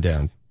just came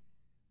down.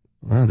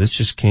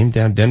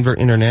 Denver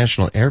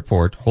International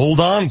Airport. Hold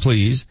on,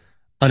 please.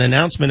 An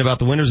announcement about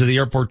the winners of the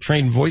airport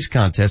train voice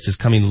contest is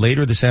coming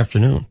later this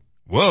afternoon.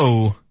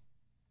 Whoa.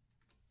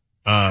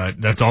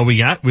 That's all we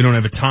got? We don't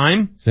have a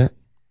time? That's it.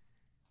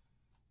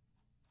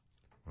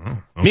 Oh,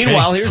 okay.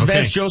 Meanwhile, here's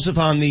Vance Joseph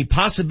on the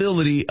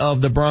possibility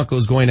of the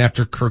Broncos going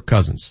after Kirk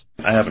Cousins.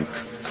 I haven't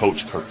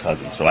coached Kirk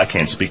Cousins, so I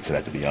can't speak to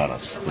that, to be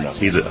honest.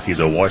 He's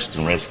a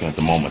Washington Redskin at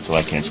the moment, so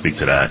I can't speak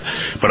to that.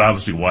 But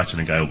obviously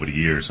watching the guy over the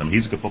years,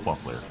 he's a good football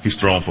player. He's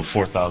thrown for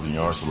 4,000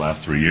 yards the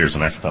last 3 years,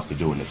 and that's tough to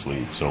do in this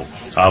league. So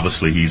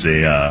obviously he's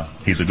a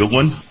good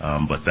one,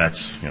 but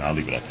that's, I'll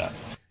leave it at that.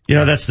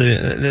 That's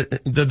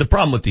the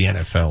problem with the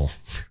NFL.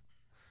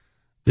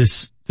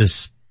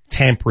 This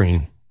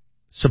tampering,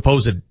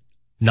 supposed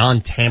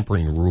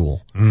non-tampering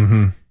rule.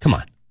 Mm-hmm. Come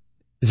on.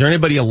 Is there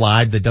anybody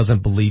alive that doesn't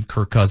believe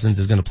Kirk Cousins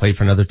is going to play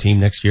for another team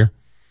next year?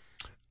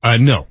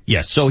 No.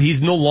 Yes. So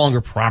he's no longer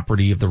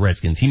property of the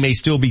Redskins. He may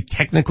still be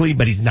technically,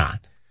 but he's not.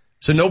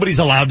 So nobody's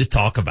allowed to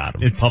talk about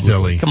him. It's publicly.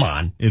 Silly. Come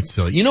on. It's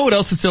silly. You know what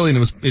else is silly?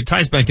 And it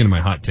ties back into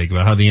my hot take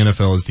about how the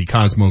NFL is the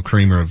Cosmo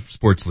Kramer of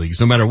sports leagues.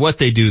 No matter what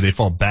they do, they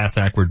fall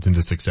backwards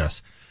into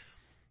success.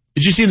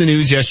 Did you see the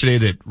news yesterday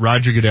that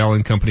Roger Goodell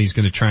and company is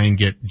going to try and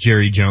get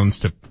Jerry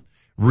Jones to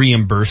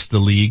reimburse the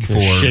league for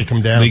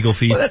legal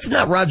fees? Well, that's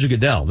not Roger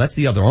Goodell. That's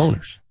the other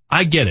owners.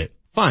 I get it.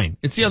 Fine.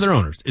 It's the other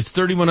owners. It's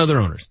 31 other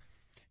owners.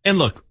 And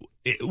look,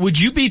 would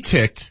you be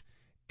ticked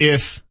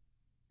if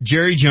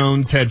Jerry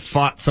Jones had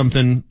fought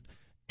something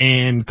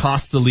and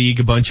cost the league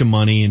a bunch of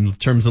money in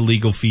terms of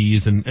legal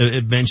fees, and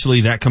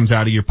eventually that comes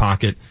out of your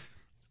pocket?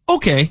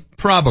 Okay,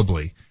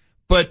 probably.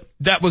 But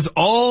that was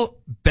all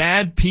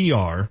bad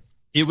PR.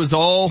 It was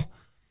all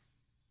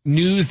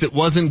news that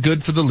wasn't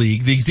good for the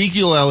league. The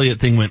Ezekiel Elliott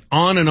thing went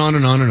on and on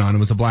and on and on. It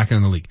was a black eye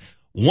on the league.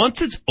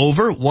 Once it's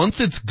over, once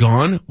it's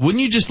gone,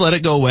 wouldn't you just let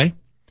it go away?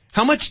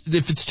 How much,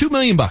 if it's $2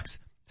 million,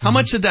 how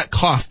much did that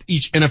cost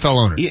each NFL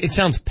owner? It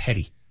sounds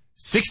petty.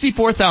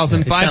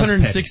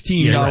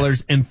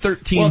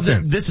 $64,516.13. Well,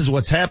 this is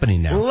what's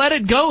happening now. Let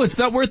it go. It's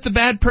not worth the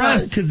bad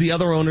press. Because the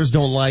other owners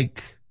don't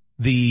like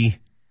the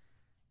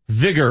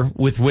vigor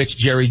with which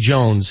Jerry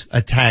Jones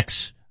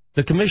attacks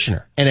the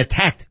commissioner and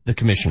attacked the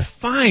commissioner.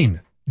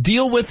 Fine.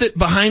 Deal with it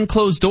behind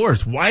closed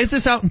doors. Why is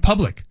this out in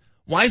public?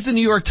 Why is the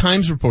New York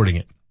Times reporting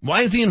it?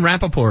 Why is Ian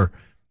Rappaport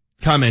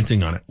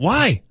commenting on it?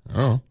 Why?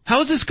 Oh.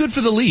 How is this good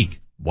for the league?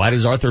 Why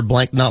does Arthur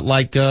Blank not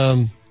like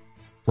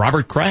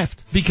Robert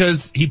Kraft?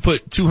 Because he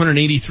put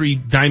 283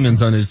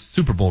 diamonds on his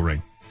Super Bowl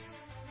ring.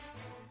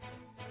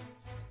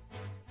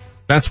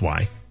 That's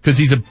why. Because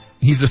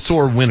he's a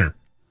sore winner.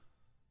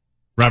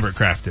 Robert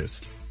Kraft is.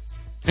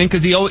 And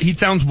because he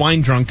sounds wine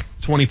drunk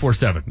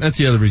 24/7. That's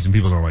the other reason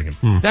people don't like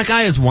him. That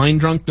guy is wine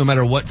drunk no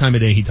matter what time of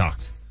day he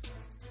talks.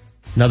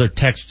 Another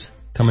text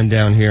coming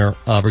down here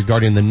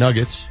regarding the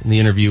Nuggets in the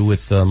interview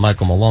with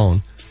Michael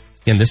Malone.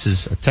 Again, this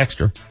is a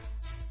texter.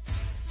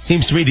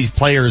 Seems to me these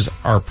players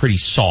are pretty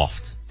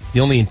soft.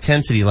 The only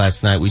intensity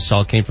last night we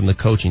saw came from the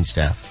coaching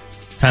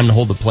staff. Time to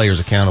hold the players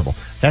accountable.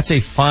 That's a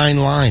fine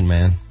line,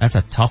 man. That's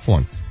a tough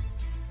one.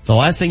 The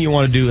last thing you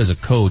want to do as a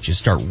coach is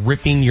start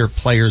ripping your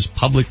players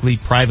publicly,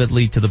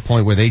 privately, to the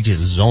point where they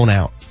just zone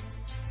out.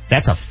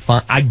 That's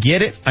I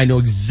get it. I know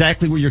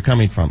exactly where you're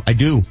coming from. I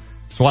do.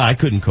 That's why I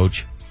couldn't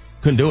coach.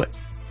 Couldn't do it.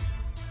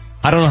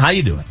 I don't know how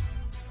you do it.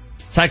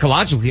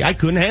 Psychologically, I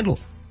couldn't handle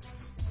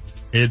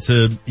it.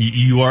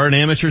 You are an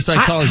amateur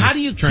psychologist. How do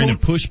you trying to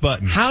push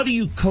buttons? How do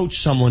you coach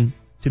someone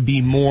to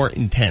be more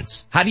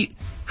intense? How do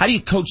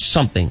you coach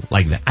something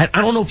like that? I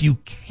don't know if you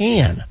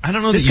can. I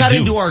don't know. This got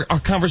into our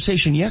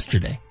conversation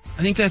yesterday.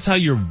 I think that's how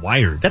you're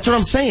wired. That's what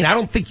I'm saying. I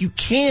don't think you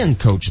can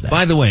coach that.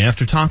 By the way,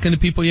 after talking to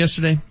people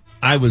yesterday,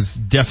 I was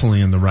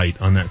definitely in the right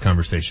on that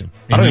conversation.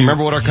 I don't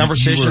remember what our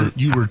conversation.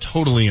 You were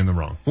totally in the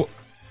wrong.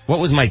 What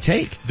was my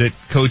take? That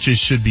coaches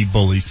should be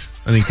bullies.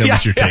 I think that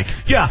was your take.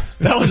 Yeah,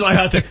 that was my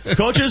hot take.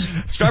 Coaches,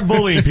 start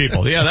bullying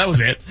people. Yeah, that was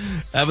it.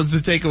 That was the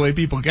takeaway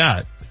people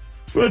got.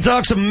 We're going to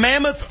talk some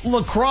Mammoth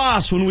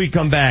lacrosse when we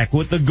come back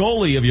with the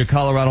goalie of your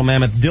Colorado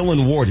Mammoth,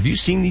 Dylan Ward. Have you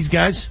seen these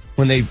guys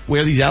when they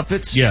wear these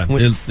outfits? Yeah,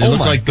 they look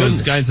like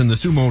those guys in the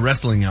sumo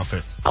wrestling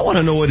outfits. I want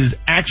to know what his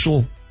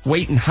actual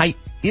weight and height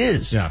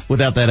is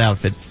without that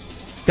outfit.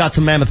 Got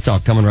some Mammoth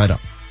talk coming right up.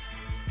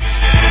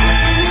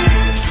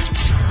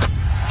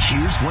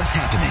 Here's what's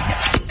happening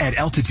at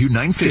Altitude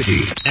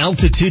 950.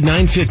 Altitude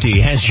 950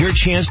 has your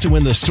chance to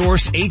win the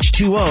Source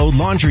H2O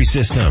laundry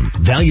system,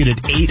 valued at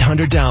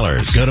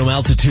 $800. Go to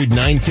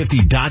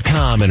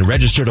altitude950.com and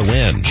register to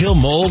win. Kill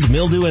mold,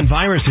 mildew, and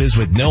viruses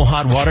with no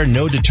hot water,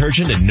 no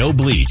detergent, and no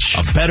bleach.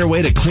 A better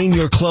way to clean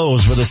your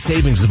clothes with a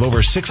savings of over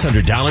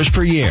 $600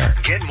 per year.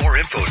 Get more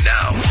info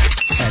now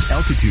at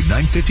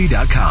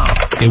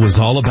altitude950.com. It was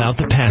all about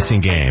the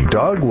passing game.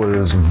 Doug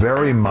was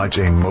very much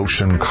a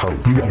motion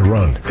coach. You gotta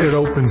run. It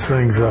opens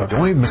things up. The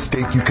only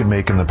mistake you can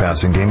make in the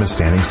passing game is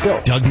standing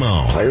still. Doug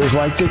Moe. Players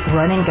liked it.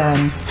 Run and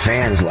gun.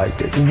 Fans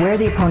liked it. Wear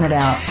the opponent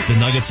out. The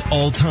Nuggets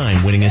all-time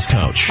winningest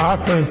coach.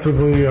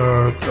 Offensively,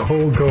 the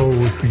whole goal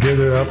was to get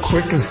it up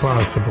quick as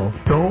possible.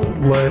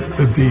 Don't let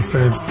the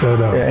defense set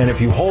up. And if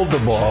you hold the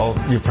ball,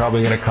 you're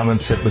probably going to come and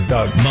sit with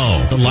Doug.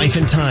 Moe, the life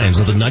and times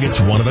of the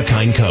Nuggets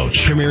one-of-a-kind coach.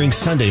 Premiering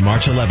Sunday,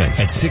 March 11th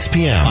at 6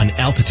 p.m. on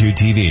Altitude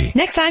TV.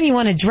 Next time you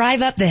want to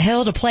drive up the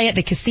hill to play at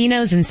the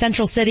casinos in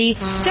Central City,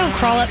 don't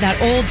crawl up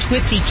that old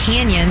twisty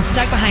canyon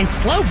stuck behind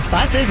slow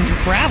buses and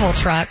gravel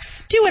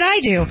trucks. Do what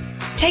I do.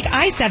 Take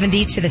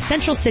I-70 to the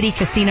Central City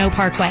Casino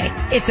Parkway.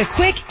 It's a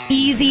quick,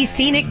 easy,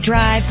 scenic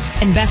drive,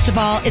 and best of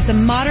all, it's a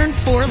modern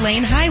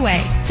 4-lane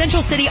highway.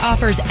 Central City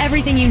offers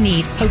everything you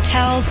need.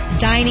 Hotels,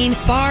 dining,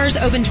 bars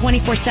open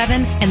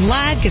 24/7, and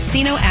live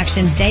casino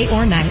action day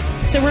or night.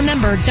 So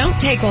remember, don't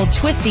take old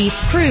twisty,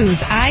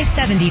 cruise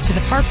I-70 to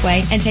the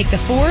Parkway and take the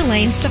 4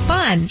 lanes to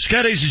fun.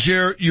 Scott Aces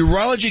here.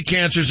 Urology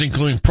cancers,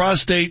 including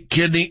prostate,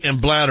 kidney,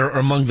 and bladder, are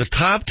among the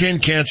top 10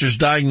 cancers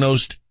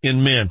diagnosed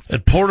in men.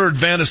 At Porter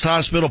Adventist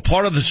Hospital,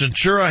 part of the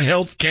Centura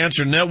Health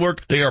Cancer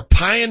Network, they are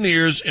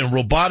pioneers in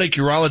robotic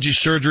urology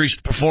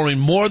surgeries, performing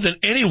more than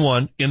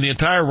anyone in the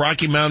entire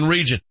Rocky Mountain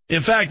region.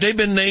 In fact, they've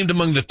been named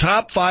among the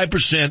top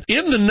 5%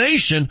 in the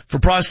nation for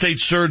prostate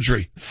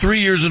surgery 3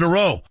 years in a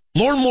row.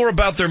 Learn more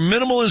about their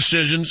minimal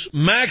incisions,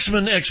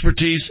 maximum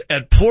expertise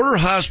at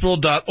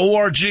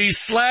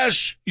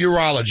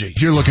porterhospital.org/urology.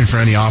 If you're looking for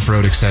any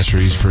off-road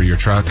accessories for your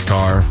truck,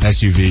 car,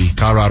 SUV,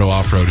 Colorado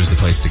Off-Road is the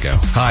place to go.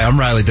 Hi, I'm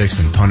Riley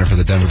Dixon, punter for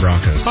the Denver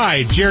Broncos.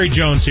 Hi, Jerry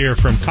Jones here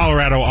from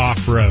Colorado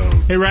Off-Road.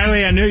 Hey,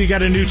 Riley, I know you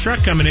got a new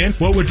truck coming in.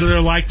 What would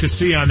you like to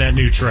see on that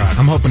new truck?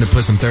 I'm hoping to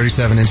put some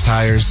 37-inch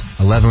tires,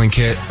 a leveling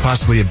kit,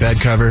 possibly a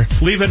bed cover.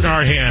 Leave it in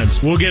our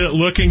hands. We'll get it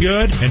looking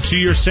good and to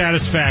your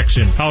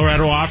satisfaction.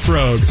 Colorado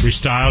Off-Road,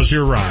 restyles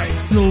your ride.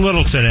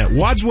 Littleton at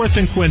Wadsworth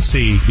and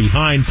Quincy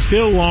behind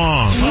Phil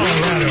Long.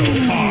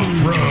 Colorado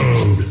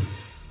Off-Road.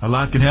 A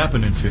lot can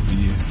happen in 50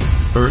 years.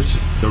 First,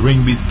 the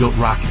Ringbeats built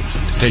rockets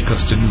to take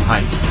us to new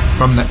heights.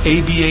 From the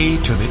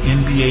ABA to the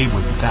NBA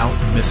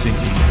without missing a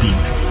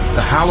beat.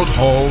 The hallowed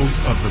halls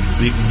of the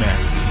Big Mac.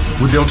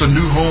 We built a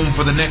new home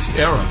for the next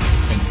era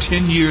and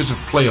 10 years of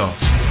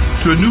playoffs.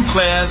 To a new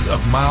class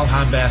of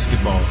mile-high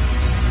basketball.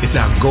 It's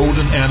our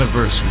golden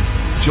anniversary.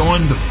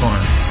 Join the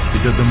fun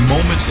because the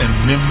moments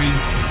and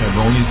memories have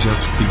only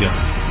just begun.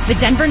 The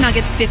Denver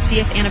Nuggets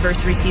 50th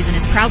anniversary season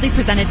is proudly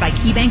presented by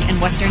KeyBank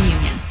and Western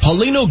Union.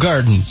 Paulino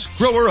Gardens,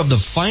 grower of the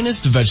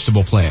finest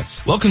vegetable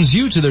plants, welcomes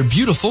you to their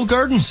beautiful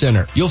garden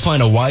center. You'll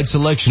find a wide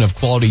selection of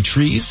quality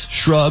trees,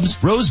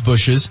 shrubs, rose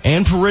bushes,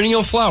 and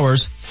perennial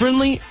flowers,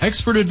 friendly,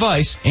 expert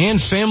advice,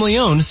 and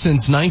family-owned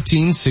since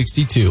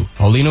 1962.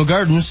 Paulino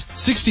Gardens,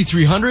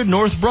 6300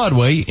 North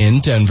Broadway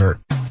in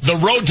Denver. The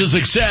road to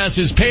success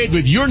is paved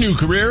with your new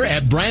career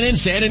at Brannan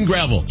Sand and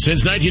Gravel.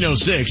 Since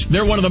 1906,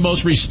 they're one of the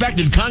most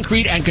respected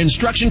concrete and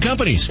construction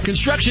companies.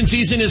 Construction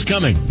season is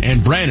coming,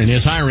 and Brannan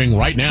is hiring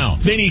right now.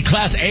 They need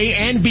Class A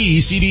and B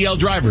CDL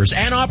drivers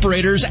and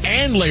operators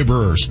and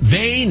laborers.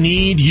 They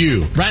need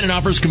you. Brannan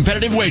offers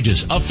competitive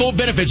wages, a full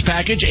benefits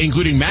package,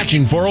 including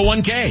matching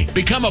 401k.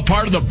 Become a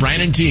part of the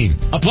Brannan team.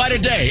 Apply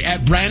today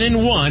at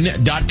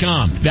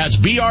Brannan1.com. That's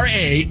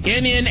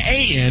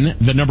BRANNAN,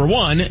 the number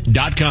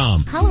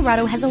 1.com.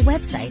 Colorado has a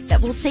website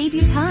that will save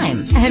you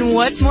time. And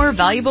what's more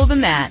valuable than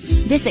that?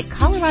 Visit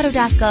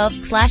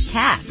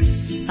colorado.gov/tax.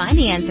 Find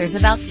the answers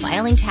about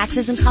filing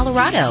taxes in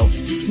Colorado.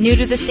 New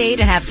to the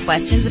state and have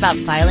questions about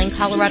filing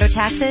Colorado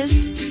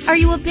taxes? Are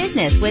you a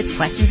business with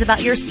questions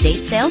about your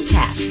state sales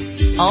tax?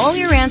 All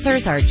your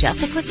answers are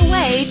just a click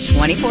away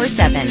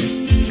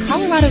 24/7.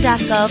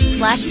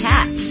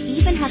 Colorado.gov/tax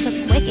even has a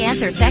quick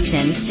answer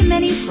section to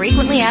many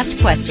frequently asked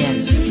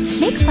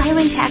questions. Make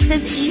filing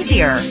taxes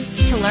easier.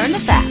 To learn the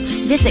facts,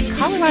 visit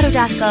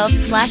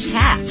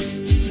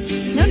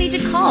colorado.gov/tax. No need to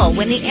call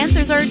when the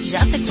answers are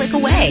just a click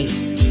away.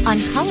 On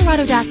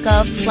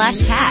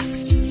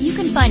colorado.gov/tax, you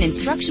can find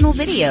instructional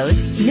videos,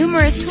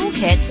 numerous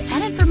toolkits,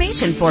 and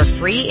information for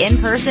free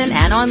in-person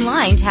and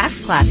online tax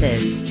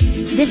classes.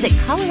 Visit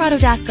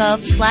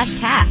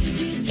colorado.gov/tax.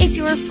 It's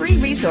your free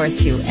resource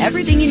to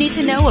everything you need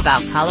to know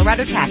about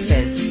Colorado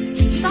taxes.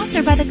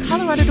 Sponsored by the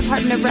Colorado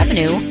Department of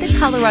Revenue, the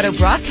Colorado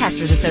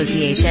Broadcasters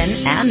Association,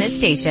 and this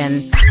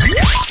station.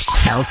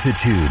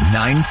 Altitude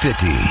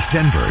 950,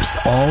 Denver's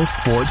all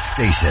sports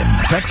station.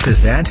 Text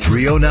us at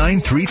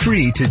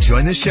 30933 to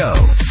join the show.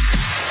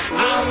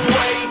 I'm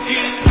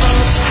waking up.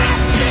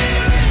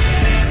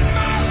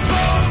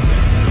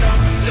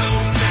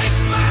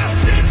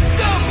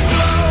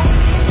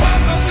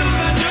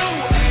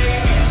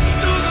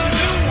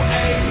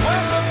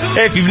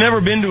 Hey, if you've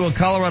never been to a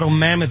Colorado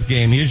Mammoth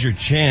game, here's your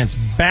chance.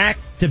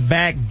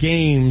 Back-to-back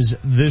games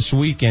this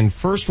weekend.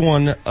 First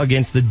one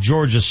against the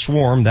Georgia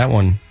Swarm. That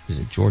one is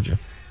in Georgia.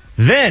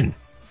 Then,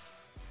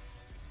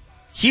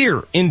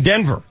 here in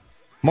Denver,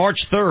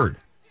 March 3rd,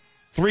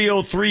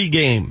 303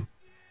 game.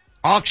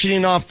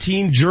 Auctioning off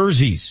team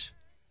jerseys.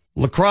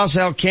 Lacrosse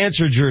Out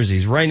Cancer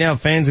jerseys. Right now,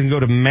 fans can go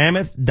to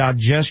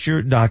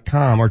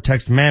mammoth.gesture.com or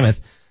text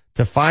Mammoth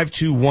to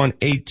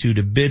 52182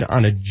 to bid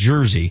on a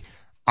jersey.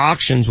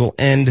 Auctions will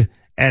end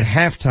at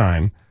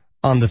halftime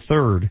on the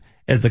 3rd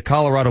as the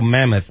Colorado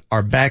Mammoth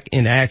are back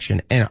in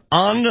action. And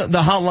on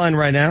the hotline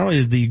right now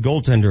is the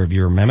goaltender of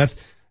your Mammoth,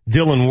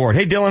 Dylan Ward.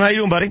 Hey, Dylan, how you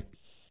doing, buddy?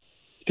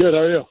 Good, how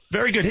are you?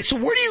 Very good. Hey, so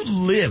where do you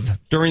live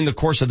during the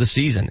course of the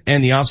season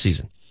and the off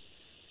season?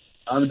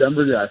 I'm a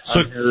Denver guy.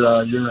 So, I'm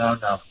here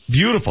year-round now.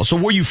 Beautiful. So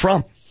where are you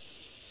from?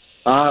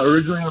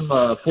 Originally I'm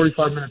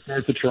 45 minutes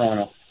north of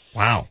Toronto.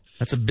 Wow.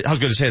 I was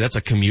going to say, that's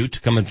a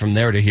commute coming from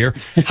there to here.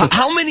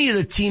 How many of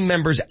the team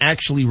members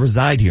actually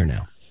reside here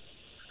now?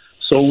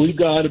 So we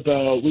got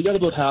about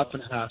half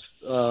and half,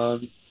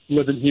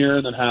 living here,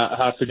 and then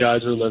half the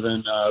guys are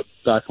living,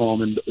 back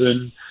home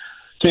in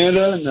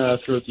Canada and,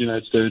 throughout the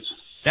United States.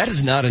 That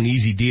is not an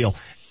easy deal.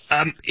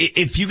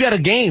 If you got a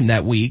game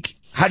that week,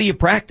 how do you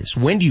practice?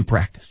 When do you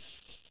practice?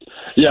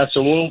 Yeah,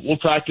 so we'll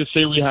practice,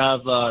 say we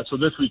have, so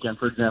this weekend,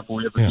 for example,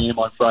 we have a game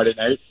on Friday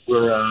night.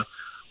 We're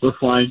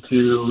flying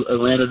to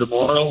Atlanta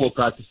tomorrow. We'll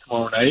practice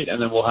tomorrow night,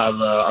 and then we'll have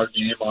our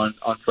game on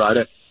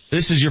Friday.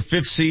 This is your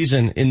 5th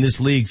season in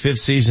this league, 5th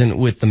season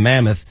with the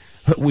Mammoth.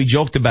 We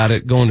joked about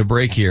it going to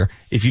break here.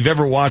 If you've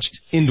ever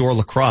watched indoor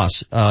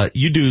lacrosse,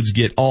 you dudes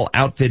get all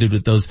outfitted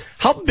with those.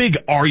 How big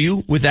are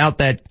you without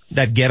that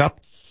getup?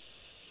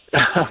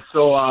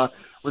 So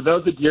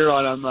without the gear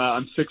on,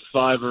 I'm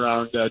 6'5",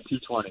 around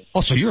 220. Oh,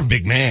 so you're a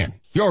big man.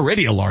 You're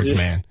already a large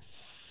man.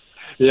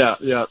 Yeah.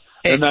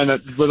 And then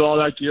with all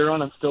that gear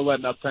on, I'm still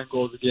letting up 10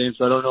 goals a game,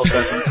 so I don't know if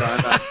that's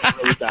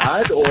really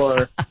bad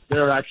or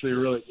they're actually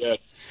really good.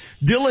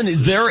 Dylan,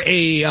 is there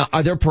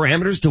are there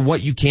parameters to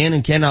what you can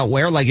and cannot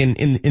wear? Like in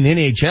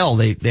NHL,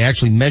 they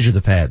actually measure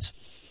the pads.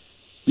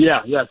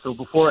 Yeah. So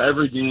before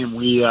every game,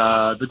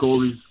 the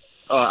goalies,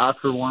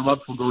 after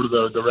warm-ups, will go to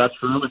the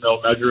reps room and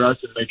they'll measure us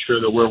and make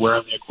sure that we're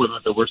wearing the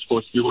equipment that we're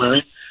supposed to be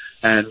wearing.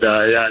 And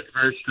it's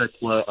very strict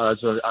as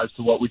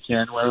to what we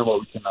can wear and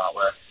what we cannot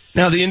wear.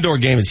 Now, the indoor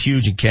game is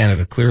huge in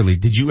Canada, clearly.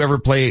 Did you ever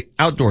play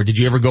outdoor? Did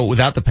you ever go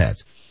without the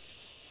pads?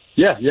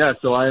 Yeah.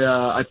 So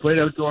I played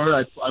outdoor.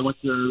 I went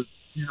to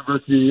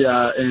university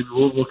in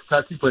Louisville,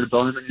 Kentucky, played at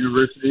Bellarmine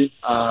University,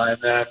 and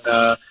then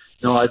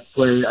I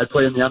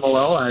play in the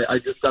MLL. I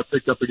just got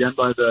picked up again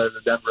by the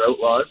Denver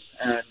Outlaws,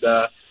 and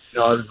I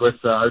was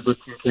with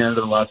Team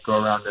Canada the last go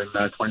around in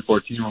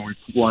 2014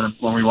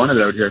 when we won it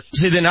out here.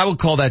 See, then I would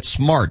call that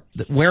smart.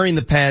 Wearing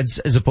the pads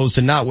as opposed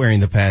to not wearing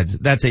the pads.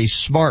 That's a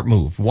smart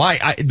move.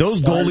 Why?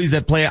 Those goalies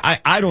that play,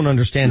 I don't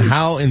understand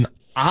how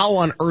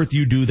on earth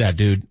you do that,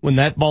 dude, when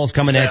that ball's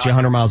coming at you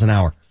 100 miles an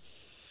hour.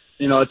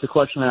 It's a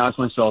question I ask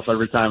myself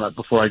every time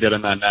before I get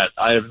in that net.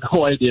 I have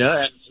no idea,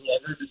 and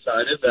whoever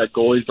decided that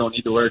goalies don't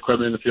need to wear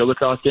equipment in the field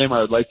lacrosse game,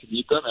 I would like to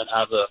meet them and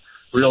have a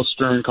real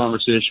stern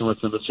conversation with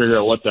them to figure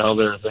out what the hell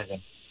they were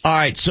thinking. All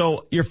right,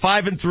 so you're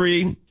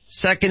 5-3,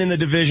 second in the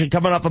division,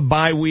 coming off a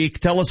bye week.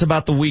 Tell us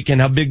about the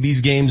weekend, how big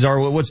these games are.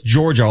 What's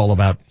Georgia all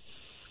about?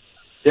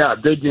 Yeah,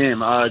 big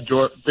game.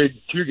 Big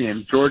 2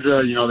 games.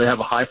 Georgia, they have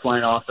a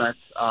high-flying offense.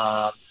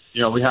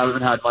 We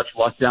haven't had much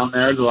luck down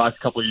there the last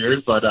couple of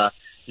years, but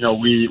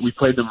we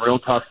played them real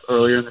tough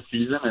earlier in the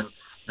season, and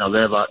they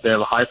have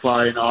a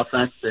high-flying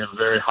offense. They have a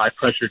very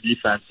high-pressure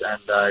defense,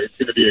 and it's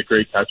going to be a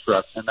great test for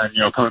us. And then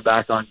coming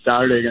back on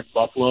Saturday against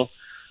Buffalo,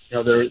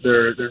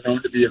 they're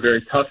known to be a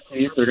very tough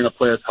team. They're going to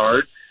play us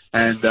hard,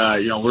 and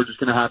we're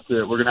going to have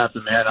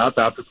to man up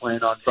after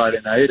playing on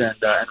Friday night and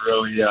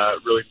really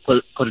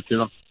put it to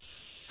them.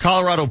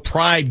 Colorado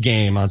Pride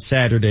game on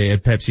Saturday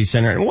at Pepsi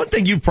Center. And one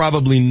thing you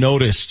probably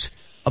noticed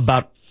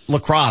about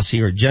lacrosse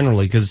here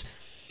generally, because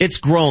it's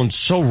grown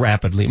so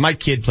rapidly. My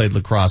kid played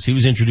lacrosse. He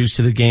was introduced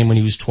to the game when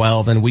he was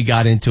 12, and we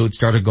got into it,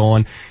 started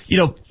going.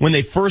 When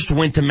they first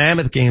went to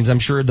Mammoth games, I'm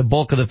sure the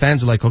bulk of the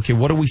fans were like, okay,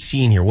 what are we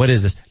seeing here? What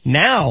is this?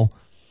 Now,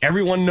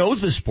 everyone knows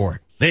the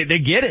sport. They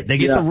get it. They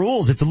get the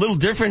rules. It's a little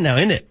different now,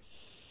 isn't it?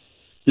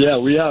 Yeah,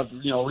 we have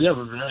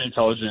a very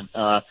intelligent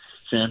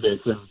fan base,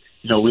 and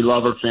we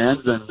love our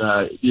fans, and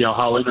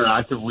how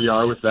interactive we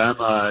are with them.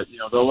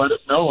 They'll let us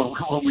know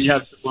when we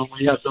have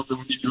something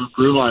we need to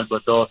improve on,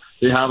 but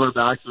they have our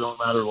backs no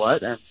matter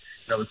what. And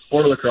the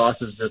sport of lacrosse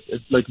is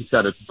it's like you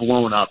said, it's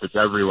blown up, it's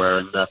everywhere,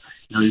 and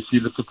you see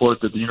the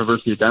support that the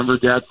University of Denver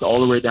gets all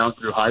the way down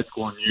through high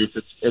school and youth.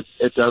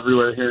 It's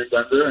everywhere here in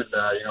Denver, and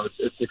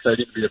it's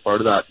exciting to be a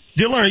part of that.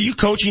 Dylan, are you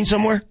coaching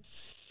somewhere?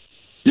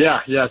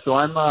 Yeah. So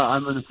I'm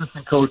an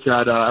assistant coach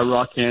at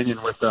Rock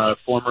Canyon with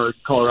former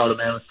Colorado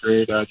Mammoth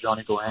grade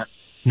Johnny Gallant.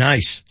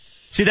 Nice.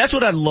 See, that's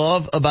what I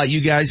love about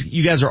you guys.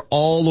 You guys are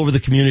all over the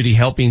community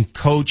helping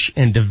coach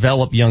and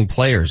develop young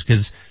players,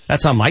 because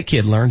that's how my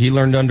kid learned. He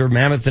learned under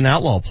Mammoth and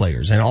Outlaw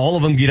players, and all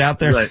of them get out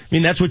there. Right. I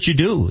mean, that's what you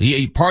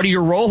do. Part of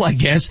your role, I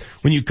guess,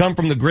 when you come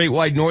from the Great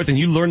Wide North and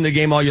you learn the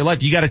game all your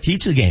life, you got to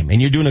teach the game,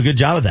 and you're doing a good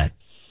job of that.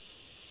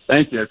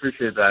 Thank you. I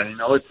appreciate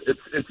that.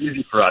 It's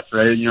easy for us,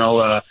 right?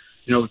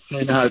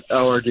 Seeing how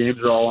our games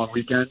are all on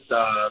weekends,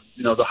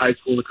 the high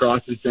school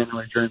lacrosse is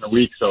generally during the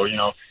week, so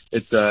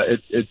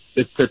it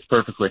fits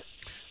perfectly.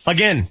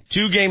 Again,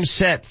 2 games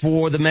set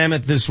for the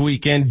Mammoth this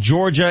weekend.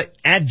 Georgia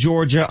at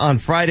Georgia on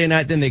Friday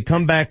night, then they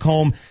come back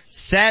home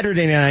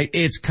Saturday night.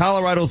 It's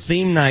Colorado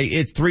theme night.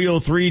 It's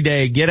 303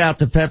 day. Get out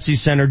to Pepsi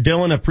Center.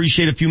 Dylan,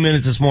 appreciate a few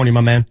minutes this morning,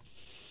 my man.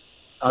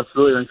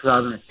 Absolutely. Thanks for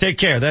having me. Take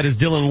care. That is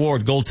Dylan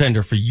Ward,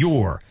 goaltender for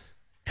your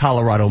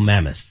Colorado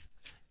Mammoth.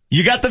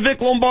 You got the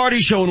Vic Lombardi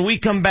Show. When we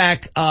come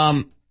back,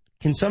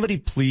 can somebody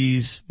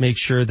please make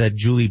sure that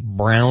Julie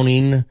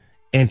Browning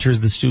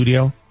enters the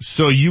studio?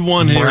 So you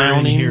want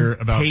to hear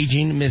about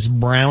paging Miss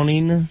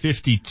Browning?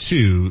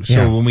 52.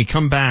 So when we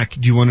come back,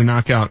 do you want to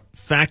knock out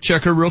fact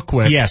checker real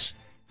quick? Yes.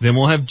 Then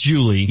we'll have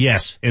Julie.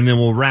 Yes. And then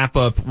we'll wrap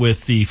up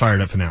with the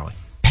Fired Up finale.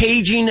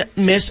 Paging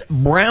Miss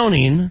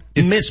Browning.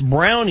 Miss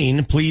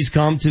Browning, please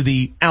come to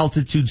the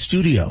Altitude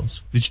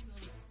Studios.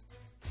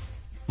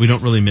 We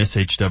don't really miss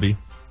HW.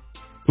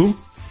 Who?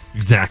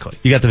 Exactly.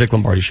 You got the Vic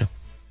Lombardi Show.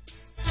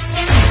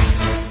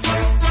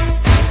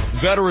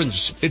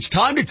 Veterans, it's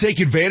time to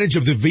take advantage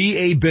of the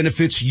VA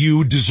benefits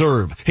you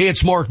deserve. Hey,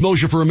 it's Mark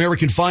Mosier for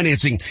American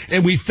Financing,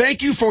 and we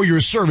thank you for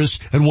your service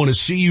and want to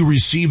see you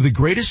receive the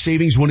greatest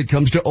savings when it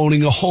comes to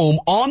owning a home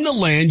on the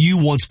land you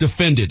once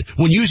defended.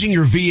 When using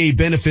your VA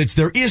benefits,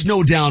 there is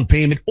no down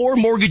payment or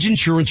mortgage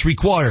insurance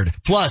required.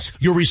 Plus,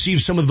 you'll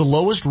receive some of the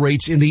lowest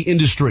rates in the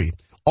industry.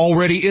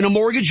 Already in a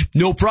mortgage?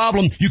 No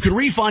problem. You can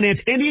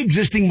refinance any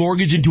existing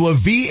mortgage into a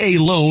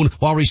VA loan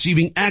while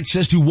receiving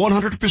access to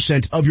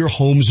 100% of your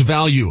home's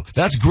value.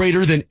 That's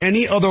greater than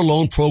any other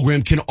loan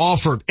program can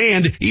offer.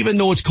 And even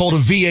though it's called a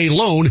VA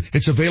loan,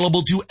 it's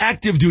available to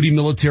active duty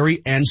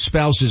military and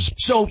spouses.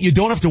 So you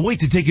don't have to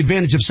wait to take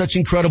advantage of such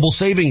incredible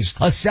savings.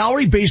 A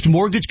salary-based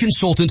mortgage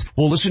consultant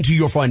will listen to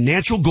your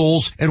financial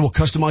goals and will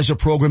customize a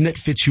program that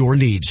fits your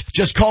needs.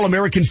 Just call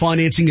American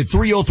Financing at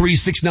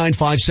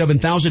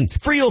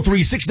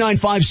 303-695-7000.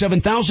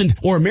 303-695-7000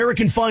 or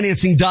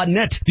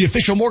AmericanFinancing.net, the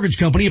official mortgage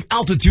company of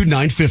Altitude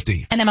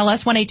 950.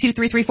 NMLS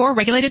 182334,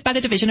 regulated by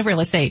the Division of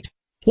Real Estate.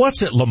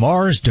 What's at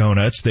Lamar's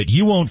Donuts that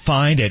you won't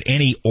find at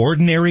any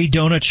ordinary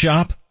donut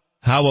shop?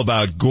 How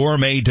about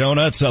gourmet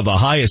donuts of the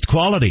highest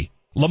quality?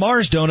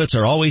 Lamar's Donuts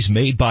are always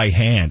made by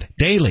hand,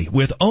 daily,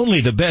 with only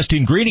the best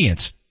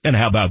ingredients. And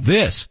how about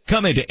this?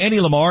 Come into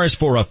any Lamar's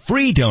for a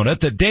free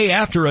donut the day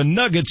after a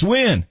Nuggets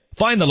win.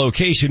 Find the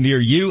location near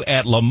you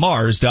at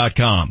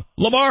lamars.com.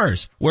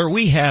 Lamar's, where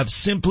we have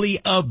simply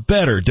a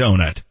better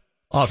donut.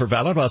 Offer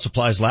valid while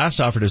supplies last.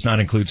 Offer does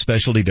not include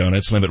specialty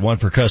donuts. Limit 1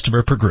 per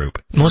customer per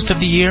group. Most of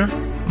the year,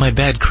 my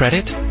bad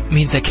credit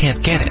means I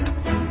can't get it.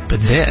 But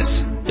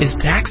this is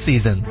tax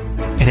season,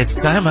 and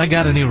it's time I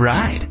got a new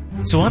ride.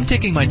 So I'm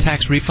taking my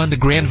tax refund to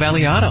Grand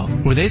Valley Auto,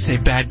 where they say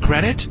bad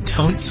credit,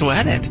 don't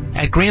sweat it.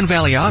 At Grand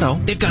Valley Auto,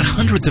 they've got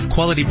hundreds of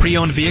quality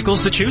pre-owned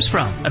vehicles to choose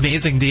from.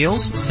 Amazing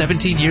deals,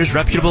 17 years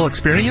reputable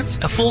experience,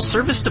 a full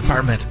service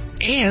department,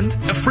 and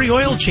a free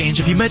oil change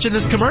if you mention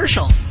this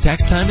commercial.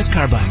 Tax time is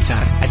car buying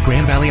time at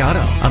Grand Valley Auto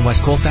on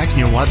West Colfax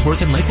near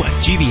Wadsworth and Lakewood.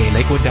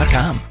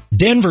 GVALakewood.com.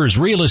 Denver's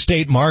real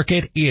estate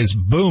market is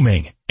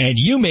booming, and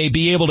you may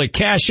be able to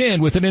cash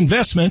in with an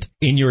investment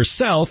in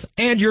yourself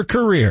and your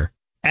career.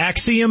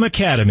 Axiom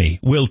Academy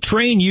will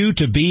train you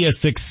to be a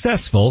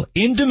successful,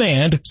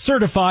 in-demand,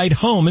 certified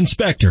home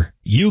inspector.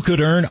 You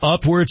could earn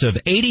upwards of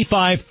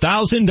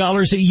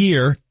 $85,000 a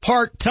year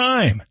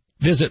part-time.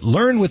 Visit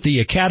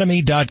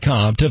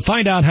learnwiththeacademy.com to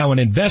find out how an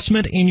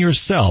investment in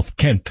yourself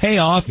can pay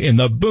off in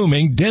the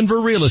booming Denver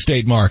real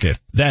estate market.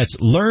 That's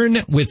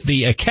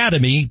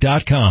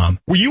learnwiththeacademy.com.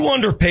 Were you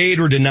underpaid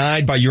or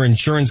denied by your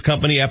insurance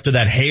company after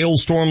that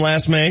hailstorm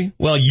last May?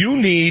 Well, you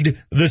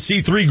need the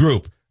C3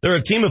 Group. They're a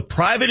team of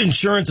private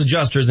insurance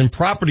adjusters and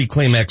property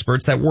claim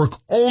experts that work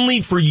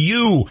only for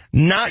you,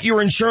 not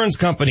your insurance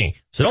company.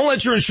 So don't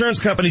let your insurance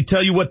company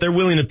tell you what they're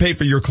willing to pay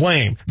for your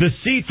claim. The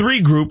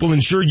C3 Group will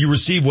ensure you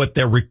receive what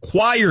they're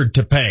required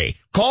to pay.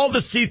 Call the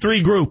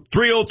C3 Group,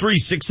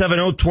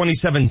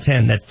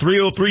 303-670-2710. That's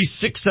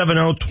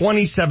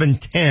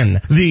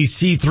 303-670-2710. The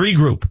C3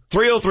 Group,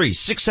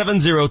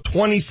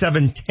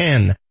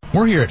 303-670-2710.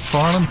 We're here at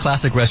Farland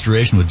Classic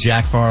Restoration with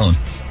Jack Farland.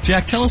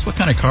 Jack, tell us what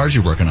kind of cars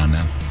you're working on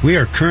now. We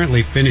are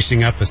currently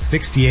finishing up a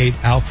 68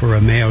 Alfa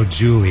Romeo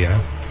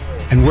Giulia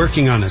and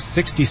working on a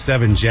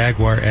 67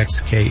 Jaguar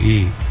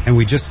XKE. And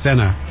we just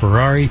sent a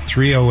Ferrari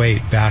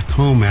 308 back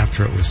home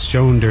after it was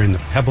shown during the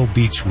Pebble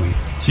Beach Week.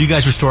 So you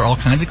guys restore all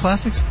kinds of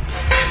classics?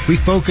 We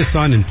focus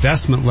on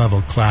investment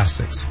level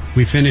classics.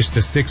 We finished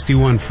a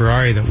 61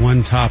 Ferrari that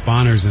won top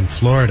honors in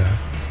Florida.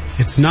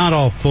 It's not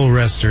all full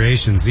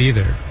restorations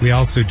either. We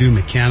also do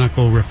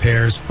mechanical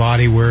repairs,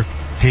 body work,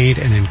 paint,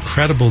 and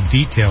incredible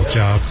detail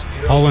jobs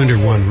all under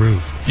one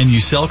roof. And you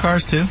sell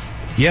cars too?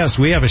 Yes,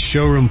 we have a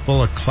showroom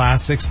full of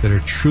classics that are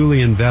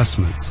truly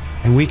investments,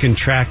 and we can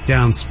track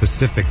down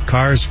specific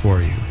cars for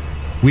you.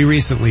 We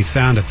recently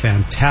found a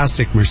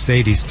fantastic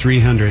Mercedes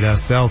 300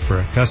 SL for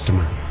a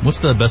customer. What's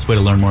the best way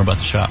to learn more about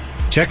the shop?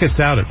 Check us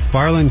out at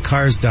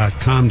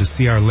farlandcars.com to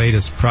see our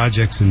latest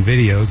projects and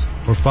videos,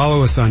 or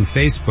follow us on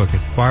Facebook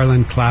at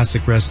Farland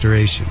Classic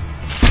Restoration.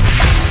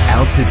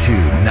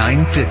 Altitude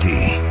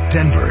 950,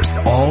 Denver's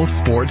all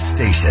sports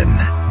station.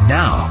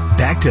 Now,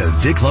 back to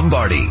Vic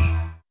Lombardi.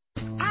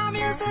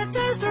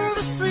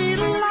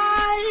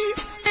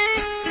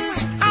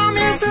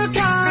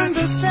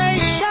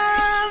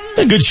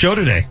 A good show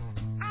today.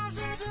 A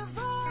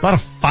lot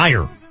of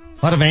fire, a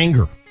lot of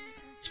anger.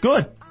 It's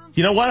good.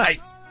 You know what? I've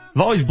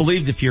always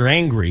believed if you're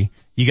angry,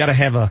 you got to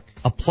have a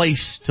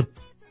place to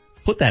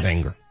put that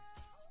anger.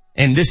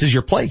 And this is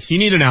your place. You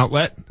need an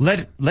outlet.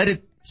 Let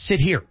it sit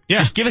here. Yeah.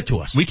 Just give it to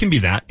us. We can be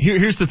that.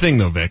 Here's the thing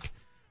though, Vic.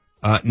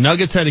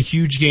 Nuggets had a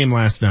huge game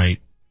last night.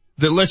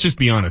 Let's just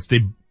be honest.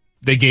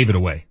 They gave it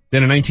away.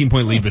 They had a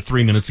 19-point lead with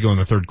 3 minutes to go in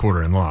the third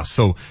quarter and lost.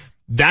 So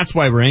that's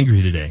why we're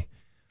angry today.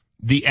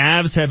 The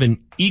Avs have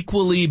an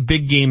equally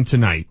big game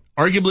tonight.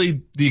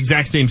 Arguably the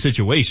exact same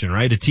situation,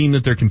 right? A team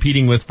that they're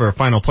competing with for a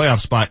final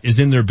playoff spot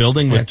is in their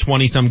building with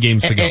 20-some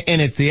games to go.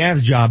 And it's the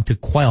Avs' job to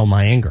quell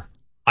my anger.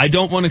 I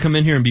don't want to come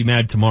in here and be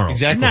mad tomorrow.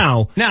 Exactly.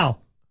 Now,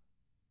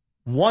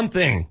 one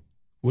thing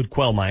would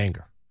quell my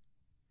anger.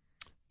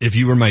 If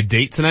you were my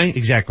date tonight?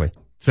 Exactly.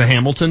 To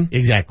Hamilton?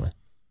 Exactly.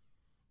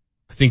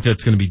 I think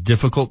that's going to be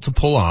difficult to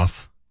pull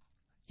off.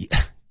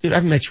 Yeah. Dude,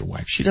 I've met your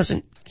wife. She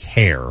doesn't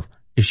care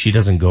if she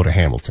doesn't go to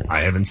Hamilton.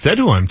 I haven't said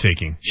who I'm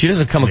taking. She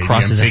doesn't come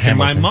across as a Hamilton.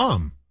 Maybe I'm taking my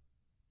mom.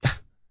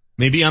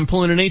 Maybe I'm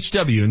pulling an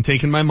HW and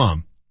taking my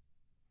mom.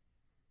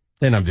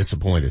 Then I'm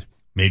disappointed.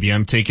 Maybe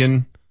I'm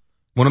taking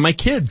one of my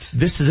kids.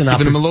 Giving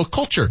them a little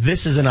culture.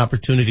 This is an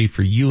opportunity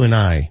for you and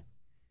I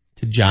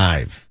to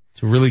jive,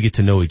 to really get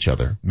to know each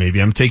other. Maybe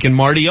I'm taking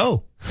Marty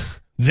O.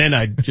 Then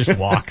I'd just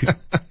walk.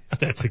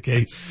 That's the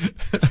case.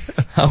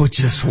 I would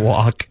just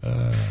walk.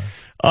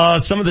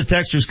 Some of the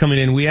texters coming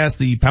in, we asked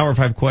the Power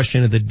 5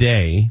 question of the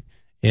day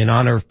in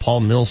honor of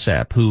Paul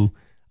Millsap, who,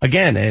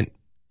 again, and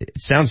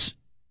it sounds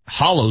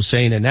hollow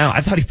saying it now,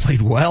 I thought he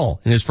played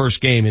well in his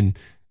first game in,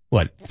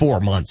 4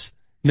 months.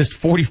 Missed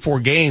 44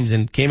 games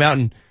and came out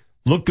and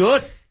looked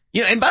good.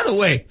 You know, and by the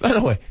way,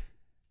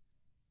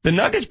 The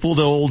Nuggets pulled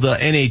the old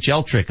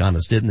NHL trick on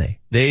us, didn't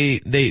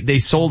they? They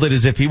sold it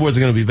as if he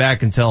wasn't going to be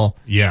back until,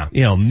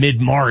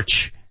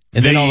 mid-March.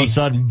 And then all of a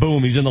sudden,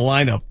 boom, he's in the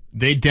lineup.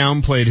 They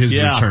downplayed his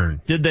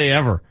return. Did they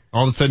ever?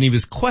 All of a sudden he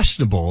was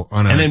questionable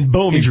on and then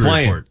boom, he's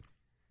playing. Report.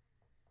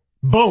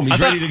 Boom, he's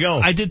ready to go.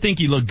 I did think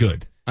he looked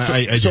good.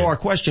 So our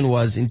question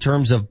was, in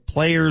terms of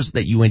players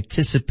that you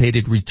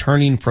anticipated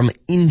returning from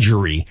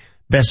injury,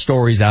 best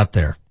stories out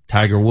there.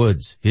 Tiger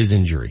Woods, his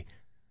injury.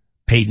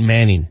 Peyton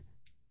Manning.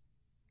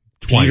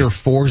 Twice. Peter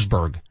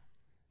Forsberg.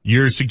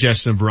 Your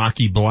suggestion of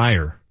Rocky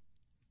Blyer.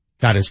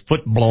 Got his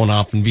foot blown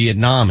off in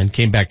Vietnam and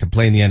came back to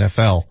play in the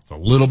NFL. It's a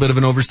little bit of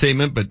an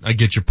overstatement, but I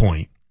get your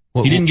point.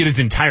 He didn't get his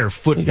entire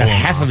foot blown off. He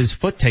got half of his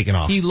foot taken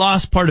off. He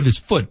lost part of his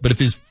foot, but if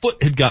his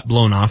foot had got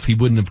blown off, he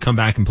wouldn't have come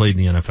back and played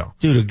in the NFL.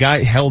 Dude, a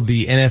guy held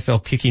the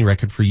NFL kicking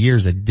record for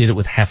years that did it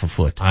with half a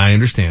foot. I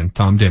understand.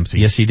 Tom Dempsey.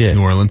 Yes, he did.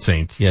 New Orleans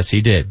Saints. Yes,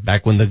 he did.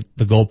 Back when the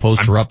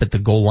goalposts were up at the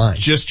goal line.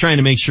 Just trying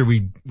to make sure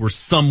we were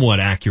somewhat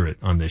accurate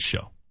on this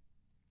show.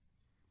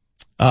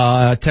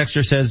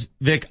 Texter says,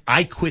 Vic,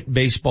 I quit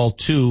baseball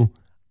too.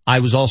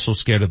 I was also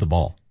scared of the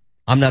ball.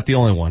 I'm not the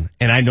only one,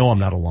 and I know I'm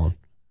not alone.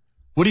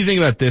 What do you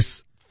think about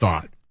this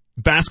thought?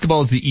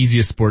 Basketball is the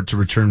easiest sport to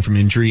return from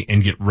injury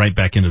and get right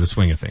back into the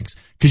swing of things.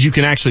 Because you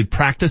can actually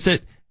practice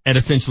it at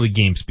essentially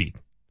game speed.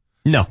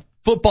 No.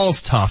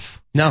 Football's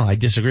tough. No, I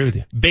disagree with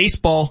you.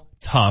 Baseball,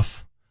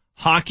 tough.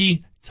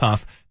 Hockey,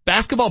 tough.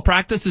 Basketball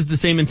practice is the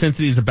same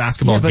intensity as a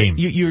basketball game.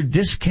 You're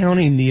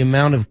discounting the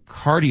amount of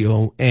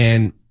cardio,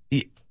 and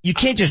you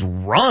can't just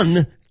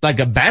run like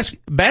a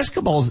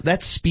basketball's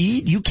that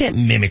speed. You can't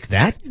mimic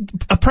that.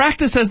 A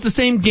practice has the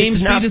same game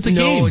speed as a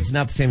game. No, it's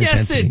not the same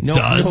intensity. Yes, it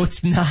does. No,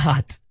 it's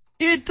not.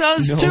 It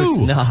does too. No, it's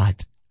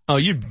not. Oh,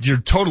 you're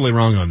totally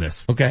wrong on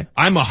this. Okay.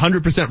 I'm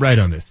 100% right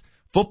on this.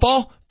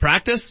 Football,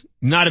 practice,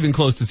 not even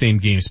close to the same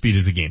game speed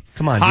as a game.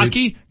 Come on,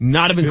 Hockey, dude.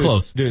 not even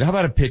close. Dude, how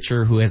about a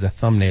pitcher who has a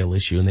thumbnail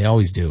issue, and they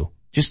always do?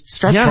 Just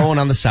start throwing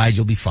on the side,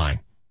 you'll be fine.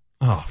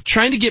 Oh,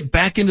 trying to get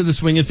back into the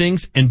swing of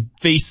things and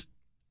face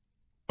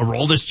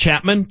Aroldis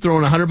Chapman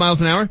throwing 100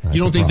 miles an hour?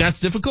 You don't think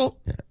that's difficult?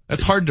 Yeah.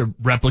 That's hard to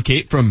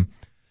replicate from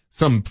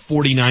some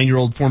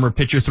 49-year-old former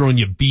pitcher throwing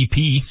you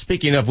BP.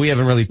 Speaking of, we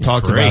haven't really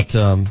talked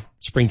about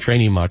spring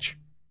training much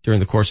during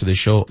the course of this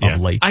show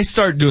of late. I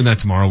start doing that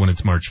tomorrow when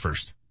it's March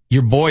 1st.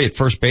 Your boy at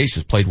first base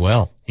has played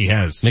well. He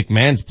has.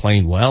 McMahon's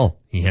playing well.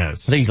 He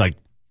has. I think he's like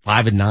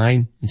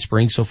 5-9 in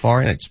spring so far,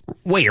 and it's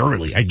way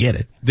early. I get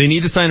it. They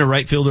need to sign a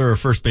right fielder or a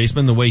first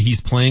baseman. The way he's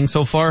playing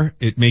so far,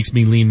 it makes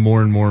me lean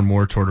more and more and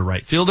more toward a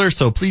right fielder.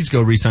 So please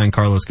go re-sign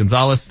Carlos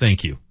Gonzalez.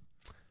 Thank you.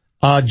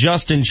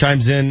 Justin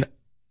chimes in.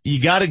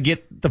 You got to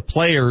get the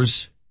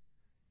players.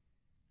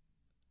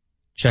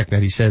 Check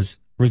that. He says,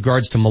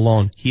 regards to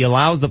Malone, he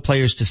allows the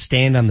players to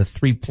stand on the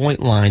 3-point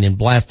line and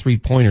blast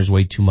 3-pointers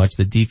way too much.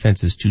 The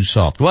defense is too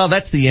soft. Well,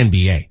 that's the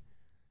NBA.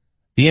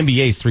 The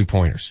NBA is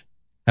 3-pointers.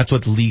 That's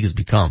what the league has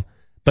become.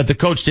 But the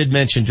coach did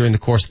mention during the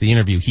course of the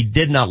interview, he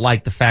did not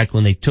like the fact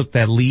when they took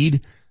that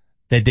lead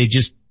that they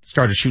just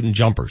started shooting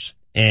jumpers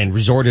and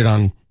resorted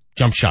on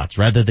jump shots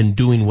rather than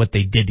doing what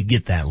they did to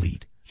get that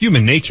lead.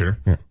 Human nature,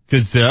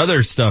 because the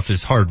other stuff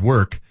is hard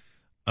work.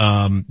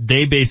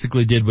 They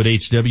basically did what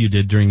HW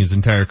did during his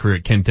entire career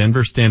at Kent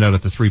Denver, stand out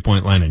at the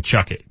 3-point line and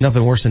chuck it.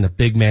 Nothing worse than a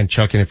big man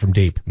chucking it from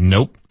deep.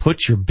 Nope.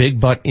 Put your big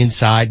butt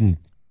inside and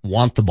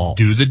want the ball.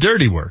 Do the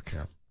dirty work.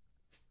 Yeah.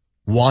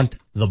 Want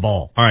the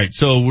ball. All right,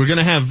 so we're going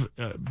to have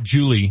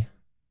Julie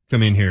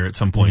come in here at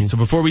some point. Mm-hmm. So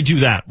before we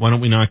do that, why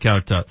don't we knock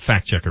out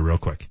Fact Checker real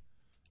quick?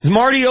 Is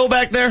Marty O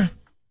back there?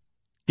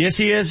 Yes,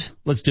 he is.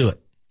 Let's do it.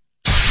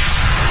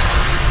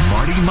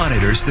 Marty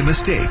monitors the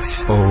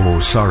mistakes. Oh,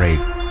 sorry.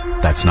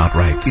 That's not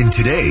right. In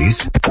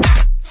today's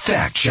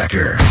Fact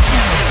Checker.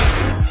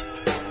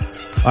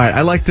 All right,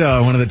 I liked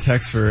one of the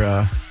texts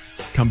for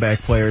comeback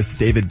players,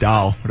 David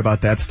Dahl. What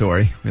about that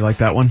story? We like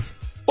that one?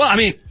 Well, I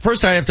mean,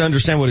 first I have to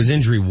understand what his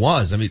injury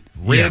was. I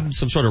mean,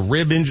 some sort of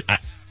rib injury.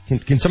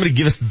 Can somebody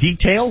give us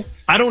detail?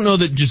 I don't know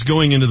that just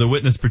going into the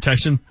witness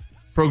protection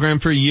program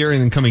for a year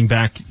and then coming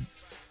back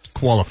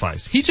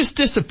qualifies. He just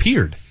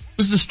disappeared. It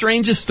was the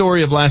strangest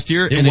story of last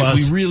year, and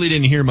we really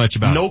didn't hear much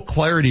about it. No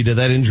clarity to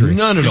that injury.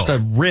 None at all. Just a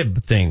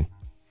rib thing.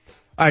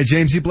 All right,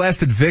 James, you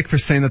blasted Vic for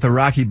saying that the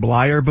Rocky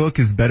Blyer book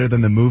is better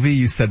than the movie.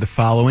 You said the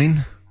following.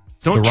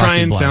 Don't try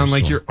and sound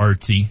like you're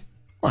artsy.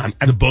 Well,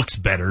 the book's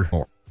better.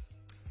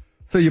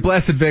 So you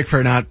blasted Vic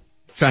for not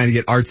trying to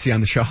get artsy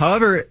on the show.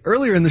 However,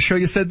 earlier in the show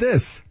you said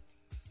this.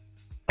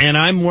 And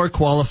I'm more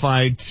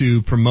qualified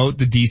to promote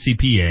the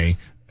DCPA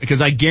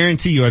because I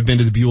guarantee you I've been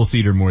to the Buell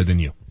Theater more than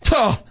you.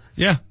 Oh,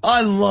 yeah.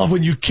 I love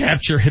when you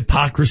capture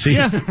hypocrisy.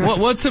 Yeah.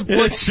 What's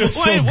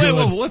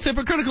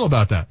hypocritical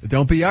about that?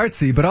 Don't be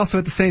artsy, but also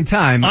at the same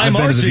time, I've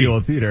been to the Buell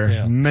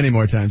Theater many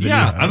more times than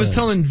you. I was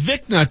telling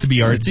Vic not to be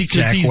artsy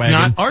because he's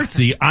not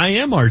artsy. I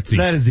am artsy.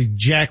 That is the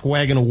Jack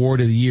Wagon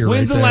Award of the year.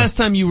 When's the last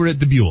time you were at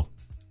the Buell?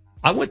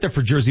 I went there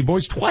for Jersey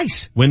Boys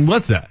twice. When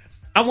was that?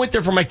 I went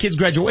there for my kid's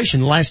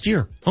graduation last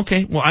year.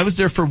 Okay. Well, I was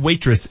there for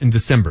Waitress in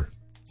December.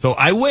 So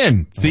I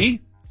win. See?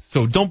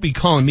 So don't be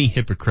calling me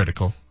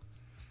hypocritical.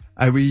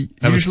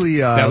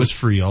 That was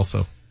free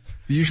also.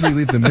 We usually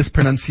leave the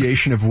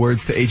mispronunciation of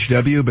words to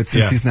HW, but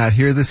since he's not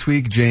here this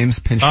week, James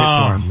pinched it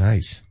for him.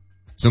 Nice.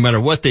 So no matter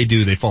what they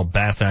do, they fall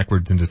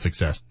backwards into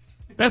success.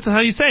 That's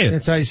how you say it.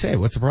 That's how you say it.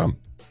 What's the problem?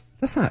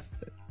 That's not.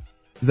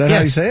 Is that how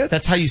you say it?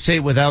 That's how you say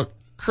it without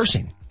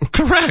cursing.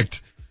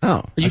 Correct. Oh.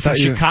 Are you from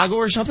Chicago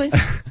or something?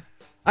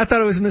 I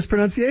thought it was a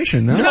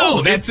mispronunciation.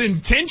 No, that's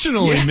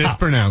intentionally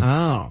mispronounced.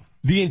 Oh.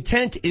 The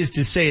intent is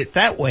to say it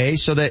that way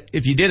so that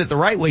if you did it the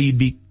right way, you'd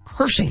be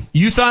cursing.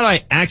 You thought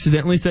I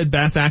accidentally said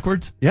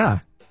backwards? Yeah.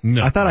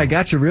 No. I thought I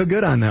got you real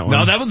good on that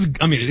one. No,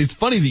 it's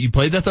funny that you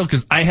played that though,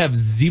 because I have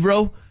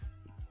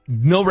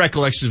no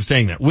recollection of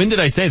saying that. When did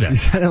I say that? You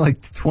said it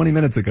like 20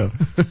 minutes ago.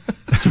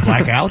 Did you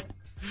black out?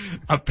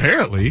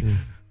 Apparently.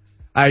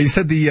 You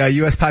said the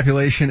U.S.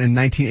 population in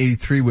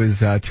 1983 was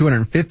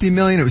 250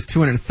 million. It was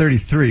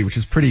 233, which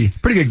is pretty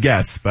good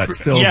guess, but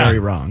still very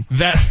wrong.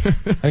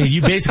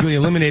 You basically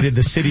eliminated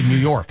the city of New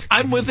York.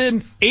 I'm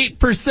within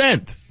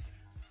 8%.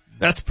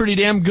 That's pretty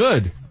damn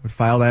good. Would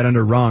file that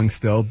under wrong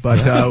still, but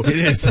it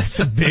is. That's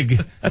a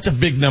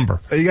big number.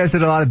 You guys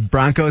did a lot of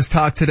Broncos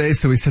talk today,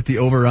 so we set the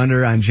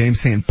over/under on James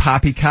saying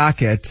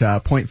poppycock at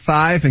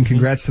 0.5, and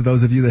congrats to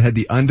those of you that had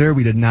the under.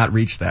 We did not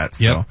reach that.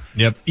 So.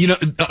 Yep. You know,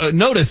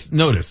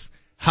 notice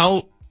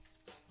how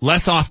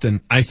less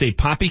often I say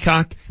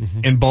poppycock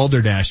and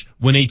balderdash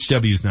when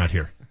HW's not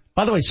here.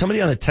 By the way, somebody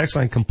on the text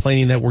line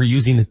complaining that we're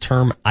using the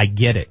term "I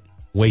get it"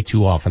 way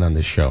too often on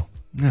this show.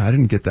 No, I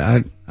didn't get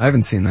that. I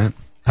haven't seen that.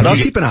 I'll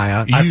keep an eye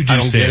out. You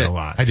do say it a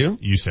lot. I do?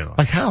 You say it a lot.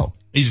 Like how?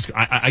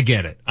 I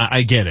get it.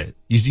 I get it.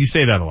 You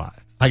say that a lot.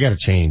 I gotta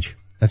change.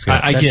 That's good.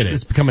 I get it.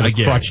 It's becoming a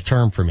crutch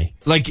term for me.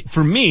 Like,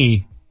 for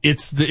me,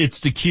 it's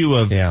the cue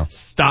of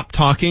stop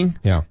talking.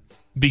 Yeah.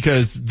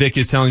 Because Vic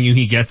is telling you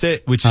he gets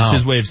it, which is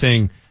his way of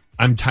saying,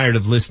 I'm tired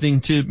of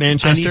listening to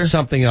Manchester. I need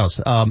something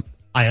else. I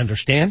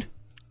understand.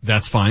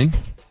 That's fine.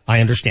 I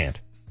understand.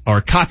 Or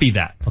copy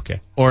that. Okay.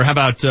 Or how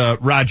about,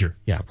 Roger?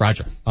 Yeah,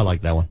 Roger. I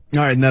like that one.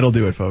 All right, and that'll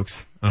do it,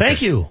 folks. Okay.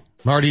 Thank you,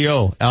 Marty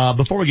O.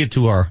 Before we get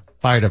to our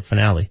Fired Up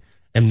finale,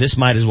 and this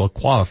might as well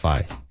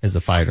qualify as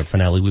the Fired Up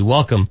finale, we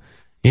welcome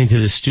into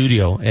the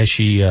studio as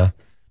she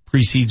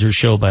precedes her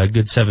show by a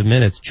good 7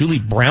 minutes, Julie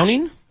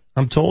Browning,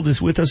 I'm told,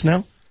 is with us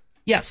now.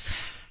 Yes.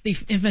 The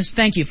infamous,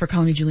 thank you for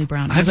calling me Julie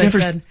Brown. I've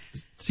never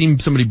seen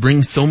somebody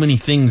bring so many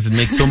things and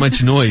make so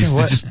much noise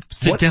to just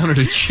sit down at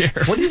a chair.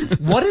 What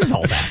is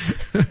all that?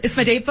 It's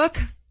my date book,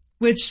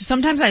 which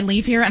sometimes I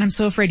leave here and I'm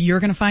so afraid you're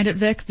going to find it,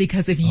 Vic,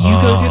 because if you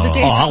go through the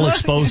date book. I'll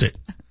expose it.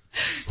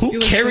 Who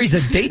carries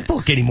a date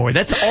book anymore?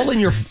 That's all in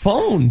your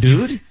phone,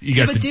 dude.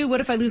 Dude, what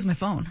if I lose my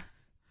phone?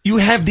 You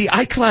have the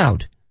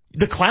iCloud.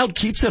 The cloud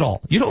keeps it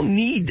all. You don't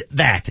need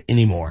that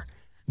anymore.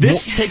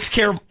 This takes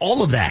care of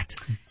all of that.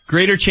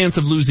 Greater chance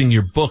of losing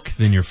your book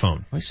than your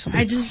phone. Why is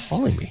somebody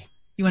calling me?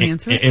 You want to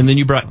answer it? And then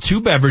you brought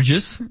 2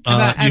 beverages. You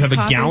have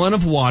a gallon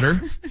of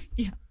water.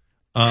 Yeah.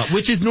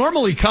 Which is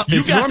normally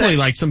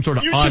like some sort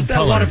of odd color. You took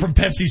that water from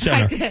Pepsi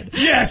Center. I did.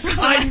 Yes,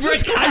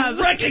 I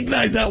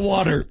recognize that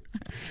water.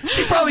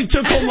 She probably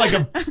took home like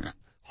a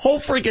whole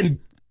freaking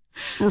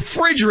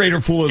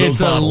refrigerator full of those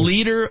bottles. It's a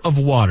liter of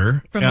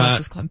water. From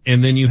Alexis Club.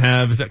 And then you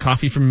have, is that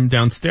coffee from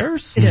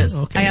downstairs? It is.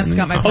 Okay. I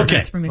got my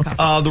partner to bring me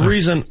coffee. The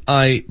reason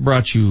I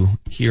brought you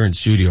here in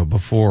studio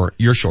before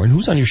your show, and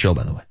who's on your show,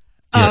 by the way?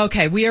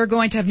 Okay. We are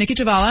going to have Nikki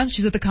Javala.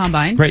 She's at the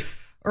Combine. Great.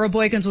 Earl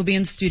Boykins will be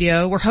in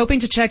studio. We're hoping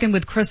to check in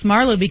with Chris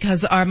Marlowe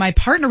because my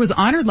partner was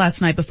honored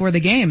last night before the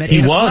game at 8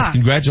 o'clock. He was.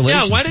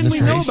 Congratulations. Yeah, why didn't we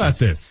know about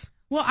this?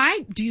 Well,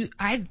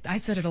 I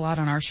said it a lot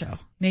on our show.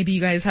 Maybe you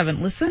guys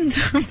haven't listened,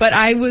 but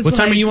I was What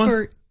time are you on?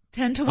 For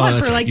 10 to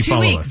 1 for like 2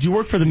 weeks. Do you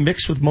work for the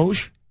Mix with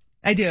Moj?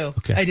 I do.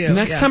 Okay. I do.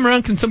 Next time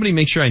around, can somebody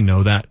make sure I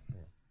know that?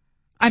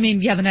 I mean,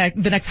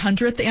 the next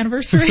 100th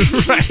anniversary.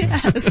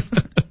 Yes.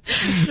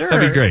 Sure.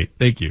 That'd be great.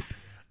 Thank you.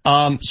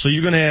 So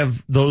you're going to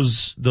have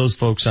those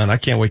folks on. I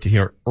can't wait to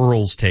hear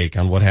Earl's take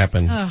on what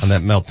happened on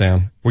that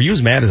meltdown. Were you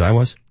as mad as I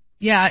was?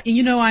 Yeah.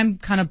 I'm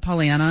kind of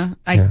Pollyanna.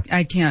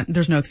 I can't,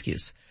 there's no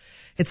excuse.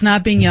 It's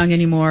not being young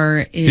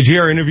anymore. Did you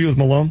hear our interview with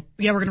Malone?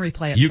 Yeah, we're going to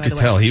replay it. You could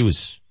tell he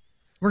was.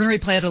 We're going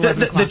to replay it at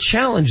 11 o'clock. The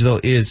challenge though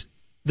is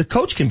the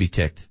coach can be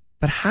ticked,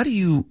 but how do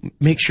you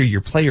make sure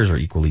your players are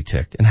equally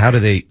ticked, and how do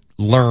they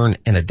learn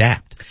and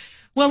adapt?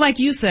 Well, like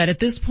you said, at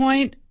this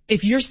point,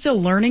 if you're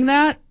still learning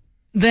that,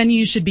 then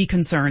you should be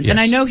concerned. Yes. And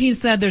I know he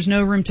said there's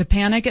no room to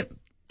panic.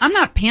 I'm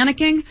not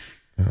panicking,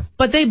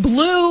 but they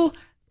blew,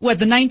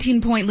 the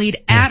 19-point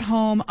lead at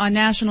home on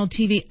national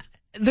TV.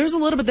 There's a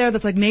little bit there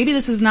that's like, maybe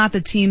this is not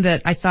the team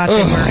that I thought they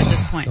were at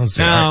this point.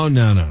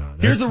 No.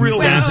 Here's the real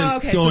reason.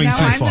 Okay, going so now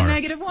too I'm far. the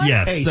negative one?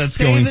 Yes, hey, that's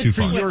save going it too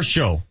for far. your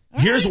show. All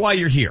Here's right. why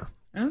you're here.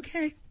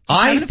 Okay.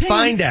 I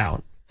find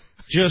out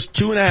just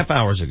 2.5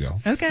 hours ago.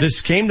 Okay. This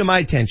came to my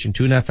attention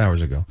 2.5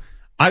 hours ago.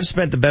 I've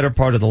spent the better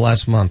part of the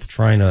last month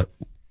trying to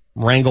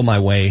wrangle my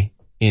way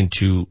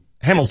into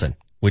Hamilton,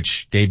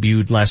 which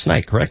debuted last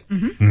night, correct?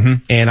 Mm-hmm. Mm-hmm.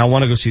 And I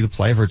want to go see the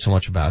play. I've heard so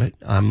much about it.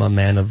 I'm a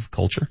man of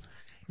culture.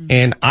 Mm-hmm.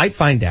 And I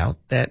find out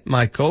that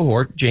my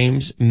cohort,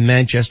 James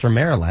Manchester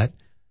Marilat,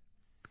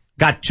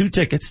 got 2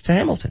 tickets to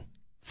Hamilton,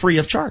 free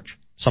of charge.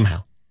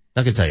 somehow.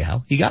 Not gonna tell you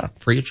how. He got them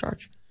free of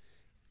charge.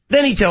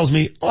 Then he tells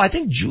me, I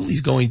think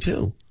Julie's going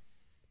too.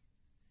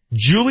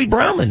 Julie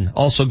Browman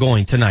also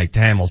going tonight to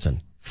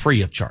Hamilton,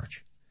 free of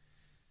charge.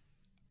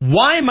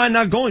 Why am I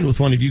not going with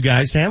one of you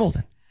guys to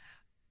Hamilton?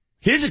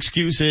 His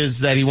excuse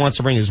is that he wants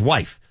to bring his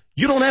wife.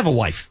 You don't have a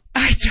wife.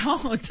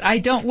 I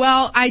don't.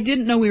 Well, I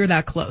didn't know we were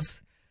that close.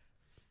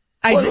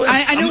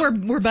 I know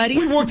we're buddies.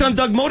 We worked on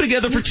Doug Moe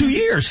together for 2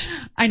 years.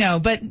 I know,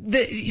 but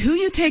who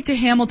you take to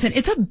Hamilton,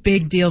 it's a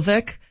big deal,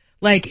 Vic.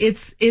 Like,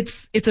 it's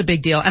a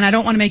big deal. And I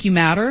don't want to make you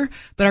madder,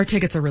 but our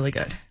tickets are really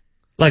good.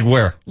 Like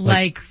where?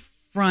 Like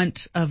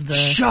front of the...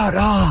 Shut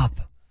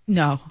up.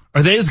 No.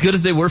 Are they as good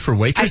as they were for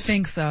Waitress? I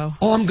think so.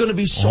 Oh, I'm gonna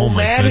be so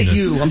mad at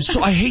you.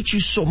 I hate you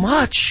so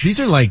much. These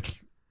are like,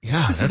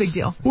 it's a big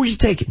deal. Who are you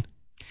taking?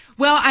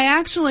 Well, I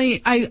was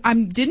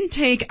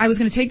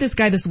going to take this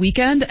guy this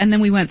weekend, and then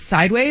we went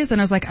sideways, and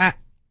I was like,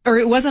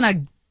 it wasn't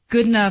a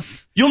good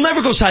enough. You'll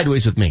never go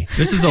sideways with me.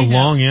 This is a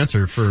long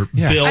answer for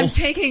Bill. I'm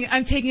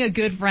taking a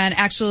good friend.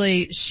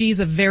 Actually,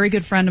 she's a very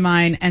good friend of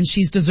mine, and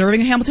she's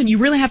deserving of Hamilton. You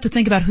really have to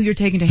think about who you're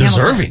taking to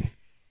Hamilton. Deserving?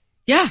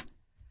 Yeah.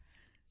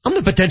 I'm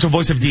the potential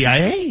voice of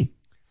DIA.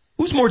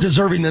 Who's more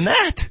deserving than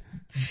that?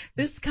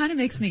 This kind of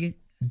makes me...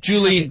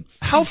 Julie,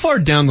 how far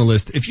down the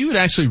list, if you had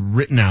actually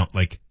written out,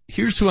 like,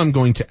 here's who I'm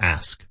going to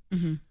ask,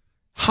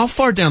 how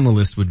far down the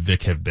list would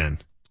Vic have been?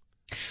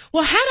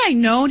 Well, had I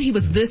known he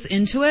was this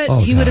into it,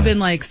 he would have been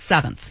like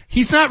 7th.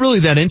 He's not really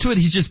that into it.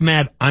 He's just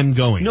mad I'm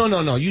going.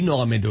 No. You know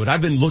I'm into it.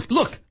 I've been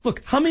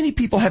look, how many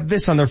people have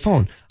this on their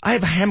phone? I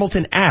have a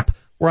Hamilton app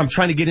where I'm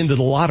trying to get into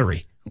the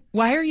lottery.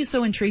 Why are you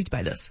so intrigued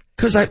by this?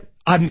 Because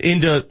I'm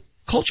into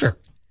culture.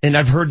 And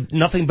I've heard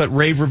nothing but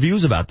rave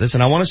reviews about this,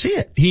 and I want to see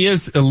it. He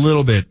is a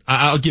little bit.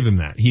 I'll give him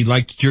that. He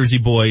liked Jersey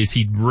Boys.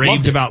 He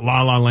raved about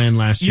La La Land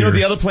last year. You know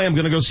the other play I'm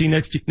going to go see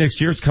next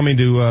year? It's coming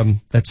to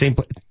that same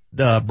play,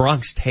 the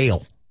Bronx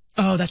Tale.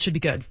 Oh, that should be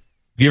good. Have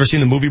you ever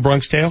seen the movie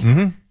Bronx Tale?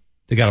 Mm-hmm.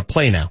 They got a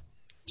play now.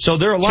 So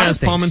there are a lot of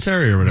things. Chaz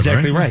Palminteri or whatever.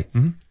 Exactly right.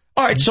 Mm-hmm.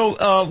 All right,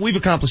 so we've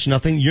accomplished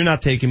nothing. You're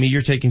not taking me.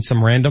 You're taking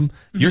some random.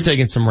 You're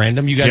taking some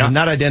random. You guys have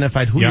not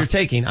identified who you're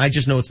taking. I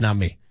just know it's not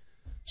me.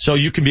 So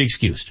you can be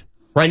excused.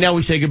 Right now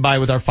we say goodbye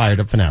with our Fired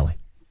Up finale.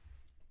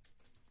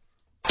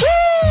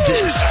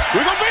 This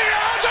we're gonna be here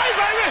all day,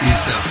 baby.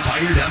 Is the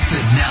Fired Up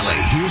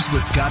finale. Here's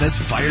what's got us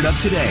fired up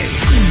today.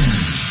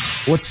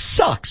 What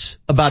sucks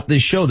about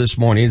this show this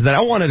morning is that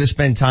I wanted to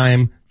spend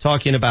time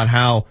talking about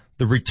how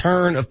the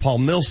return of Paul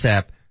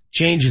Millsap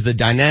changes the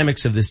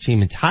dynamics of this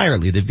team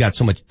entirely. They've got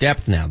so much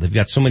depth now. They've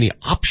got so many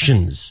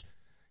options.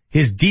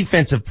 His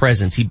defensive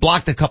presence, he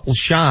blocked a couple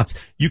shots.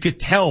 You could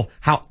tell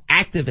how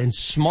active and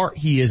smart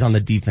he is on the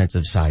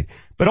defensive side.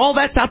 But all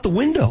that's out the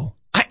window.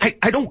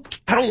 I don't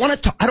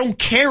want to, I don't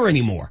care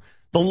anymore.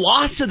 The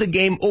loss of the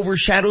game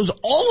overshadows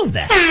all of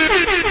that.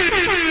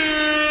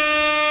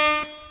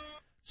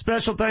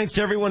 Special thanks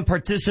to everyone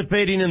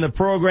participating in the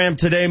program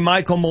today.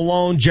 Michael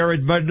Malone,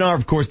 Jared Bednar,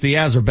 of course, the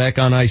Azs are back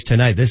on ice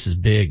tonight. This is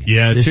big.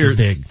 Yeah, this is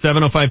big.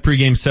 7:05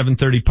 pregame,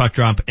 7:30 puck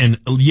drop, and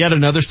yet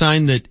another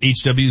sign that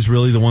HW is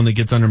really the one that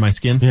gets under my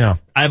skin. Yeah.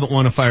 I haven't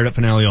won a Fired Up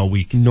finale all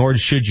week. Nor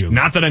should you.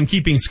 Not that I'm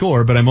keeping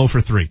score, but I'm 0 for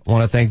 3. I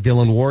want to thank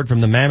Dylan Ward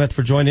from the Mammoth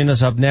for joining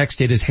us. Up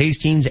next, it is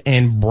Hastings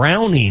and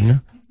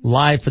Browning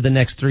live for the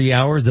next 3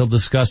 hours. They'll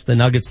discuss the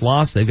Nuggets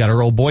loss. They've got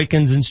Earl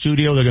Boykins in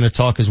studio. They're going to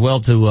talk as well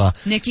to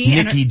Nikki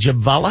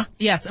Jabvala.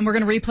 Yes, and we're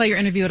going to replay your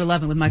interview at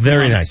 11 with Michael.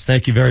 Very nice.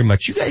 Thank you very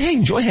much. You guys, hey,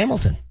 enjoy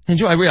Hamilton.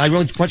 Enjoy. I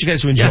want you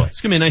guys to enjoy. Yeah,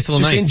 it's going to be a nice little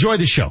night. Just enjoy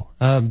the show.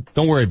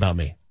 Don't worry about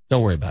me.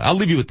 Don't worry about it. I'll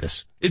leave you with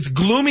this. It's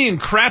gloomy and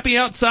crappy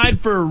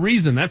outside for a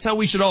reason. That's how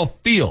we should all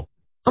feel.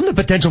 I'm the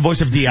potential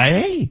voice of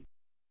DIA.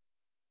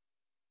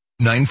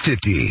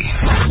 950.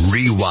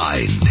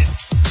 Rewind.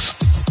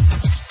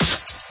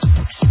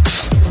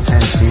 10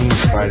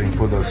 teams fighting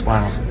for those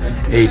final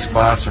 8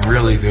 spots, and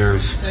really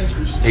there's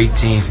 8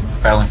 teams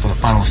battling for the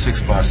final 6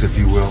 spots, if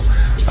you will.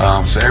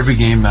 So every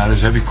game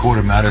matters, every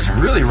quarter matters,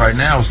 and really right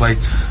now it's like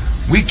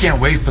we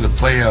can't wait for the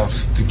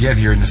playoffs to get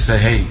here and to say,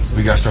 hey,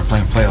 we got to start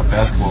playing playoff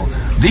basketball.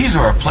 These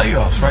are our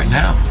playoffs right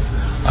now.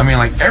 I mean,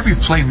 like, every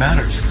play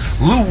matters.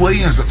 Lou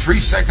Williams with 3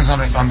 seconds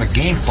on the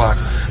game clock,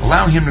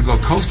 allowing him to go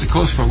coast to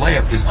coast for a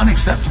layup is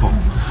unacceptable.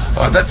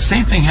 That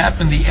same thing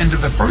happened the end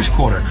of the first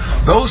quarter.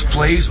 Those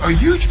plays are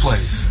huge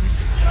plays.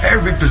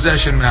 Every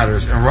possession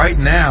matters. And right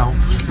now,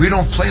 we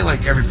don't play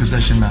like every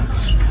possession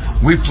matters.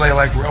 We play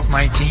like we're up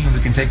 19,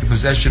 we can take a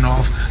possession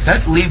off.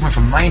 That lead went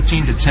from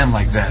 19 to 10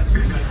 like that.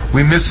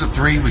 We miss a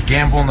 3, we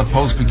gamble in the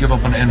post, we give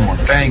up an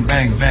N1. Bang,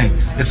 bang, bang.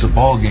 It's a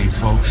ball game,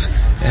 folks.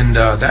 And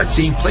that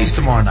team plays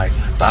tomorrow night.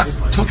 Doc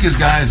took his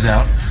guys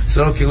out,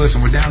 said, okay,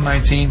 listen, we're down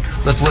 19.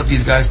 Let's let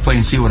these guys play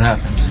and see what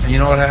happens. And you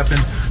know what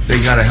happened?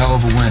 They got a hell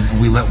of a win,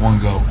 and we let one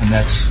go. And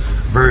that's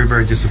very,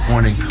 very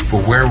disappointing for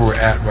where we're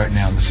at right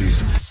now in the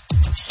season.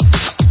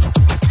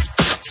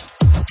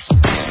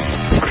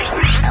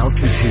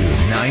 Altitude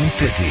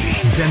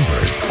 950,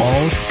 Denver's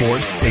all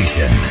sports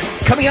station.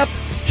 Coming up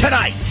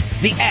Tonight,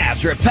 the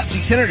Avs are at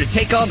Pepsi Center to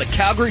take on the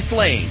Calgary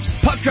Flames.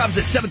 Puck drops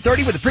at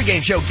 7:30 with the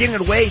pregame show getting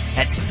underway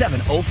at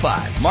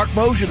 7:05. Mark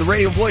Mosier, the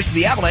radio voice of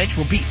the Avalanche,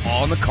 will be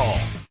on the call.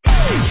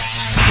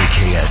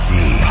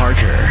 KKSE,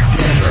 Parker,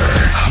 Denver,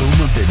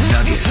 home of the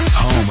Nuggets,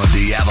 home of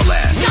the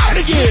Avalanche. Not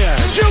again!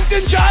 Juked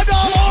and jived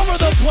all over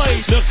the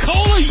place.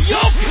 Nikola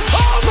Jokic.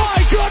 Oh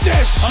my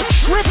goodness! A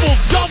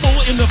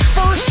triple-double in the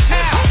first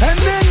half. And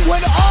then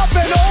went up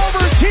and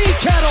over tea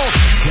kettle.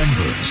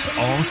 Denver's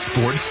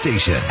all-sports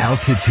station,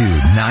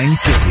 Altitude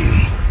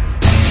 950.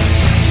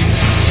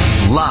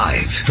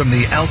 Live from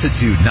the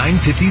Altitude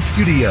 950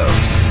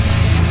 studios.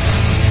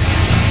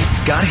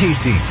 Scott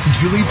Hastings,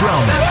 Julie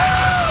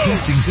Browman.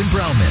 Hastings and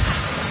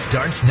Browman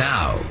starts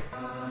now.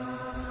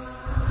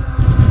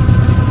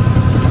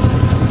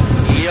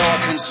 Your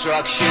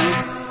construction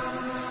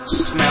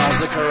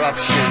smells of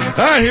corruption. All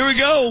right, here we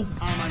go.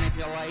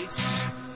 Manipulates